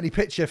 Certainly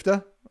Pitch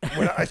Shifter.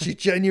 When I actually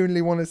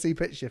genuinely want to see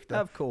Pitch Shifter.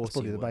 Of course, that's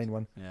probably the main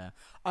one. Yeah.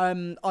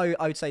 I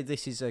would say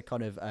this is a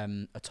kind of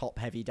a top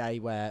heavy day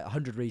where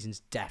 100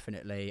 Reasons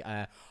definitely.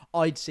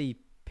 I'd see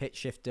Pitch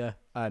Shifter,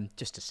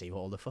 just to see what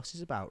all the fuss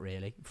is about,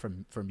 really,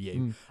 from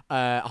you.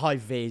 High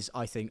Vis,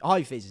 I think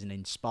High Vis is an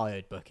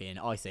inspired booking.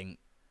 I think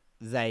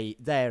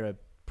they're a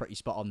pretty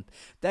spot on.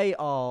 They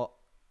are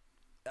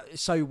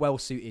so well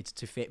suited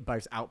to fit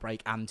both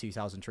Outbreak and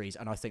 2000 Trees,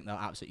 and I think they'll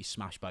absolutely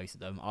smash both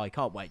of them. I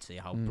can't wait to see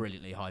how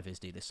brilliantly High Vis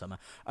do this summer.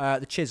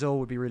 The Chisel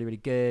would be really, really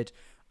good.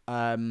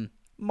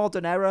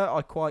 Modern Era,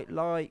 I quite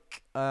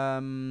like.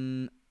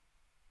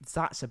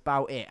 That's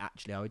about it,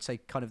 actually. I would say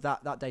kind of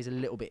that day's a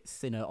little bit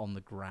thinner on the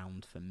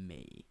ground for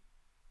me.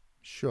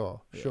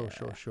 Sure.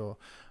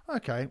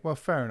 Okay, well,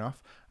 fair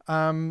enough.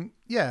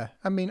 Yeah,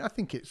 I mean, I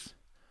think it's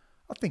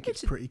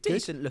pretty good.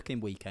 Decent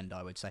looking weekend,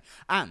 I would say.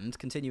 And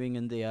continuing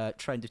in the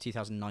trend of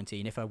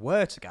 2019, if I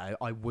were to go,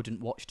 I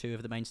wouldn't watch two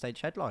of the main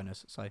stage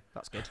headliners. So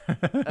that's good.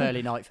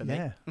 Early night for me.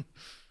 Yeah.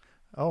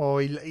 Oh,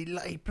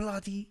 he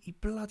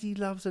bloody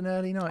loves an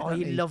early night. I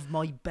love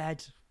my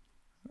bed.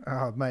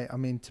 Oh, mate, I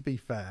mean, to be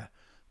fair,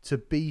 so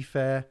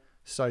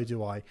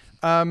do I.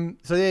 So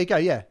there you go.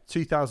 Yeah,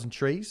 2000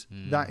 Trees.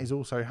 That is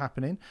also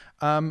happening.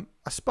 I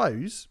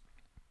suppose.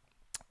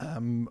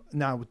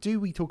 Now, do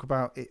we talk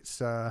about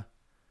its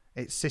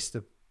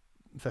sister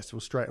festival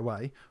straight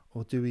away,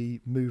 or do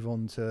we move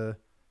on to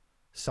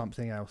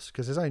something else?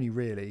 Because there's only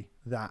really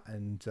that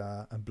and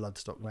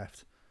Bloodstock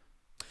left.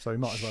 So we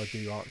might as well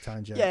do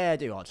Arctangent. Yeah,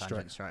 do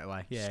Arctangent straight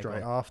away. Yeah,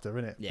 straight after,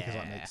 innit? Yeah,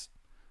 because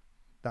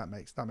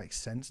that makes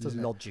sense, doesn't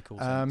it? Logical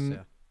sense.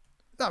 Yeah.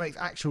 That makes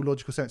actual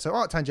logical sense. So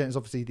Arctangent is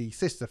obviously the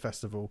sister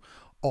festival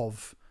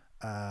of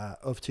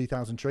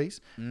 2000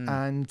 Trees,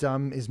 and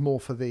is more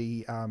for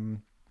the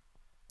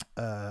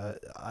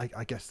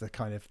I guess the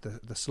kind of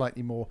the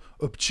slightly more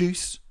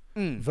obtuse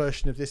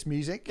version of this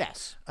music.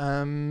 Yes.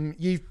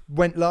 You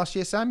went last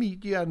year, Sam.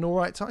 You had an all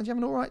right time. Did you have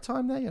an all right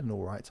time there? You had an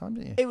all right time,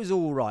 didn't you? It was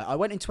all right. I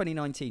went in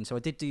 2019, so I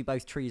did do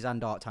both Trees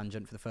and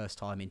Arctangent for the first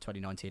time in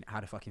 2019. I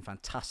had a fucking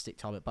fantastic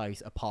time at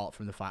both, apart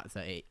from the fact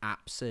that it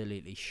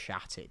absolutely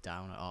shat it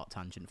down at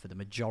Arctangent for the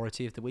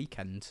majority of the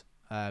weekend.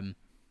 But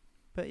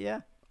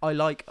yeah, I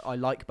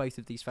like both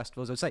of these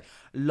festivals. I'd say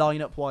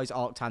lineup wise,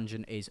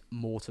 Arctangent is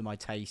more to my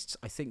tastes.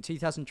 I think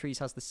 2000 Trees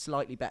has the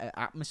slightly better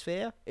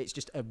atmosphere. It's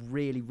just a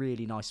really,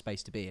 really nice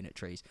space to be in at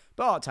Trees.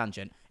 But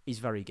Arctangent is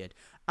very good.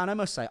 And I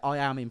must say, I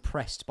am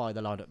impressed by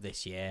the lineup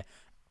this year.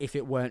 If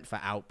it weren't for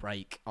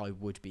Outbreak, I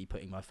would be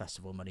putting my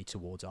festival money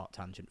towards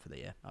Arctangent for the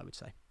year, I would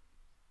say.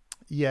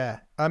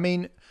 Yeah, I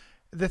mean,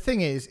 the thing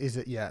is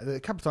that, a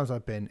couple of times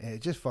I've been, it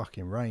just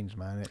fucking rains,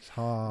 man. It's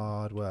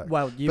hard work.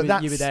 Well, you were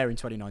there in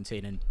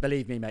 2019, and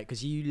believe me, mate,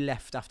 because you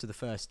left after the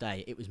first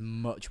day, it was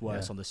much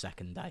worse on the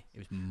second day. It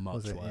was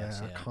much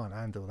worse. Yeah, I can't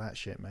handle that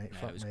shit, mate. No,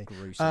 Fuck it was me.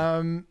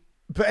 gruesome.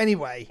 But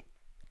anyway,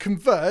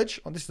 Converge,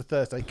 this is the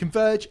Thursday,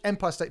 Converge,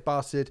 Empire State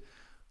Bastard,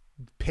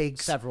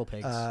 Pigs. Several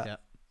pigs,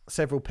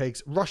 Several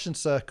pigs, Russian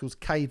Circles,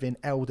 Cave In,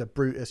 Elder,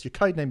 Brutus. Your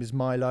code name is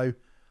Milo.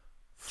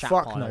 Chat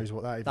Fuck pile. knows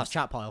what that is. That's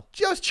chat pile.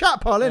 Just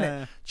chat pile,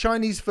 innit?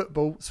 Chinese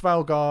football,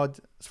 Svalbard,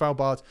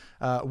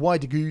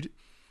 Widegood,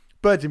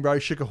 Birds in Row,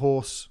 Sugar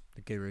Horse.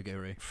 The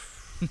Guru.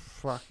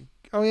 Fuck.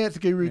 Oh, yeah, it's a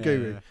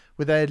Guru.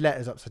 With their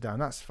letters upside down.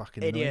 That's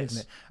fucking annoying,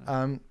 isn't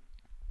it?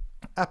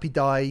 Happy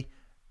Die,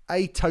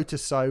 A Tota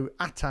So,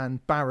 Atan,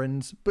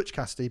 Barons, Butch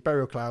Cassidy,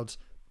 Burial Clouds,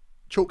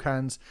 Chalk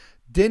Hands,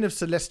 Din of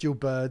Celestial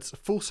Birds,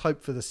 False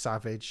Hope for the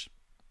Savage,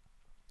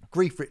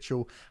 Grief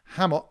Ritual,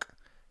 Hammock,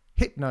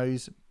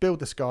 Hypnose, Build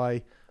the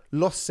Sky,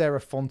 Lost Sarah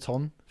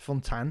Fontan,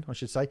 I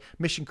should say,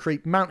 Mission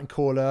Creep, Mountain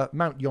Caller,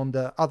 Mount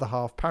Yonder, Other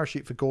Half,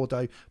 Parachute for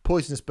Gordo,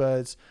 Poisonous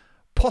Birds,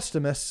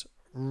 Posthumous,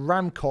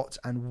 Ramcot,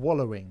 and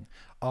Wallowing.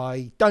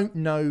 I don't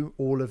know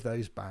all of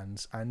those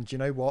bands, and you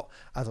know what?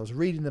 As I was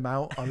reading them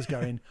out, I was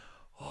going,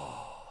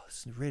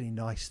 it's really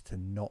nice to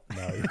not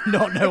know.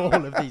 Not know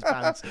all of these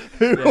bands.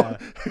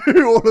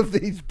 who all of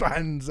these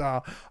bands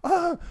are.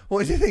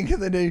 What do you think of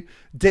the new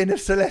Din of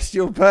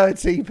Celestial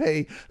Birds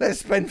EP?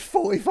 Let's spend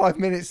 45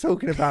 minutes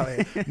talking about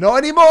it. Not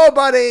anymore,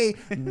 buddy.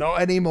 Not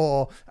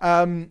anymore.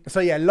 So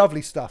yeah,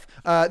 lovely stuff.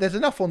 There's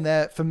enough on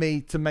there for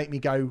me to make me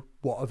go,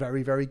 what a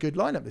very, very good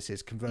lineup this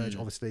is. Converge,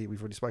 obviously, we've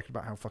already spoken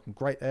about how fucking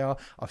great they are.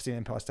 I've seen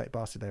Empire State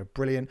Bastard. They are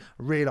brilliant.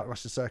 I really like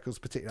Russian Circles,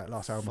 particularly that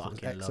last album. Fucking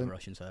was excellent. love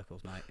Russian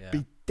Circles, mate. Yeah.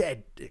 Be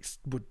dead.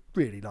 Would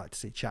really like to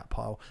see Chat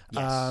Pile.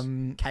 Yes.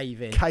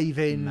 Cave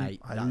In, mate.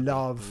 I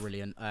love.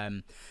 Brilliant.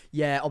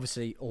 Yeah,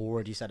 obviously,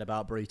 already said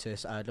about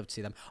Brutus. I'd love to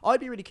see them.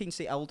 I'd be really keen to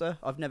see Elder.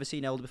 I've never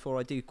seen Elder before.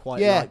 I do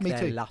quite like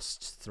their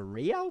last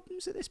 3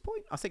 albums at this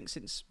point. I think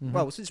since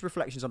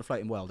Reflections on a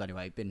Floating World,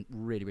 anyway, been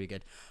really, really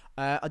good.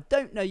 I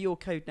don't know your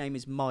code name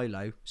is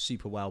Milo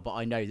super well, but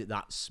I know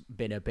that's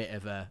been a bit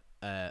of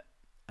a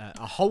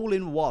hole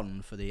in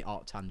one for the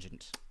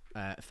Arctangent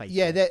faithful.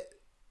 Yeah,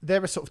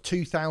 they're a sort of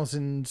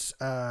 2000s,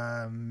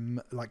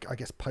 like I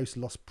guess post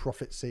Lost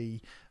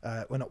Prophecy.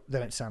 They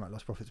don't sound like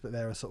Lost Prophets, but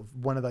they're a sort of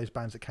one of those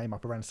bands that came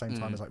up around the same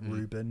time as like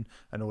Reuben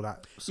and all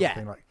that sort of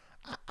thing, like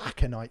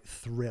Aconite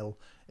Thrill,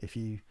 if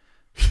you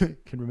can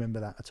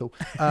remember that at all.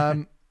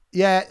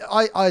 Yeah,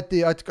 I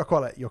do. I quite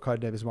like your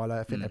code name is Milo.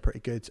 I think they're pretty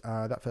good.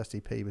 That first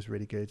EP was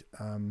really good.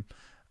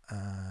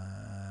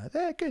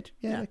 They're good.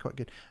 Yeah, they're quite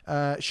good.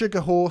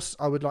 Sugar Horse,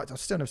 I've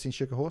still never seen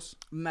Sugar Horse.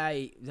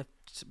 Mate,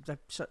 they're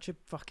such a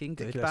fucking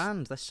good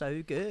band. They're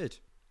so good.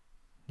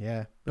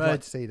 Yeah, would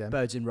like to see them.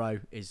 Birds in Row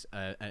is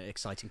an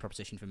exciting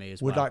proposition for me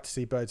as well. Would like to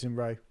see Birds in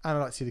Row, and I'd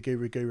like to see the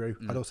Guru.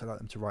 I'd also like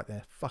them to write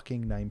their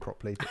fucking name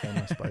properly, but then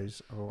I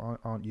suppose,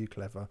 aren't you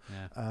clever?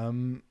 Yeah.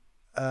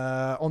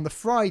 On the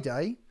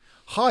Friday,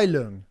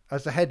 Heilung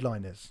as the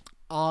headliners.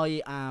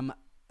 I am.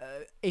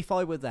 If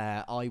I were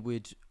there, I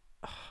would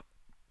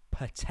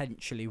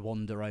potentially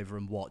wander over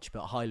and watch,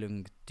 but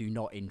Heilung do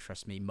not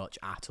interest me much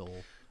at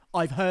all.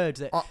 I've heard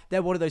that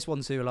they're one of those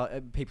ones who are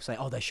like, people say,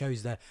 their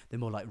shows, they're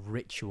more like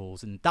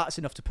rituals, and that's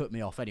enough to put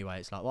me off anyway.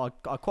 It's like, well,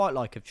 I quite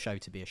like a show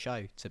to be a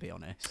show, to be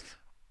honest.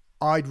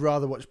 I'd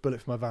rather watch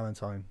Bullet for My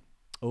Valentine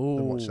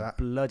than watch that.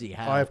 Bloody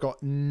hell. I've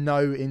got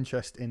no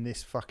interest in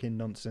this fucking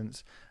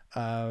nonsense.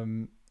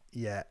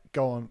 Yeah,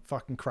 go on,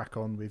 fucking crack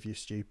on with your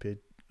stupid,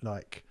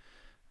 like,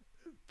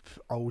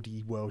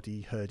 oldie,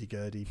 worldy,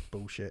 hurdy-gurdy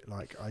bullshit.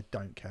 Like, I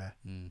don't care.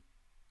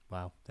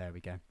 Well, there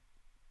we go.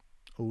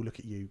 Oh, look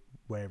at you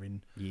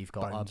wearing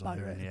bones on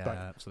your head.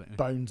 Absolutely.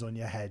 Bones on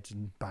your head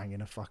and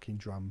banging a fucking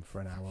drum for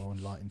an hour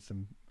and lighting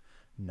some...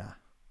 No.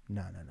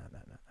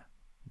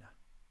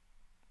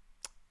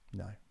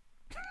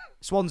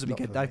 Swans would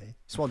be good, though.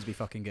 Swans would be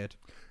fucking good.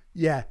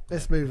 Yeah,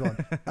 let's move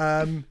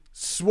on.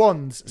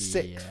 Swans,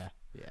 6th.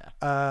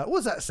 Yeah. What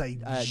does that say?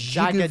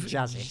 Jagged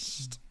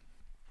Jazzist.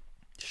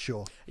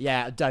 Sure.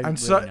 Yeah, I don't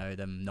really know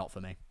them. Not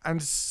for me.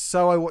 And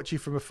So I Watch You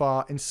From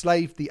Afar,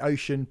 Enslaved the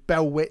Ocean,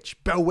 Bell Witch.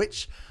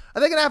 Are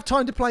they going to have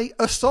time to play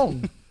a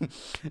song?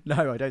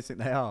 No, I don't think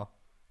they are.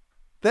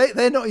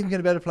 They're not even going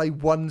to be able to play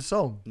one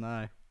song.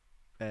 No.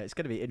 It's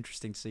going to be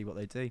interesting to see what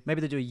they do.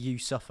 Maybe they do a You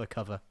Suffer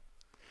cover.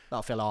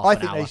 That'll fill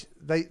half an hour. I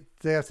think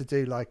they have to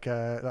do like you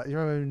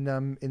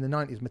remember in the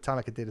 90s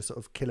Metallica did a sort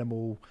of Kill 'Em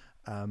All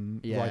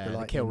Ride the Lightning,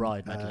 the Kill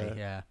Ride medley,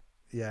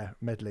 yeah,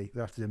 medley.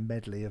 They have to do a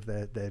medley of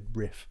their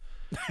riff.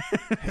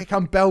 Here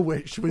come Bell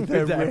Witch with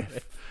their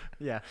riff.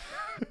 Yeah,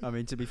 I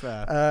mean, to be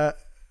fair.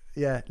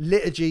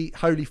 Liturgy,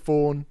 Holy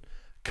Fawn,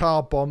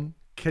 Car Bomb,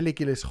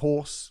 Caligula's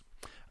Horse,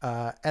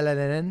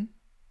 LNN,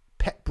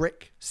 Pet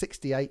Brick,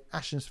 68,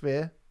 Ashen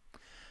Sphere,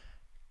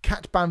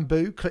 Cat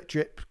Bamboo, Click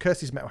Drip,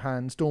 Kirsty's Metal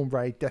Hands, Dawn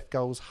Raid, Death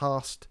Goals,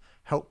 Hast,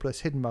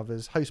 Helpless, Hidden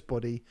Mothers, Host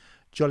Body,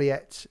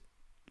 Joliet,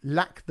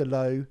 Lack the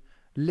Low,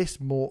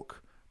 List Mork,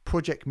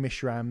 Project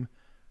Mishram.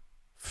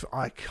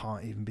 I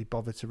can't even be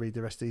bothered to read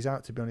the rest of these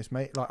out, to be honest,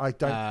 mate. Like, I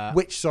don't.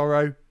 Witch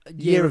Sorrow,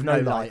 Year of No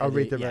Light. I'll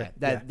read the rest.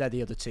 They're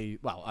the other two.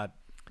 Well,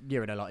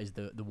 Year of No Light is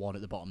the one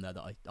at the bottom there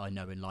that I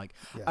know and like.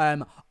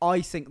 Yeah.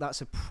 I think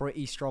that's a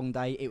pretty strong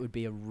day. It would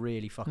be a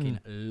really fucking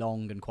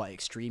long and quite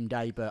extreme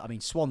day, but I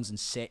mean, Swans and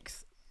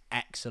Sixth,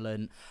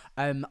 excellent.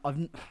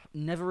 I've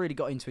never really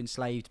got into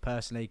Enslaved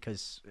personally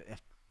because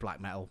black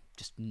metal,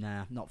 just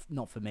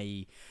not for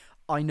me.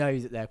 I know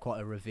that they're quite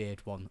a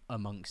revered one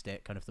amongst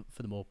it, kind of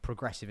for the more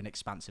progressive and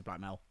expansive black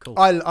metal. Cool.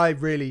 I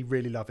really,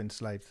 really love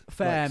Enslaved.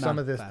 Fair, like, some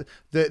of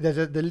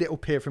the little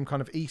peer from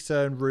kind of Issa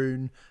and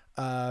Rune,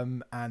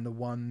 and the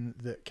one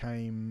that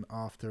came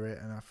after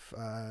it, and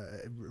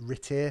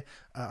Ritir,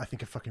 I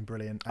think are fucking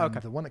brilliant. And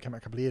the one that came out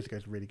a couple of years ago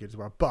is really good as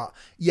well. But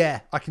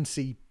yeah, I can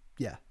see,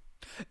 yeah.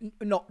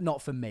 Not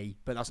for me,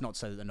 but that's not to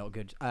say that they're not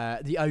good.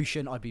 The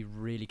Ocean, I'd be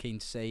really keen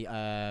to see.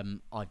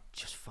 I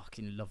just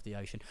fucking love The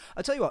Ocean.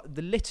 I'll tell you what,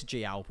 the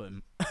Liturgy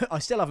album, I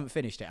still haven't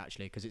finished it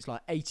actually, because it's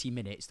like 80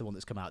 minutes, the one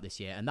that's come out this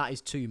year, and that is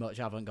too much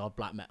avant-garde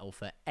black metal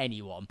for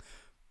anyone.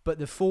 But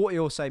the 40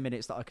 or so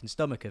minutes that I can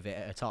stomach of it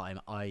at a time,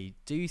 I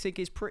do think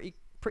is pretty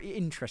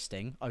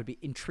interesting. I would be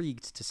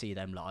intrigued to see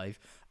them live.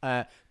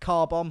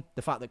 Car Bomb,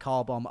 the fact that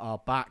Car Bomb are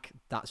back,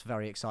 that's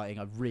very exciting.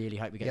 I really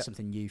hope we get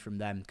something new from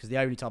them, because the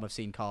only time I've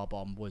seen Car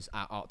Bomb was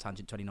at Art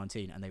Tangent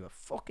 2019 and they were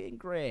fucking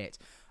great.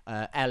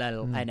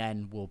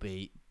 LLNN will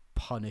be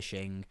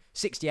punishing.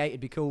 68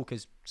 would be cool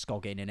because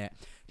Scoggin in it.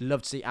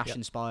 Love to see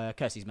Ashen Spire.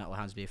 Kirsty's Metal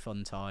Hands would be a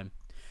fun time.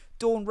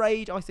 Dawn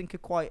Raid, I think, are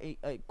quite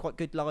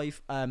good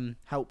live.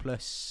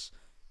 Helpless,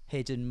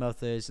 Hidden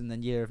Mothers, and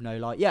then Year of No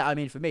Light. Yeah, I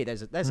mean, for me,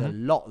 there's a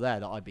lot there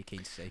that I'd be keen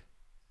to see.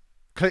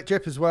 Click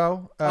Drip as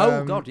well.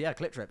 Oh god, yeah,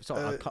 Click Drip.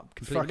 Sorry, I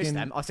completely missed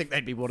them. I think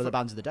they'd be one of the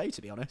bands of the day,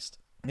 to be honest.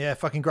 Yeah,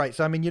 fucking great.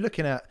 So I mean, you're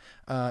looking at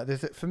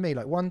there's for me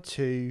like 1,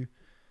 2,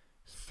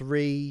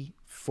 3,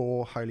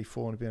 4. Holy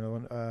 4 would be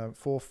another one.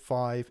 4,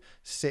 5,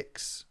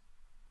 6,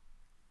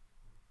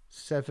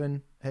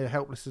 7.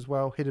 Helpless as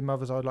well. Hidden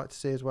Mothers I'd like to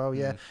see as well.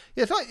 Yeah,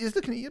 yeah. It's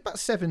looking at about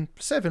seven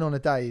on a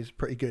day is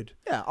pretty good.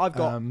 Yeah, I've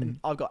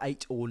got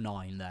 8 or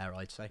 9 there,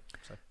 I'd say.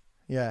 So.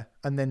 Yeah,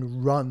 and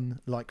then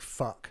Run Like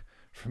Fuck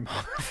from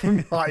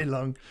High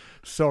Long.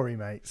 Sorry,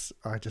 mates,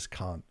 I just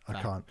can't.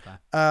 I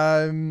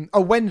can't.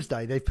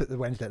 Wednesday. They've put the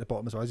Wednesday at the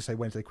bottom as well. I'll just say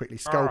Wednesday quickly.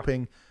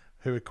 Sculping,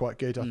 who are quite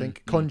good, I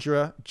think.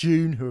 Conjurer,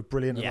 June, who are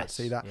brilliant. I'd like to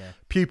see that. Yeah.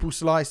 Pupil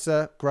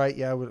Slicer, great.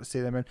 Yeah, we'll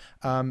see them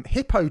in.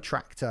 Hippo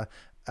Tractor.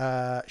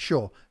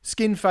 Sure.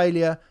 Skin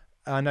Failure,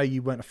 I know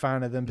you weren't a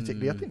fan of them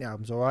particularly. I think the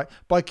album's all right.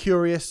 By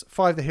Curious,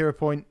 5 The Hero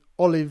Point,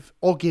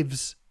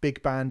 Ogiv's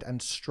Big Band,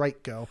 and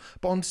Straight Girl.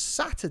 But on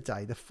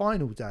Saturday, the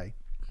final day,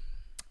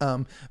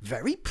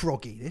 very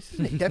proggy this,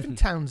 isn't it? Devin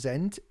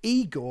Townsend,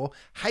 Igor,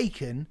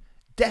 Haken,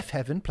 Death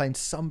Heaven playing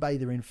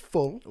Sunbather in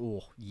full.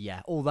 Oh,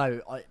 yeah.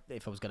 Although,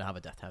 if I was going to have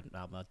a Death Heaven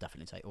album, I'd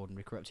definitely take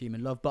Ordinary Corrupt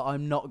Human Love, but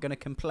I'm not going to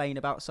complain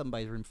about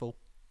Sunbather in full.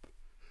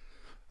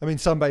 I mean,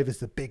 Sunbather's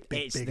the big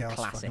the ass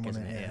classic,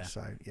 isn't it? Yeah.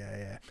 So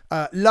yeah.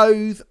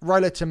 Loathe,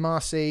 Roller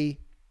Tomasi.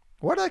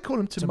 Why do I call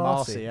him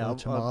Tomasi?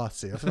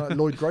 Tomasi. I sound like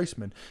Lloyd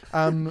Grossman.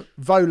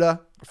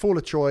 Vola, Fall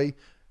of Troy,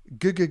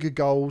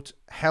 Gold,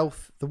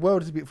 Health, The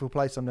World is a Beautiful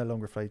Place, I'm No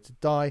Longer Afraid to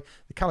Die,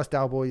 The Callous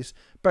Cowboys,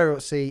 Burial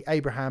at Sea,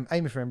 Abraham,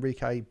 Aiming for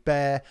Enrique,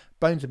 Bear,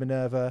 Bones of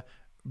Minerva,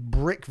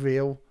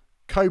 Brickveal,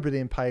 Cobra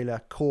the Impaler,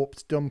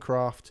 Corpse,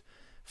 Dumbcraft,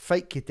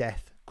 Fake Your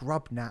Death,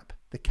 Grubnap,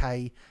 The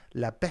K,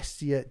 La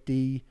Bestia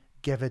di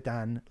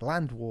Gevedan,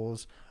 Land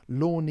Wars,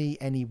 Lorny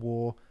Any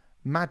War,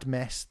 Mad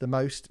Mess, The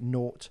Most,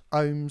 Naught,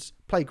 Ohms,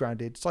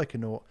 Playgrounded,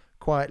 Psychonaut,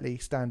 Quietly,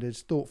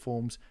 Standards, Thought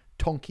Forms,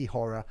 Tonky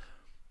Horror.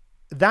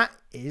 That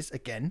is,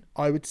 again,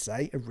 I would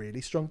say, a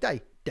really strong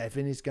day.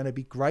 Devin is going to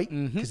be great,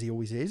 because he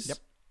always is. Yep.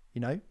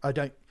 You know,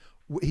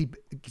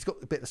 he's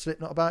got a bit of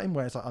Slipknot about him,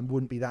 whereas I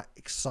wouldn't be that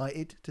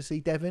excited to see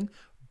Devin,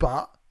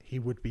 but he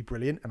would be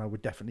brilliant, and I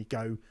would definitely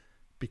go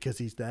because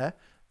he's there.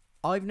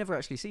 I've never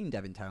actually seen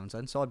Devin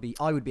Townsend, so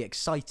I would be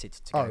excited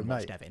to go and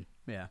watch Devin.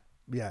 Yeah.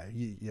 Yeah,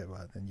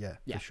 well then,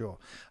 for sure.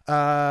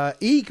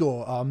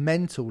 Igor are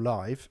mental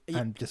live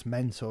and just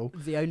mental.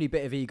 The only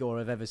bit of Igor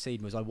I've ever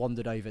seen was I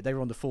wandered over. They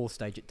were on the 4th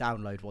stage at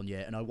Download one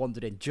year, and I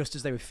wandered in just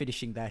as they were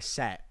finishing their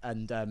set,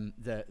 and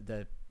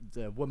the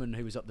woman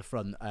who was up the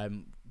front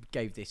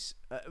gave this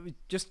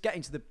just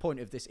getting to the point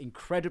of this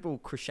incredible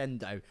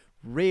crescendo,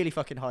 really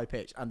fucking high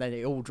pitch, and then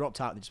it all dropped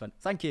out and they just went,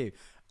 "Thank you."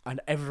 And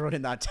everyone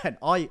in that tent,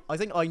 I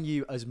think I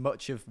knew as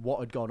much of what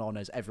had gone on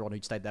as everyone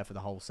who'd stayed there for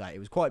the whole set. It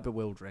was quite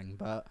bewildering,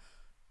 but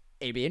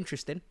it'd be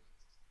interesting.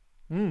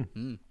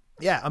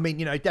 Yeah, I mean,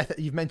 you know,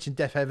 you've mentioned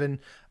Death Heaven.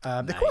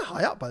 They're quite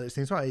high up by those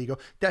things, right? You go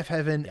Death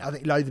Heaven. I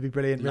think Loathe would be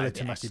brilliant.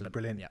 Relative Massive would be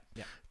brilliant.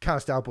 Yeah.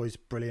 Callous Cowboys,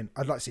 brilliant.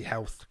 I'd like to see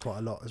Health quite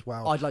a lot as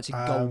well. I'd like to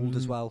see Gold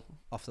as well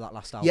after that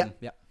last album.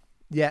 Yeah.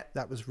 Yeah,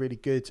 that was really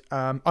good.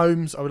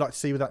 Ohms, I would like to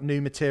see with that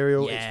new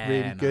material. Yeah, it's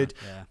really man, good.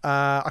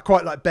 yeah. I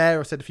quite like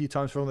Bear. I've said a few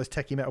times for all those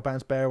techie metal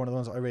bands, Bear, one of the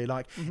ones that I really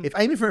like. If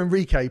Amy for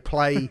Enrique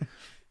play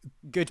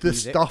Good the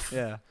music. stuff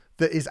Yeah.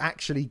 that is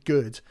actually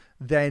good,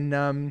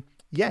 then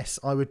yes,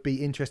 I would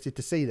be interested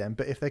to see them.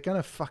 But if they're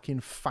gonna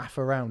fucking faff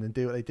around and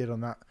do what they did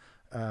on that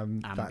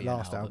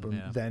last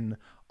album, then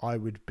I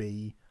would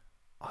be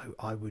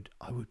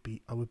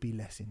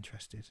less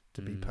interested,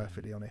 to be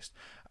perfectly honest.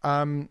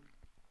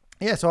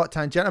 Yeah, so Art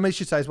Tangent. I mean, I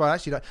should say as well,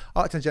 actually, like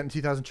Art Tangent and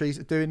 2000 Trees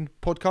are doing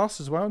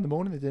podcasts as well in the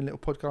morning. They're doing a little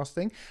podcast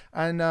thing.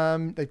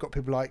 And they've got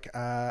people like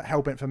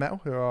Hellbent for Metal,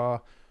 who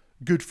are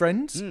good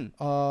friends,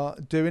 are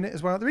doing it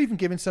as well. They're even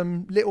giving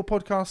some little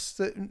podcasts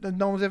that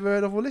no one's ever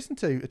heard of or listened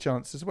to a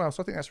chance as well.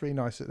 So I think that's really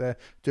nice that they're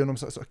doing them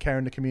sort of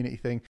caring the community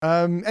thing.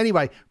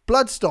 Anyway,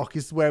 Bloodstock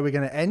is where we're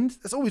going to end.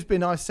 It's always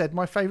been, I said,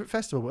 my favourite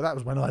festival, but that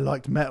was when I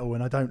liked metal,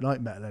 and I don't like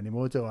metal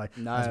anymore, do I?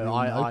 No,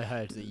 I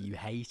heard that you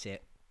hate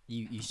it.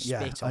 You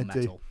spit on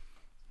metal.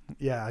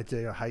 Yeah, I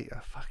do. I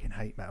fucking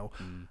hate metal.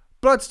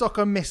 Bloodstock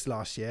I missed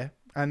last year,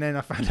 and then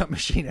I found out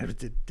Machine Head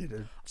did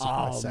a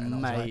surprise set, and I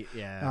was like,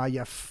 yeah. Oh,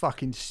 you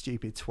fucking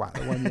stupid twat.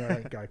 The one year I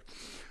don't go.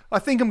 I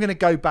think I'm going to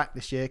go back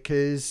this year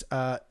because,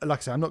 like I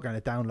said, I'm not going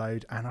to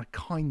download, and I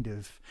kind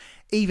of,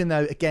 even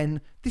though,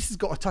 again, this has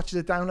got a touch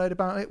of the download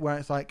about it, where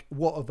it's like,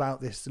 what about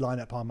this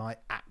lineup am I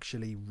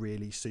actually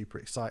really super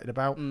excited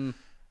about?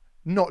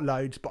 Not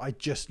loads, but I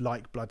just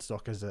like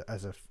Bloodstock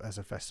as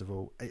a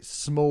festival. It's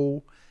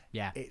small.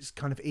 Yeah. It's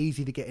kind of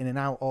easy to get in and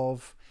out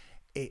of.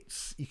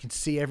 You can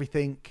see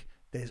everything.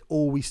 There's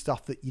always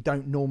stuff that you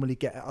don't normally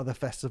get at other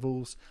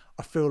festivals.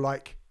 I feel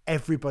like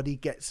everybody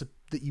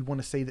that you want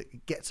to see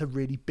that gets a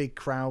really big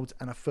crowd,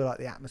 and I feel like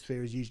the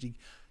atmosphere is usually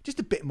just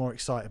a bit more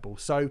excitable.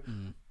 So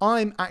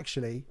I'm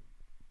actually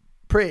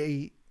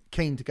pretty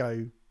keen to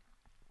go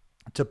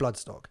to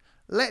Bloodstock.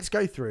 Let's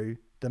go through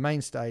the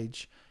main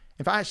stage.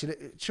 In fact, actually,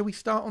 shall we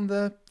start on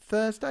the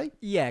Thursday?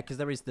 Yeah, because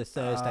there is the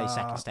Thursday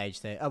second stage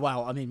thing.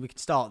 Well, I mean, we could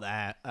start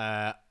there.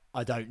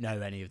 I don't know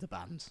any of the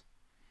bands.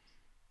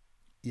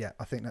 Yeah,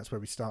 I think that's where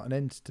we start and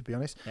end, to be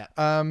honest.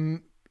 Yeah.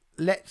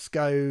 Let's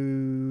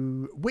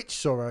go Witch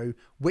Sorrow,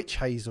 Witch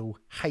Hazel,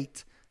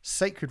 Hate,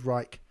 Sacred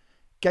Reich,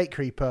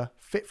 Gatecreeper,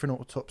 Fit for an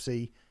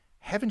Autopsy,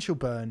 Heaven Shall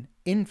Burn,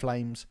 In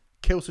Flames,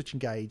 Killswitch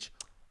Engage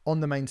on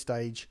the main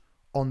stage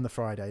on the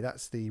Friday.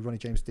 That's the Ronnie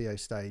James Dio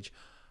stage.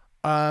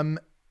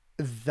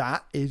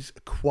 That is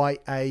quite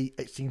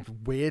it seems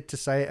weird to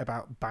say it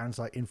about bands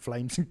like In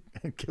Flames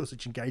and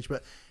Killswitch Engage,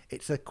 but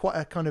it's quite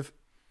a kind of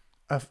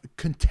a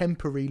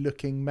contemporary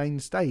looking main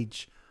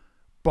stage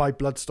by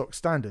Bloodstock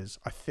standards,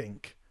 I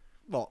think.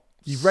 What?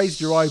 You've raised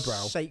your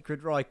eyebrow.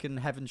 Sacred Reich and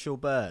Heaven Shall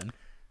Burn.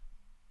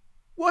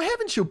 Well,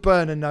 Heaven Shall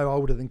Burn are no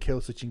older than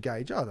Killswitch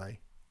Engage, are they?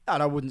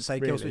 And I wouldn't say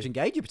Really? Killswitch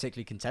Engage are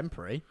particularly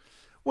contemporary.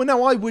 Well,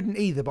 no, I wouldn't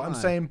either. But I'm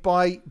saying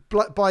by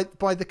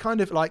the kind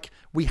of like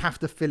we have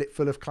to fill it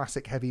full of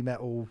classic heavy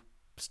metal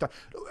stuff.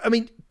 I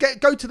mean,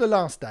 go to the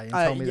last day and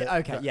tell me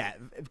that. Okay, yeah.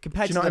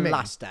 Compared to the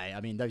last day, I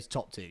mean, those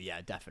top two,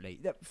 yeah, definitely.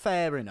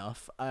 Fair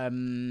enough.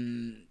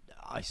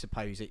 I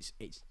suppose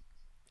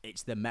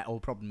it's the metal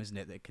problem, isn't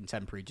it? That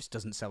contemporary just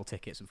doesn't sell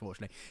tickets,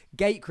 unfortunately.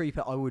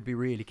 Gatecreeper, I would be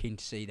really keen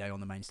to see though on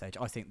the main stage.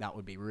 I think that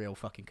would be real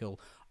fucking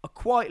cool. I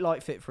quite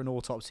like Fit for an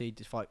Autopsy,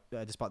 despite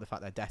the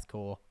fact they're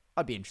deathcore.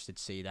 I'd be interested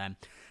to see them.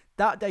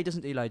 That day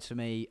doesn't do loads for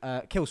me.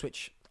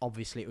 Killswitch,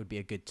 obviously, it would be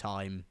a good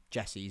time.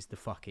 Jesse's the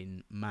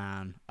fucking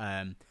man.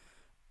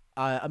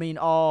 I mean,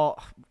 I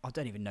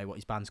don't even know what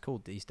his band's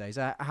called these days.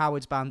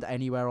 Howard's band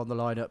anywhere on the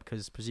lineup,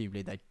 because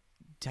presumably they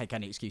take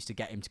any excuse to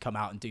get him to come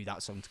out and do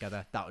that song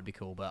together. That would be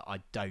cool, but I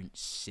don't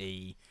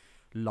see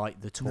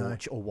Light the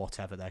Torch or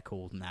whatever they're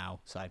called now.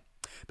 So,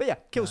 but yeah,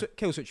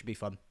 Killswitch would be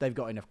fun. They've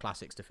got enough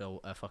classics to fill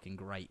a fucking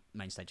great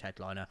main stage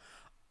headliner.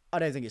 I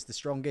don't think it's the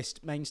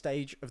strongest main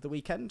stage of the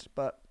weekend,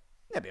 but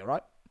it'd be all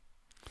right.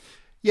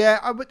 Yeah,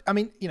 I would. I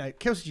mean, you know,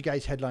 Killswitch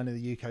Engage headline of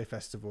the UK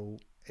festival.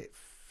 It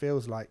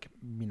feels like,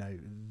 you know,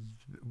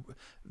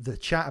 the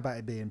chat about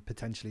it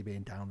potentially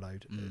being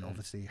download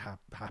obviously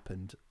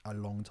happened a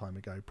long time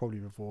ago, probably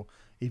before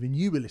even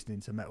you were listening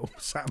to metal.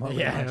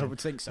 Yeah, I would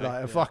think so.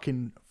 Like a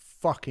fucking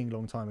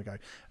long time ago.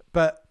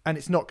 And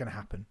it's not going to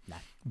happen. No.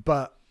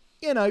 But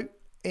you know,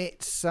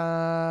 it's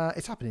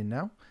happening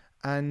now.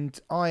 And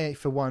I,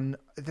 for one,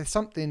 there's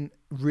something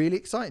really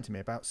exciting to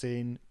me about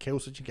seeing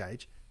Killswitch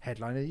Engage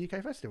headline at the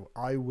UK festival.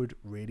 I would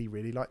really,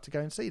 really like to go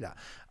and see that.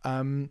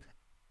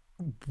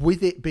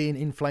 With it being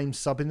In Flames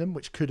subbing them,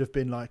 which could have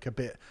been like a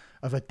bit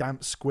of a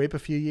damp squib a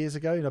few years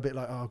ago, and a bit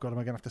like, oh god, am I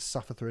going to have to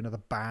suffer through another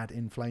bad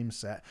In Flames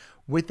set?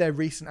 With their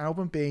recent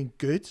album being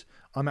good,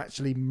 I'm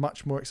actually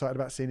much more excited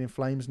about seeing In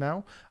Flames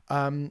now.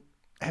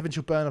 Heaven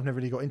Shall Burn, I've never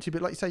really got into,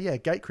 but like you say, yeah,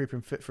 Gatecreeper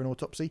and Fit for an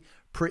Autopsy,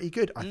 pretty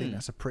good. I think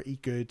that's a pretty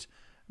good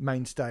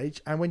main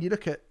stage. And when you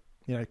look at,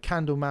 you know,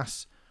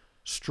 Candlemass,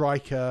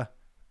 Striker,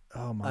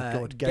 oh my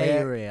god,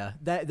 Garia.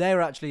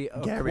 They're actually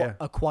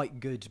a quite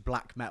good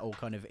black metal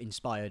kind of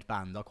inspired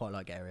band. I quite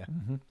like Garia.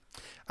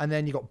 And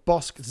then you got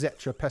Bosk,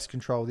 Zetra, Pest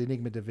Control, the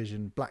Enigma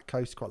Division, Black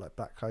Coast, quite like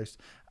Black Coast,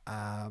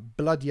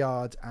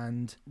 Bloodyard,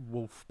 and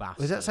Wolf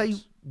Bastard. does that say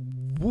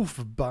Wolf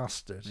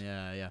Bastard?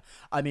 Yeah.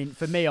 I mean,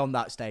 for me on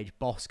that stage,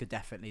 Bosk are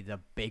definitely the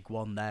big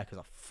one there because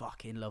I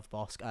fucking love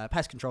Bosk.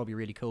 Pest Control would be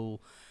really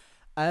cool.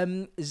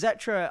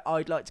 Zetra,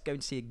 I'd like to go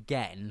and see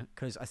again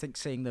because I think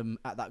seeing them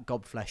at that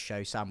Godflesh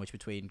show sandwiched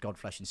between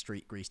Godflesh and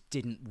Street Grease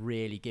didn't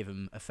really give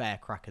them a fair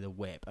crack of the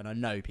whip. And I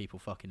know people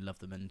fucking love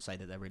them and say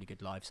that they're really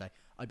good live, so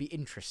I'd be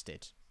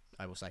interested,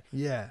 I will say.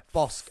 Yeah.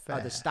 Bosk fair.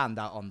 are the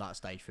standout on that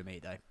stage for me,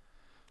 though.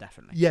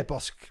 Definitely. Yeah,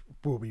 Bosk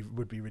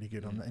would be really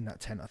good in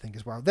that tent, I think,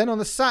 as well. Then on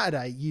the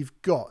Saturday, you've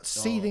got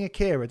Seething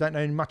Akira. Don't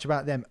know much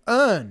about them.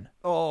 Earn.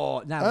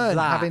 Oh, now Earn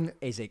that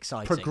is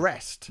exciting.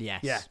 Progressed.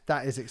 Yes. Yeah,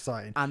 that is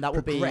exciting. And that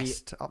will be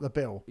progressed up the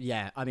bill.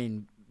 Yeah, I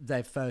mean,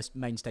 their first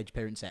main stage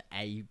appearance at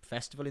a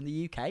festival in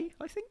the UK,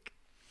 I think.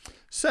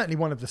 Certainly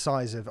one of the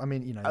size of, I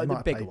mean, you know, they the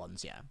might bigger play,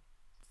 ones, yeah.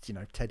 you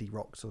know, Teddy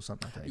Rocks or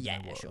something. I don't Yeah,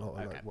 know what, sure. or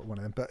Okay. one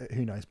of them, but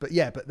who knows? But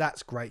yeah, but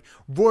that's great.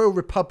 Royal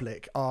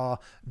Republic are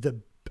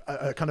the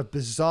kind of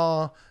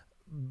bizarre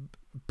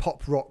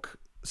pop rock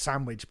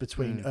sandwich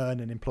between Earn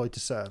and Employed to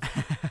Serve.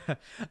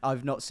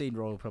 I've not seen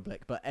Royal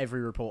Republic, but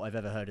every report I've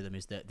ever heard of them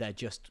is that they're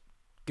just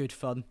good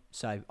fun.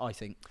 So I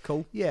think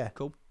cool. Yeah,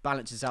 cool.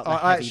 Balances out the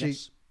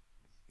heaviness.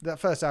 That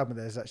first album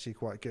there is actually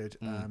quite good.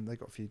 They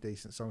got a few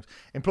decent songs.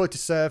 Employed to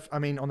Serve. I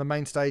mean, on the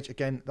main stage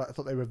again, I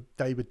thought they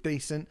were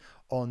decent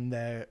on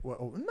their.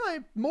 Well,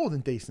 no, more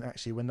than decent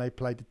actually. When they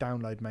played the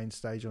Download main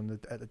stage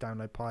at the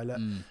Download pilot,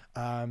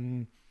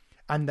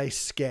 and they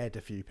scared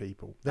a few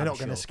people. They're not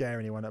going to scare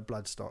anyone at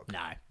Bloodstock.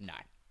 No,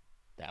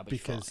 that'll be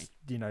because fine.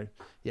 you know,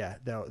 yeah,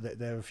 there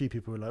are a few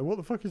people who are like, "What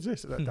the fuck is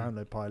this?" at that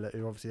Download pilot,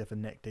 who obviously have a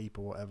neck deep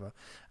or whatever.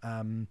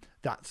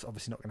 That's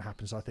obviously not going to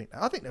happen. So I think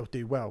they'll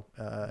do well.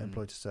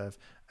 Employed to Serve,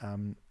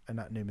 and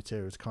that new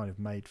material is kind of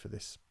made for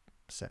this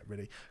set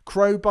really.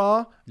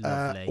 Crowbar,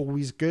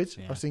 always good.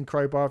 Yeah. I've seen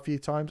Crowbar a few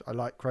times. I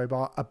like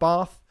Crowbar. A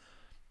Bath,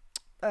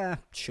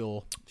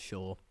 sure.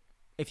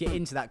 If you're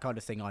into that kind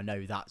of thing, I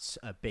know that's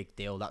a big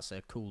deal. That's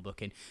a cool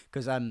booking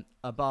because A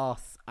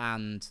Bath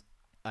and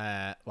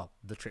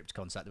the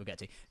Triptychon set that we'll get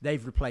to,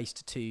 they've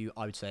replaced two,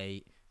 I would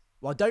say.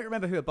 Well, I don't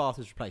remember who A Bath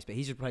has replaced, but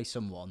he's replaced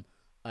someone.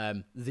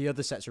 The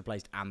other set's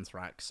replaced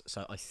Anthrax,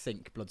 so I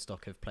think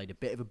Bloodstock have played a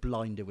bit of a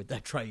blinder with their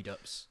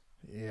trade-ups.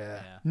 Yeah.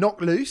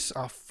 Knock Loose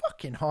are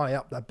fucking high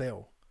up the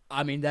bill.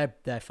 I mean,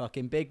 they're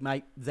fucking big,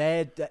 mate.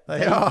 They've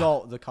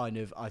got the kind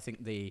of, I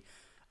think, the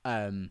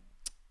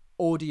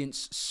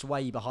audience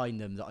sway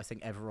behind them that I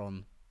think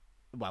everyone,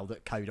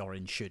 that Code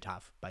Orange should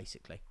have,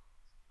 basically.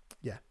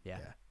 Yeah.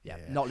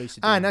 Not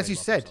lucid. And as you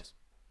said,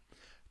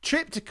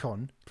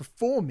 Triptychon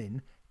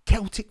performing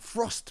Celtic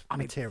Frost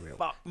material.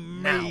 Fuck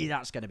me,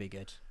 that's going to be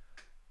good.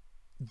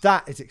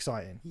 That is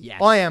exciting.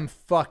 Yes. I am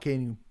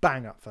fucking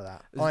bang up for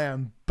that.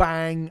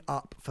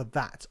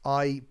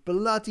 I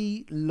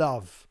bloody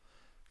love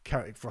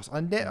Celtic Frost.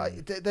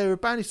 They're a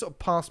band who sort of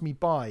passed me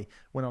by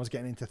when I was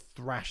getting into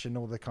thrash and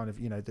all the kind of,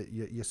 you know,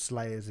 your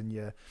Slayers and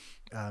your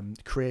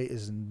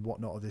creators and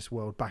whatnot of this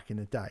world back in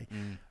the day.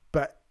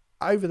 But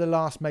over the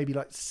last maybe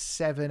like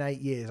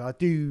 7-8 years, I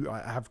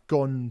have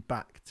gone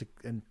back to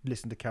and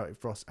listened to Celtic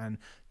Frost, and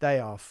they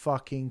are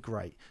fucking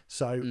great.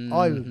 So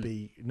I would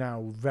be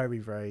now very,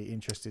 very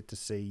interested to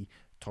see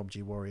Tom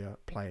G Warrior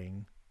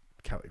playing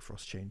Celtic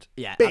Frost tunes.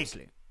 Yeah, big.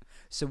 Absolutely.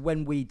 So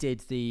when we did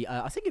the,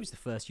 I think it was the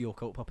first Your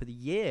Cult Pop of the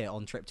Year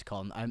on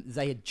Triptychon,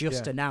 they had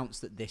just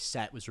announced that this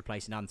set was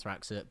replacing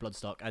Anthrax at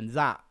Bloodstock, and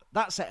that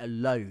set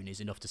alone is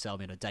enough to sell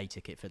me on a day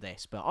ticket for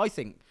this. But I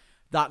think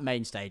that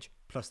main stage,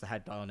 plus the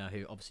headliner,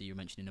 who obviously you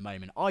mentioned in a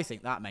moment, I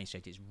think that main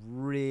stage is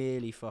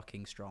really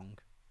fucking strong.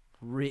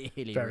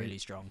 Really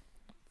strong.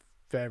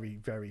 Very,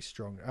 very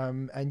strong.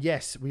 And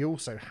yes, we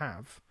also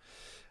have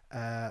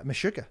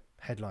Meshuggah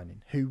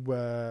headlining, who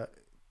were,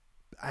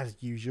 as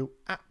usual,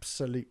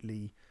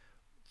 absolutely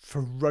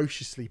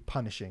ferociously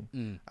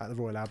punishing at the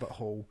Royal Albert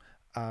Hall.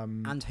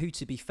 And who,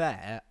 to be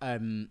fair,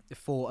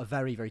 for a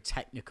very, very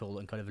technical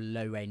and kind of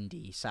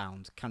low-endy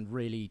sound, can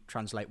really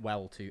translate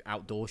well to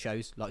outdoor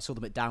shows. Like, I saw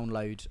them at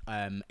Download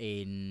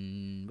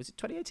in, was it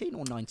 2018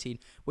 or 19?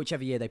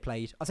 Whichever year they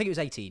played. I think it was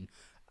 18.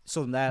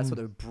 Saw them there. I thought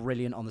they were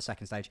brilliant on the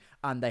second stage.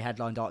 And they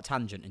headlined Art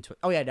Tangent in...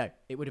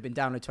 it would have been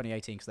Download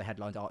 2018 because they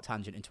headlined Art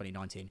Tangent in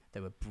 2019.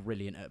 They were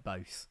brilliant at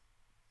both.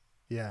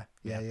 Yeah,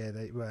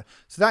 they were.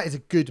 So that is a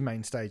good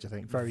main stage, I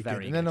think. Very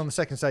good. And then on the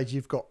second stage,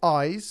 you've got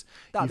Eyes.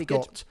 That'd you've be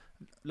got good.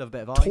 Love a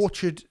bit of Eyes.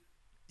 Tortured.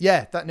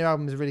 Yeah, that new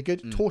album is really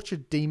good.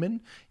 Tortured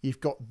Demon. You've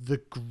got The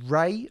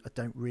Grey. I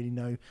don't really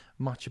know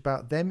much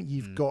about them.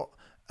 You've got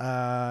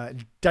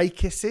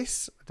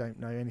Dakesis. I don't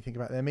know anything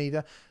about them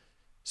either.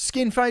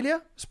 Skin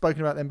Failure.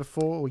 Spoken about them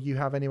before, or you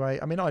have anyway.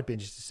 I mean, I'd be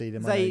interested to see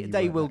them.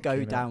 They will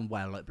go down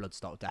well at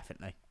Bloodstock,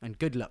 definitely. And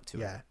good luck to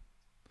them. Yeah.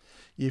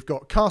 You've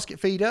got Casket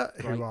Feeder,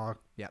 who are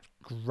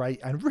great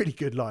and really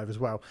good live as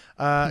well.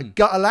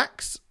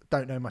 Gutterlax.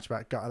 Don't know much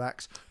about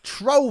Gutterlax.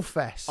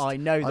 Trollfest. I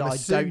know that I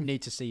don't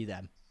need to see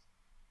them.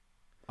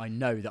 I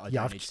know that I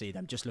don't need to see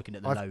them. Just looking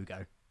at the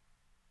logo.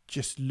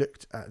 Just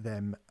looked at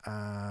them,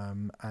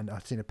 and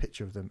I've seen a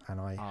picture of them, and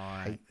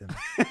I hate them.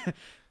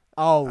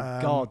 Oh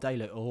God, they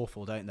look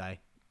awful, don't they?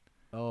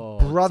 Oh,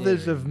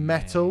 Brothers dear of me.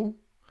 Metal.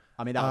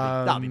 I mean,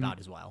 that'd be bad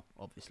as well,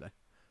 obviously.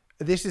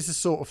 This is the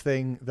sort of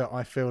thing that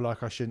I feel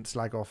like I shouldn't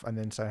slag off and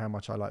then say how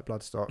much I like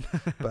Bloodstock.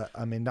 But,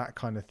 I mean, that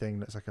kind of thing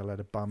looks like a load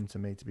of bum to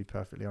me, to be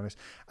perfectly honest.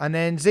 And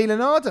then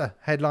Zealanada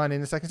headlining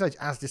the second stage,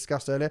 as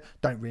discussed earlier.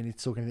 Don't really need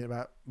to talk anything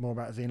more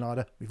about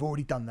Zealanada. We've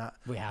already done that.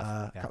 We have.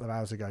 A couple of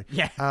hours ago.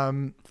 Yeah.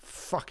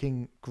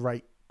 Fucking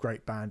great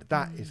band.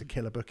 That is a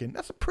killer booking.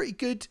 That's a pretty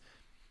good...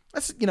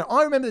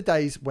 I remember the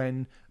days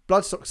when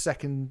Bloodstock's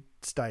second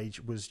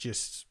stage was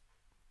just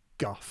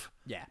guff.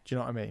 Yeah. Do you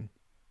know what I mean?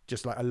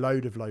 Just like a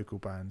load of local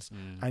bands.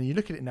 And you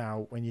look at it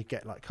now when you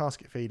get like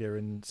Casket Feeder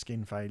and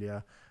Skin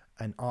Failure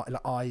and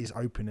Eyes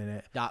Open in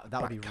it. That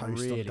would be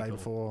Coast really on the day cool.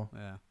 before.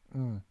 Yeah.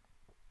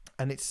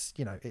 And it's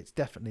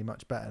definitely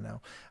much better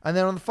now. And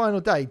then on the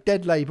final day,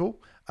 Dead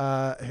Label,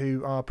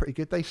 who are pretty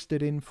good. They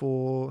stood in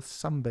for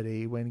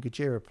somebody when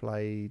Gojira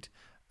played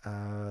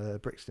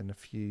Brixton a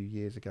few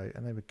years ago,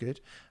 and they were good.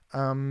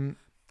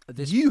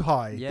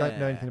 U-High, don't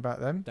know anything about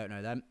them. Don't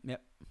know them.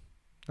 Yep.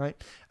 Right.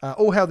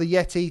 All Hail the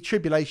Yeti,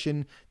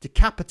 Tribulation,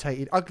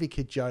 Decapitated, Ugly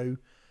Kid Joe,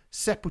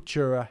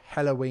 Sepultura,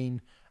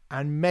 Halloween,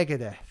 and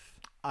Megadeth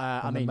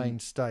on the main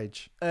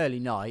stage. Early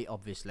night,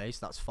 obviously,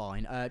 so that's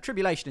fine.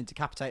 Tribulation and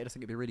Decapitated, I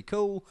think it'd be really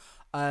cool.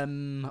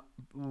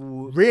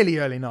 Really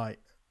early night.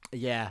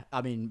 Yeah,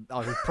 I mean,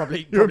 I would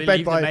probably You're in bed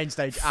leave by the main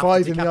stage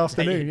 5 after in the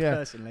afternoon. Yeah,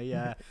 personally,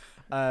 yeah.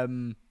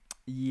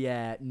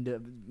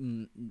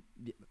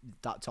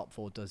 That top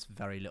four does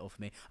very little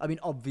for me. I mean,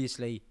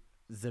 obviously,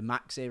 the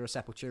Max era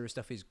Sepultura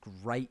stuff is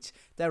great.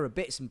 There are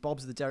bits and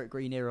bobs of the Derek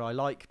Green era I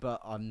like, but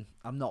I'm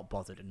not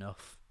bothered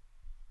enough.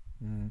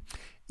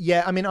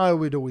 Yeah, I mean, I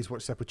would always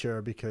watch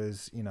Sepultura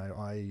because,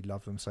 I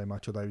love them so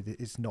much, although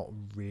it's not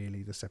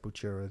really the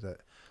Sepultura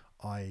that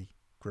I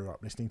grew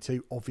up listening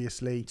to.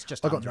 Obviously, it's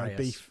just I got Andreas, no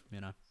beef.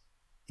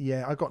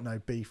 Yeah, I got no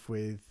beef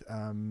with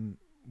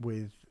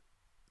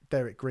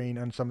Derek Green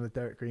and some of the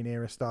Derek Green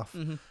era stuff.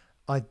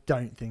 I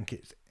don't think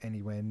it's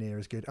anywhere near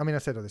as good. I mean, I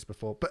said all this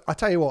before, but I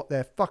tell you what,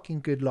 they're fucking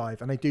good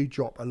live, and they do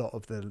drop a lot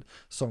of the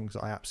songs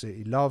that I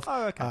absolutely love.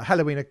 Oh, okay.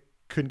 Halloween, I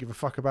couldn't give a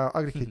fuck about.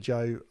 Ugly Kid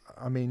Joe,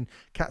 I mean,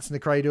 Cats in the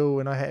Cradle,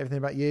 and I Hate Everything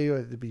About You.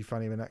 It'd be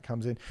funny when that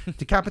comes in.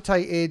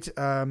 Decapitated,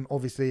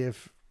 obviously,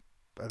 if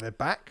they're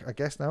back, I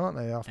guess now, aren't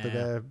they? After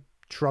their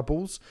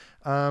troubles.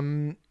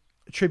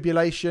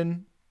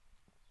 Tribulation,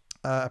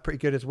 pretty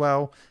good as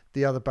well.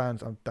 The other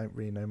bands I don't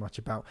really know much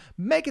about.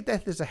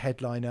 Megadeth as a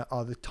headliner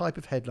are the type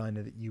of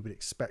headliner that you would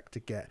expect to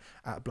get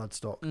at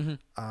Bloodstock.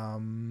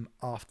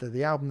 After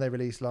the album they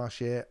released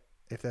last year,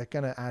 if they're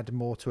going to add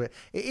more to it,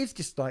 it is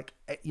just like,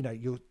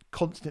 you're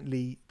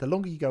constantly, the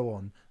longer you go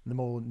on, the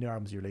more new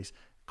albums you release,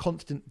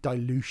 constant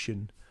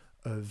dilution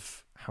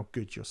of how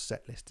good your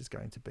set list is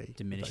going to be.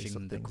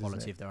 Diminishing the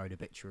quality of their own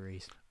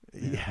obituaries.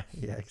 Yeah,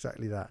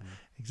 exactly that.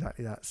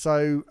 Exactly that.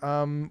 So,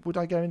 would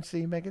I go and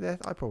see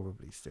Megadeth? I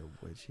probably still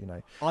would,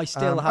 I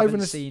still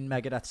haven't seen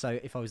Megadeth, so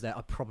if I was there,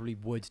 I probably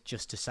would,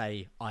 just to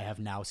say I have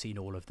now seen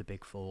all of the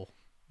big four,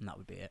 and that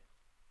would be it.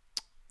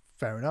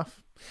 Fair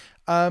enough.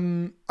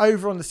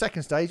 Over on the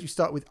second stage, we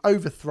start with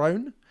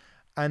Overthrown,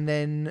 and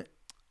then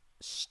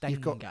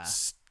you've got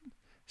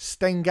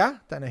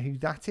Stenga. Don't know who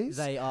that is.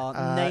 They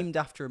are named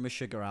after a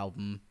Meshuggah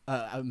album,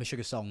 a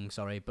Meshuggah song,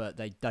 sorry, but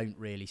they don't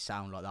really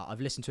sound like that.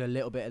 I've listened to a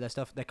little bit of their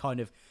stuff. They're kind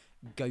of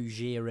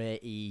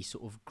Gojira-y,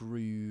 sort of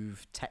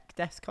groove tech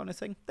death kind of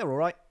thing. They're all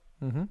right.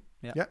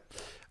 Yeah.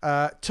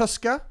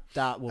 Tusker.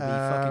 That will be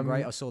fucking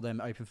great. I saw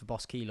them open for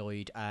Boss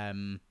Keloid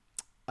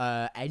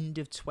end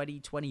of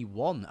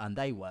 2021, and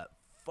they were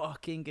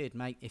fucking good,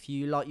 mate. If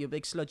you like your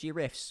big sludgy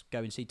riffs, go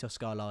and see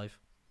Tusker live.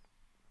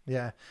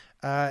 Yeah.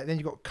 Then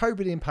you've got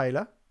Cobra the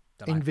Impaler.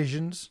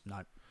 Envisions.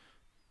 No.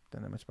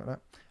 Don't know much about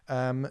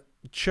that.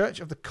 Church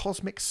of the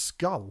Cosmic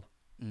Skull.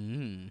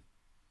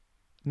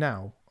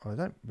 Now, I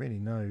don't really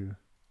know.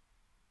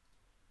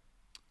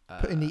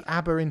 Putting the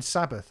ABBA in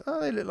Sabbath. Oh,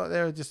 they look like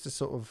they're just a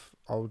sort of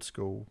old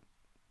school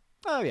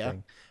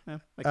thing.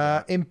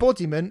 Yeah,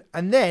 Embodiment.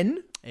 And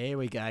then... Here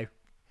we go.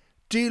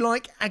 Do you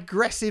like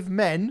aggressive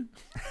men?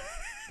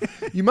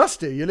 You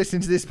must do. You're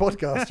listening to this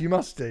podcast. You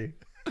must do.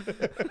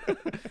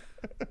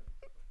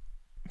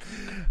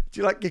 Do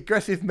you like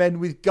aggressive men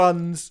with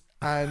guns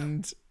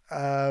and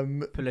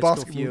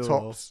basketball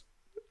tops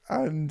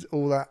and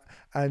all that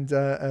and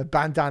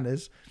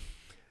bandanas?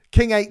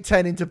 King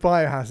 810 into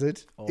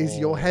Biohazard is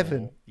your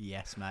heaven.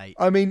 Yes, mate.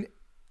 I mean,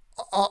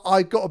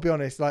 I got to be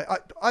honest. Like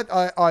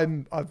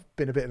I've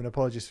been a bit of an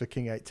apologist for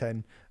King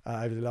 810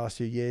 over the last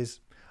few years,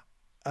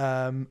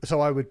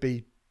 so I would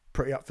be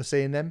pretty up for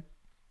seeing them.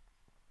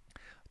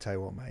 I'll tell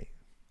you what, mate.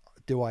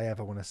 Do I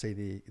ever want to see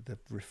the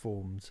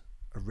reformed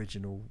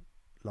original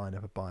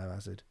lineup of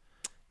Biohazard?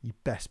 You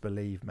best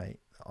believe, mate.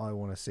 I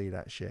want to see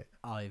that shit.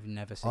 I've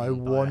never seen. I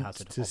want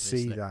Biohazard, to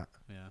see that.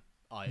 Yeah.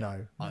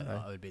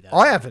 I would be there.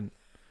 I haven't.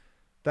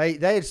 They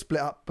had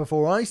split up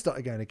before I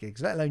started going to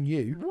gigs, let alone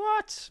you.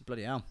 What?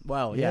 Bloody hell.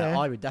 Well, yeah,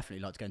 I would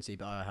definitely like to go and see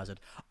Biohazard.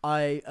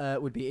 I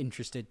would be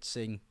interested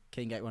seeing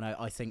King 810.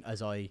 I think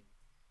as I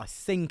I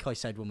think I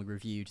said when we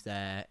reviewed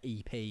their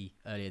EP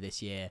earlier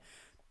this year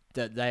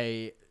that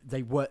they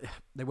were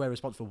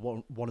responsible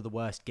for one of the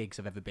worst gigs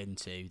I've ever been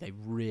to. They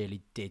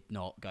really did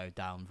not go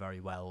down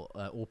very well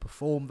or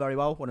perform very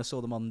well when I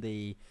saw them on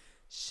the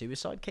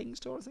Suicide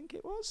Kings tour, I think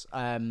it was.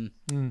 I'd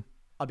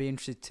be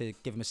interested to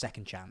give them a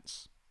second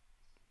chance.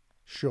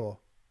 Sure.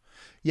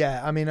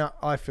 Yeah, I mean,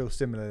 I feel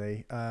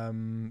similarly.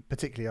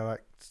 Particularly, I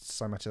like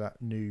so much of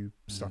that new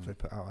stuff they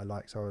put out. I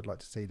like, so I would like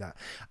to see that.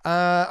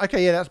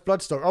 Okay, yeah, that's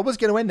Bloodstock. I was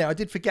going to end there. I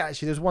did forget,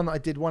 actually. There's one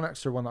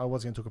extra one that I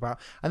was going to talk about,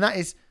 and that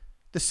is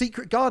the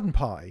Secret Garden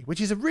Party, which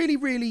is a really,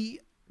 really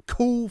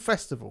cool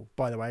festival,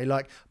 by the way.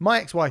 Like, my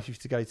ex-wife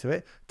used to go to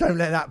it. Don't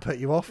let that put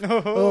you off.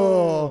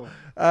 20th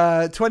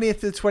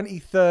to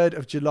 23rd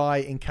of July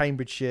in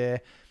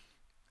Cambridgeshire.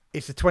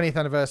 It's the 20th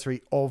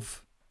anniversary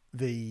of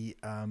the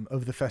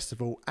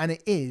festival, and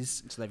it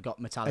is, so they've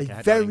got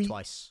Metallica headlining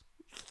twice.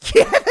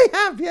 Yeah, they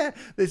have. Yeah,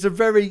 it's a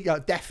very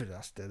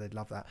definitely. They'd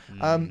love that.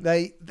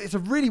 It's a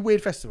really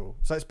weird festival.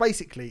 So it's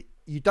basically,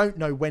 you don't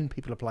know when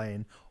people are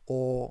playing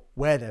or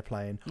where they're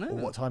playing or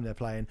what time they're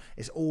playing.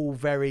 It's all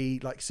very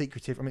like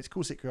secretive. I mean, it's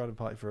called Secret Garden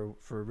Party for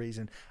a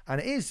reason, and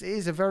it's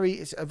a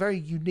very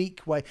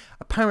unique way.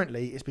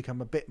 Apparently, it's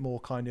become a bit more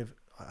kind of,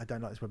 I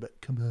don't like this word, but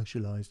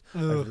commercialized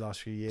over the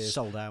last few years.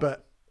 Sold out.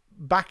 But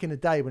back in the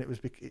day when it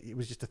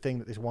was just a thing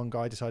that this one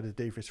guy decided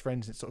to do for his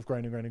friends, and it's sort of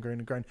grown and grown and grown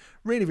and grown.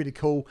 Really, really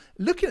cool.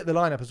 Looking at the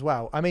lineup as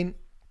well, I mean,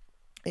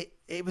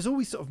 it was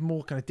always sort of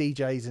more kind of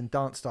DJs and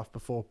dance stuff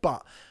before,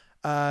 but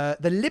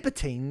the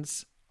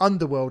Libertines,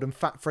 Underworld and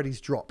Fat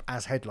Freddy's Drop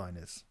as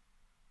headliners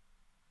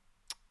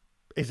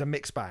is a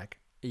mixed bag.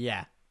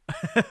 Yeah.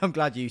 I'm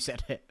glad you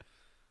said it.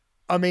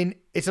 I mean,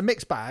 it's a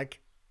mixed bag.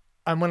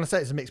 And when I say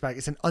it's a mixed bag,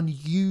 it's an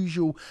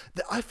unusual.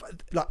 I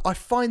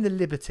find the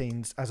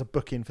Libertines as a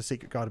booking for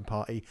Secret Garden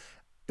Party,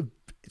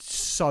 it's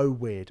so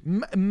weird.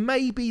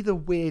 Maybe the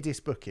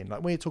weirdest booking.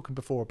 Like we were talking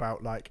before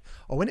about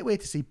when it weird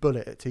to see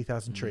Bullet at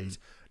 2000 Trees.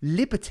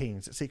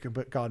 Libertines at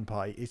Secret Garden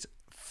Party is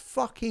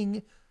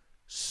fucking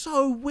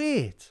so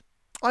weird.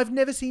 I've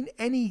never seen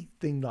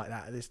anything like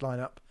that at this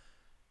lineup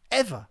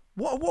ever.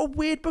 What a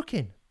weird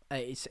booking.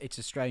 It's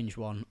a strange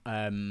one.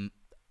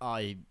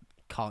 I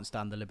can't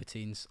stand the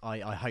Libertines.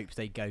 I hope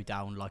they go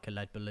down like a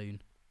lead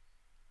balloon.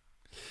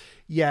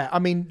 Yeah, I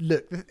mean,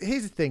 look,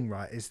 here's the thing,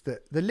 right, is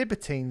that the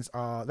Libertines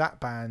are that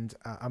band.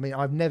 I mean,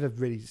 I've never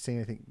really seen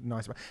anything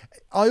nice about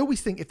it. I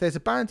always think if there's a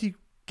band who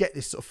get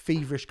this sort of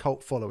feverish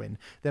cult following,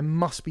 there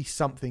must be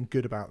something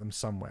good about them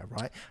somewhere,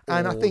 right?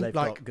 And I think they've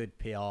got good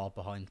PR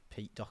behind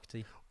Pete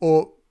Doherty.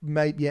 Or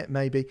maybe,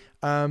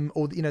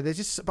 or there's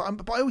just, but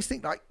I always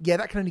think that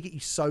can only get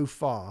you so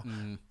far.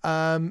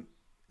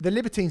 The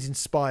Libertines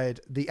inspired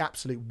the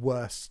absolute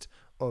worst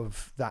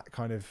of that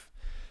kind of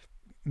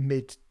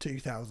mid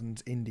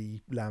 2000s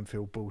indie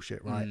landfill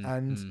bullshit, right?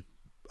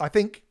 I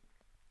think,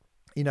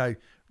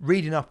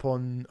 reading up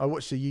on, I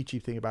watched a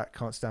YouTube thing about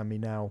Can't Stand Me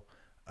Now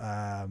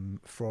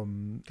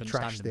from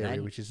Trash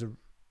Theory, which is a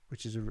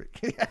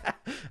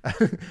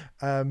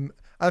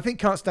I think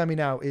Can't Stand Me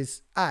Now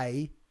is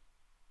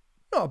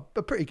not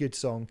a pretty good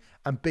song,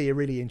 and B, a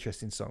really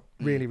interesting song.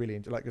 Really, really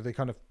the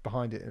kind of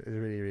behind it is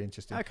really, really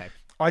interesting. Okay.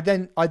 I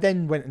then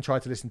went and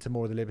tried to listen to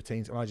more of the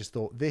Libertines, and I just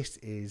thought this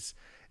is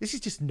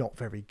just not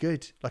very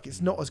good. Like, it's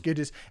not as good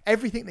as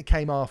everything that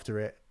came after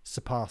it.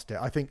 Surpassed it.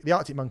 I think the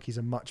Arctic Monkeys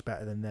are much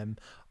better than them.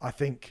 I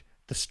think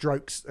the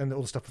Strokes and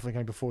all the stuff that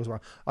came before as well.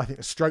 I think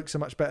the Strokes are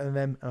much better than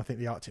them, and I think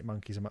the Arctic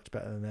Monkeys are much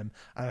better than them.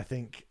 And I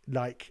think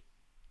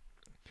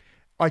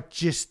I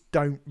just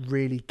don't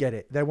really get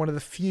it. They're one of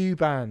the few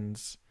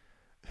bands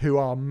who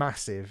are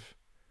massive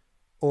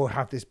or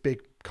have this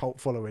big cult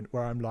following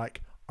where I'm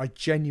like, I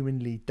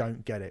genuinely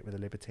don't get it with the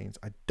Libertines.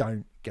 I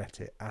don't get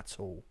it at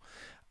all.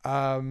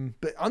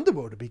 But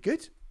Underworld would be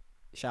good.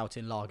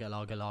 Shouting lager,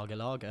 lager, lager,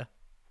 lager.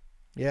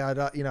 Yeah,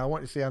 I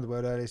wanted to see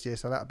Underworld earlier this year,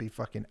 so that would be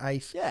fucking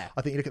ace. Yeah.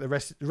 I think you look at the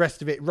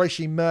rest of it.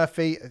 Roisin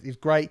Murphy is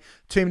great.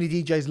 Too Many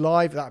DJs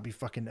live. That would be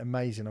fucking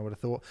amazing, I would have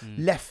thought.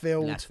 Left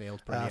Field,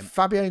 brilliant.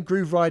 Fabio and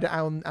Groove Rider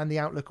and the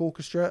Outlook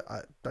Orchestra.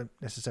 I don't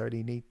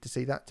necessarily need to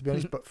see that, to be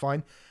honest, but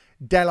fine.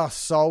 De La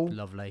Soul.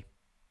 Lovely.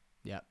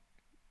 Yeah.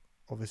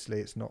 Obviously,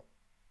 it's not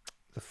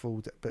the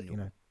full, but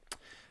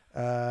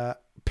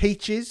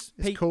Peaches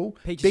is cool.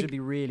 Peaches would be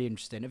really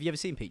interesting. Have you ever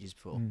seen Peaches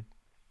before?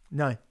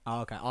 No.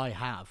 Oh, okay. I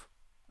have.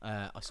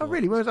 I saw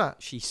really? Where was that?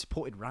 She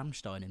supported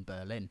Rammstein in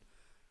Berlin.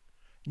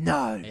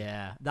 No.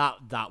 Yeah,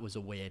 that was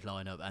a weird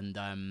lineup,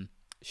 and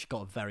she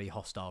got a very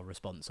hostile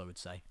response, I would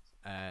say.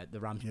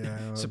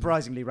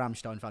 Surprisingly,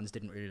 Rammstein fans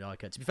didn't really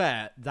like her. To be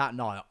fair, that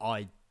night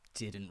I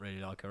didn't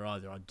really like her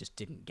either. I just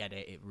didn't get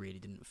it. It really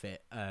didn't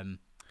fit. But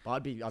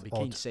I'd be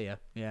keen to see her.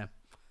 Yeah.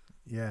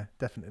 Yeah,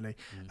 definitely.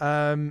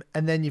 And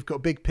then you've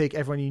got Big Pig,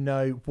 everyone you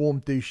know,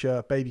 Warm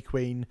Dusha, Baby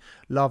Queen,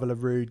 Lava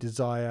LaRue,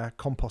 Desire,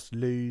 Compost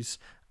Lose,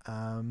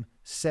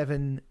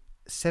 Seven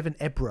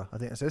Ebra, I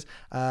think that says.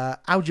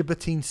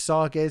 Aljabatine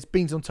Sarges,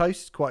 Beans on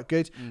Toast, quite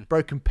good.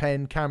 Broken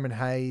Pen, Cameron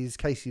Hayes,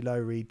 Casey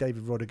Lowry,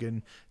 David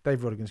Rodigan.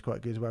 David Rodigan's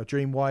quite good as well.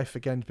 Dream Wife,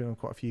 again, has been on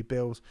quite a few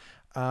bills.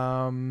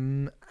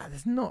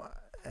 There's not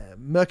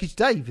Merkage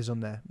Dave is on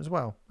there as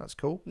well. That's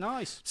cool.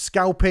 Nice.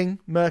 Scalping,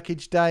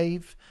 Merkage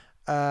Dave.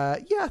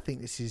 I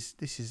think this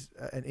is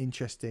an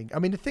interesting. I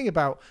mean, the thing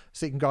about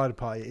Seek and Guided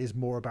Party is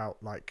more about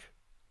like,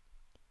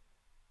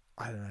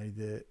 I don't know,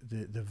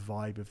 the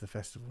vibe of the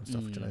festival and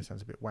stuff, which I know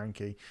sounds a bit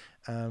wanky.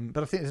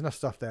 But I think there's enough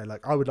stuff there.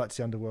 Like, I would like to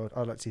see Underworld. I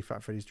would like to see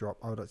Fat Freddy's Drop.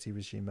 I would like to see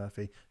Regine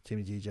Murphy, Too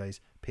Many DJs,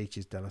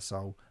 Peaches, De La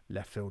Soul,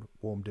 Left Field,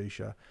 Warm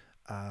Dusha.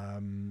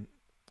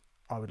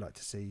 I would like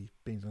to see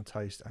Beans on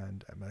Toast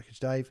and Merkage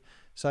Dave.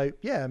 So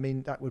yeah, I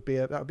mean, that would be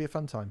a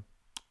fun time.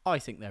 I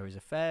think there is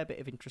a fair bit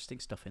of interesting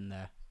stuff in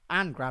there.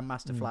 And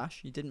Grandmaster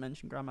Flash. You didn't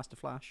mention Grandmaster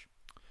Flash.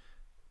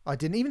 I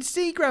didn't even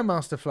see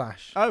Grandmaster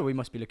Flash. Oh, we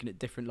must be looking at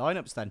different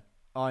lineups then.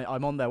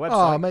 I'm on their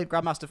website. Oh, maybe.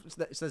 Grandmaster.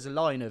 So there's a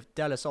line of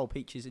De La Soul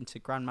Peaches into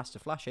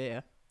Grandmaster Flash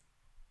here.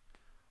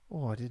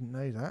 Oh, I didn't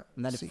know that.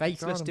 And then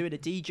Faithless doing a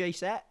DJ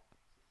set.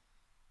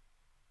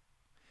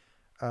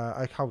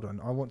 Hold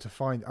on. I want to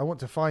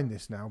find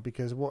this now,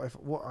 because what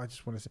I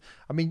just want to say.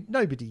 I mean,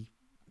 nobody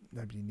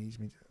needs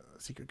me.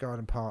 Secret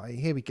Garden Party.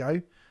 Here we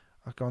go.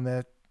 I've gone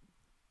there.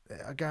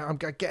 I'm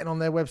getting on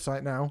their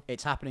website now.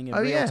 It's happening in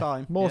real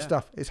time. More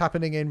stuff. It's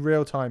happening in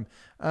real time.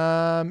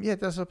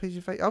 That's our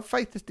PG Faith. Oh,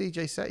 Faithless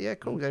DJ set. Yeah,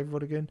 cool. David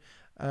Rodigan.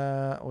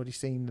 Already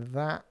seen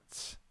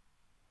that.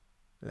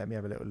 Let me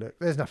have a little look.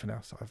 There's nothing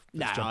else.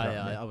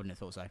 I wouldn't have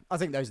thought so. I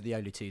think those are the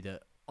only two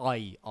that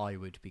I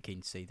would be keen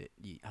to see that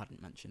you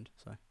hadn't mentioned.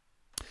 So,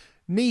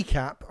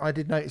 Kneecap, I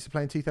did notice they're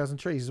playing 2000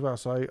 Trees as well.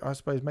 So I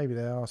suppose maybe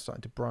they are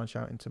starting to branch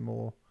out into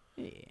more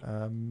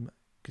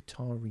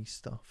guitar-y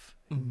stuff.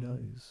 Who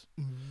knows?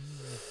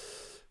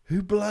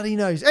 Who bloody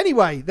knows?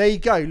 Anyway, there you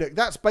go. Look,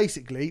 that's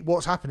basically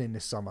what's happening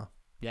this summer.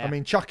 Yeah. I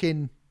mean, chuck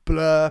in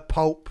Blur,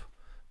 Pulp,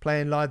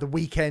 playing live The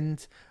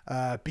Weeknd,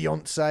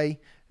 Beyonce.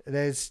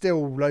 There's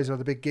still loads of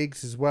other big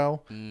gigs as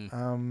well.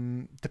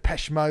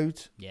 Depeche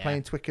Mode,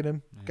 playing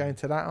Twickenham. Going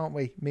to that, aren't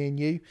we? Me and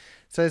you.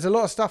 So there's a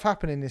lot of stuff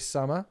happening this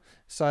summer.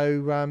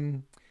 So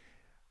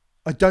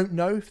I don't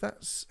know if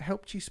that's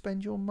helped you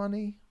spend your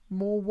money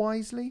more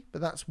wisely,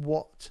 but that's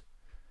what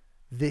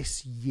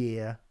this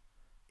year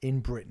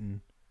in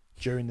Britain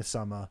during the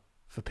summer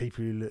for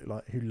people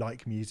who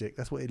like music,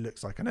 that's what it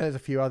looks like. I know there's a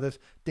few others.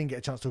 Didn't get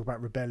a chance to talk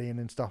about Rebellion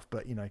and stuff,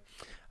 but you know,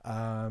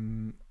 I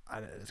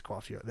know there's quite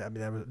a few. I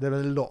mean, there are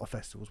a lot of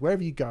festivals.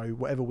 Wherever you go,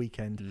 whatever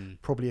weekend,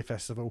 probably a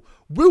festival.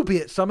 We'll be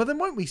at some of them,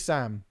 won't we,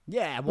 Sam?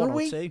 Yeah, one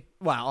or two.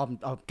 Well,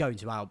 I'm going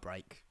to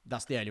Outbreak.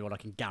 That's the only one I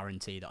can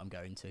guarantee that I'm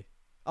going to.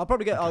 I'll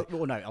probably go.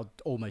 Okay. I'll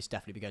almost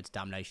definitely be going to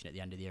Damnation at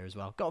the end of the year as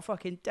well. Got a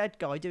fucking dead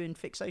guy doing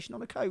Fixation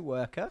on a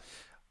co-worker.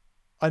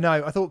 I know.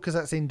 I thought because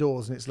that's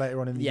indoors and it's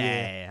later on in the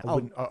year. Yeah.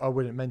 I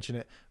wouldn't mention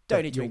it.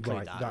 Don't need to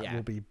include that.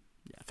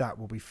 That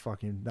will be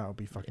fucking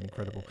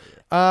incredible.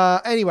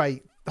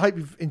 Anyway, I hope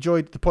you've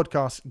enjoyed the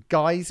podcast,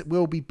 guys.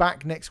 We'll be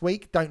back next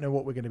week. Don't know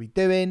what we're going to be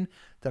doing.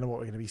 Don't know what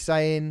we're going to be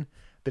saying,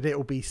 but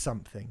it'll be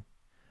something.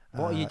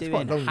 What are you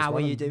doing? How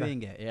are you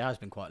doing it? It has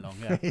been quite long.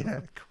 Yeah.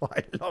 Yeah,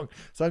 quite long.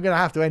 So I'm going to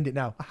have to end it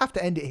now. I have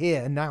to end it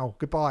here and now.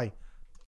 Goodbye.